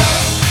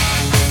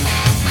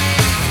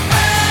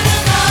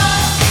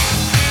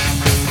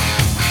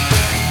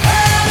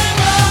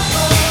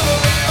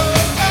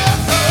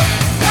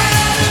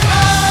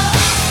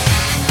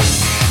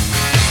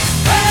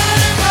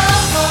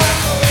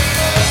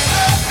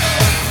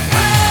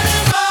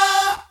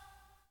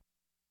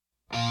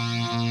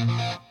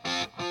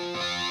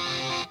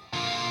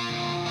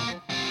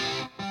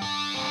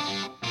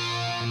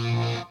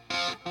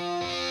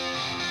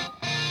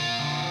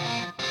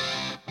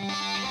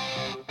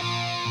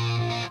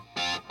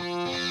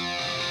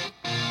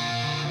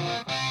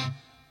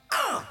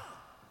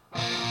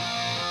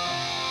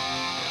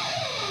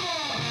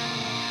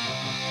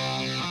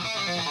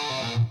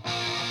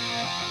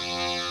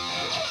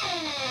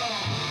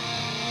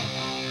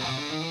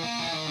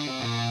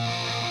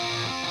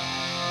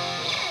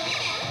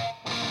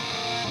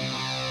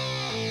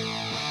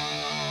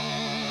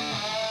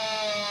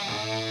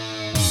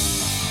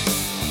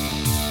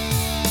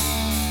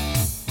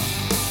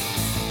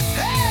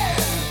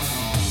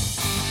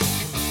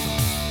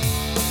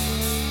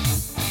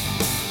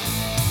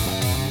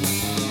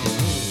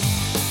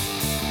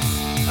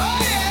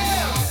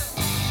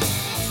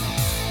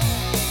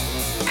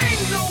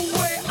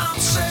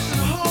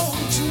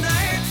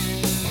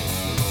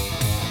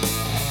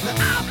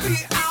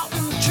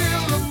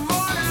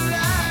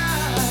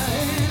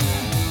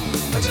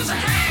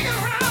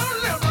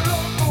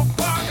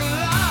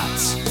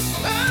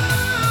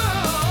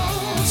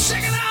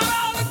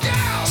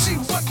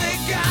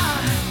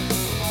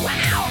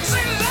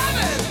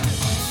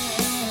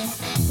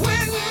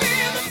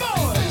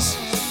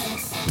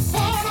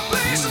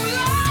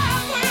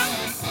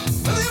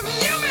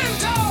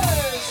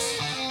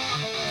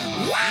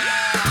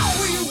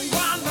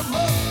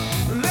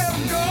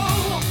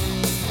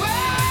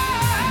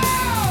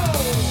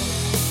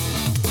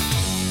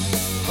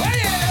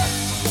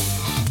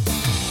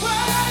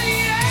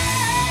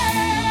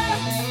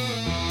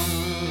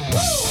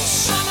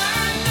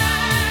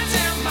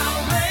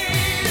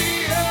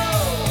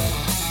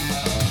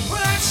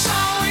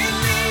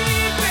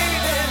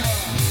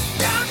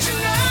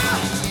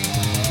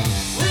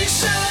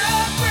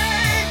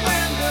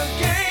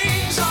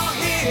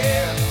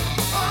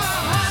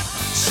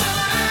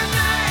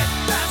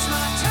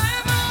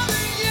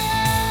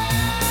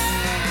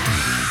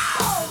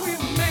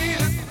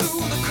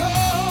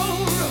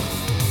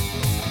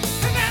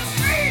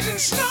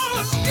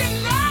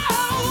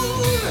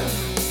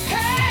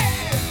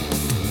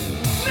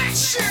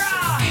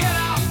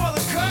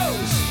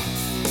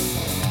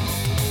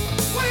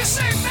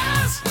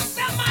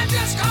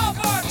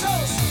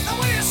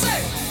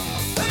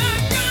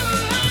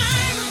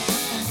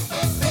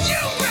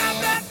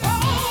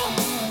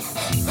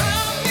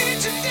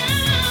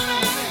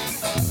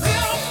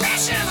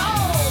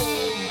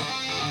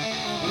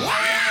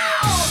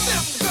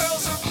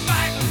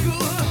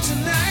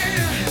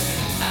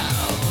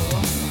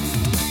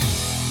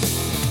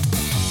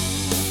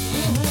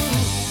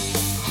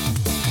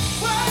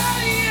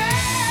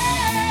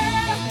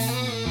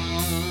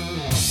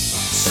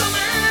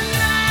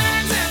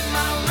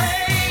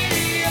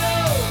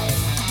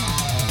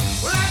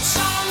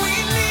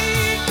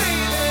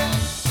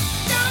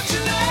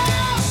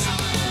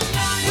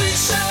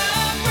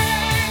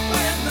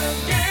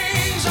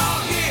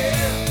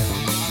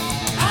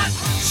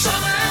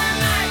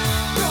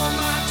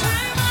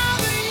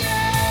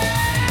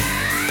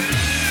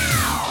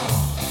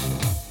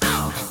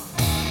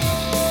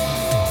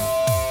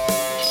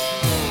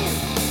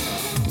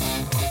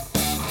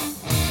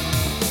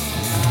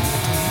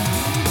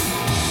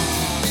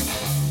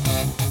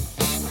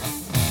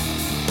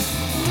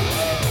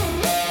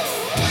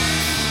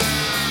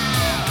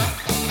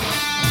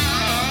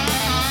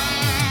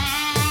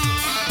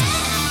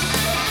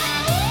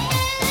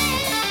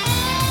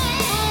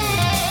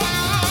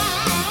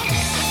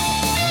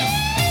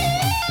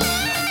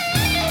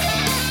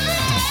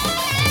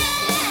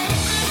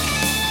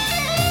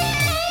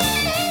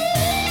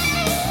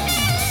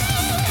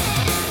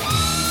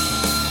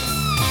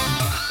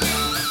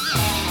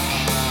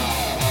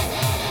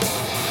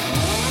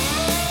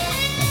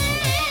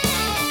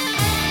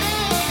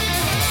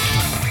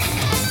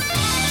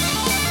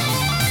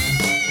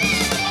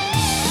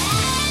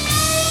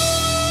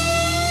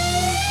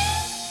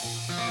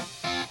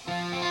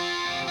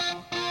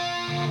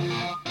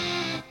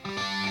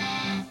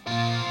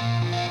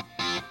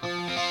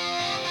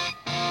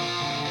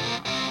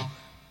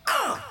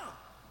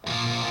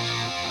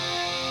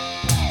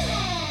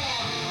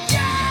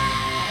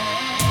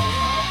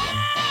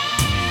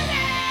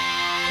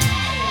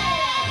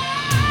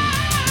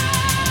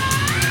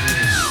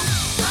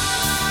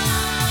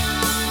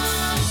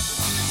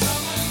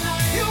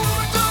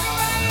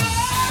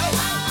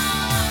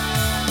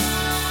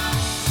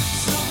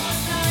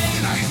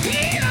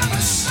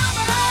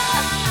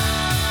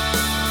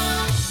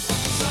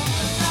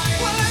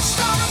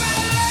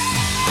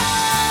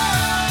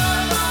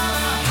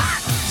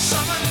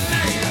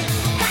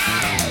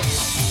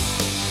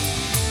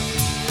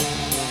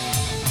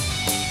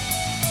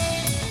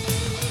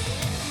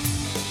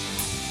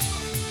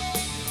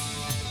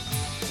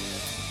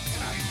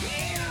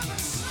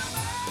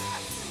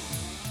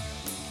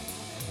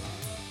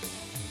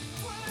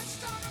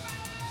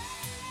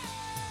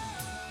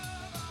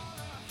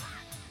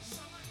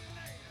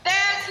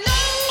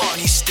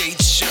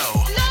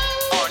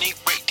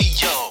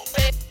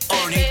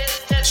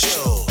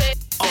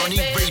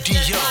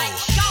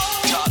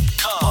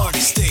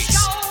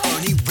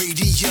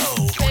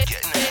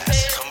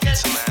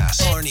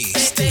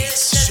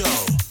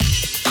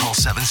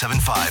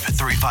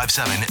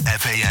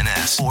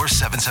 775-357-FANS or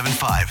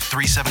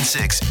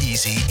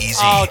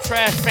 775-376-EASY-EASY. Oh,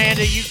 Trash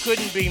Panda, you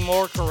couldn't be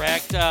more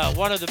correct.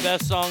 One of the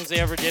best songs they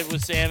ever did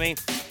with Sammy.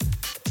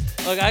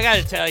 Look, I got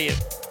to tell you,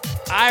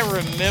 I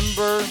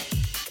remember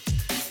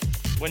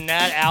when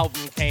that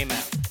album came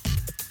out.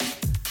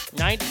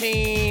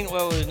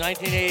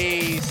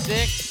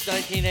 1986?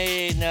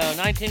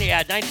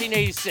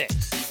 1986.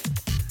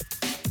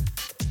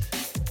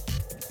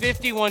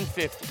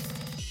 5150.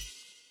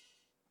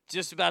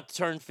 Just about to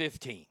turn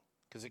 15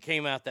 because it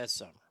came out that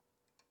summer.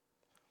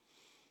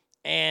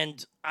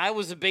 And I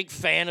was a big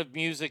fan of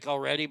music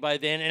already by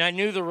then, and I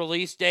knew the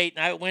release date,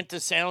 and I went to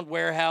Sound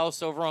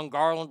Warehouse over on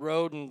Garland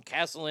Road in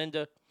Castle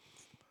Linda.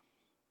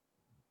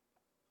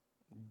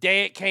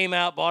 Day it came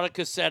out, bought a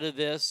cassette of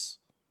this.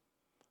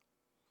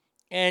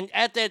 And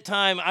at that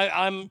time,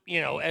 I'm,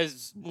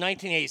 as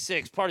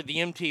 1986, part of the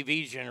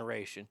MTV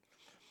generation.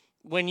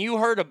 When you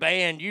heard a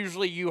band,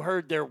 usually you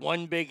heard their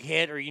one big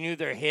hit or you knew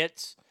their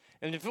hits.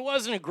 And if it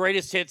wasn't a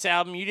greatest hits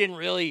album, you didn't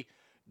really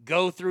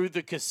go through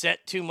the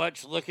cassette too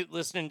much,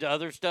 listening to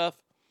other stuff.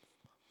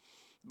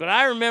 But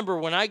I remember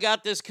when I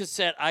got this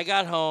cassette, I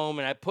got home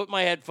and I put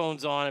my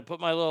headphones on. I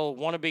put my little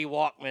wannabe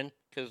Walkman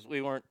because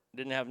we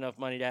didn't have enough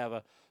money to have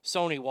a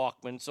Sony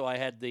Walkman, so I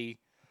had the,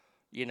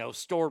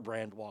 store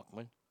brand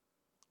Walkman.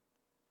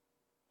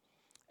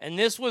 And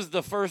this was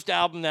the first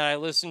album that I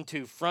listened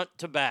to front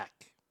to back.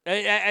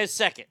 As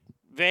second.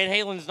 Van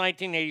Halen's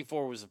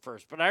 1984 was the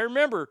first. But I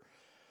remember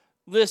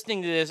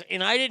listening to this,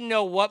 and I didn't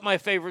know what my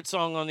favorite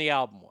song on the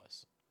album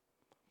was.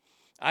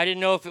 I didn't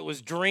know if it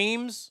was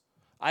Dreams,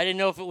 I didn't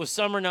know if it was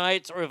Summer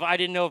Nights, or I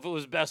didn't know if it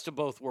was Best of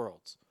Both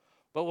Worlds.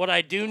 But what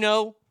I do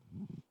know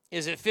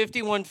is at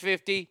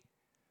 5150,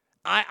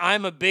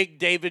 I'm a big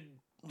David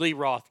Lee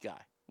Roth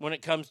guy when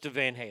it comes to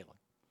Van Halen.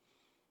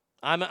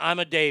 I'm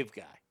a Dave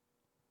guy.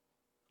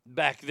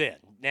 Back then.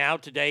 Now,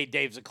 today,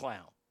 Dave's a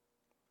clown.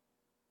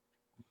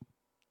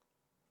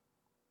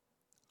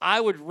 I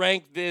would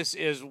rank this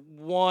as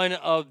one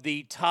of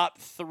the top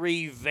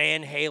 3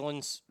 Van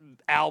Halen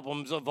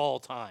albums of all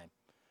time.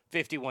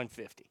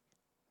 5150.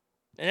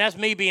 And that's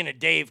me being a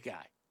Dave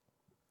guy.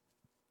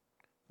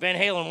 Van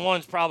Halen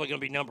 1's probably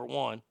going to be number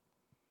 1.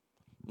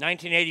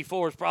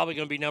 1984 is probably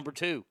going to be number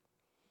 2.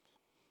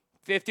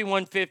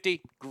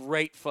 5150,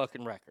 great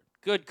fucking record.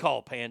 Good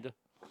call, Panda.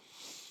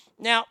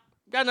 Now,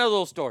 got another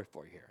little story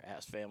for you here,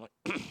 Ass Family.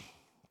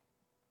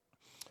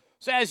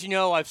 So as you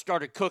know, I've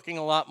started cooking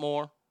a lot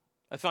more.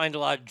 I find a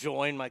lot of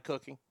joy in my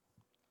cooking.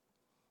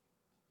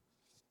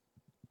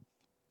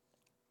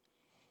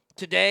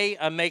 Today,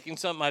 I'm making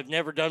something I've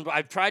never done.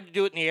 I've tried to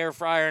do it in the air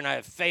fryer, and I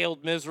have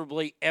failed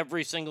miserably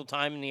every single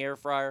time in the air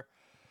fryer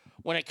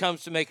when it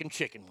comes to making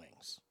chicken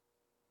wings.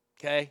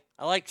 Okay?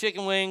 I like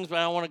chicken wings, but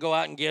I don't want to go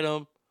out and get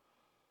them.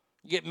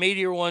 You get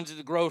meatier ones at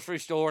the grocery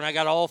store, and I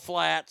got all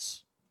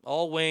flats,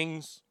 all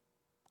wings,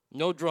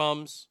 no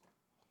drums.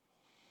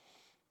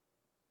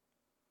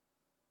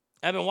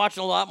 I've been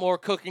watching a lot more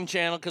Cooking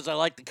Channel because I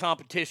like the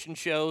competition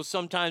shows.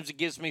 Sometimes it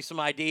gives me some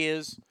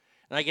ideas,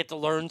 and I get to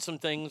learn some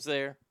things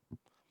there.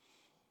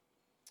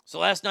 So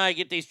last night I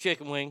get these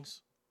chicken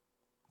wings,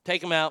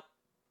 take them out,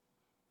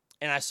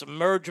 and I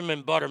submerge them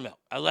in buttermilk.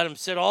 I let them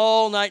sit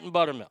all night in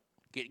buttermilk,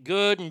 get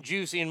good and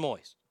juicy and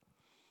moist.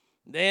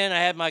 Then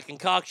I have my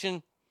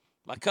concoction,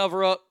 my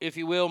cover-up, if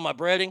you will, my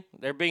breading.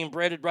 They're being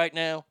breaded right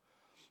now.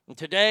 And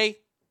today,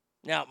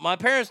 now, my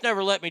parents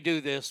never let me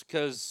do this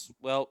because,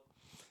 well,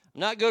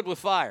 I'm not good with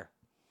fire.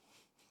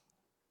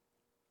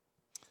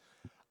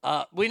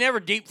 We never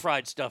deep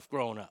fried stuff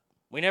growing up.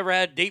 We never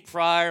had a deep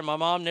fryer. My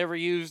mom never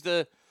used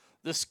the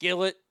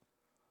skillet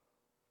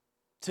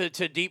to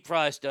deep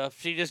fry stuff.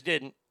 She just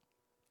didn't.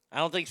 I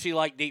don't think she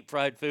liked deep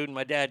fried food, and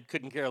my dad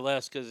couldn't care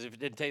less because if it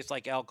didn't taste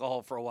like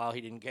alcohol for a while,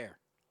 he didn't care.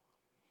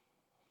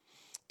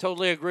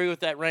 Totally agree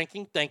with that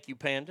ranking. Thank you,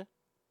 Panda.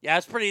 Yeah,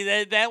 it's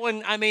pretty. That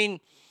one, I mean,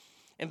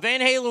 and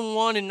Van Halen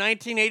 1 in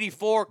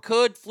 1984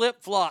 could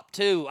flip-flop,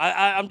 too.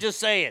 I'm just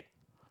saying.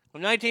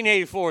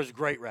 1984 is a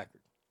great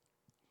record.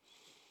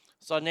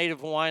 Saw a native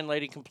Hawaiian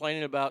lady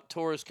complaining about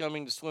tourists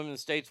coming to swim in the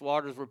state's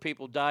waters where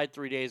people died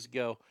 3 days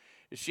ago.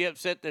 Is she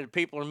upset that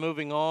people are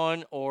moving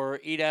on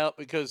or eat out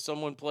because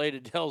someone played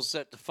Adele's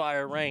Set to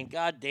Fire Rain?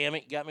 God damn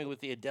it, you got me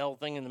with the Adele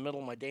thing in the middle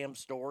of my damn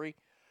story.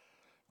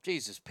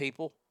 Jesus,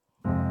 people.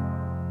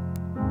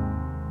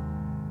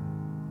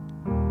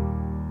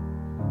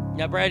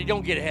 Now, Brady,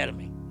 don't get ahead of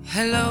me.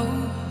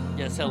 Hello.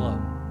 Yes, hello.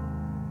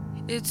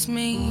 It's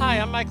me. Hi,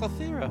 I'm Michael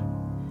Thera.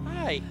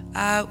 Hi.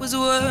 I was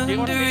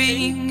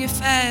wondering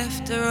if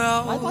after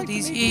all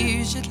these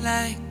years you'd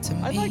like to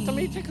meet. I'd like to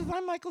meet you because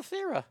I'm Michael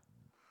Thera.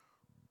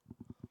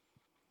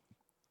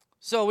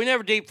 So we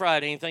never deep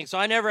fried anything, so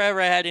I never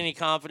ever had any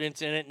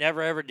confidence in it,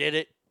 never ever did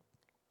it.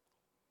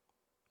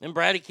 Then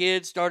Brady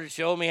kids started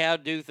showing me how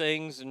to do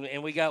things,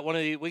 and we got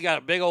we got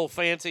a big old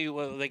fancy,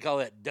 what they call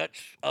that,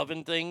 Dutch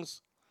oven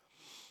things.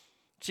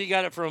 She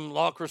got it from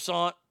La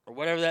Croissant, or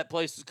whatever that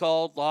place is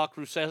called, La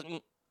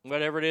Croissant,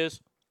 whatever it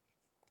is.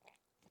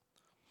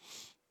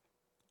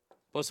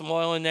 Put some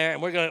oil in there,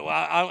 and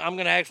I'm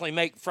gonna actually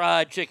make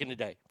fried chicken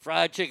today.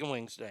 Fried chicken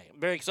wings today. I'm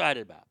very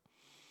excited about it.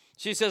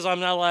 She says I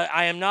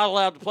am not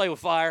allowed to play with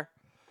fire.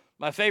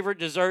 My favorite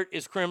dessert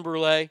is creme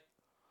brulee.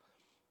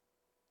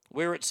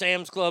 We were at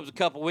Sam's Clubs a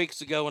couple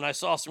weeks ago, and I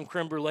saw some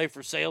creme brulee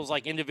for sales,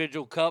 like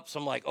individual cups.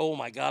 I'm like, oh,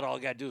 my God, all I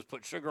got to do is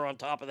put sugar on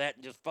top of that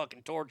and just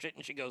fucking torch it.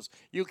 And she goes,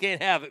 you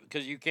can't have it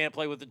because you can't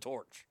play with the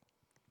torch.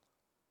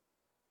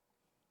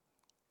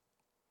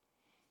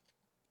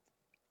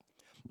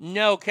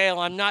 No, Kale,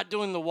 I'm not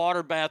doing the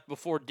water bath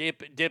before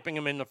dipping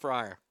them in the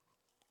fryer.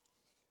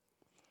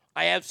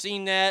 I have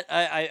seen that.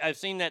 I've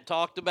seen that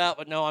talked about,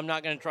 but no, I'm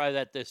not going to try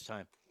that this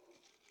time.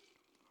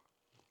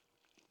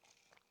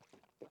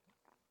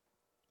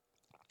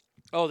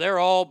 Oh, they're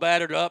all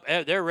battered up.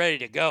 They're ready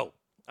to go.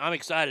 I'm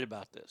excited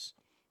about this.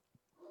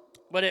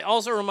 But it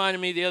also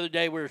reminded me the other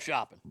day we were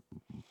shopping.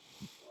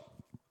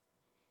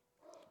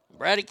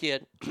 Bratty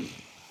kid.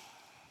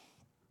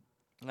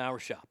 Now we're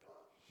shopping.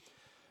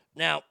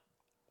 Now,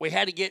 we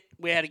had to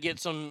get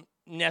some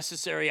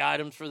necessary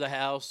items for the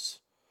house.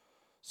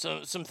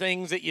 Some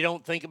things that you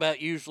don't think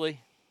about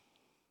usually.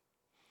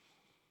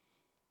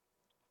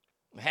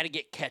 We had to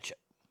get ketchup.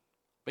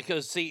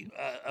 Because, see,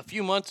 a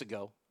few months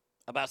ago,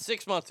 about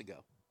 6 months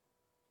ago,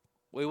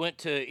 we went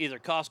to either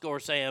Costco or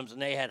Sam's,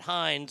 and they had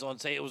Heinz on,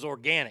 say it was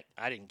organic.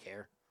 I didn't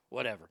care.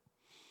 Whatever.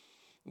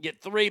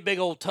 Get 3 big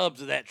old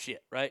tubs of that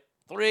shit, right?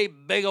 3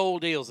 big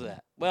old deals of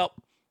that. Well,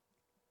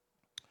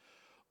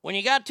 when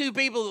you got 2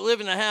 people that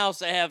live in the house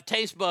that have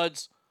taste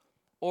buds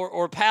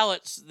or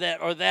palates that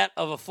are that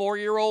of a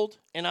 4-year-old,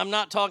 and I'm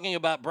not talking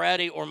about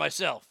Bratty or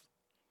myself,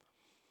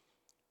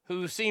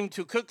 who seem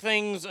to cook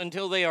things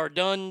until they are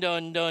done,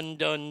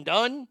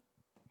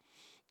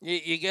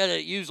 you got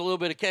to use a little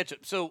bit of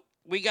ketchup. So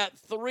we got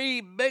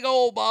 3 big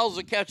old bottles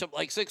of ketchup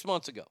like 6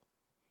 months ago.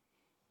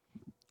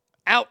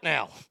 Out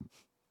now.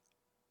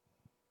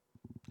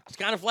 I was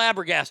kind of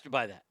flabbergasted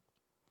by that.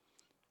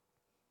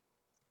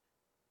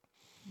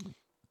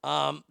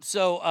 We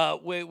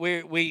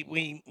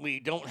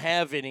don't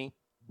have any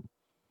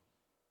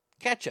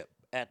ketchup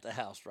at the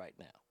house right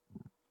now.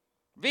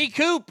 V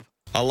Coop.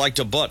 I like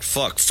to butt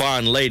fuck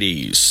fine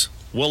ladies.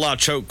 Will I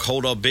choke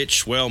hold a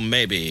bitch? Well,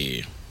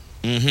 maybe.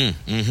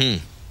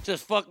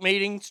 Just fuck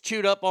meetings,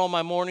 chewed up all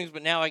my mornings,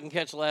 but now I can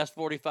catch the last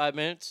 45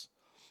 minutes.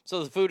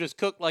 So the food is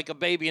cooked like a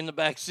baby in the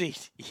back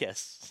seat.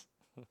 Yes.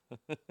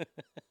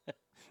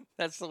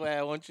 That's the way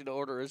I want you to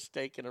order a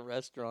steak in a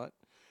restaurant.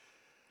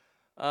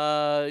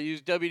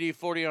 Use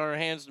WD-40 on our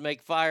hands to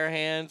make fire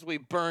hands. We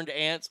burned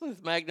ants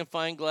with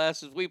magnifying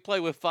glasses. We play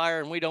with fire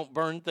and we don't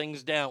burn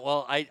things down.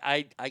 Well,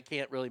 I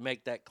can't really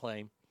make that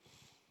claim.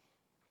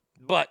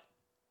 But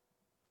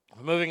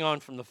we're moving on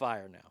from the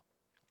fire now.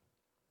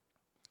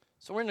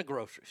 So we're in the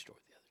grocery store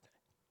the other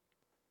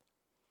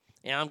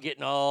day. And I'm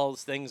getting all the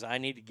things I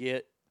need to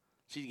get.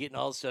 She's getting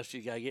all the stuff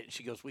she's got to get. And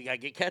she goes, we got to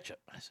get ketchup.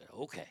 I said,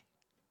 okay,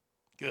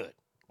 good.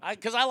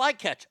 Because I like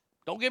ketchup.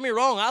 Don't get me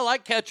wrong. I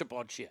like ketchup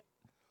on shit.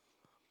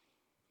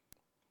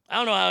 I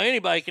don't know how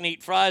anybody can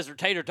eat fries or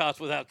tater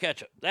tots without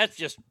ketchup. That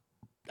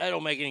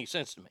don't make any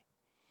sense to me.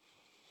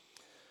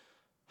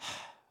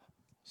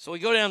 So we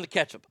go down the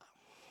ketchup aisle.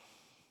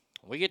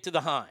 We get to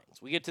the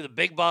Heinz. We get to the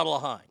big bottle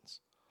of Heinz.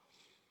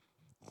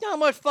 You know how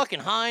much fucking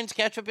Heinz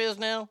ketchup is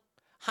now?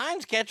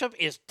 Heinz ketchup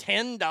is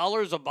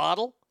 $10 a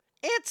bottle.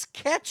 It's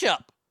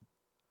ketchup.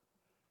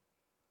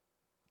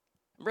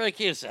 Brother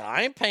Kid said,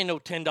 I ain't paying no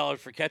 $10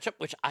 for ketchup,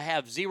 which I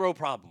have zero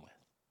problem with.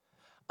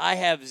 I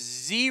have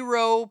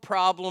zero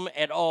problem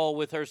at all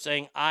with her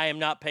saying I am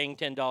not paying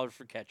 $10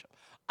 for ketchup.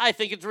 I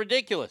think it's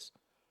ridiculous.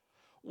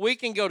 We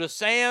can go to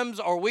Sam's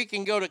or we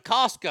can go to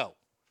Costco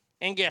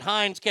and get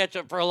Heinz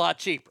ketchup for a lot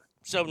cheaper.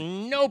 So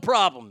no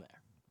problem there.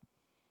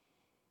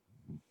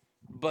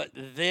 But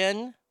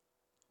then,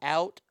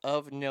 out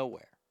of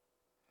nowhere.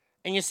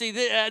 And you see,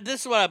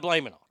 this is what I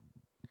blame it on.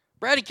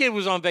 Bratty Kid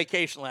was on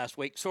vacation last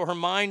week, so her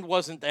mind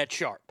wasn't that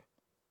sharp.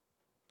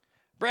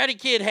 Bratty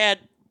Kid had,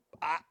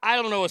 I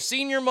don't know, a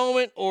senior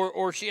moment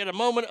or she had a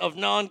moment of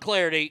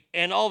non-clarity,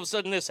 and all of a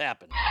sudden this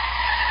happened.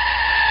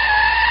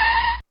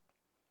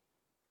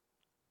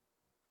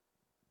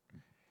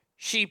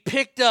 She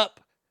picked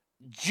up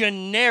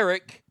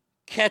generic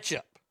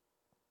ketchup.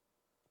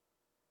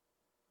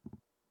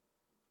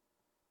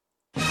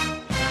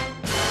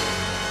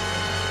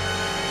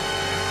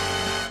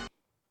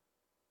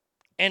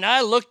 And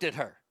I looked at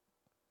her.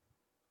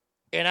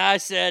 And I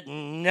said,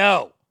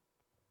 no.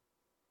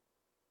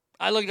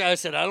 I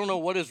said, I don't know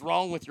what is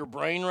wrong with your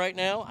brain right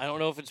now. I don't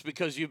know if it's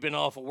because you've been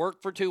off of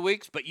work for 2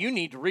 weeks, but you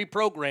need to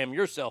reprogram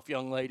yourself,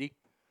 young lady.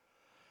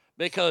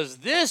 Because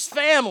this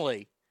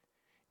family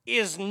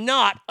is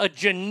not a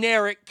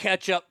generic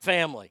ketchup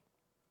family.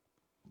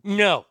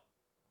 No.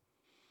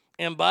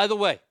 And by the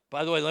way,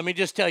 let me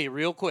just tell you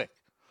real quick.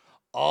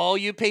 All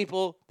you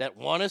people that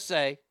want to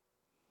say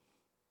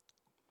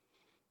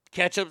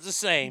ketchup's the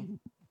same.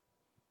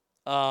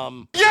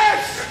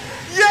 Yes!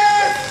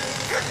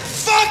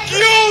 Fuck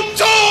you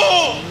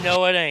too!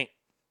 No, it ain't.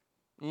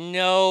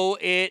 No,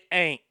 it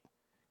ain't.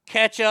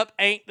 Ketchup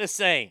ain't the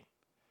same.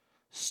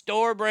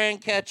 Store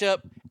brand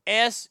ketchup,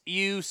 SUCKS.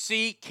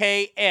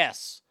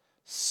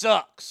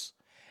 Sucks.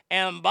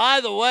 And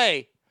by the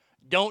way,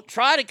 don't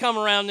try to come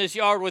around this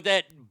yard with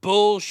that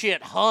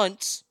bullshit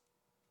Hunt's.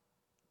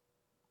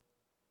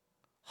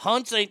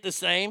 Hunt's ain't the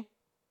same.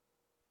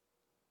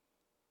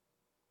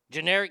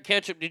 Generic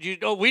ketchup, did you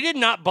know? We did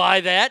not buy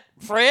that,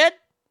 Fred.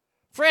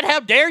 Fred, how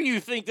dare you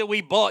think that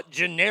we bought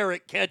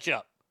generic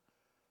ketchup?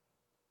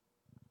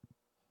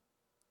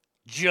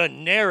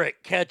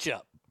 Generic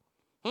ketchup.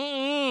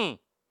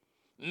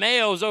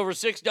 Mayo's over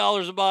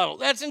 $6 a bottle.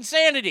 That's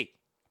insanity.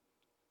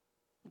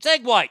 It's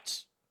egg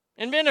whites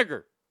and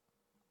vinegar.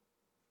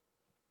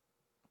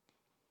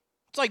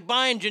 It's like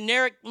buying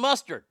generic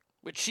mustard,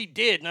 which she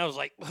did, and I was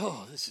like,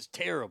 oh, this is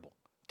terrible.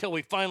 Until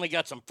we finally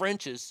got some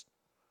French's.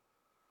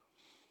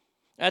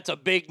 That's a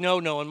big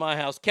no-no in my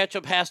house.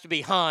 Ketchup has to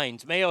be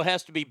Heinz. Mayo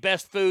has to be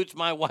Best Foods.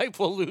 My wife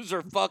will lose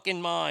her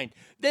fucking mind.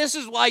 This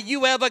is why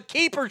you have a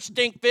keeper,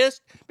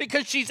 Stinkfist,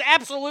 because she's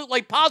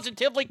absolutely,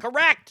 positively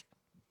correct.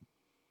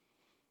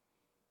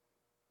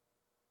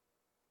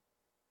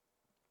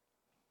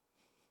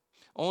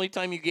 Only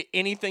time you get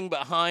anything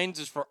but Heinz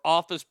is for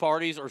office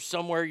parties or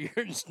somewhere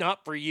it's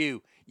not for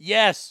you.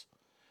 Yes.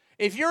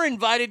 If you're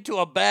invited to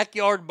a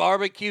backyard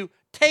barbecue,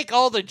 take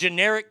all the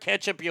generic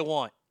ketchup you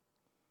want.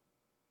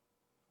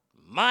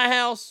 My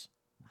house,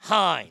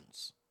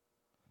 Heinz.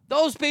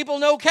 Those people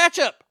know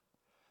ketchup.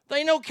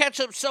 They know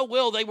ketchup so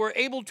well they were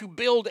able to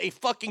build a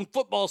fucking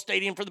football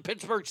stadium for the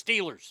Pittsburgh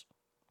Steelers.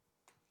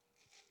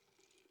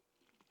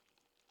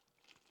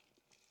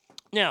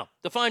 Now,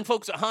 the fine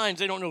folks at Heinz,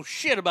 they don't know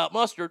shit about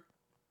mustard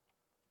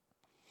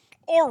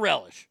or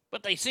relish,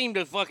 but they seem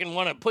to fucking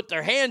want to put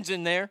their hands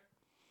in there.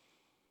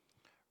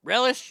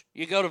 Relish,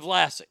 you go to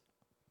Vlasic.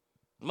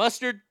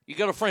 Mustard, you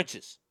go to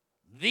French's.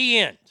 The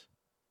end.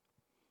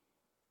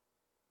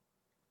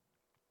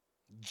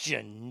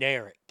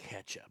 Generic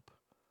ketchup.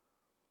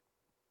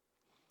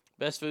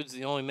 Best Foods is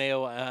the only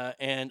mayo,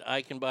 and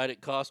I can buy it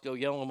at Costco.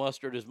 Yellow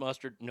mustard is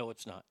mustard. No,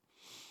 it's not.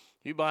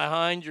 You buy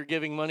Heinz, you're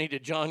giving money to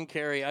John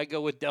Kerry. I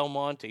go with Del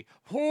Monte.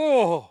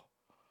 Whoa!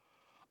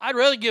 I'd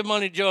rather give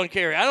money to John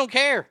Kerry. I don't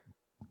care.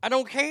 I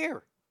don't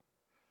care.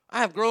 I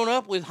have grown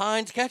up with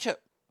Heinz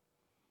ketchup.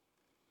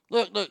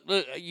 Look.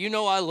 You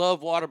know I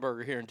love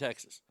Whataburger here in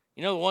Texas.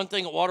 You know the one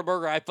thing at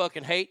Whataburger I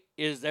fucking hate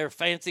is their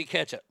fancy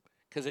ketchup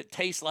because it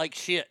tastes like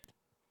shit.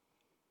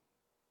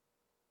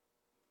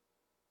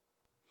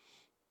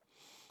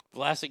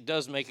 Vlasic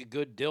does make a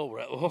good dill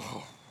relish.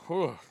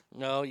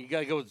 No, you got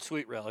to go with the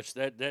sweet relish.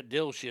 That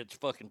dill shit's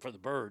fucking for the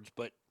birds,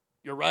 but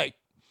you're right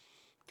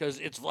because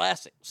it's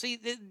Vlasic. See,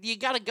 you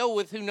got to go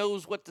with who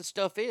knows what the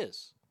stuff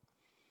is.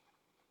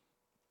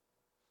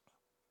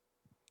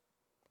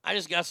 I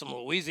just got some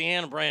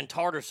Louisiana brand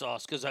tartar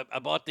sauce because I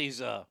bought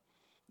these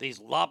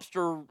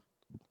lobster.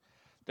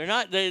 They're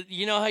not,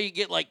 you know how you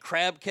get like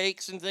crab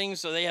cakes and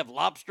things, so they have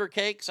lobster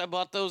cakes. I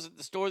bought those at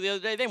the store the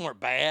other day. They weren't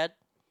bad.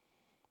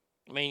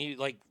 I mean, you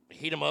like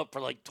heat them up for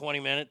like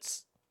 20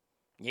 minutes.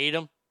 You eat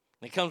them.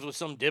 And it comes with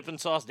some dipping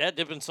sauce. That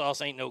dipping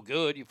sauce ain't no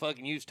good. You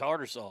fucking use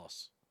tartar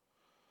sauce.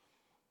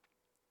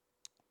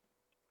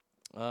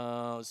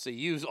 Let's see.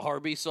 Use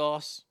Arby's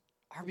sauce.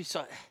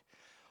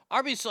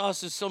 Arby's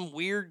sauce is some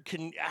weird.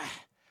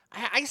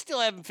 I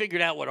still haven't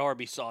figured out what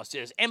Arby's sauce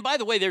is. And by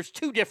the way, there's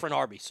 2 different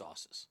Arby's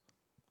sauces.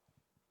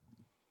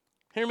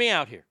 Hear me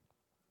out here.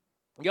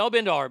 Y'all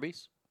been to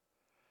Arby's,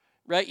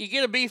 right? You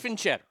get a beef and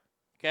cheddar.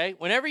 Okay,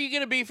 whenever you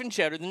get a beef and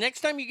cheddar, the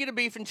next time you get a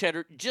beef and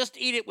cheddar, just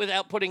eat it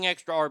without putting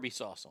extra Arby's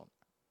sauce on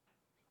it.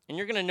 And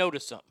you're going to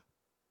notice something.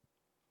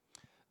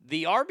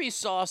 The Arby's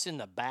sauce in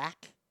the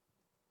back,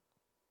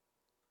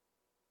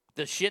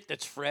 the shit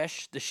that's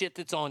fresh, the shit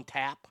that's on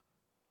tap,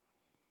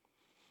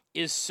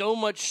 is so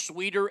much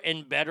sweeter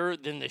and better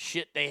than the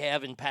shit they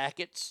have in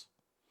packets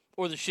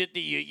or the shit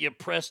that you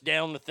press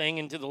down the thing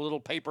into the little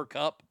paper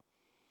cup.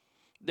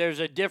 There's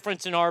a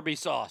difference in Arby's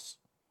sauce.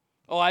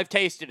 Oh, I've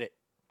tasted it.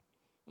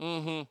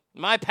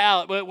 My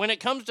palate, when it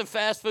comes to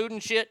fast food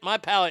and shit, my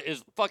palate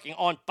is fucking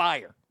on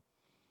fire.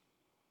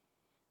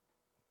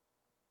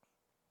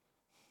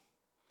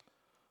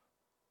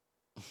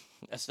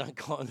 That's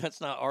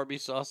not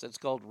Arby's sauce. That's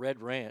called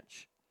Red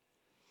Ranch.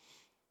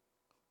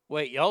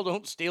 Wait, y'all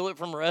don't steal it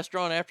from a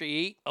restaurant after you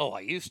eat? Oh,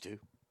 I used to.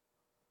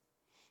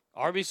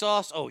 Arby's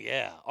sauce? Oh,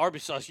 yeah.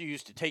 Arby's sauce, you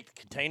used to take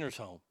the containers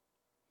home.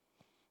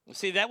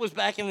 See, that was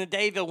back in the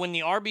day, though, when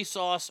the Arby's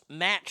sauce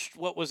matched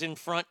what was in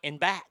front and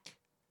back.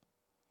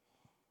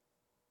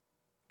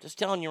 Just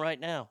telling you right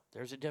now,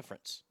 there's a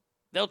difference.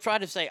 They'll try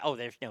to say, oh,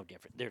 there's no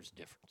difference. There's a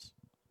difference.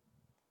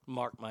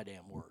 Mark my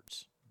damn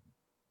words.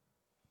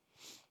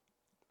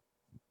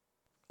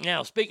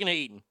 Now, speaking of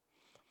eating,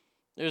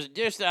 there's a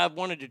dish that I've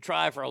wanted to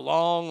try for a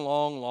long,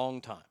 long,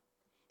 long time.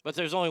 But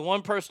there's only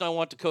one person I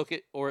want to cook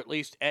it, or at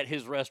least at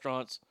his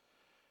restaurants,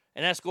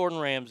 and that's Gordon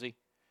Ramsay,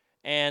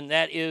 and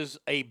that is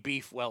a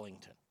beef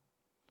Wellington.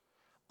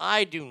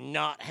 I do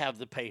not have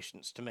the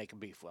patience to make a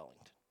beef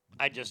Wellington.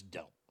 I just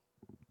don't.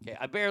 Okay,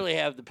 I barely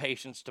have the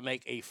patience to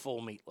make a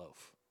full meatloaf.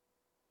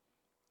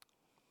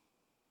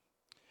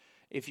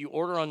 If you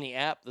order on the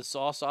app, the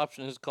sauce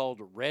option is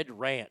called Red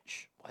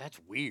Ranch. Well, that's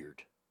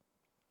weird.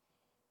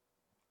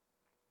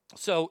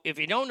 So if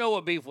you don't know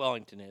what beef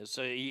Wellington is,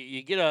 so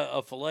you get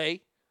a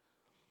filet,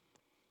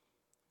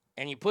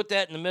 and you put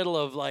that in the middle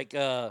of like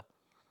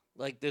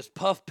this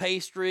puff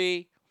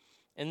pastry,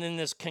 and then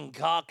this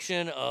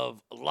concoction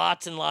of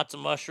lots and lots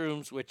of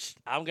mushrooms, which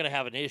I'm going to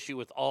have an issue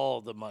with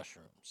all the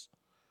mushrooms.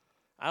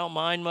 I don't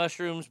mind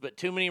mushrooms, but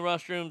too many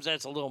mushrooms,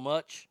 that's a little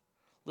much.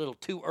 A little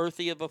too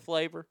earthy of a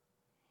flavor.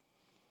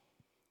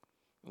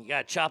 You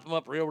got to chop them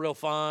up real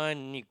fine,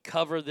 and you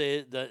cover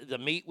the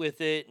meat with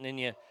it, and then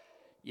you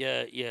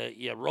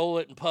roll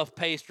it in puff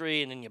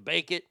pastry, and then you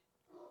bake it.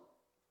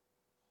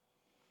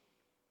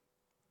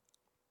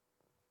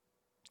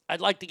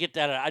 I'd like to get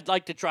that. I'd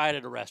like to try it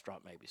at a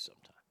restaurant maybe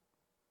sometime.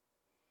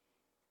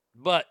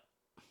 But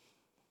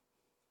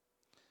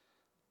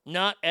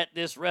not at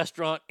this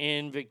restaurant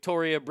in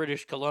Victoria,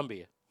 British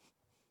Columbia.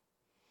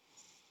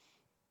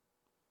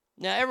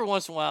 Now, every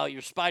once in a while,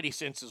 your spidey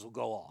senses will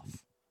go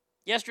off.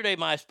 Yesterday,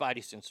 my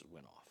spidey senses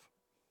went off.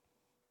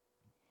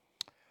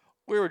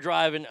 We were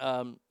driving.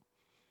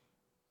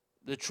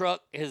 The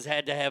truck has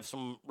had to have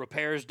some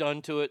repairs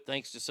done to it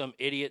thanks to some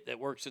idiot that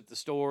works at the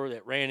store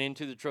that ran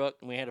into the truck,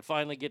 and we had to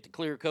finally get the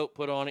clear coat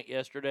put on it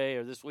yesterday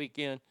or this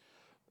weekend.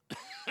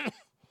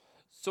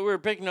 So we were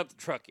picking up the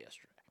truck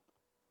yesterday.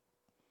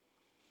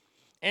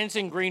 And it's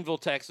in Greenville,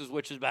 Texas,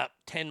 which is about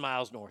 10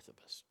 miles north of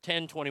us.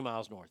 10, 20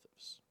 miles north of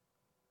us.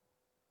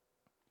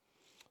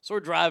 So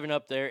we're driving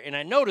up there, and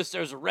I noticed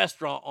there's a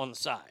restaurant on the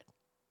side.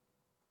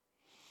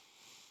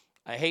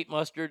 I hate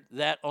mustard.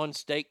 That on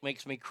steak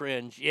makes me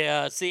cringe.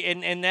 Yeah, see,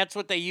 and that's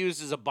what they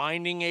use as a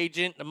binding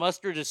agent. The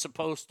mustard is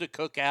supposed to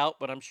cook out,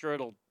 but I'm sure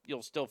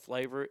you'll still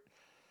flavor it.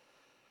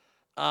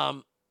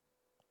 I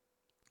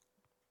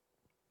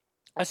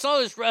saw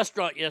this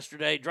restaurant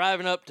yesterday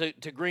driving up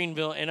to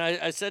Greenville, and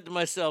I said to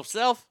myself,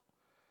 Self,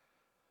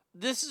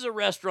 this is a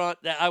restaurant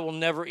that I will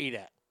never eat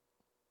at.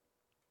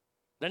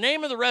 The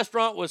name of the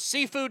restaurant was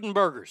Seafood and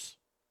Burgers.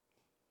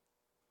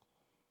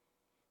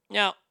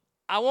 Now,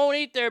 I won't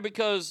eat there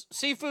because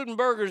Seafood and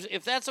Burgers,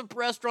 if that's a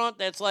restaurant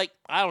that's like,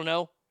 I don't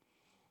know,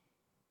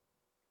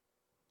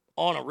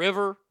 on a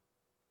river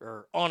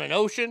or on an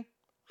ocean,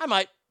 I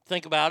might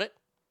think about it.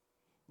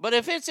 But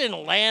if it's in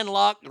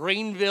landlocked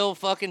Greenville,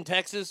 fucking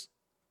Texas,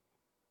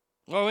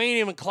 where we ain't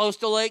even close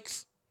to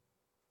lakes,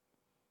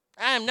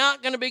 I am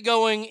not going to be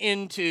going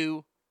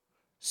into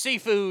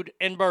Seafood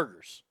and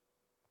Burgers.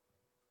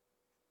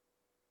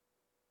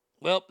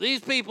 Well, these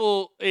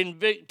people in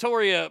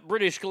Victoria,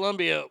 British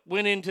Columbia,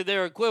 went into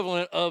their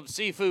equivalent of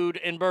Seafood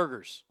and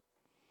Burgers.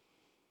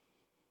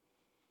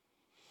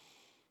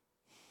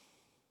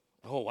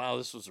 Oh, wow,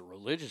 this was a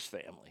religious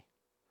family.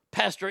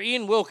 Pastor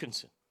Ian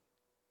Wilkinson,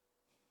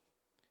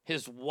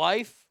 his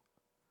wife,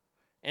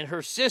 and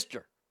her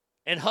sister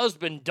and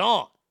husband,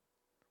 Dawn,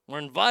 were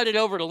invited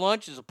over to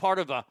lunch as a part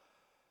of a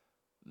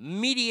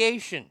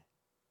mediation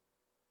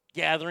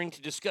gathering to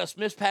discuss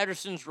Miss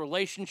Patterson's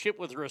relationship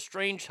with her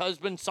estranged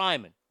husband,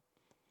 Simon,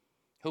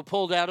 who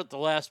pulled out at the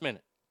last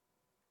minute.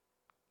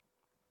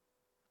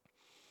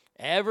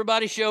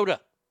 Everybody showed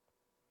up.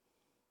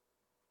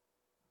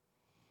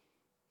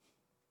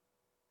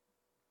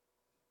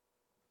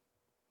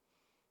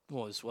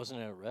 Well, this wasn't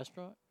at a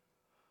restaurant?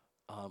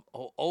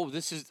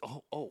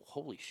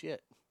 Holy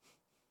shit.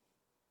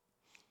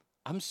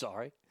 I'm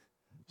sorry.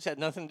 This had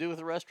nothing to do with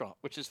the restaurant,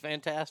 which is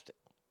fantastic.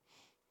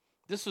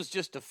 This was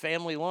just a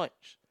family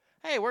lunch.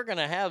 Hey, we're going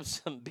to have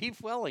some beef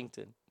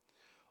Wellington.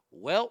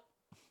 Well,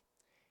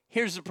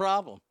 here's the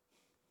problem.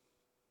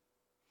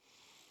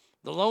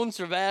 The lone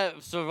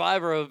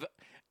survivor of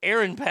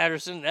Erin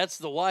Patterson, that's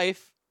the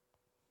wife,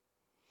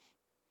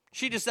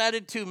 she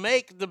decided to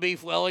make the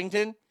beef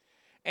Wellington,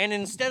 and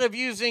instead of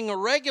using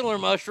regular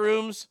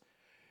mushrooms,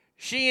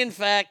 she in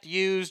fact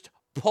used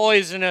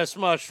poisonous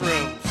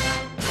mushrooms.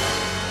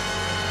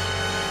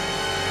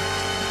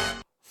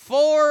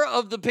 4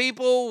 of the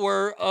people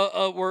were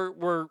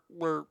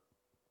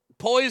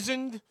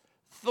poisoned.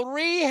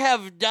 3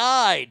 have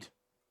died.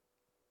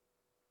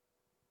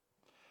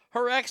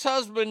 Her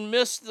ex-husband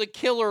missed the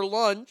killer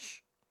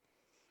lunch.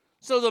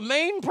 So the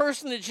main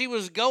person that she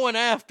was going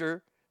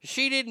after,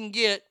 she didn't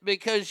get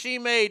because she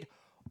made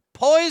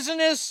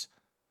poisonous.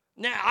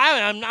 Now,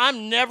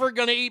 I'm never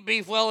going to eat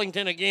beef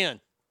Wellington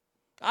again.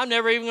 I'm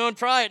never even going to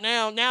try it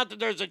now. Now that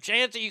there's a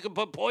chance that you can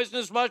put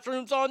poisonous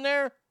mushrooms on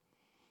there.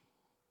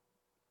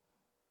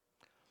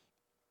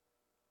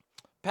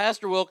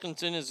 Pastor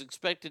Wilkinson is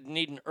expected to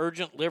need an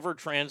urgent liver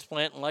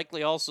transplant and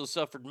likely also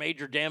suffered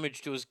major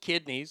damage to his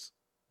kidneys.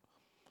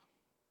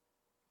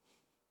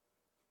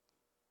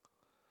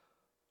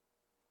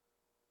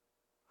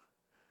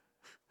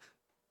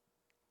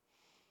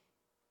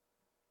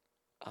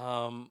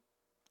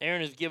 Erin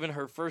has given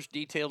her first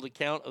detailed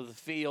account of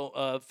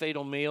the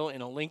fatal meal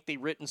in a lengthy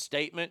written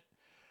statement.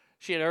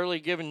 She had earlier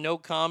given no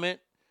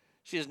comment.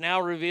 She has now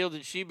revealed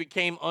that she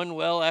became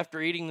unwell after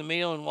eating the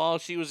meal, and while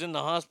she was in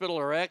the hospital,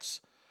 her ex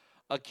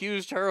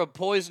accused her of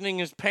poisoning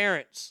his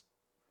parents.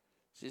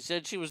 She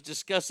said she was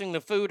discussing the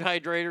food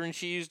hydrator and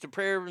she used a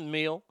prayer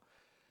meal.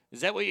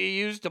 Is that what you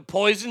used to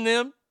poison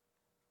them?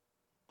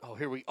 Oh,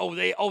 here we. Oh,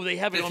 they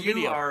have it on video.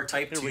 If you are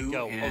type 2 here we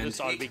go. and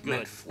this ought to be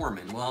good.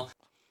 metformin, well,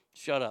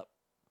 shut up.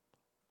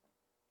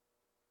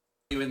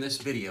 You in this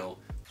video.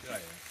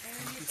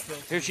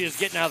 Here she is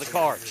getting out of the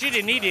car. She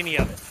didn't need any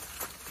of it.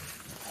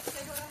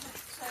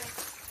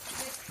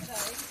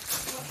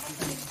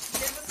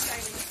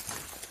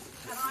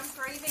 And I'm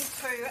grieving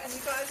too, and you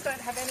guys don't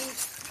have any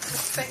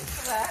respect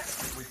for that.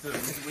 We do.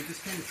 We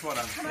just need to try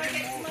to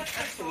understand more.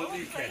 Absolutely,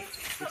 you can.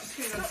 We just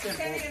need to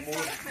understand more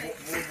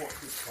what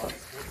took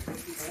place.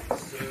 What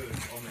served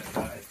on that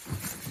day.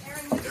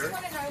 Aaron, we just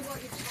want to know what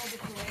you told the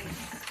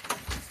police.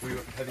 Have you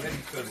had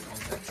any further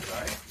contact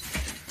today?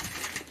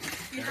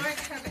 You don't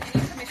have any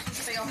permission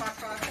to be on my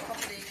private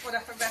property or to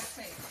harass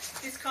me.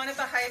 This kind of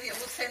behaviour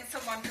will send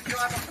someone to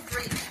drive off a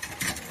bridge.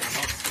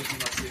 Not speaking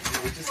like this.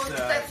 We just, Well,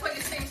 that's what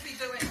you seem to be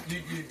doing.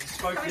 You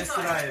spoke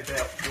yesterday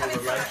about your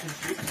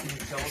relationship. Can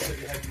you tell us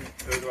if you have any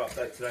further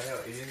update today how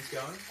Ian's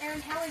going?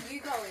 Aaron, how are you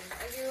going?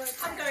 Are you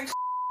okay? I'm going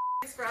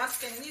thanks for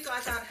asking, and you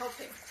guys aren't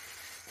helping.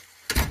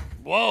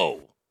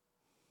 Whoa.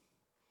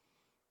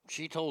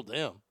 She told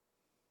them.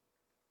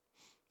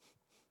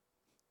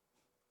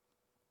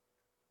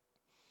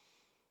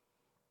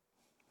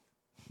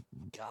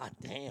 God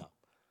damn.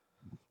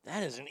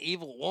 That is an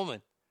evil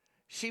woman.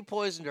 She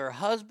poisoned her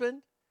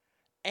husband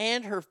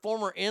and her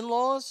former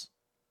in-laws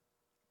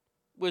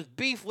with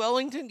beef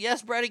Wellington.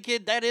 Yes, Bratty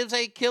Kid, that is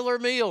a killer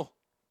meal.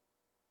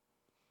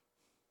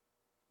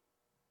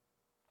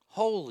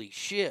 Holy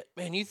shit.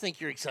 Man, you think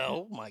you're excited.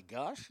 Oh my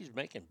gosh, she's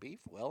making beef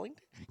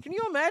Wellington. Can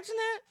you imagine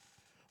that?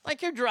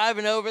 Like you're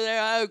driving over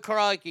there. Oh,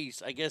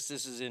 crikeys. I guess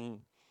this is in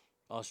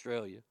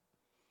Australia.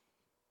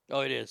 Oh,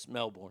 it is.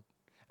 Melbourne.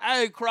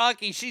 Oh,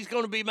 crocky, she's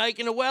going to be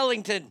making a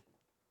Wellington.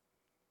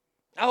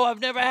 Oh, I've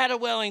never had a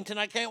Wellington.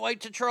 I can't wait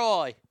to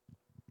try.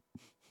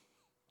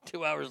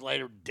 2 hours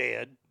later,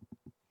 dead.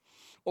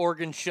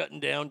 Organ shutting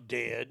down,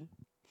 dead.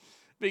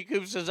 B.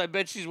 Coop says, I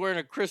bet she's wearing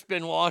a Chris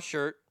Benoit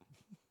shirt.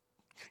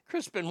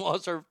 Chris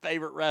Benoit's her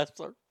favorite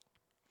wrestler.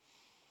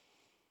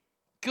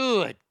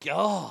 Good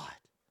God.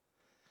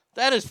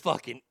 That is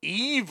fucking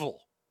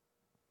evil.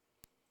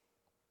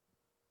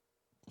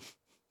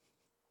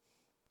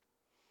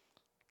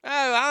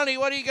 Oh, Arnie,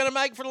 what are you going to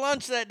make for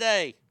lunch that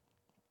day?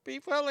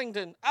 Beef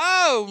Wellington.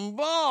 Oh,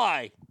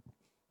 my.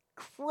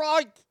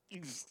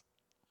 Crikey.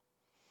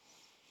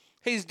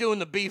 He's doing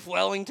the beef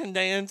Wellington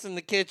dance in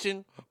the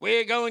kitchen.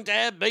 We're going to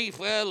have beef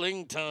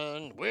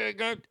Wellington. We're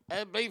going to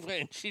have beef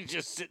Wellington. She's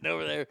just sitting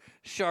over there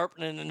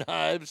sharpening the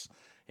knives.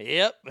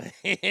 Yep.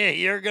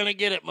 You're going to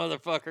get it,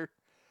 motherfucker.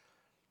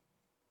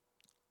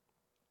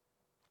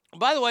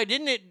 By the way,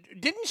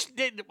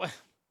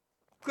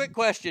 quick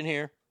question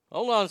here.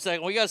 Hold on a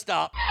second. We got to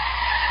stop.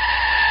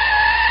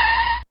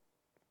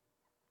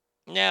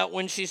 Now,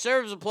 when she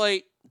serves a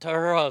plate to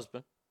her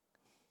husband,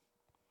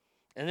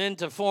 and then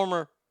to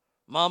former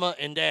mama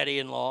and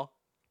daddy-in-law,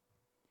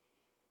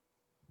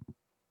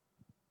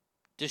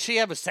 does she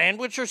have a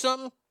sandwich or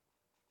something?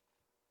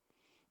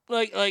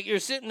 Like you're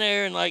sitting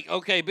there and like,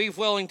 okay, beef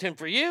Wellington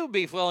for you,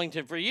 beef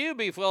Wellington for you,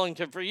 beef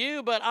Wellington for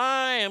you, but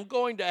I'm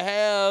going to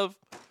have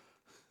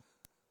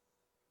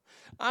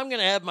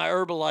my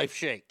Herbalife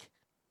shake.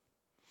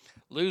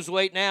 Lose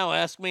weight now,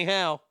 ask me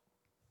how.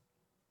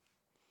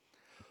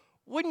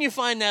 Wouldn't you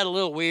find that a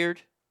little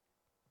weird?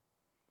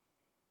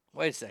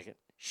 Wait a second.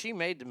 She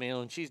made the meal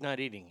and she's not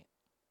eating it.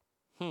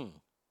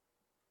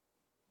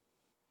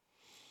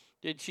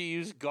 Did she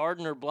use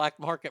garden or black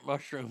market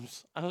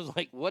mushrooms? I was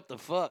like, what the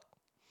fuck?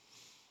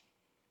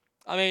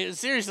 I mean,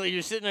 seriously,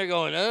 you're sitting there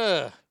going,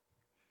 ugh.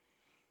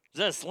 Is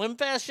that a Slim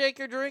Fast shake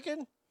you're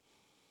drinking?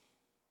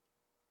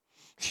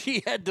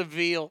 She had the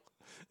veal.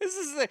 This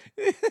is the...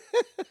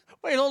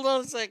 Wait, hold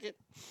on a second.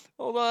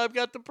 Hold on, I've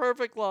got the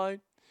perfect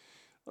line.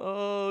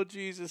 Oh,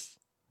 Jesus.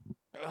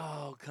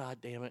 Oh, God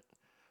damn it.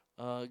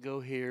 Go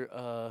here.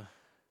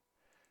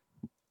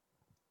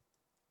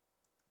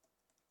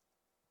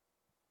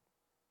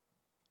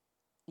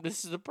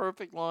 This is the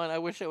perfect line. I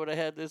wish I would have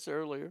had this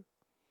earlier.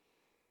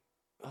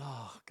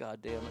 Oh,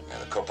 God damn it.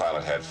 And the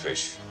co-pilot had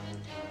fish.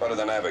 What did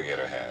the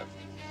navigator have?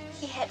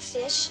 He had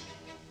fish.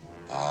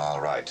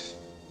 All right.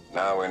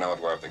 Now we know what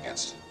we're up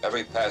against.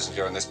 Every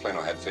passenger in this plane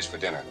who had fish for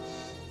dinner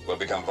will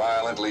become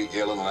violently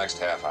ill in the next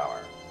half hour.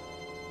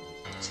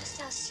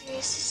 Just how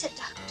serious is it,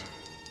 Doctor?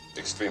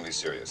 Extremely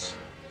serious.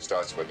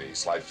 Starts with a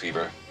slight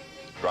fever,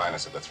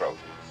 dryness of the throat.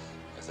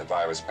 As the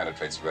virus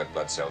penetrates the red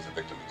blood cells, the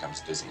victim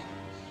becomes dizzy.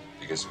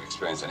 Begins to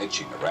experience an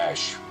itching, a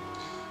rash.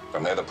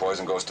 From there, the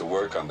poison goes to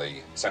work on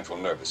the central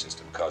nervous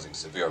system, causing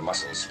severe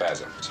muscle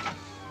spasms,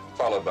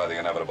 followed by the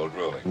inevitable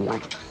drooling.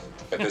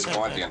 At this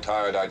point, the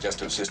entire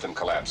digestive system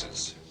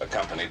collapses,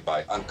 accompanied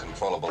by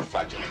uncontrollable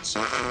flatulence,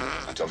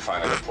 until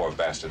finally the poor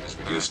bastard is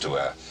reduced to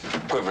a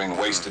quivering,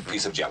 wasted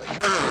piece of jelly.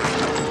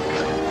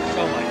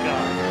 Oh, my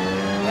God.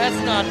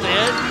 That's not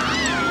it.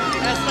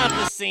 That's not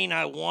the scene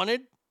I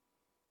wanted.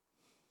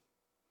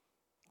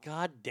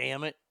 God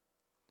damn it.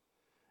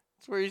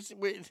 It's where he's...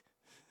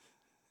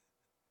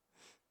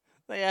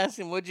 They asked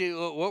him,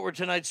 what were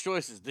tonight's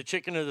choices? The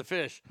chicken or the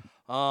fish?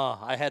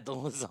 I had the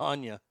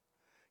lasagna.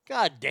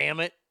 God damn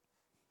it.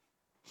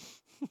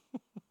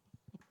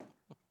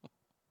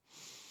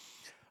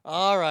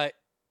 All right.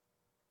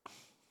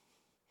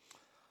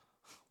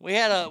 We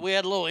had a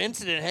little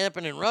incident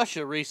happen in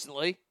Russia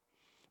recently.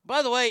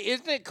 By the way,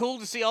 isn't it cool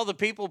to see all the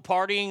people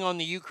partying on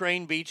the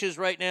Ukraine beaches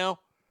right now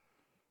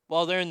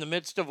while they're in the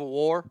midst of a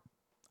war?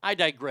 I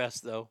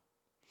digress, though.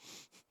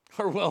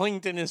 Or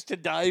Wellington is to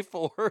die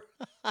for.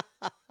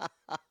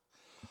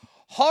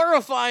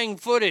 Horrifying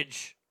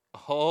footage.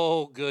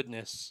 Oh,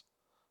 goodness.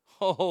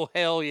 Oh,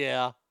 hell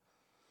yeah.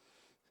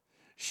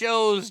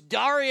 Shows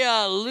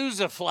Daria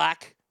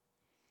Luzaflak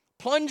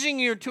plunging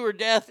her to her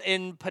death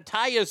in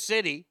Pattaya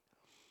City.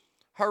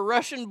 Her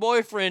Russian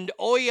boyfriend,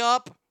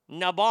 Oyap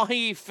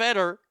Nabahi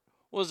Feder,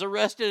 was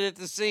arrested at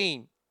the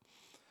scene.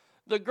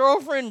 The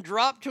girlfriend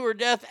dropped to her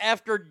death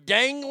after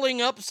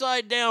dangling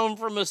upside down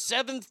from a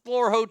 7th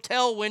floor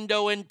hotel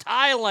window in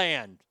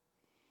Thailand.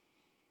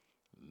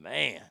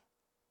 Man.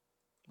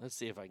 Let's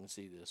see if I can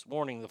see this.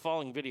 Warning, the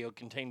following video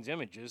contains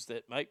images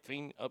that might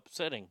be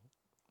upsetting.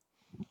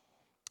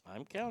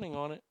 I'm counting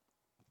on it.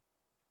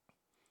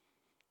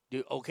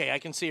 Okay, I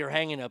can see her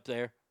hanging up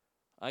there.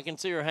 I can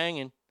see her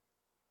hanging.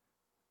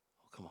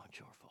 Oh, come on,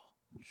 Shorefall.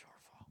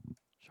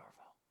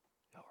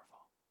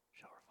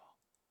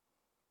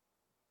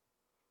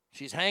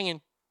 She's hanging.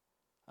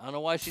 I don't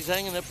know why she's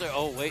hanging up there.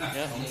 Oh, wait.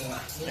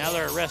 Now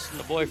they're arresting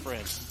the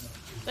boyfriend.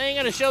 They ain't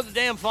going to show the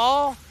damn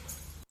fall?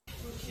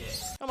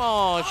 Come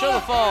on, show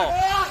the fall.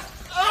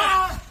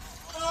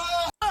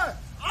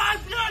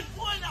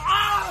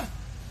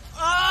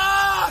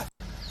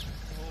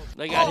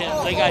 They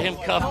got him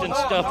cuffed and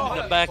stuffed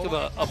in the back of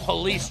a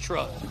police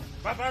truck.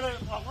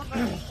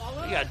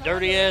 You got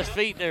dirty-ass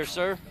feet there,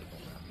 sir.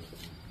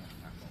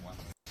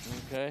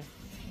 Okay.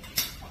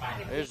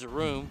 There's the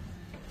room.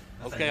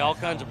 Okay, all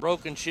kinds of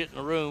broken shit in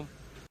the room.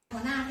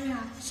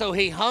 So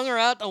he hung her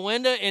out the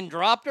window and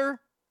dropped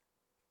her?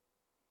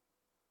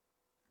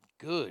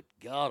 Good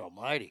God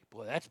almighty.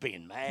 Boy, that's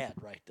being mad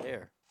right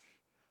there.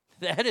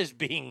 That is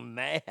being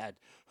mad.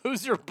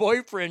 Who's her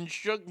boyfriend,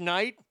 Suge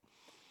Knight?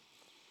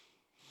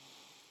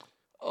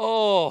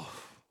 Oh,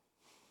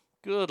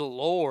 good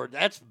Lord.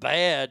 That's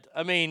bad.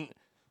 I mean,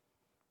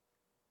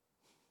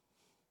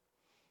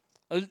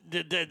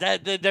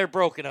 they're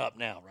broken up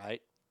now,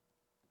 right?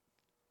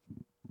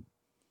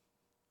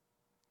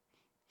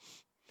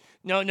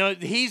 No,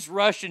 he's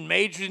Russian.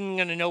 Mage isn't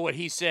going to know what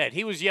he said.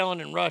 He was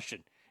yelling in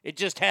Russian. It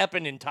just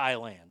happened in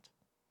Thailand.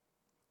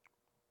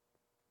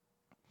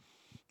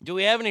 Do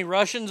we have any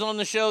Russians on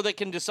the show that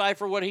can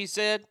decipher what he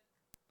said?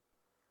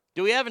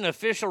 Do we have an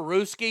official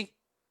Ruski?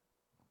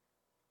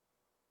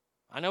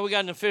 I know we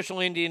got an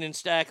official Indian in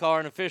Stackar,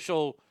 an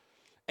official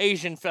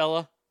Asian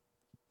fella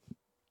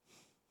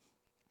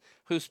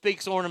who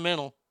speaks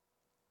ornamental.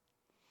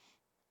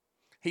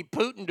 He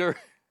Putined her.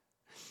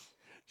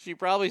 She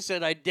probably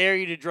said, I dare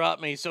you to drop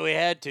me, so he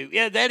had to.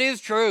 Yeah, that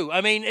is true. I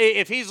mean,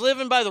 if he's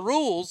living by the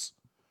rules,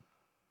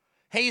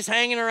 he's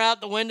hanging her out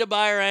the window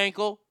by her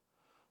ankle.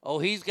 Oh,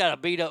 he's got a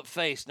beat-up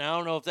face. Now, I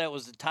don't know if that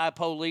was the Thai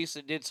police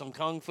that did some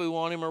kung fu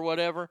on him or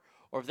whatever,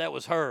 or if that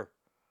was her.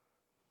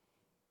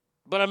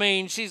 But, I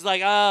mean, she's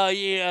like,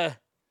 yeah,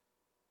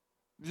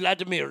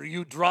 Vladimir,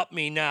 you drop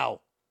me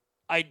now.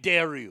 I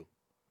dare you.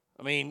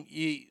 I mean,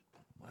 you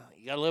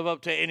got to live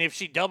up to it. And if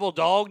she double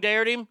dog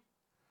dared him,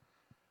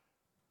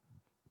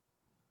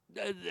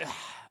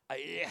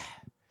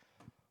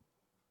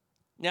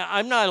 now,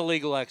 I'm not a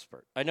legal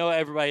expert. I know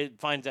everybody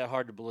finds that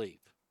hard to believe.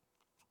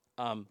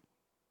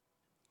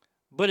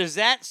 But is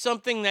that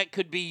something that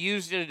could be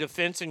used in a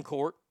defense in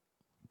court?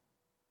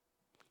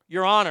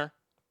 Your Honor,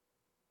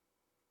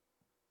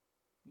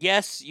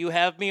 yes, you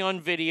have me on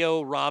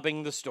video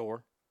robbing the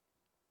store.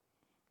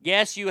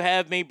 Yes, you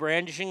have me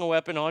brandishing a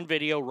weapon on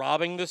video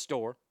robbing the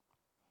store.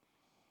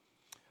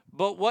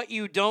 But what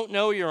you don't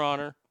know, Your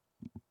Honor,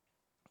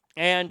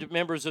 and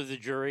members of the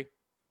jury,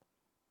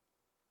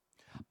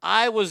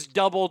 I was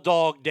double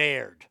dog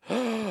dared.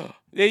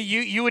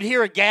 You would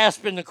hear a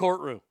gasp in the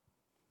courtroom.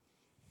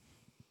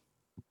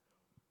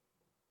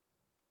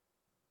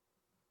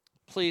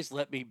 Please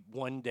let me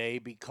one day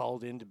be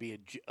called in to be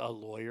a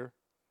lawyer.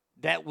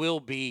 That will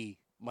be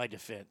my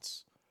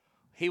defense.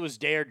 He was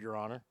dared, Your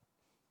Honor.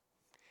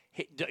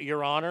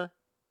 Your Honor,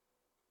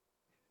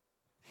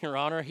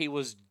 he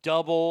was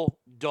double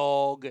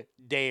dog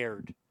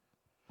dared.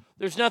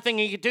 There's nothing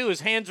he could do.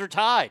 His hands are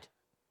tied.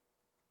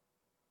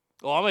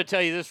 Well, I'm going to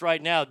tell you this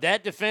right now.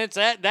 That defense,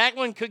 that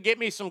one could get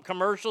me some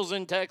commercials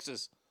in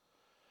Texas.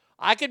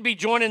 I could be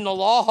joining the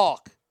Law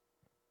Hawk.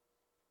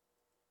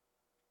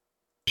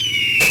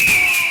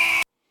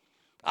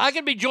 I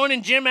could be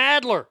joining Jim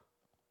Adler.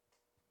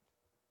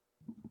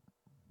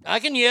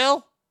 I can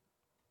yell.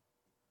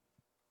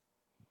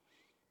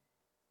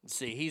 Let's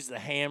see. He's the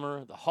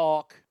Hammer, the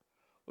Hawk.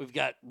 We've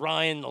got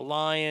Ryan the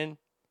Lion.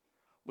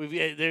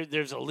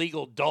 There's a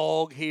legal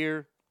dog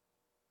here.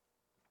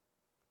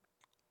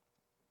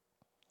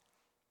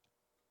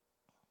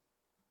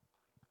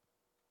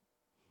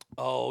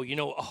 Oh,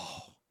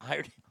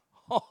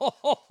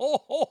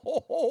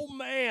 Oh,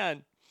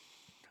 man.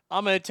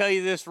 I'm going to tell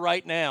you this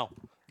right now.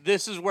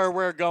 This is where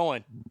we're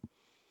going.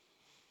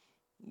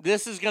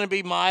 This is going to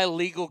be my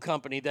legal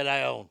company that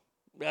I own.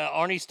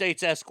 Arnie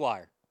States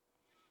Esquire.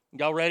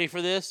 Y'all ready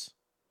for this?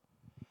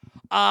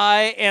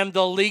 I am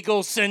the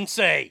legal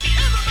sensei.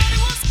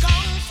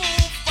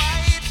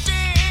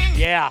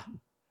 Yeah,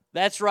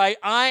 that's right.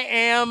 I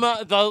am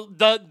the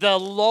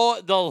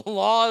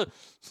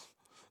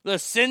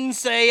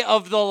sensei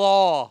of the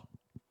law.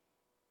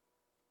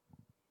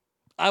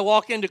 I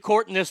walk into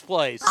court in this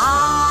place.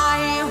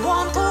 I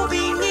want to be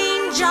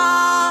ninja.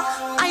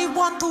 I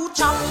want to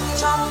chop,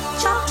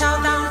 chop, chop,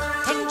 chow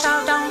down, take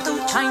chow down to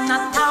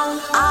Chinatown.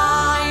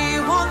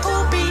 I want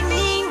to be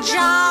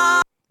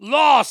ninja.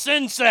 Law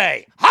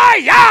sensei.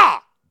 Hi-ya!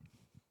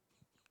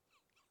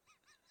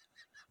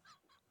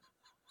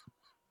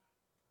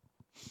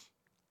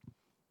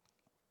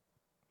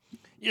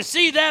 You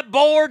see that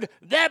board?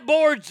 That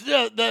board's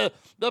the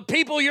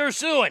people you're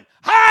suing.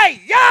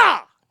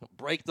 Hi-ya!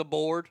 Break the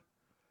board.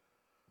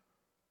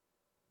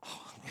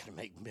 Oh, I'm going to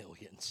make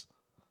millions.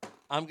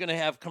 I'm going to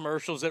have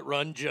commercials that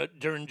run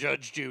during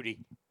Judge Judy.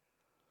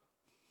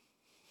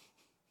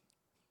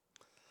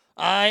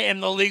 I am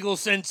the legal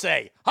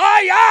sensei.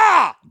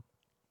 Hi-ya!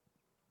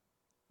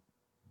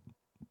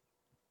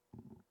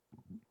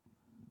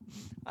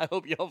 I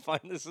hope y'all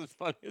find this as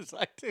funny as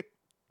I do.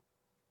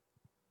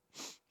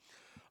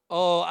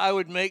 Oh, I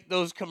would make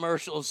those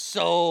commercials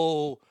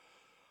so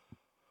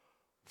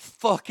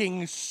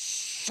fucking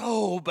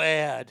so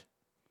bad.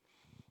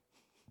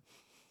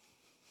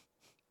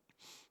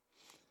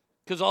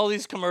 Because all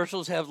these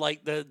commercials have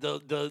like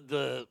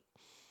the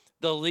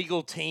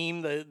legal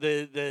team,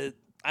 the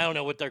I don't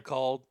know what they're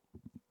called,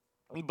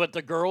 but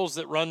the girls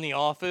that run the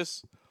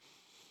office,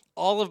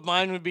 all of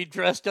mine would be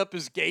dressed up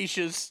as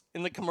geishas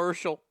in the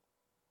commercial.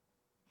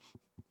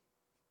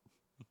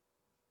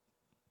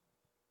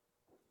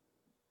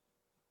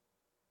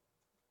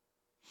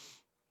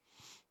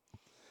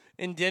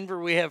 In Denver,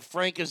 we have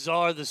Frank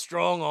Azar, the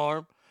strong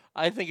arm.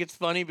 I think it's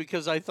funny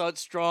because I thought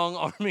strong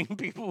arming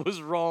people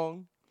was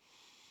wrong.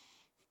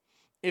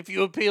 If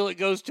you appeal, it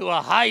goes to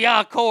a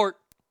hi-ya court.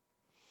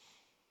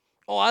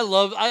 Oh, I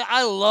love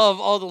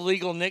all the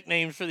legal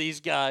nicknames for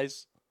these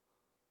guys.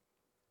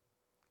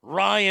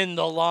 Ryan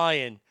the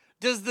Lion.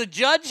 Does the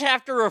judge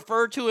have to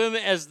refer to him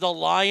as the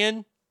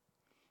Lion?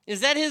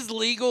 Is that his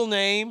legal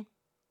name?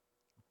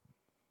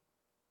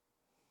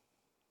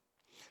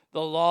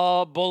 The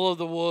Law Bull of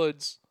the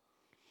Woods.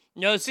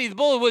 No, see, the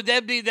Bull of the Woods,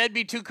 that'd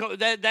be too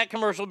that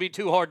commercial would be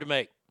too hard to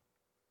make.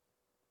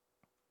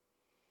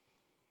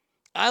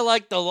 I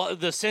like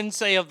the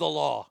sensei of the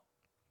law.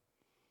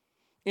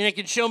 And it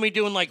can show me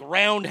doing like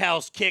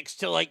roundhouse kicks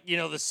to like,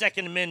 the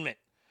Second Amendment.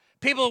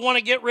 People that want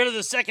to get rid of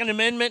the Second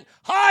Amendment,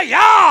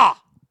 hi-ya!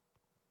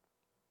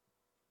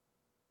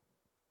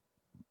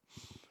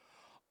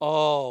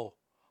 Oh,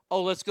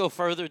 let's go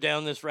further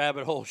down this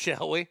rabbit hole,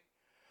 shall we?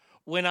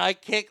 When I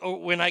kick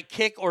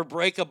or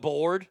break a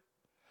board,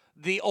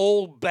 the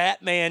old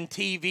Batman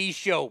TV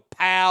show,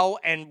 Pow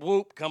and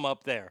Whoop, come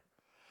up there.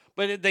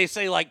 But they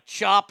say like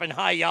chop and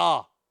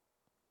hi-ya.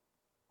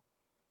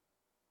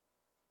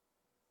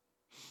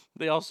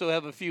 They also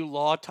have a few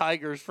law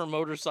tigers for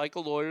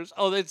motorcycle lawyers.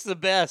 Oh, that's the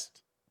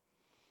best.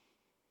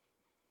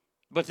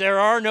 But there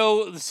are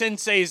no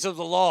senseis of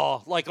the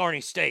law like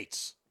Arnie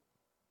states.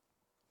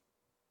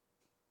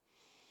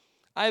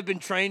 I have been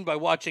trained by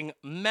watching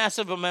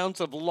massive amounts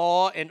of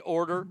Law and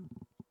Order.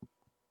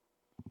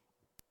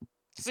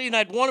 See, and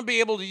I'd want to be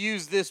able to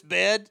use this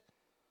bed,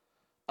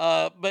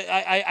 but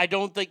I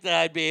don't think that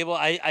I'd be able.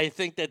 I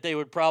think that they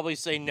would probably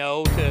say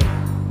no to.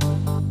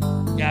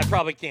 Yeah, I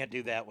probably can't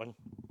do that one.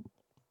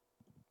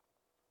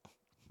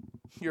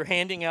 You're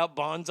handing out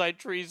bonsai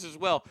trees as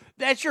well.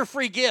 That's your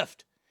free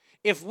gift.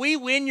 If we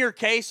win your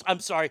case,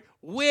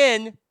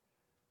 when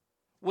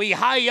we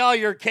hi-ya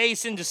your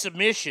case into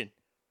submission,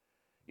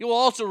 you will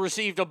also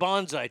receive a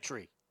bonsai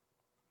tree.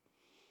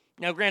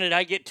 Now, granted,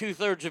 I get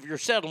 2/3 of your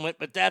settlement,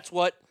 but that's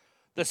what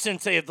the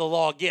sensei of the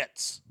law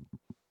gets.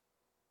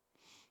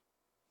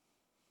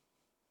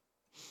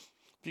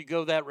 If you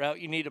go that route,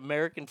 you need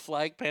American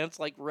flag pants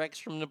like Rex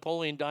from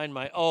Napoleon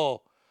Dynamite.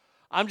 Oh,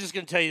 I'm just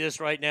going to tell you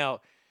this right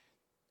now.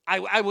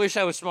 I wish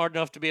I was smart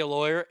enough to be a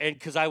lawyer, and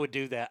because I would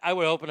do that. I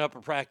would open up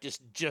a practice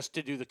just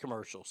to do the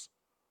commercials.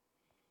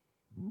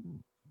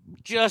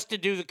 Just to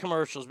do the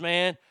commercials,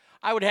 man.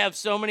 I would have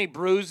so many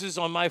bruises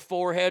on my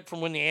forehead from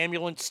when the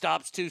ambulance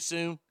stops too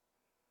soon.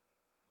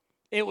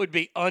 It would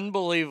be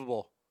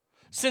unbelievable.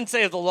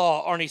 Sensei of the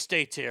law, Arnie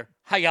States here.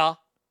 Hiya.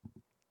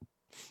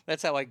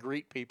 That's how I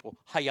greet people.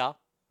 Hiya.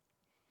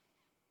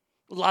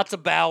 Lots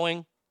of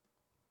bowing.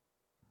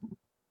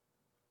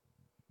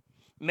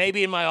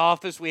 Maybe in my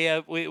office we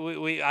have I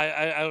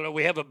don't know,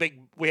 we have a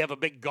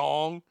big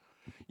gong.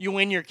 You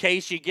win your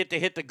case, you get to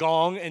hit the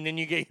gong, and then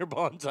you get your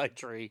bonsai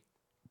tree.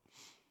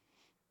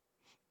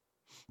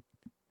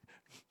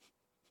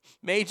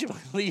 Mage, am I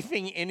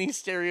leaving any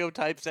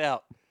stereotypes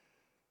out?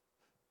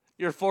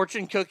 Your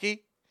fortune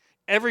cookie?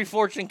 Every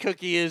fortune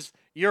cookie is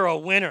You're a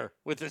winner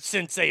with the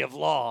sensei of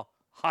law.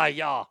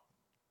 Hi-ya.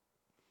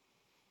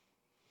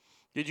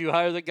 Did you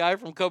hire the guy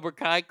from Cobra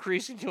Kai,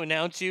 Creasy, to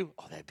announce you?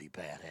 Oh, that'd be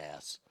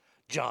badass.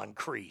 John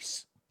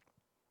Kreese.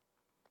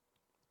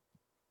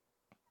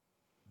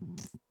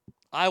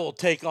 I will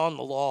take on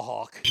the Law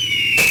Hawk.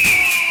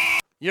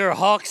 Your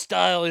hawk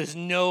style is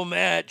no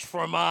match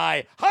for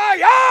my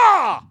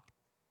hi-ya!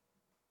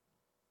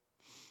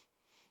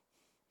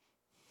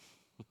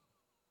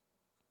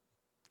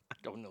 I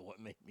don't know what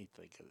made me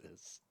think of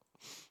this.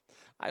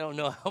 I don't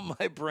know how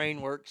my brain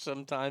works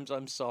sometimes.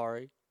 I'm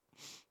sorry.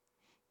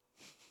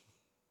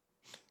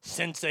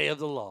 Sensei of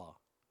the law.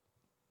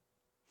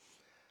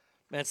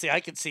 Man, see, I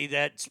could see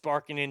that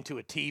sparking into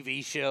a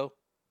TV show.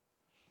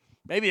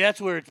 Maybe that's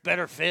where it's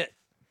better fit.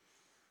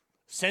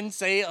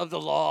 Sensei of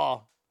the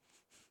law.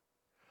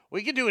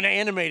 We could do an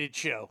animated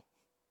show.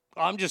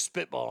 I'm just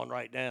spitballing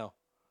right now.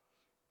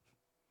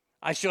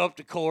 I show up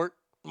to court.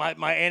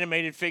 My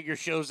animated figure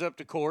shows up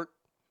to court.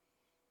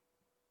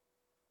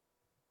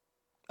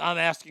 I'm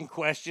asking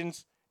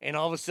questions, and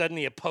all of a sudden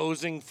the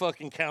opposing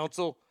fucking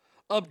counsel,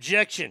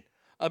 objection.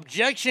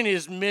 Objection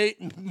is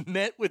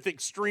met with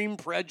extreme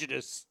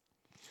prejudice.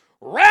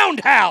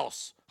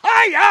 Roundhouse!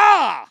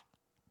 Hi-ya!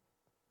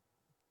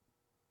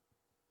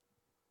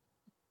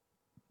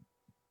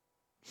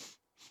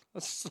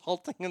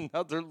 Assaulting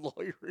another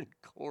lawyer in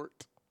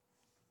court.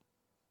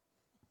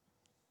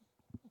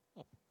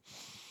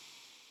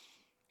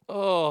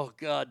 Oh,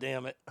 God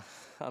damn it.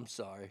 I'm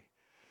sorry.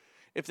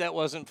 If that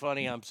wasn't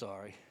funny, I'm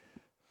sorry.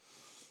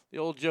 The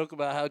old joke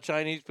about how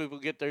Chinese people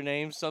get their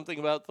names, something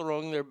about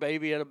throwing their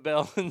baby at a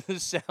bell and the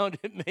sound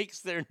it makes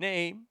their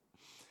name.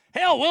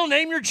 Hell, we'll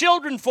name your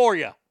children for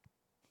you.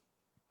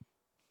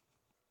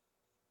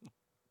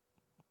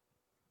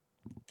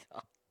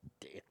 God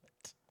damn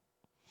it.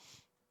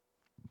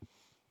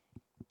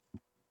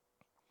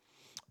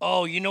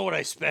 Oh, you know what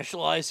I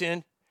specialize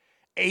in?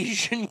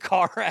 Asian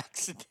car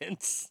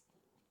accidents.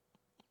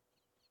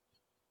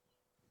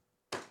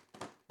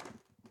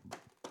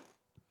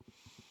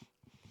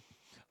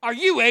 Are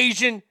you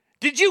Asian?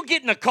 Did you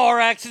get in a car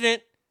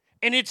accident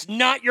and it's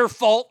not your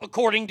fault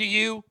according to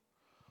you?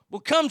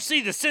 Well, come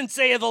see the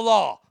sensei of the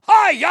law.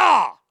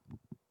 Hi-ya!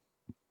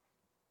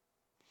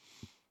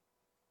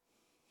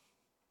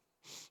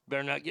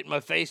 Better not get in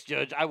my face,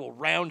 Judge. I will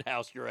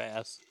roundhouse your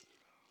ass.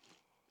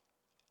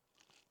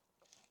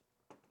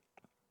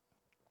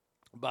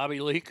 Bobby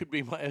Lee could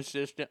be my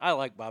assistant. I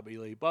like Bobby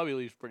Lee. Bobby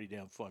Lee's pretty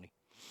damn funny.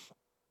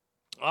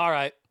 All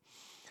right.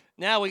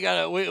 Now we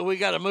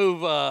gotta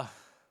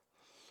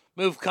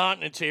move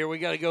continents here. We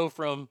got to go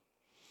from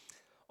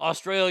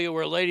Australia,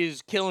 where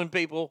ladies killing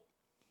people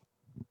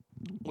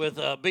with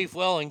beef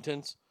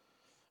Wellingtons,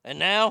 and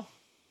now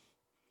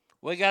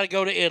we got to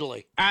go to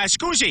Italy.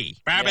 Scusi,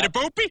 babidi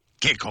boopy?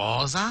 Che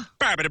cosa?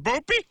 Babidi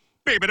boopy?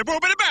 Babidi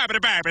boopity babidi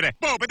babidi.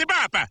 Boopity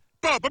bapa.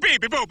 Bopa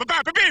bibi bopa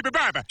bapa bibi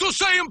bapa. Tu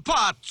sei un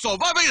pazzo,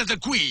 va via da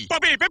qui.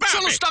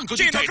 Sono stanco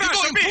di te, ti do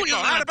un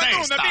pugno nella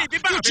testa. Ti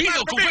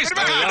uccido con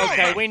questa.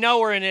 Okay, we know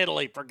we're in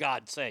Italy, for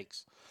God's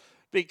sakes.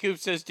 Big Coop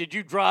says, did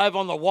you drive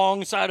on the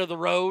wrong side of the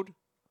road?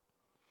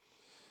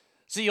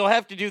 See, you'll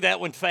have to do that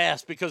one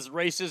fast because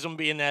racism will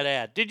be in that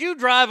ad. Did you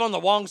drive on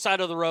the wrong side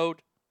of the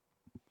road?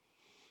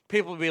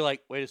 People will be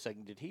like, wait a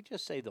second, did he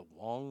just say the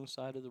wrong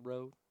side of the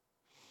road?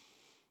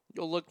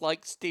 You'll look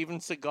like Steven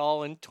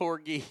Seagal and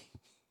Torgy.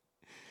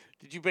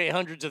 Did you pay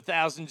hundreds of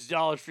thousands of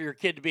dollars for your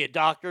kid to be a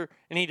doctor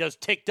and he does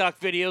TikTok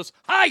videos?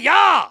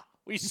 Hi-ya!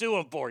 We sue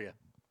him for you.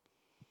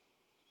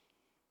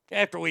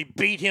 After we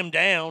beat him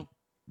down.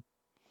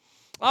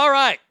 All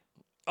right.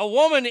 A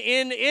woman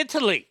in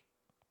Italy,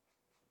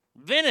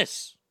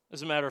 Venice,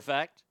 as a matter of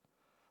fact,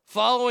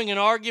 following an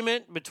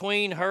argument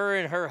between her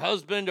and her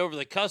husband over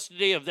the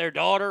custody of their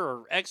daughter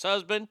or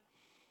ex-husband.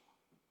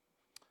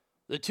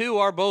 The two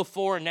are both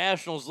foreign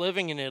nationals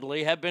living in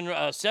Italy, have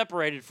been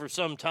separated for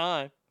some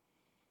time.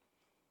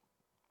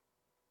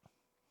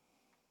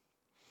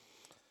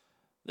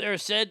 They're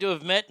said to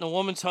have met in a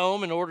woman's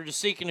home in order to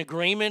seek an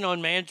agreement on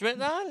management.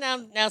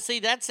 Now, see,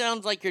 that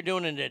sounds like you're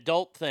doing an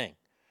adult thing.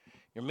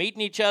 You're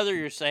meeting each other,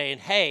 you're saying,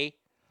 hey,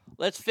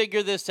 let's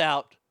figure this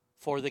out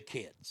for the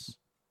kids.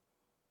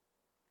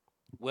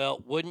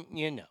 Well, wouldn't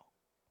you know?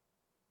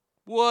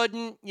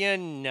 Wouldn't you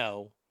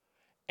know?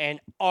 An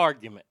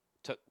argument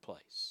took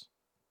place.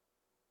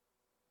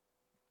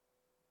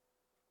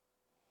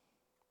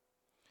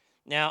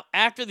 Now,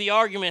 after the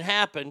argument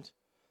happened,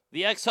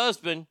 the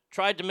ex-husband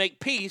tried to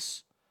make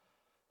peace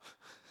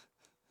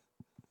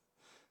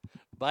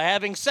by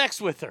having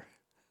sex with her.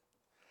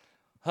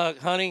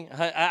 Honey,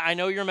 I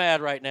know you're mad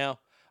right now,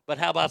 but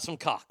how about some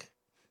cock?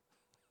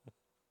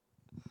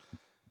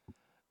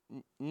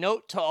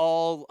 Note to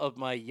all of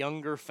my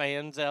younger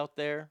fans out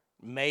there,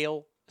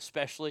 male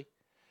especially,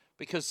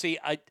 because, see,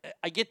 I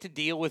get to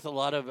deal with a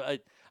lot of...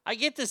 I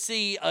get to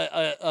see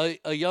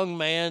a young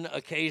man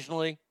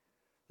occasionally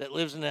that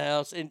lives in the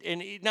house and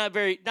not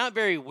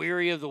very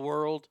weary of the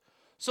world.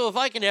 So if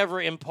I can ever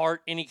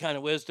impart any kind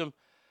of wisdom,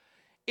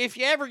 if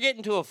you ever get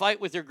into a fight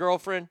with your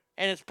girlfriend,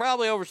 and it's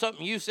probably over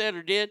something you said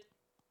or did,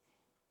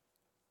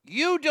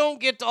 You don't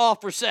get to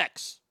offer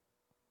sex.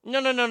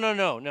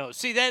 No.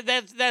 See,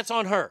 that's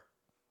on her.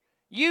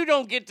 You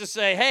don't get to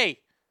say, hey,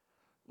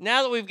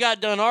 now that we've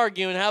got done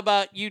arguing, how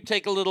about you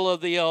take a little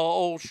of the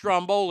old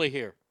Stromboli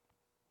here?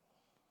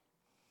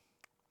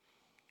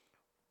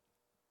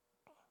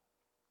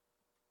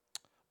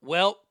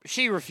 Well,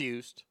 she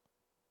refused.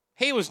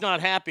 He was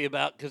not happy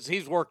about it because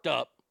he's worked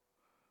up.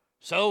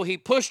 So he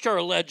pushed her,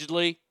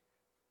 allegedly,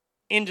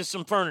 into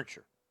some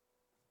furniture.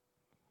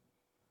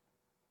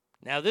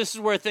 Now, this is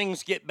where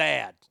things get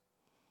bad.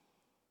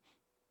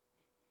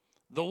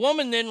 The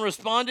woman then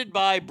responded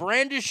by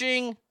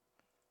brandishing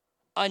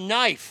a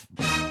knife.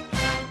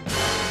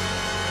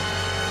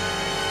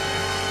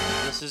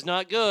 This is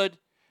not good.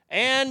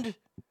 And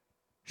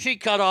she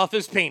cut off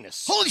his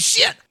penis. Holy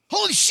shit!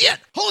 Holy shit!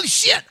 Holy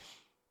shit!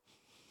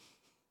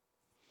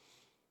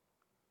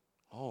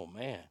 Oh,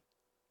 man.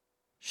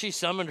 She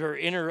summoned her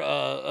inner,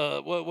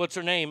 what's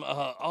her name?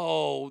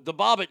 The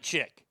Bobbitt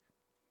chick.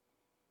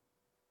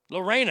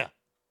 Lorena.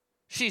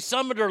 She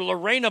summoned her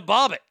Lorena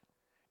Bobbitt,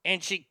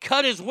 and she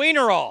cut his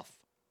wiener off.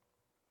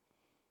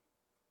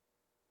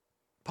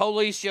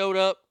 Police showed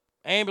up.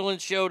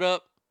 Ambulance showed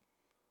up.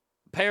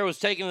 The pair was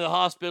taken to the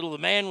hospital. The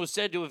man was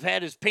said to have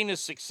had his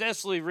penis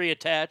successfully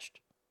reattached.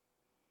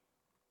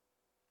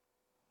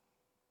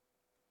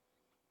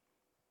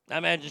 I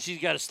imagine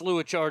she's got a slew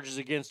of charges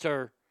against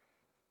her.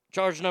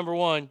 Charge number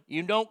 1,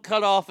 you don't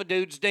cut off a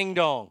dude's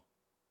ding-dong.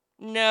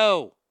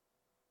 No.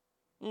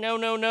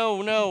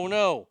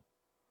 No.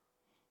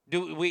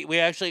 Do we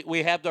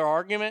have their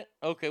argument?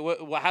 Okay,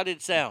 how did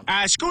it sound?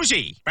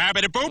 Scusi,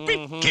 babidi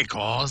boopy, che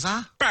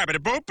cosa? Babidi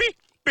boopy,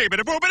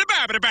 babidi boopity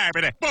babidi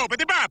babidi,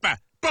 boopity bapa,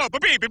 bopa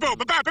bibi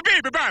bopa bapa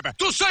bibi bapa.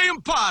 Tu sei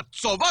un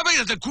pazzo, va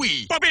via da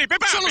qui! Bibi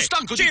babi. Sono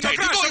stanco di te, ti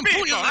do un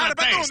pugno nella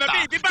testa!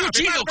 Ti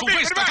uccido con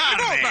questa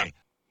carne!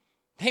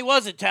 He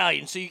was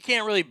Italian, so you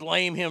can't really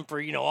blame him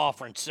for,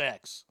 offering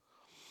sex.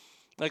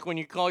 Like when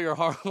you call your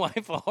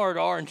wife a hard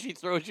R and she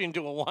throws you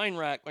into a wine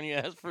rack when you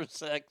ask for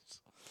sex.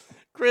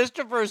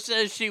 Christopher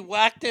says she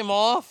whacked him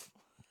off.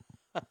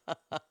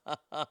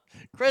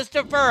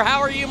 Christopher, how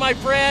are you, my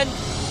friend?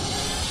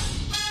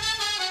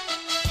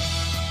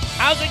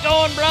 How's it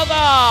going, brother?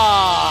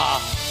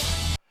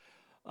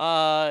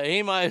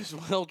 He might as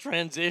well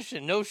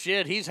transition. No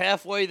shit, he's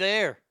halfway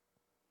there.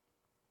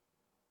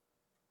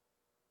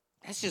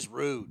 That's just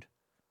rude.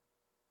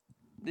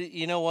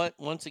 You know what?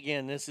 Once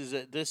again, this is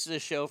a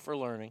show for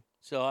learning.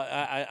 So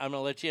I'm going to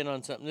let you in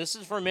on something. This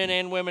is for men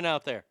and women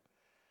out there.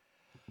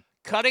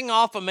 Cutting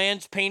off a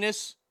man's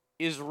penis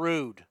is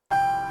rude. There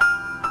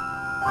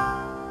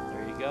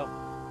you go.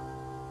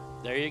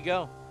 There you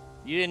go.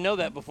 You didn't know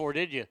that before,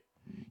 did you?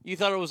 You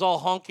thought it was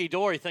all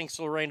honky-dory thanks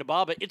to Lorena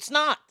Bobbitt. It's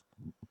not.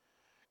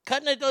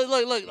 Cutting it,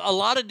 look, a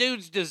lot of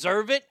dudes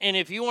deserve it, and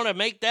if you want to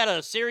make that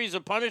a series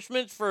of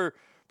punishments for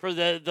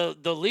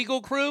the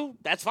legal crew,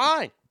 that's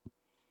fine.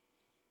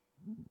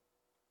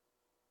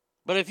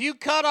 But if you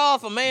cut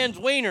off a man's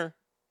wiener,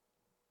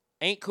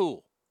 ain't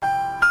cool.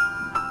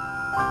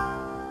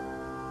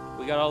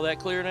 We got all that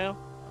clear now?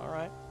 All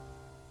right.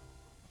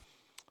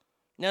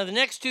 Now, the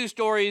next two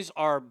stories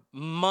are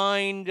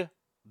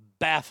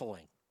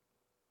mind-baffling.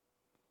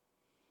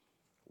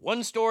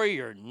 One story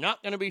you're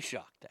not going to be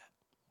shocked at.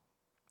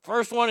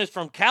 First one is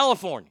from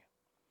California,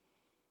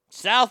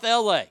 South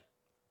LA.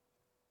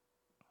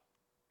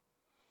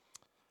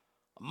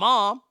 A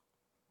mom,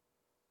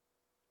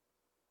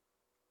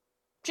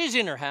 she's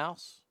in her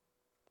house.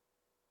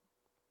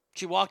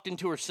 She walked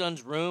into her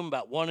son's room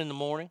about 1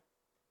 a.m.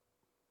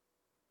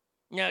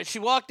 Now, she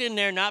walked in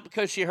there not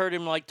because she heard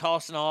him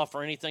tossing off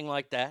or anything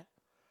like that.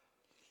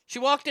 She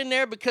walked in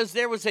there because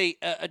there was a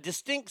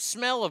distinct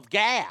smell of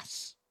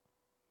gas.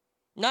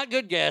 Not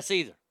good gas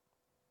either.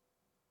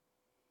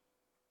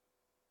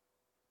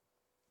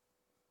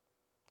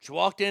 She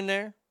walked in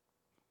there.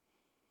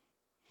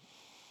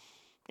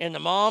 And the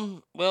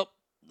mom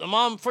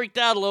freaked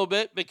out a little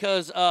bit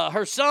because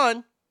her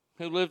son,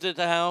 who lived at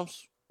the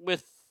house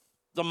with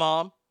the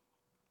mom,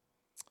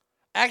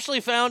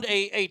 actually found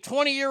a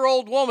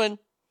 20-year-old woman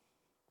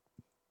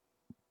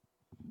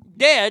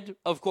dead,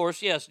 of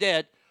course, yes,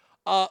 dead,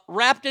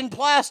 wrapped in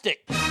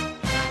plastic.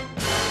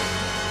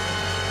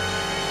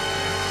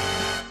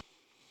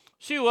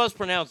 She was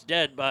pronounced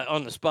dead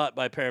on the spot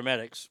by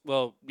paramedics.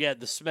 Well, yeah,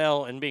 the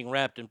smell and being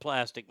wrapped in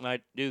plastic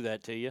might do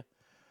that to you.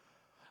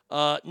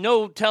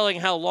 No telling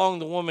how long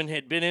the woman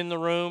had been in the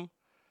room.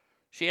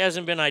 She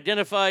hasn't been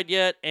identified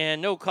yet,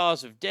 and no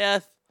cause of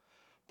death.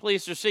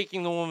 Police are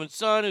seeking the woman's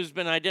son, who's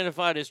been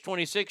identified as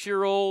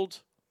 26-year-old.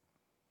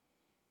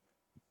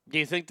 Do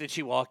you think that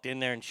she walked in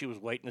there and she was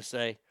waiting to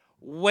say,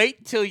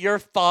 wait till your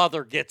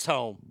father gets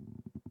home?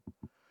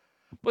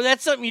 Well,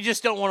 that's something you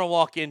just don't want to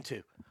walk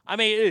into. I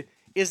mean,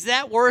 is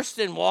that worse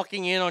than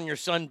walking in on your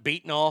son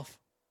beaten off?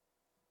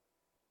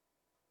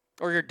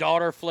 Or your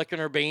daughter flicking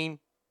her bean?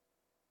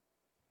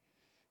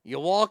 You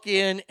walk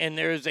in and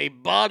there's a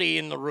body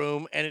in the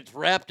room and it's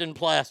wrapped in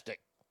plastic.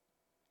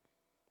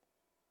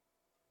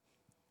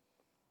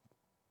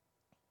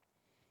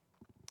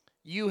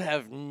 You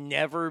have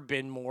never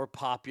been more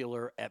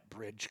popular at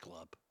Bridge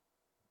Club.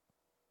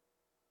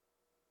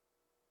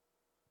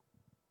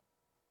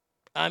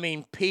 I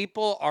mean,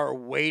 people are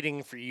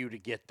waiting for you to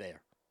get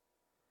there.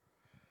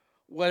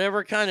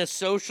 Whatever kind of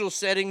social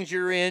settings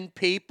you're in,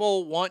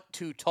 people want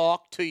to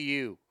talk to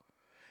you.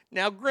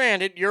 Now,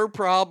 granted, you're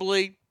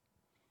probably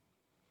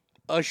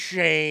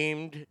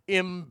ashamed,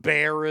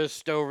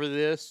 embarrassed over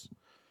this.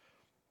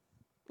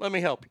 Let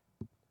me help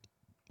you.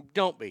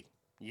 Don't be.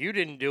 You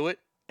didn't do it,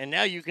 and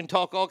now you can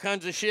talk all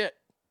kinds of shit.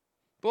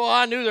 Boy,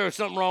 I knew there was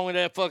something wrong with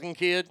that fucking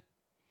kid.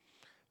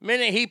 The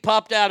minute he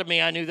popped out of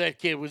me, I knew that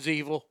kid was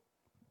evil.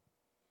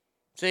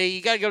 See,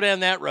 you got to go down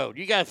that road.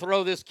 You got to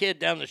throw this kid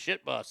down the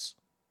shit bus.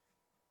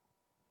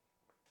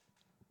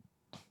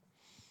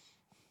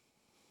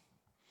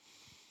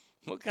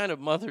 What kind of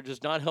mother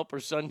does not help her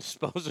son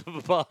dispose of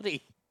a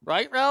body?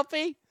 Right,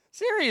 Ralphie?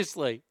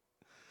 Seriously.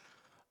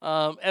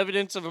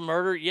 Evidence of a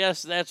murder?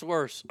 Yes, that's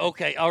worse.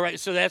 Okay, all right,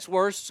 so that's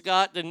worse,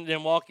 Scott,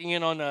 than walking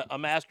in on a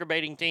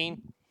masturbating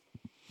teen?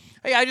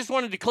 Hey, I just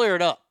wanted to clear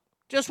it up.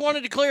 Just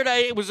wanted to clear it up.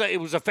 It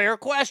was a fair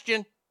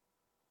question.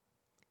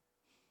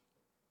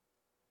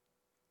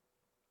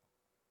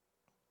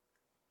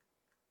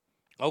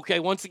 Okay,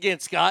 once again,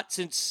 Scott,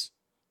 since,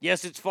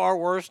 yes, it's far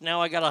worse,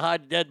 now I got to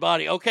hide a dead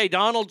body. Okay,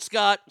 Donald,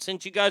 Scott,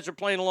 since you guys are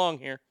playing along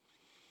here,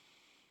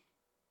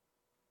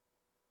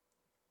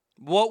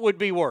 what would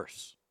be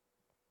worse?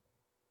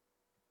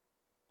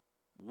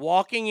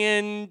 Walking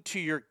into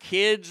your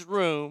kid's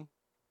room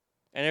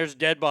and there's a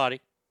dead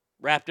body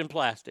wrapped in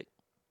plastic.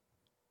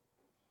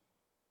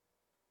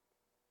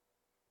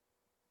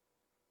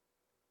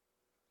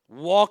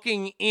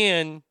 Walking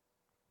in,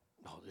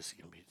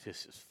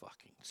 this is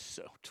fucking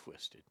so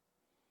twisted.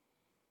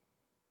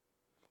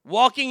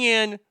 Walking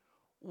in,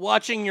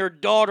 watching your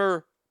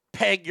daughter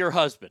peg your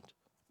husband.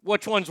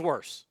 Which one's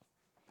worse?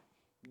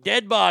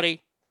 Dead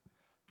body,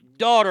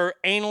 daughter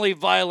anally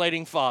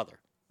violating father.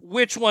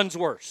 Which one's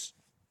worse?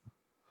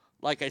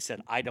 Like I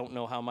said, I don't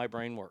know how my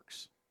brain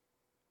works.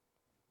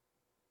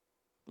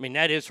 I mean,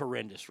 that is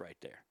horrendous right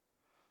there.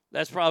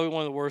 That's probably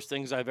one of the worst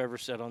things I've ever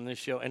said on this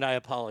show, and I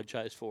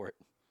apologize for it.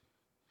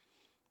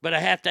 But I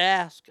have to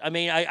ask. I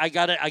mean, I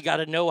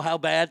gotta know how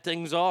bad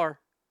things are.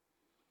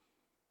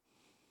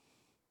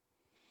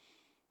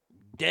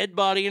 Dead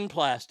body in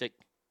plastic,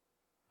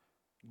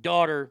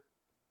 daughter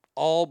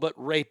all but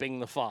raping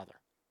the father.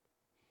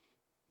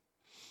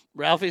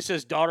 Ralphie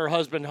says daughter,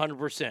 husband,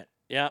 100%.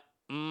 Yep.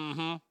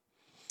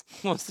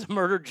 Was the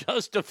murder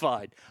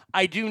justified?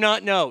 I do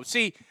not know.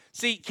 See,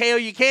 KO,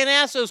 you can't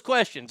ask those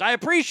questions. I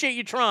appreciate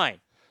you trying.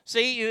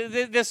 See,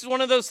 this is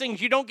one of those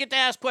things you don't get to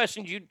ask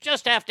questions. You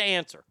just have to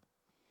answer.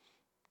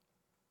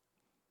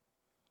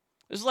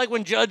 This is like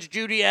when Judge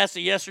Judy asks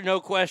a yes or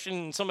no question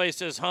and somebody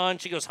says, hun.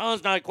 She goes,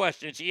 hun's not a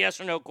question. It's a yes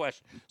or no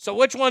question. So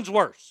which one's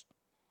worse?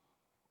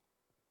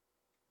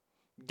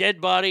 Dead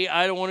body,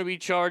 I don't want to be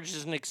charged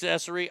as an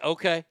accessory.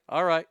 Okay,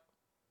 all right.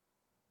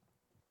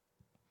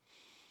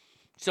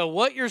 So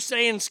what you're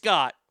saying,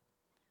 Scott,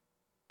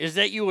 is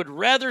that you would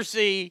rather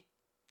see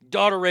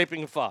daughter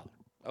raping a father.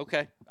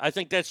 Okay, I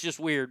think that's just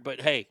weird, but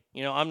hey,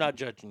 I'm not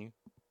judging you.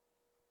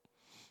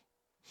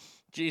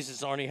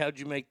 Jesus, Arnie, how'd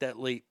you make that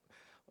leap?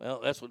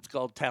 Well, that's what's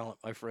called talent,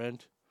 my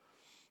friend.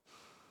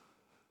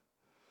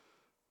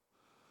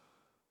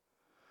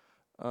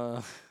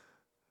 All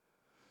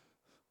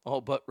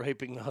but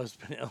raping the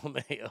husband,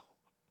 LMAO.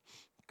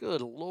 Good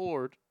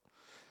Lord.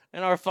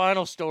 And our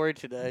final story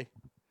today.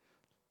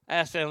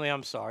 Ask Family,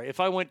 I'm sorry.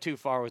 If I went too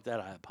far with that,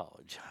 I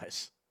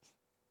apologize.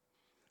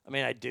 I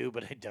mean, I do,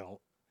 but I don't.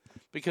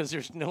 Because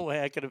there's no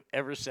way I could have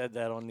ever said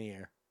that on the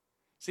air.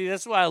 See,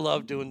 that's why I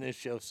love doing this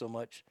show so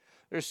much.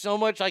 There's so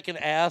much I can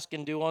ask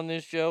and do on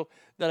this show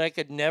that I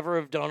could never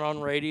have done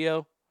on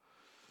radio.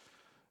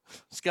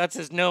 Scott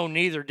says, no,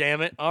 neither,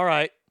 damn it. All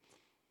right.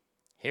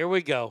 Here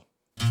we go.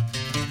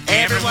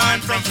 Everyone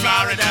from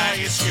Florida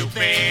is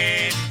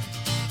stupid.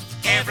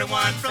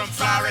 Everyone from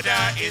Florida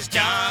is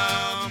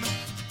dumb.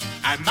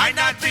 I might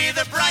not be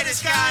the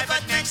brightest guy,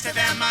 but next to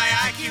them my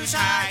IQ's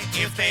high.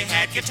 If they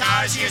had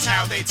guitars, here's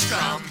how they'd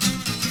strum.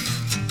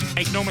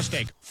 Make no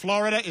mistake,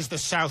 Florida is the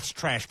South's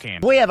trash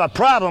can. We have a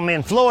problem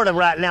in Florida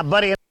right now,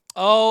 buddy.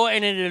 Oh,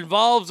 and it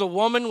involves a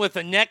woman with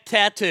a neck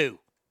tattoo.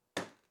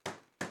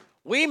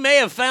 We may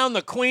have found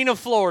the Queen of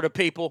Florida,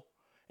 people,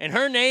 and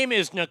her name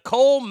is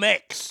Nicole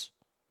Mix.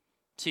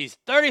 She's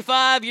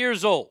 35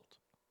 years old.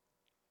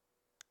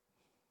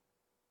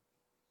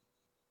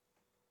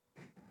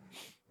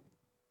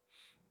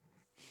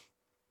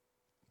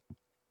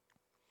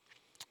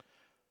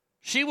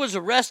 She was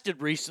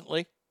arrested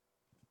recently.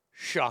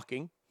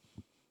 Shocking.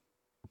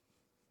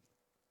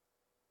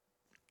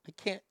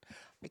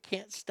 I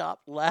can't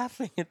stop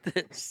laughing at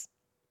this.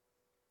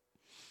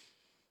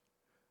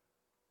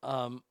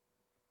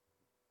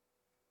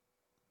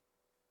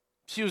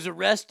 She was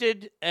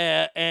arrested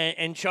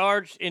and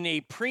charged in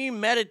a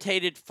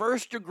premeditated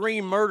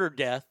first-degree murder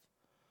death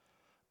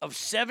of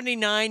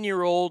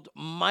 79-year-old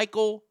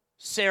Michael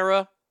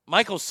Sarah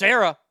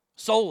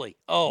Soley.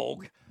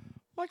 Oh,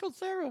 Michael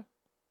Sarah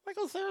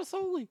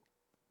Soley.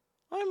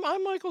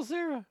 I'm Michael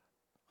Cera.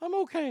 I'm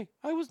okay.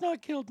 I was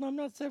not killed, and I'm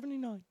not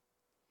 79.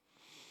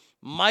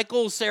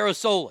 Michael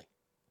Sarasoli.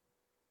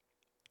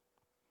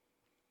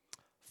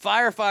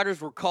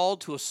 Firefighters were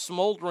called to a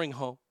smoldering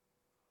home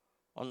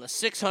on the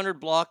 600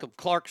 block of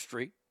Clark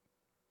Street.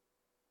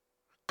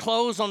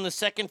 Clothes on the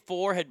second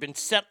floor had been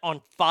set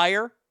on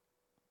fire.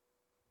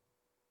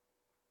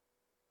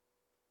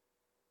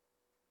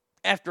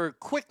 After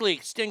quickly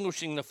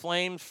extinguishing the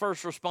flames,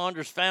 first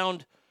responders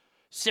found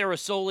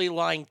Sarasoli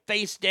lying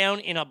face down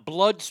in a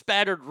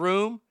blood-spattered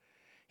room.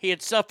 He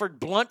had suffered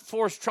blunt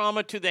force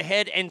trauma to the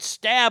head and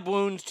stab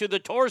wounds to the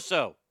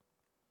torso.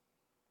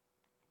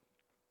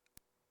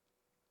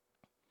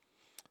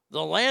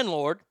 The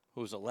landlord,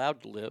 who was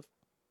allowed to live,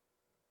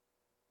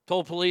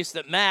 told police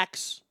that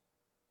Max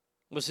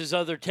was his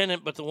other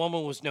tenant, but the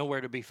woman was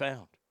nowhere to be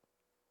found.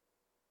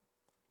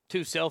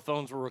 2 cell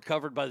phones were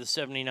recovered by the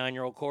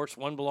 79-year-old corpse.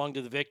 One belonged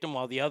to the victim,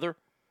 while the other,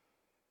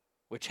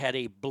 which had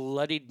a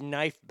bloodied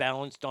knife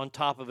balanced on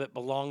top of it,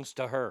 belongs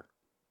to her.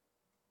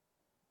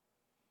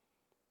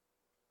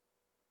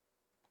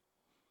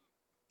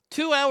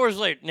 Two hours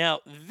later.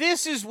 Now,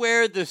 this is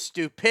where the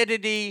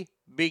stupidity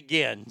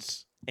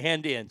begins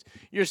and ends.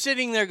 You're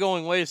sitting there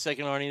going, wait a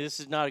second, Arnie, this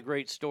is not a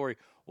great story.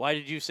 Why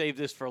did you save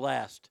this for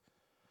last?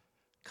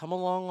 Come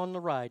along on the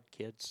ride,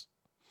 kids.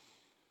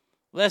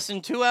 Less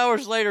than 2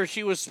 hours later,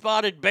 she was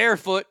spotted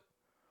barefoot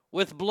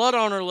with blood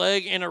on her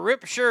leg and a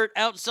ripped shirt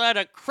outside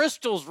a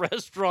Crystal's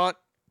restaurant,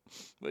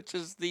 which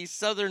is the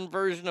southern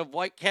version of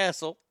White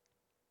Castle.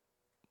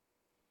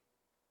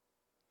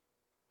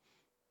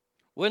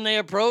 When they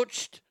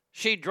approached,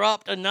 she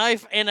dropped a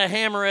knife and a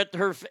hammer at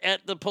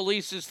the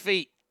police's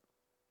feet.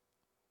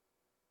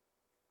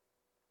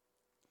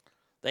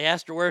 They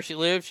asked her where she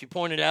lived. She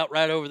pointed out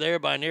right over there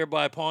by a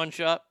nearby pawn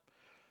shop.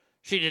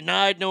 She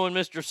denied knowing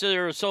Mr.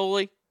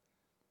 Sarasoli.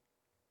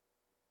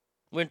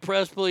 When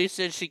pressed, police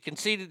said she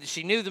conceded that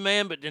she knew the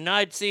man but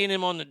denied seeing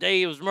him on the day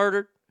he was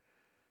murdered.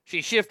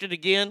 She shifted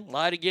again,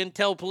 lied again,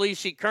 told police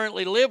she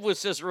currently lived with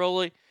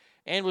Ciceroli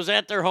and was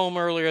at their home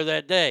earlier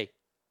that day.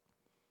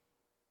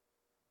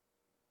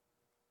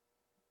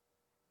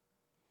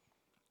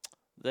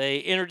 They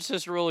entered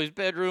Ciceroli's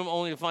bedroom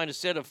only to find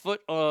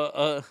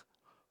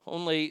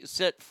only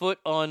set foot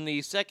on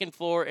the second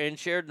floor and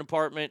shared an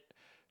apartment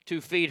to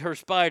feed her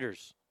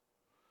spiders.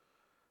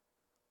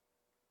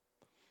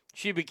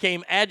 She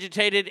became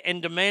agitated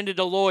and demanded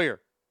a lawyer.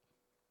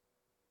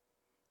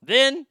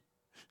 Then,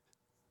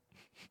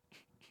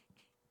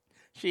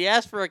 she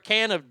asked for a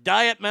can of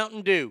Diet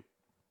Mountain Dew.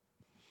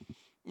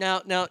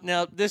 Now,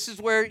 this is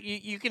where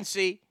you can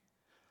see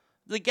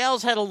the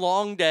gal's had a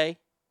long day.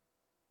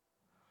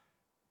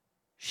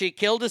 She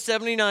killed a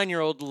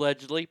 79-year-old,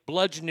 allegedly,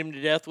 bludgeoned him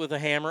to death with a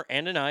hammer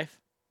and a knife,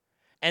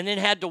 and then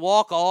had to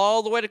walk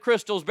all the way to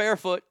Crystal's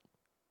barefoot.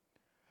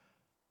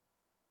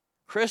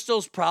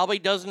 Crystal's probably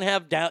doesn't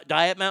have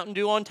Diet Mountain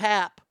Dew on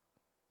tap.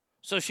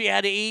 So she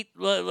had to eat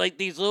like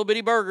these little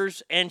bitty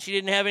burgers, and she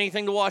didn't have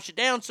anything to wash it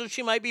down, so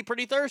she might be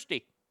pretty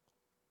thirsty.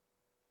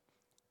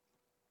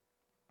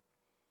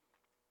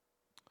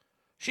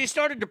 She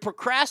started to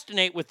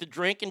procrastinate with the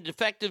drink, and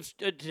detectives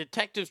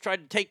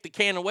tried to take the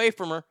can away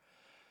from her.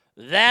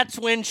 That's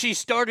when she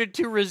started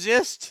to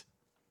resist.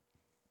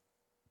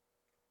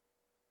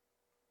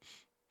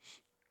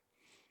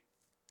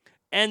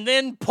 And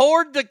then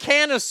poured the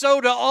can of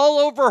soda all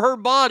over her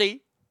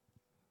body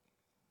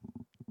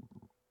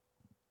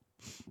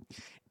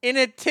in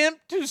an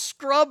attempt to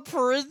scrub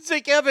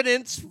forensic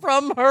evidence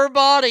from her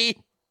body.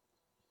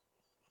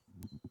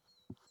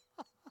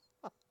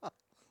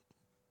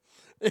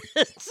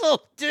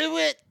 So do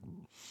it.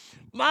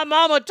 My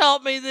mama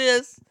taught me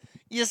this.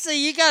 You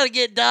see, you got to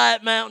get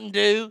Diet Mountain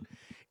Dew.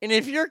 And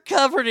if you're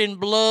covered in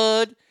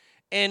blood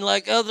and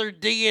like other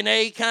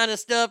DNA kind of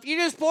stuff, you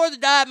just pour the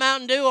Diet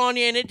Mountain Dew on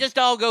you and it just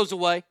all goes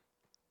away.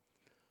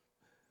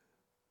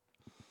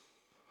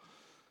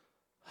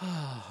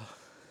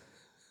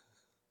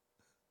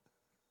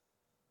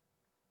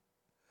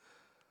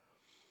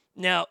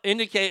 Now,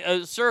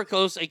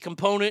 sucrose, a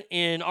component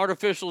in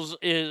artificial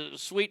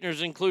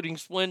sweeteners, including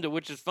Splenda,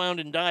 which is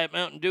found in Diet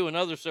Mountain Dew and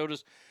other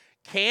sodas,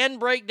 can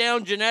break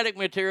down genetic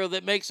material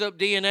that makes up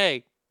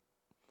DNA.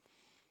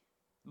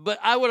 But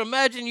I would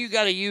imagine you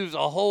got to use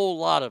a whole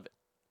lot of it.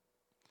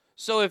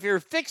 So if you're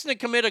fixing to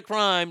commit a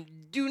crime,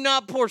 do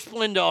not pour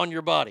Splenda on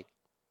your body.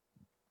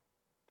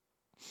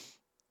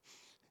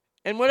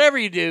 And whatever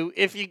you do,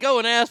 if you go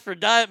and ask for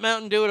Diet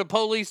Mountain Dew at a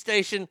police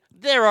station,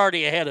 they're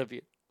already ahead of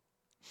you.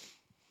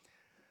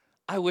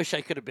 I wish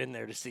I could have been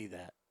there to see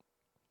that.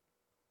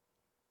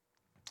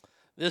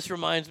 This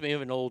reminds me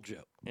of an old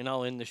joke, and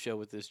I'll end the show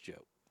with this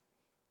joke.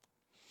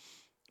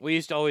 We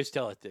used to always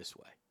tell it this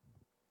way.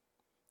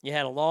 You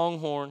had a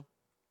Longhorn,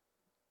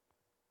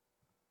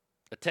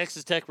 a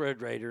Texas Tech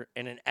Red Raider,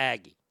 and an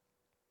Aggie.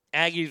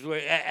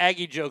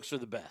 Aggie jokes are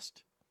the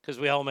best because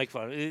we all make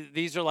fun.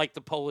 These are like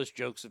the Polish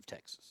jokes of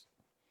Texas.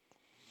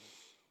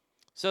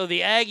 So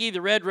the Aggie,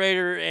 the Red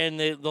Raider, and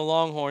the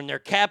Longhorn, they're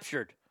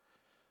captured.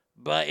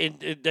 But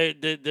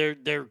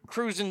they're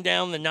cruising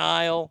down the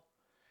Nile,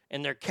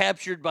 and they're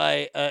captured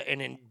by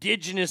an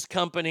indigenous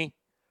company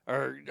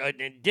or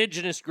an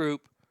indigenous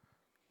group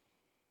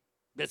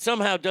that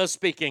somehow does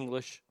speak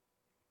English.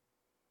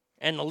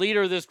 And the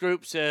leader of this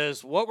group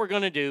says, what we're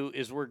going to do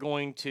is we're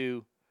going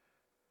to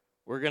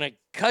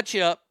cut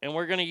you up, and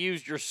we're going to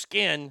use your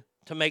skin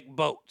to make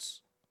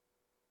boats.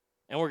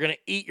 And we're going to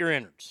eat your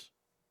innards.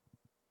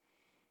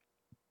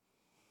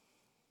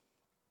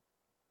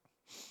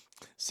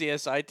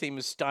 CSI team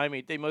is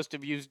stymied. They must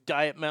have used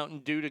Diet Mountain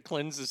Dew to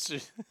cleanse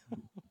this.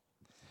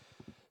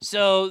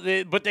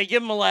 But they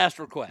give him a last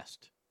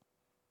request.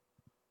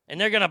 And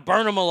they're going to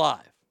burn him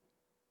alive.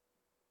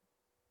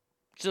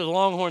 So the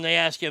Longhorn, they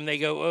ask him, they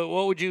go,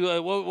 what would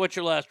you, what's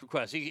your last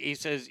request? He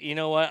says, you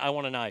know what? I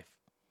want a knife.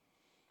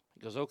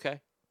 He goes, okay.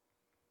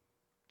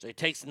 So he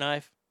takes the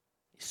knife,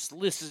 he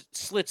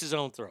slits his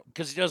own throat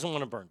because he doesn't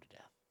want to burn to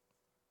death.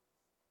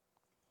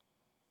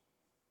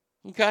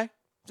 Okay.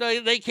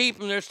 So they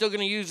keep him. They're still going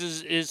to use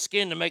his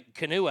skin to make a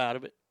canoe out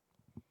of it.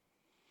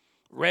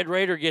 Red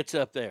Raider gets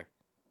up there.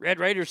 Red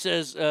Raider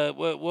says,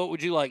 what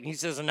would you like? And he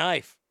says, a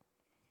knife.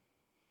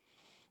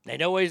 They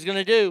know what he's going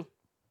to do.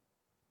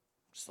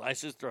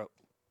 Slice his throat.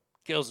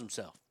 Kills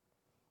himself.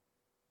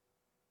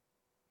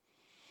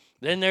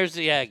 Then there's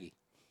the Aggie.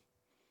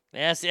 They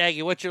ask the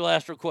Aggie, what's your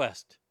last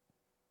request?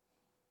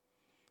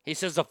 He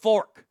says, a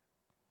fork.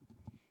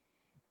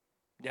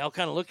 They all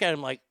kind of look at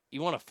him like,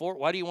 you want a fork?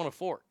 Why do you want a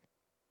fork?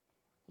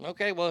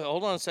 Okay, well,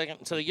 hold on a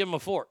second. So they give him a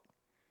fork.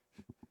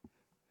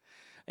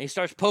 And he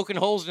starts poking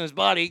holes in his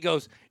body. He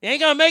goes, you ain't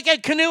going to make a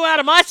canoe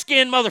out of my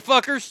skin,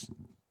 motherfuckers.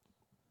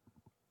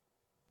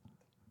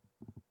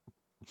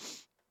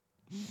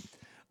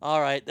 All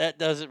right, that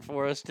does it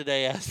for us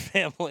today, Ass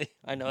Family.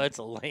 I know it's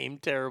a lame,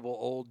 terrible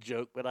old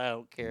joke, but I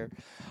don't care.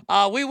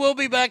 We will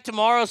be back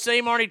tomorrow,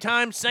 same Arnie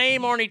time,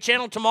 same Arnie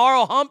channel.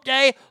 Tomorrow, Hump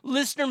Day,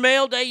 Listener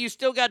Mail Day. You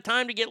still got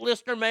time to get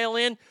listener mail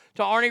in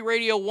to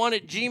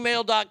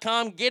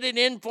ArnieRadio1@gmail.com. Get it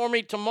in for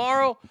me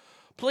tomorrow.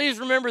 Please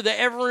remember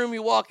that every room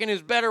you walk in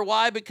is better.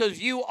 Why?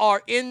 Because you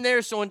are in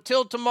there. So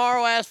until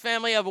tomorrow, Ass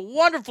Family, have a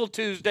wonderful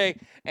Tuesday,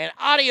 and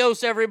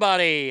adios,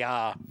 everybody.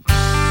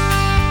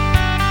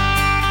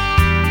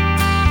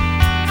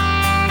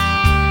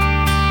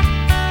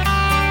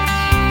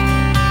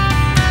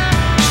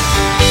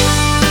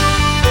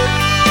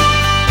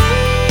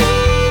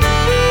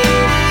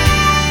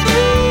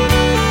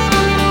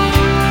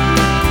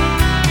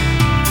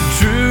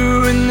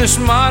 This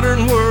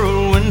modern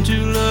world, when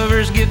two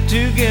lovers get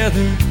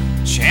together,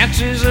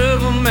 chances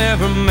of them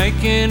ever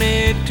making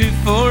it to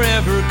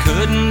forever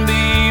couldn't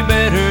be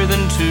better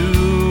than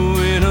two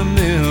in a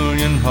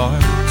million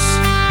hearts.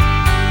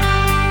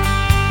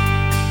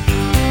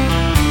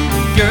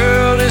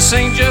 Girl, this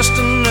ain't just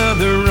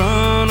another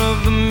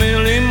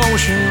run-of-the-mill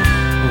emotion.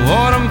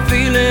 What I'm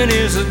feeling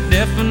is a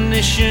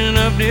definition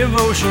of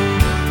devotion.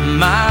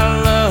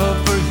 My love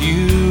for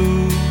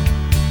you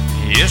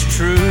is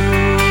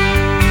true.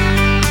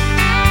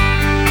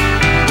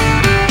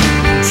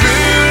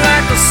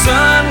 The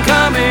sun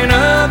coming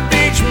up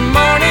each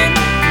morning,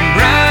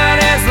 bright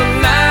as the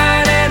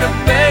light and a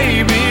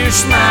baby's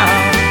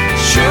smile,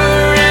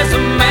 sure as the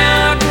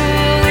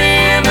mountain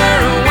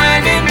river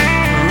winding,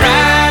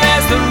 right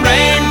as the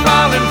rain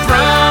falling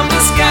from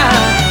the sky.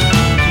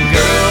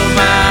 Girl,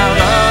 my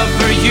love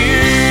for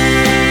you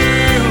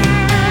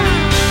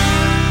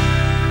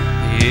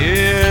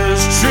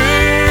is true.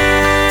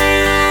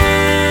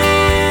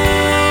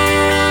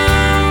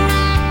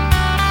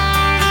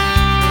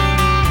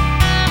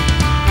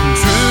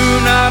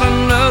 Not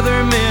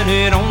another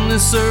minute on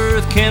this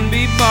earth can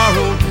be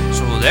borrowed,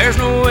 so there's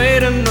no way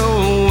to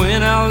know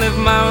when I'll live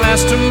my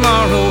last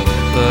tomorrow.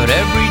 But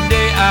every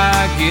day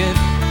I get,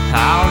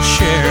 I'll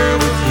share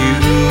with you.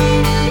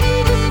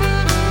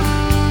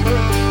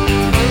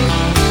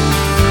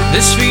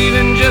 This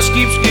feeling just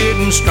keeps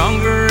getting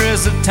stronger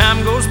as the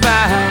time goes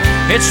by.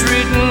 It's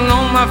written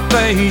on my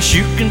face,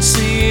 you can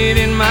see it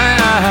in my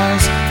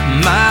eyes.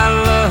 My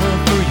love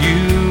for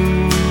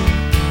you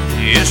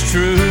is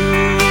true.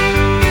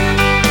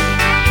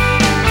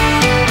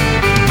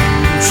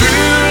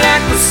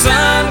 The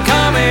sun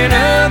coming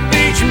up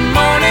each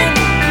morning,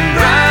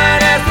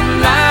 bright as the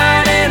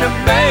light in a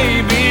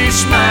baby's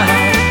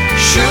smile,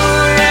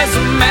 sure as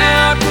the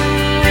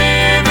mountain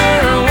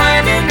river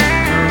winding,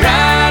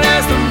 right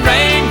as the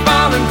rain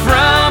falling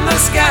from the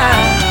sky.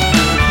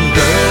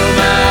 Girl,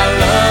 my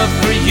love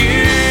for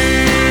you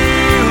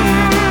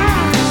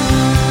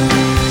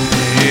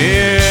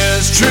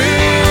is true.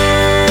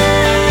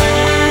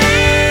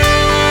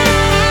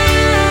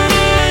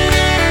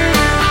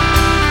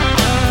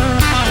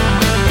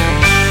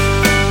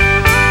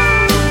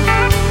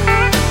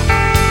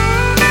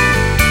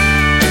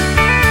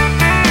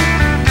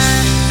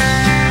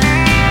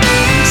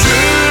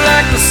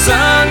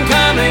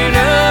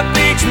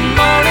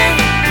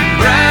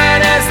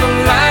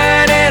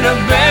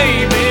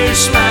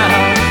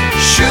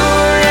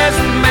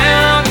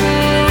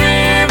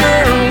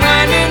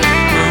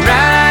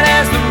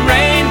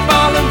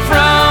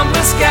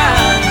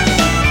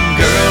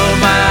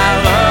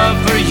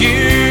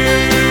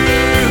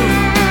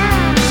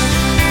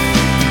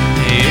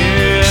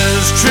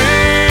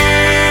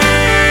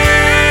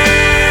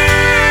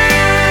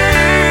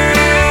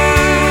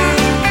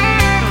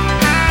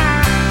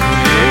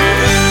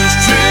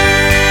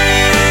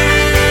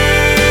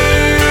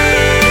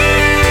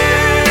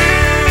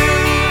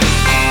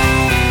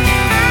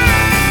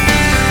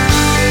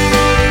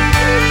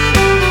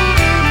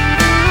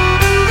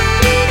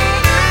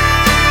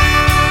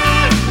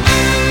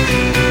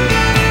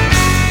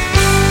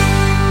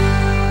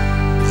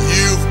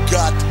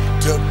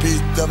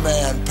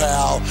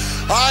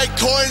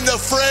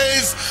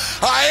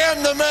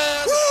 am the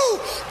man. Woo!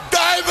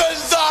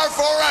 Diamonds are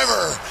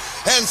forever,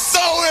 and so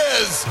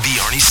is The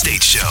Arnie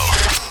State Show.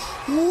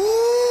 Woo!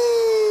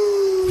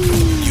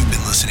 You've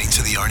been listening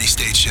to The Arnie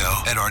State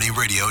Show at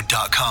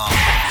ArnieRadio.com.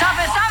 Stop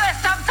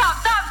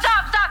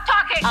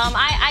talking.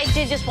 I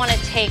did just want to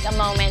take a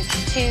moment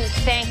to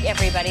thank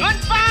everybody.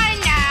 Goodbye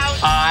now.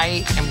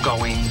 I am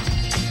going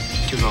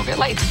to go get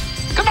laid.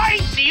 Goodbye.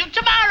 See you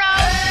tomorrow.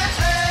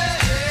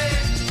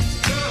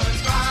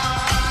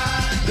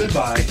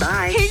 Goodbye.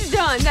 Bye. He's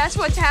done. That's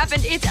what's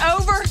happened. It's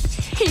over.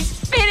 He's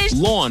finished.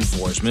 Law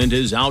enforcement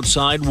is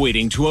outside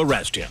waiting to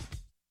arrest him.